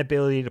 the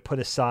inability to put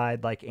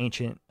aside like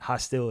ancient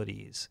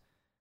hostilities,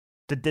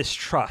 the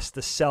distrust,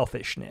 the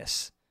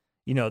selfishness,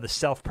 the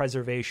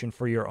self-preservation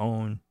for your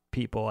own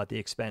people at the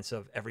expense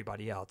of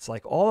everybody else,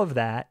 like all of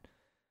that.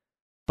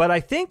 But I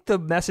think the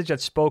message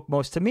that spoke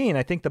most to me, and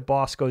I think the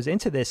boss goes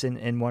into this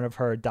in one of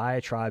her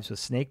diatribes with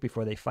Snake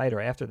before they fight, or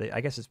after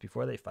I guess it's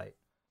before they fight.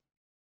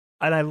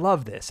 And I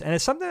love this. And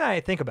it's something that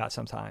I think about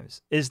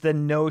sometimes, is the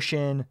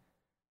notion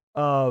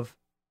of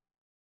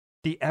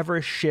the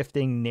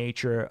ever-shifting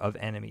nature of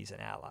enemies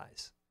and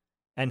allies,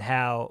 and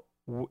how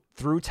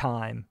through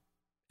time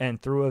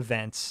and through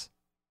events,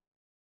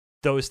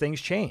 those things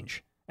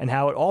change and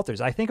how it alters.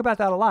 I think about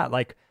that a lot.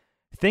 Like,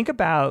 think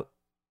about,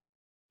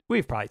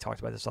 we've probably talked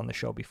about this on the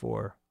show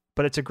before,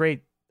 but it's a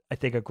great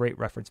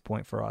reference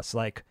point for us.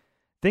 Like,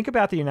 think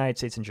about the United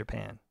States and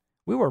Japan.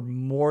 We were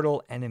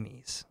mortal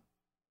enemies.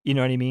 You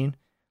know what I mean?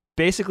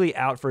 Basically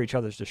out for each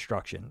other's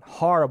destruction.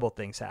 Horrible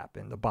things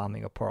happen. The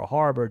bombing of Pearl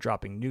Harbor,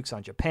 dropping nukes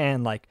on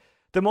Japan. Like,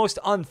 the most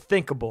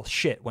unthinkable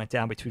shit went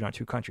down between our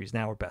two countries.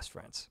 Now we're best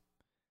friends,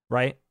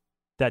 right?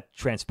 That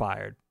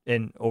transpired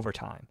over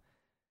time.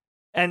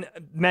 And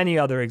many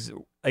other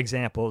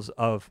examples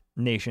of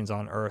nations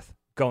on Earth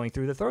going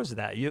through the throes of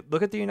that. You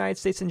look at the United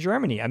States and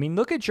Germany. I mean,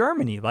 look at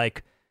Germany.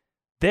 Like,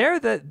 they're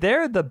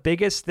the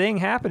biggest thing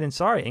happening.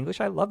 Sorry,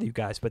 English, I love you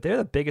guys, but they're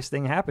the biggest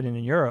thing happening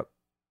in Europe.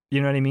 You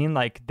know what I mean?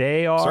 Like,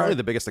 they are certainly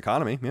the biggest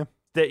economy. Yeah,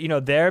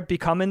 that they're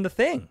becoming the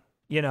thing.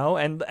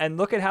 And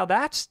look at how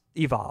that's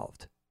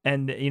evolved,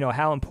 and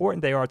how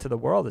important they are to the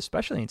world,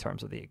 especially in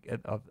terms of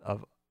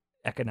of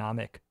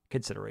economic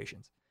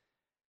considerations.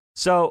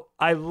 So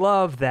I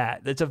love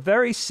that. It's a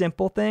very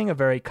simple thing, a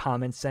very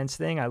common sense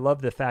thing. I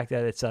love the fact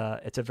that it's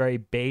a very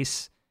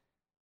base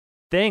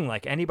thing.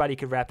 Like, anybody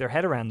could wrap their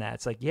head around that.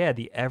 It's like, yeah,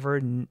 the ever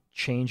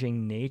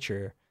changing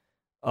nature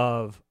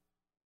of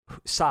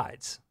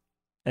sides.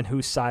 And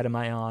whose side am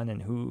I on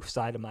and whose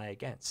side am I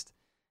against?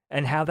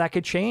 And how that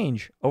could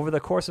change over the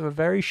course of a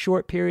very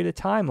short period of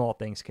time, all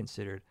things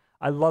considered.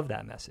 I love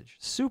that message.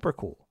 Super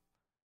cool.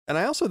 And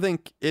I also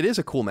think it is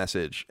a cool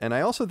message. And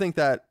I also think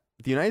that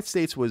the United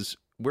States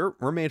we're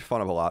made fun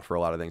of a lot for a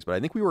lot of things, but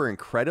I think we were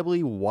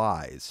incredibly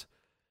wise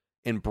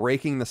in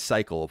breaking the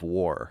cycle of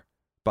war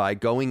by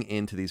going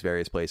into these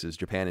various places,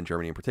 Japan and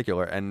Germany in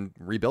particular, and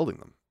rebuilding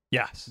them.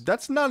 Yes.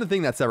 That's not a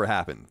thing that's ever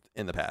happened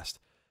in the past,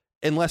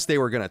 unless they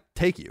were going to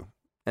take you.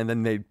 And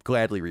then they'd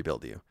gladly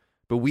rebuild you.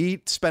 But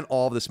we spent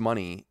all of this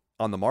money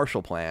on the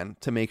Marshall Plan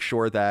to make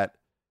sure that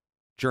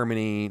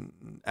Germany,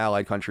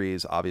 allied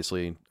countries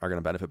obviously are going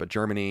to benefit, but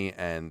Germany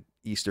and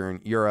Eastern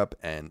Europe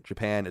and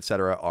Japan, et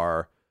cetera,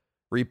 are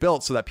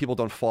rebuilt so that people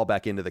don't fall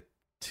back into the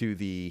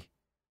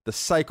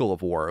cycle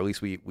of war. Or at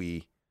least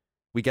we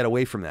get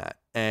away from that.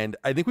 And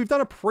I think we've done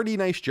a pretty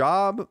nice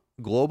job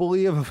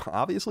globally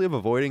of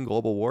avoiding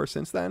global war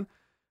since then.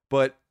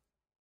 But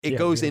it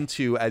goes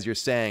into, as you're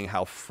saying,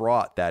 how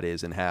fraught that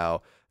is, and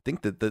how I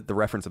think that the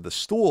reference of the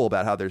stool,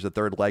 about how there's a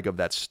third leg of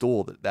that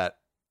stool, that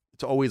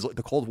it's always,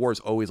 the Cold War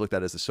is always looked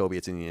at as the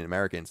Soviets and the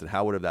Americans, and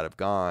how would that have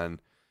gone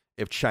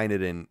if China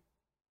didn't,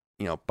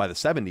 by the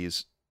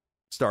 70s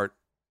start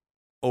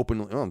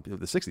openly, the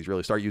 60s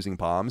really start using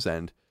bombs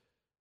and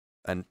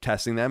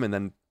testing them, and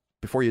then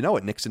before you know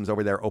it, Nixon's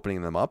over there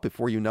opening them up.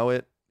 Before you know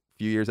it, a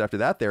few years after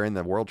that, they're in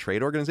the World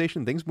Trade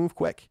Organization. Things move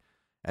quick.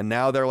 And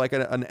now they're like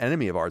an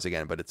enemy of ours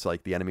again, but it's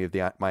like the enemy of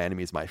my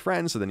enemy is my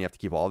friend. So then you have to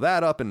keep all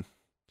that up, and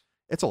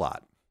it's a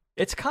lot.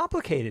 It's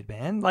complicated,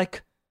 man.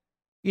 Like,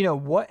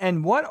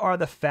 what are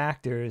the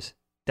factors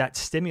that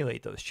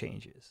stimulate those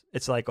changes?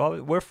 It's like,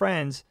 oh, we're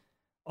friends.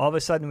 All of a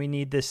sudden we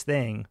need this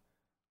thing,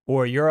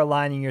 or you're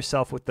aligning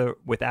yourself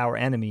with our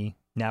enemy.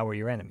 Now we're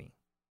your enemy,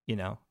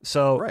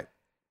 So, right.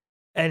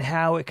 And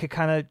how it could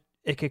kind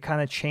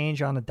of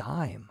change on a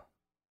dime,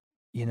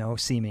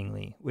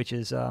 seemingly, which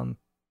is,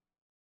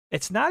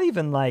 it's not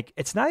even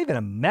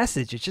a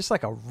message. It's just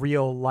like a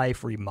real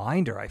life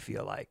reminder, I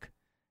feel like,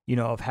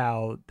 of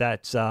how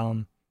that's,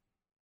 I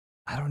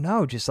don't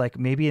know, just like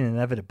maybe an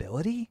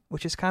inevitability,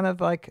 which is kind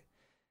of like,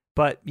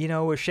 but,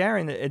 we're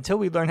sharing it until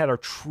we learn how to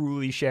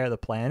truly share the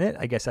planet.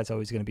 I guess that's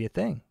always going to be a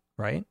thing,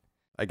 right?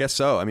 I guess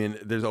so. I mean,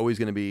 there's always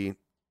going to be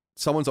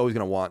someone's always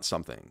going to want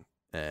something,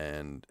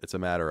 and it's a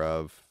matter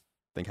of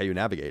think how you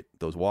navigate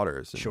those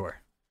waters. And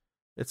Sure.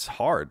 it's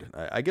hard.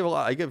 I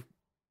give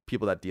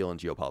people that deal in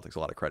geopolitics a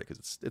lot of credit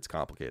because it's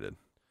complicated.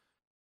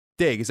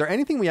 Dig, is there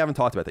anything we haven't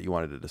talked about that you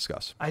wanted to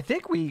discuss? I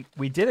think we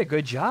did a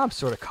good job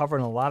sort of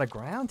covering a lot of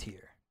ground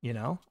here.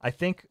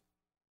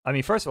 I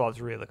mean, first of all, I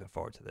was really looking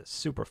forward to this.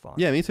 Super fun.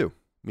 Yeah, me too.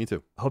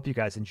 Hope you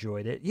guys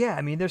enjoyed it. Yeah,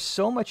 I mean, there's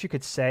so much you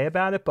could say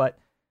about it, but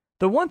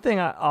the one thing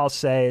I'll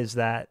say is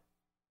that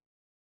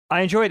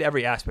I enjoyed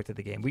every aspect of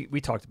the game.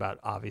 We talked about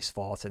obvious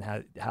faults and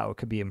how it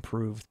could be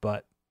improved,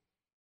 but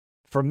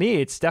for me,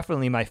 it's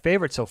definitely my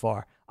favorite so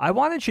far. I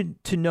wanted you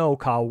to know,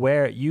 Kyle,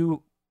 where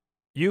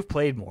you've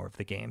played more of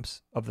the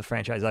games of the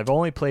franchise. I've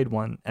only played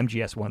one,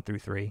 MGS 1 through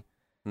 3.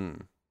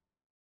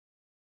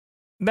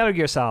 Metal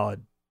Gear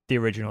Solid, the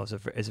original, is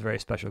a very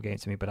special game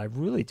to me, but I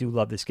really do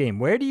love this game.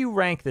 Where do you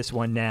rank this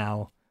one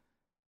now,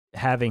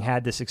 having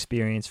had this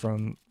experience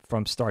from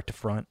start to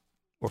front,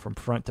 or from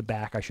front to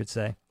back, I should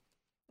say?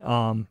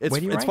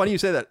 It's funny you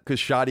say that because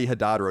Shadi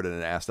Haddad wrote it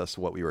and asked us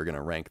what we were going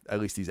to rank, at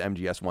least these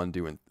MGS 1,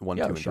 2, and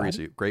 3.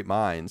 So great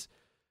minds.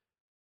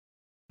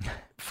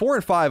 4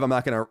 and 5, I'm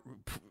not going to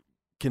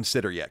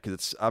consider yet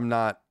because I've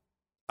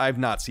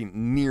not seen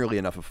nearly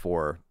enough of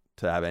 4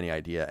 to have any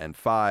idea, and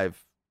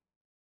 5,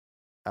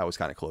 I was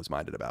kind of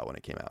closed-minded about when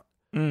it came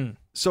out.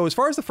 So as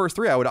far as the first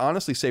 3, I would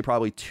honestly say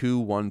probably 2,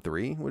 1,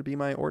 3 would be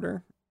my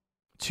order.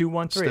 2,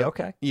 1, 3.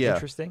 Okay. Yeah.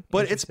 Interesting.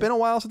 But it's been a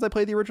while since I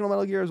played the original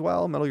Metal Gear as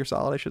well. Metal Gear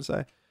Solid, I should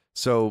say.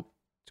 So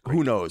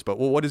who knows? But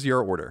what is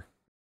your order?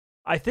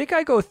 I think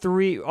I go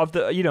 3 of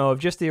of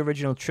just the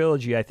original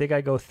trilogy. I think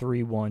I go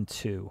 3, 1,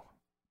 2.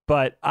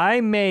 But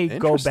I may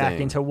go back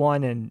into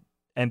 1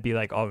 and be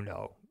like, oh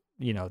no,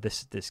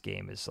 this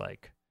game is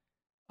like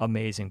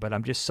amazing. But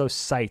I'm just so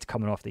psyched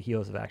coming off the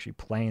heels of actually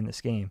playing this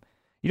game.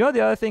 The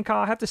other thing,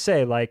 Kyle, I have to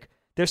say, like,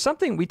 there's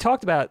something we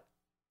talked about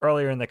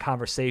earlier in the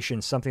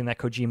conversation, something that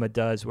Kojima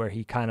does where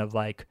he kind of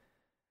like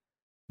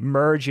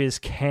merges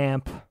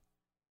camp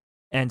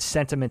and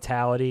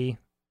sentimentality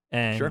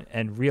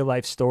and real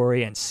life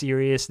story and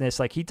seriousness.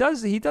 Like he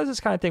does this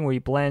kind of thing where he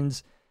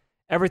blends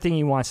everything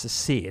he wants to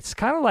see. It's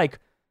kind of like,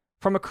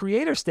 from a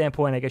creator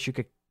standpoint, I guess you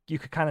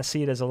could kind of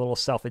see it as a little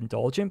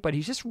self-indulgent, but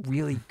he's just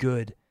really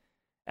good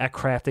at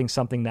crafting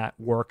something that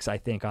works, I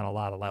think, on a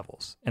lot of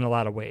levels, in a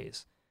lot of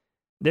ways.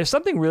 There's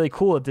something really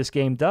cool that this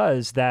game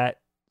does that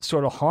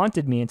sort of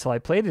haunted me until I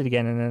played it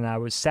again, and then I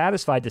was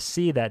satisfied to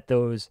see that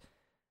those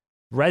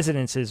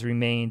resonances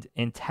remained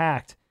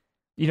intact.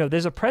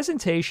 There's a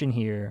presentation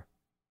here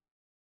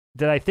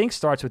that I think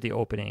starts with the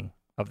opening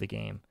of the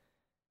game,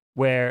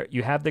 where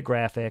you have the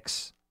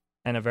graphics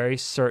and a very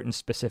certain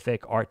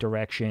specific art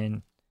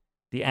direction,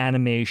 the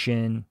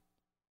animation,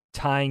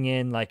 tying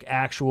in like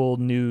actual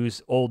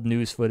old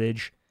news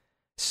footage,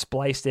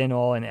 spliced in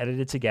all and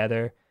edited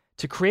together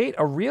to create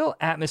a real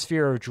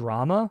atmosphere of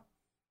drama.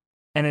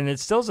 And it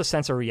instills a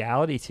sense of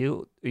reality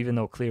too, even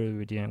though clearly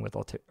we're dealing with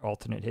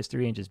alternate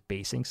history and just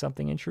basing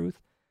something in truth.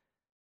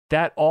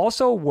 That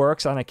also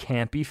works on a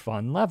campy,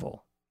 fun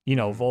level.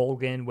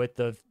 Volgin with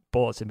the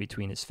bullets in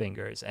between his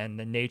fingers, and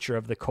the nature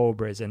of the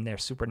Cobras and their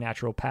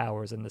supernatural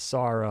powers and the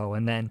sorrow,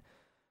 and then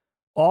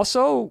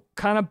also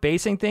kind of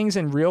basing things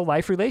in real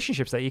life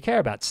relationships that you care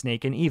about.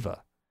 Snake and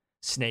Eva,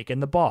 Snake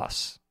and the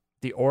boss,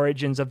 the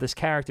origins of this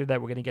character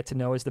that we're going to get to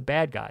know as the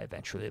bad guy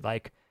eventually.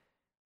 Like,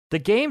 the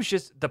game's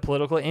just the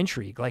political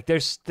intrigue. Like,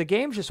 the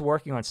game's just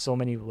working on so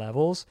many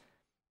levels,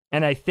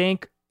 and I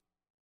think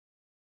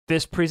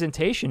this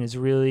presentation is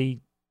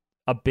really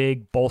a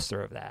big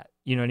bolster of that.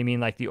 You know what I mean?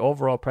 Like, the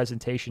overall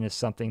presentation is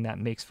something that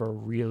makes for a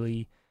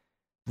really,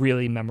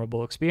 really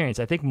memorable experience.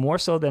 I think more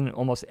so than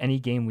almost any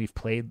game we've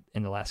played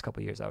in the last couple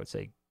of years, I would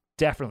say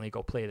definitely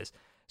go play this,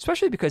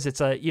 especially because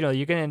it's you're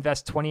going to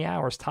invest 20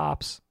 hours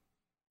tops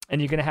and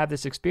you're going to have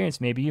this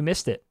experience. Maybe you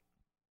missed it.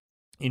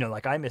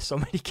 Like I missed so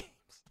many games.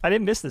 I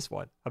didn't miss this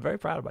one. I'm very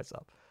proud of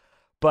myself.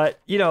 But,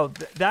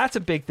 that's a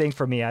big thing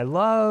for me. I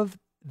love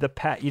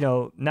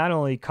not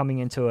only coming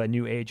into a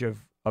new age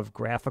of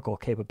graphical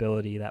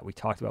capability that we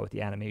talked about with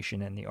the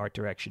animation and the art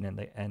direction and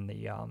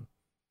the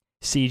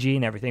CG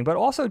and everything, but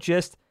also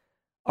just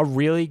a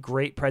really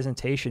great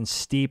presentation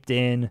steeped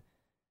in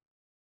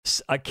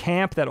a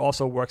camp that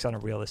also works on a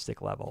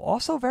realistic level.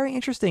 Also very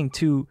interesting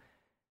to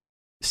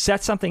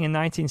set something in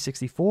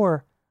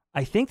 1964.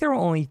 I think there were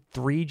only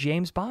 3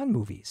 James Bond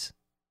movies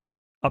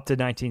up to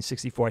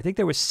 1964. I think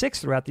there were 6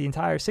 throughout the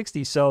entire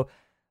 60s. So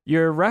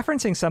you're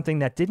referencing something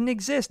that didn't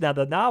exist. Now,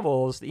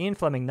 the Ian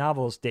Fleming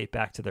novels date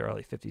back to the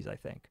early 50s, I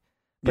think.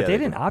 But they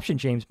didn't option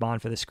James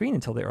Bond for the screen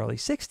until the early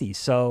 60s.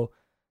 So,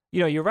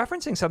 you're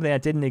referencing something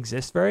that didn't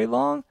exist very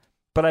long,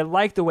 but I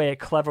like the way it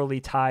cleverly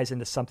ties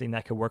into something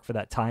that could work for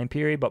that time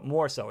period. But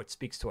more so, it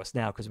speaks to us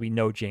now because we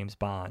know James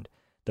Bond,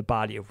 the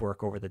body of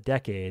work over the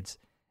decades,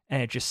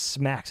 and it just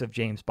smacks of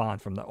James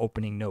Bond from the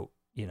opening note,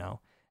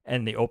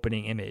 and the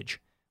opening image,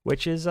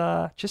 which is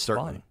just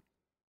fun.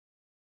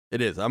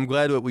 It is. I'm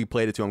glad that we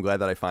played it too. I'm glad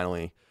that I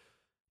finally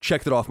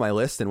checked it off my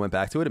list and went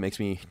back to it. It makes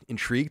me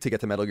intrigued to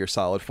get to Metal Gear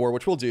Solid 4,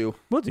 which we'll do.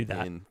 We'll do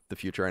that in the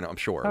future. I know. I'm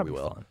sure That'd we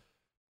be will. Fun.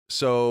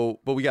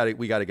 but we got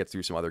to get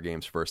through some other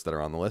games first that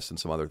are on the list and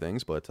some other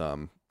things. But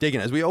Dagan,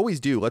 as we always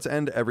do, let's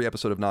end every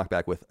episode of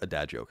Knockback with a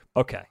dad joke.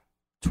 Okay.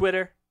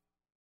 Twitter,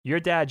 your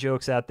dad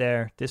jokes out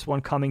there. This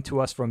one coming to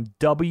us from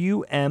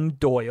W.M.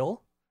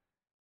 Doyle.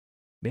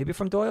 Maybe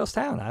from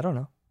Doylestown. I don't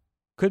know.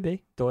 Could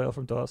be. Doyle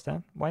from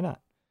Doylestown. Why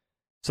not?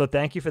 So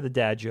thank you for the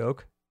dad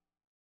joke.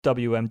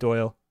 W.M.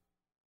 Doyle.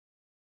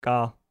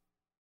 A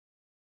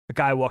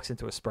guy walks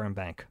into a sperm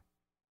bank.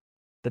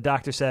 The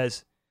doctor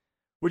says,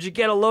 "Would you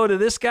get a load of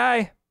this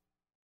guy?"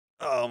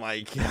 Oh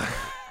my God.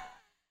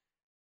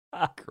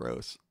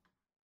 Gross.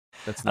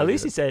 That's At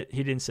least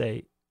he didn't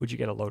say, "Would you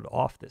get a load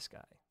off this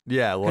guy?"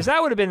 Yeah, well, because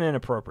that would have been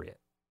inappropriate.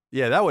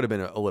 Yeah, that would have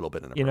been a little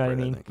bit inappropriate. You know what I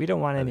mean? We don't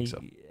want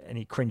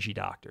any cringy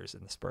doctors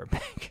in the sperm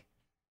bank.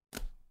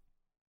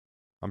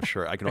 I'm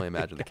sure. I can only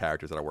imagine the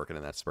characters that are working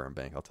in that sperm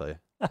bank, I'll tell you.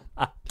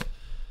 All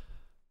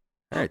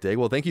right, Dig.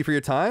 Well, thank you for your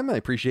time. I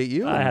appreciate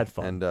you. I had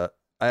fun. And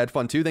I had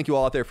fun, too. Thank you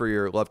all out there for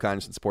your love,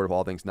 kindness, and support of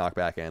all things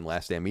Knockback and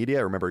Last Stand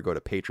Media. Remember to go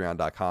to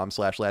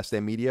patreon.com/Last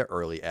Stand Media.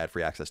 Early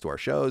ad-free access to our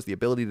shows. The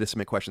ability to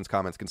submit questions,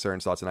 comments,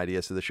 concerns, thoughts, and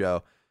ideas to the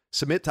show.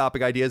 Submit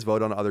topic ideas,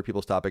 vote on other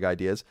people's topic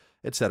ideas,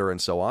 etc.,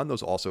 and so on.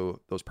 Those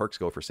perks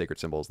go for Sacred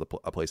Symbols,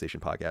 a PlayStation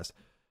podcast,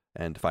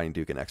 and Finding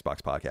Duke and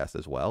Xbox podcast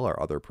as well, our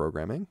other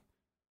programming.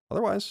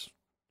 Otherwise,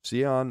 see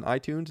you on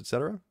iTunes,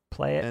 etc.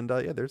 Play it. And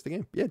there's the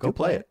game. Yeah, go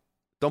play it.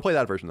 Don't play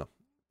that version, though.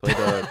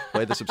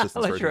 Play the subsistence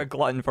Unless version. you're a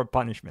glutton for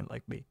punishment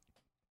like me.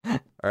 All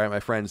right, my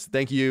friends.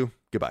 Thank you.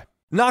 Goodbye.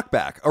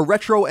 Knockback, a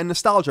retro and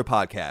nostalgia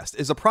podcast,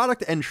 is a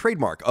product and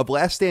trademark of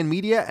Last Stand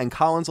Media and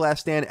Collins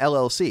Last Stand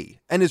LLC,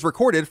 and is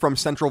recorded from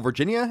Central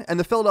Virginia and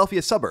the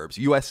Philadelphia suburbs,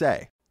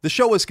 USA. The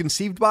show was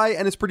conceived by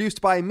and is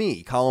produced by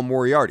me, Colin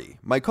Moriarty.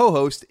 My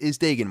co-host is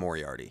Dagan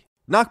Moriarty.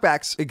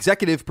 Knockback's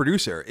executive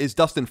producer is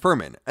Dustin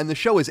Furman, and the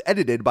show is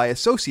edited by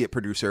associate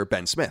producer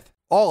Ben Smith.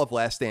 All of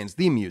Last Stand's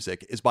theme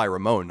music is by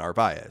Ramon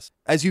Narvaez.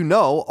 As you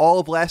know, all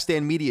of Last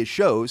Stand Media's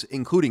shows,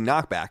 including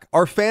Knockback,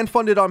 are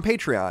fan-funded on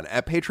Patreon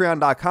at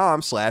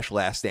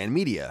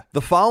patreon.com/laststandmedia.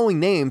 The following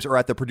names are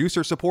at the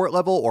producer support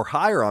level or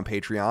higher on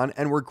Patreon,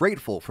 and we're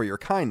grateful for your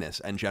kindness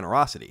and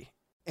generosity.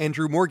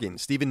 Andrew Morgan,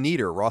 Stephen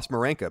Nieder, Ross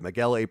Marenka,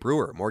 Miguel A.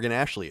 Brewer, Morgan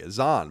Ashley,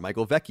 Azan,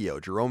 Michael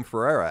Vecchio, Jerome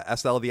Ferreira,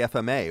 SL the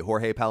FMA,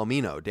 Jorge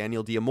Palomino,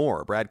 Daniel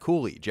Diamore, Brad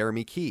Cooley,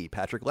 Jeremy Key,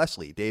 Patrick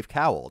Leslie, Dave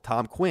Cowell,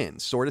 Tom Quinn,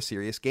 Sorta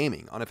Serious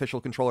Gaming, Unofficial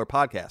Controller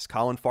Podcast,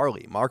 Colin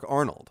Farley, Mark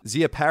Arnold,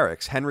 Zia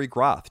Parix, Henry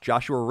Groth,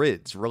 Joshua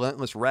Rids,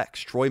 Relentless Rex,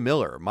 Troy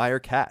Miller, Meyer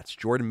Katz,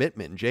 Jordan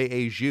Mittman,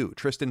 J.A. Zhu,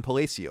 Tristan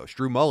Palacios,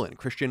 Drew Mullen,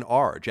 Christian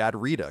R., Jad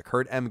Rita,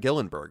 Kurt M.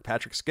 Gillenberg,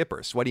 Patrick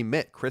Skipper, Sweaty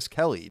Mitt, Chris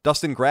Kelly,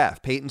 Dustin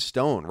Graff, Peyton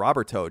Stone,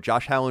 Roberto,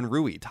 Josh Hallen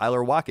Rui,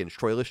 Tyler Watkins,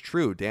 Troilus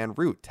True, Dan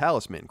Root,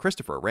 Talisman,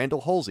 Christopher,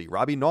 Randall Halsey,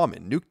 Robbie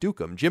Nauman, Nuke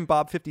Dukem, Jim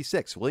Bob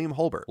 56, William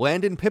Holbert,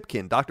 Landon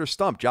Pipkin, Dr.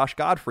 Stump, Josh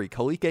Godfrey,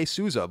 Kalike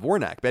Souza,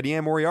 Vornak, Betty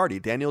Ann Moriarty,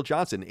 Daniel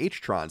Johnson,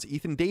 H-Trons,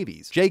 Ethan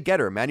Davies, Jay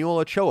Getter, Manuel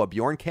Ochoa,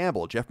 Bjorn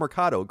Campbell, Jeff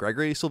Mercado,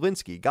 Gregory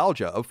Slavinsky,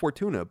 Galja of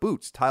Fortuna,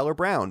 Boots, Tyler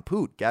Brown,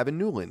 Poot, Gavin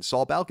Newland,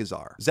 Saul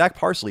Balcazar, Zach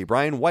Parsley,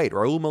 Brian White,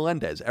 Raul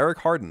Melendez,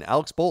 Eric Harden,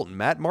 Alex Bolton,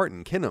 Matt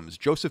Martin, Kinnums,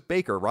 Joseph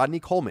Baker, Rodney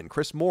Coleman,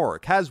 Chris Moore,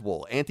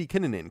 Caswell, Antti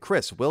Kinnunen,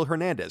 Chris, Will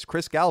Hernandez,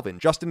 Chris Galvin,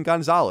 Justin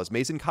Gonzalez,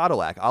 Mason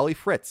Cadillac, Ollie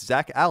Fritz,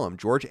 Zach Allum,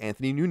 George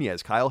Anthony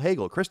Nunez, Kyle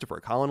Hagel,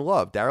 Christopher, Colin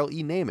Love, Daryl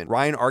E. Naiman,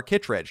 Ryan R.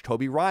 Kittredge,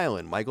 Toby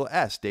Ryland, Michael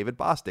S., David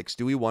Bostic,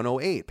 Stewie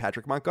 108,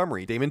 Patrick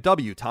Montgomery, Damon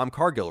W., Tom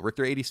Cargill,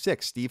 Richter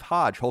 86, Steve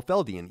Hodge,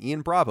 Holfeldian,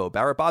 Ian Bravo,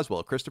 Barrett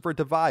Boswell, Christopher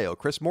DeVio,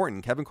 Chris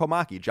Morton, Kevin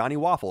Komaki, Johnny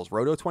Waffles,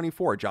 Roto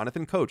 24,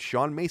 Jonathan Coach,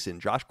 Sean Mason,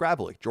 Josh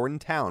Gravelick, Jordan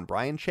Town,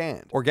 Brian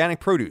Chand,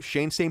 Organic Produce,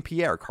 Shane St.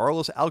 Pierre,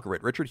 Carlos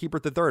Algarit, Richard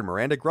Hebert III,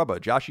 Miranda Grubba,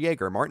 Josh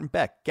Yeager, Martin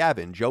Beck,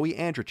 Gavin, Joey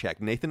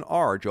Andrzejczyk, Nathan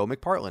R., Joe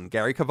McPartland,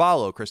 Gary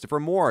Cavallo, Christopher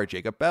Moore,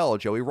 Jacob Bell,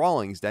 Joey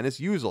Rawlings, Dennis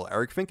Usel,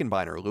 Eric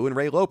Finkenbeiner, Lou and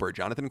Ray Loper,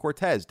 Jonathan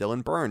Cortez,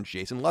 Dylan Burns,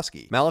 Jason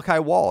Lusky, Malachi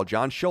Wall,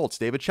 John Schultz,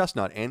 David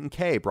Chestnut, Anton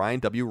K.,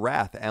 Brian W.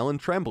 Rath, Alan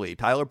Tremblay,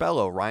 Tyler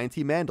Bello, Ryan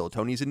T. Mandel,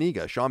 Tony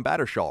Zaniga, Sean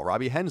Battershall,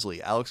 Robbie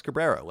Hensley, Alex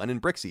Cabrera,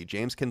 Lennon Brixey,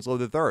 James Kinslow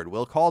III,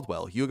 Will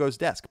Caldwell, Hugo's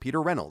Desk,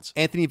 Peter Reynolds,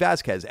 Anthony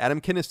Vasquez,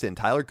 Adam Kinniston,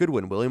 Tyler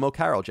Goodwin, William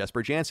O'Carroll,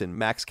 Jesper Jansen,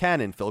 Max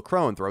Cannon, Phil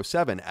Crone, Throw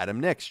 7, Adam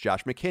Nix,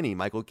 Josh McKinney,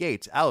 Michael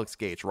Gates, Alex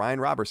Gates, Ryan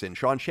Robertson,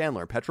 Sean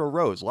Chandler, Petro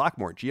Rose,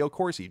 Lockmore, Gio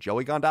Corsi,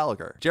 Joey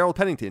Gondoliger, Gerald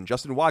Pennington,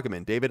 Justin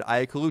Wagaman, David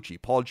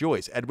Iacolucci, Paul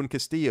Joyce, Edwin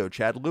Castillo,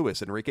 Chad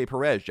Lewis, Enrique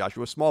Perez,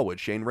 Joshua Smallwood,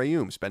 Shane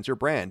Rayum, Spencer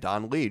Brand,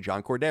 Don Lee,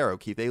 John Cordero,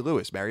 Keith A.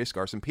 Lewis, Marius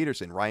Garson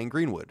Peterson, Ryan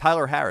Greenwood,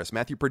 Tyler Harris,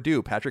 Matthew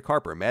Purdue, Patrick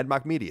Harper, Mad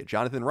Mock Media,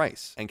 Jonathan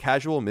Rice, and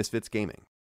Casual Misfits Gaming.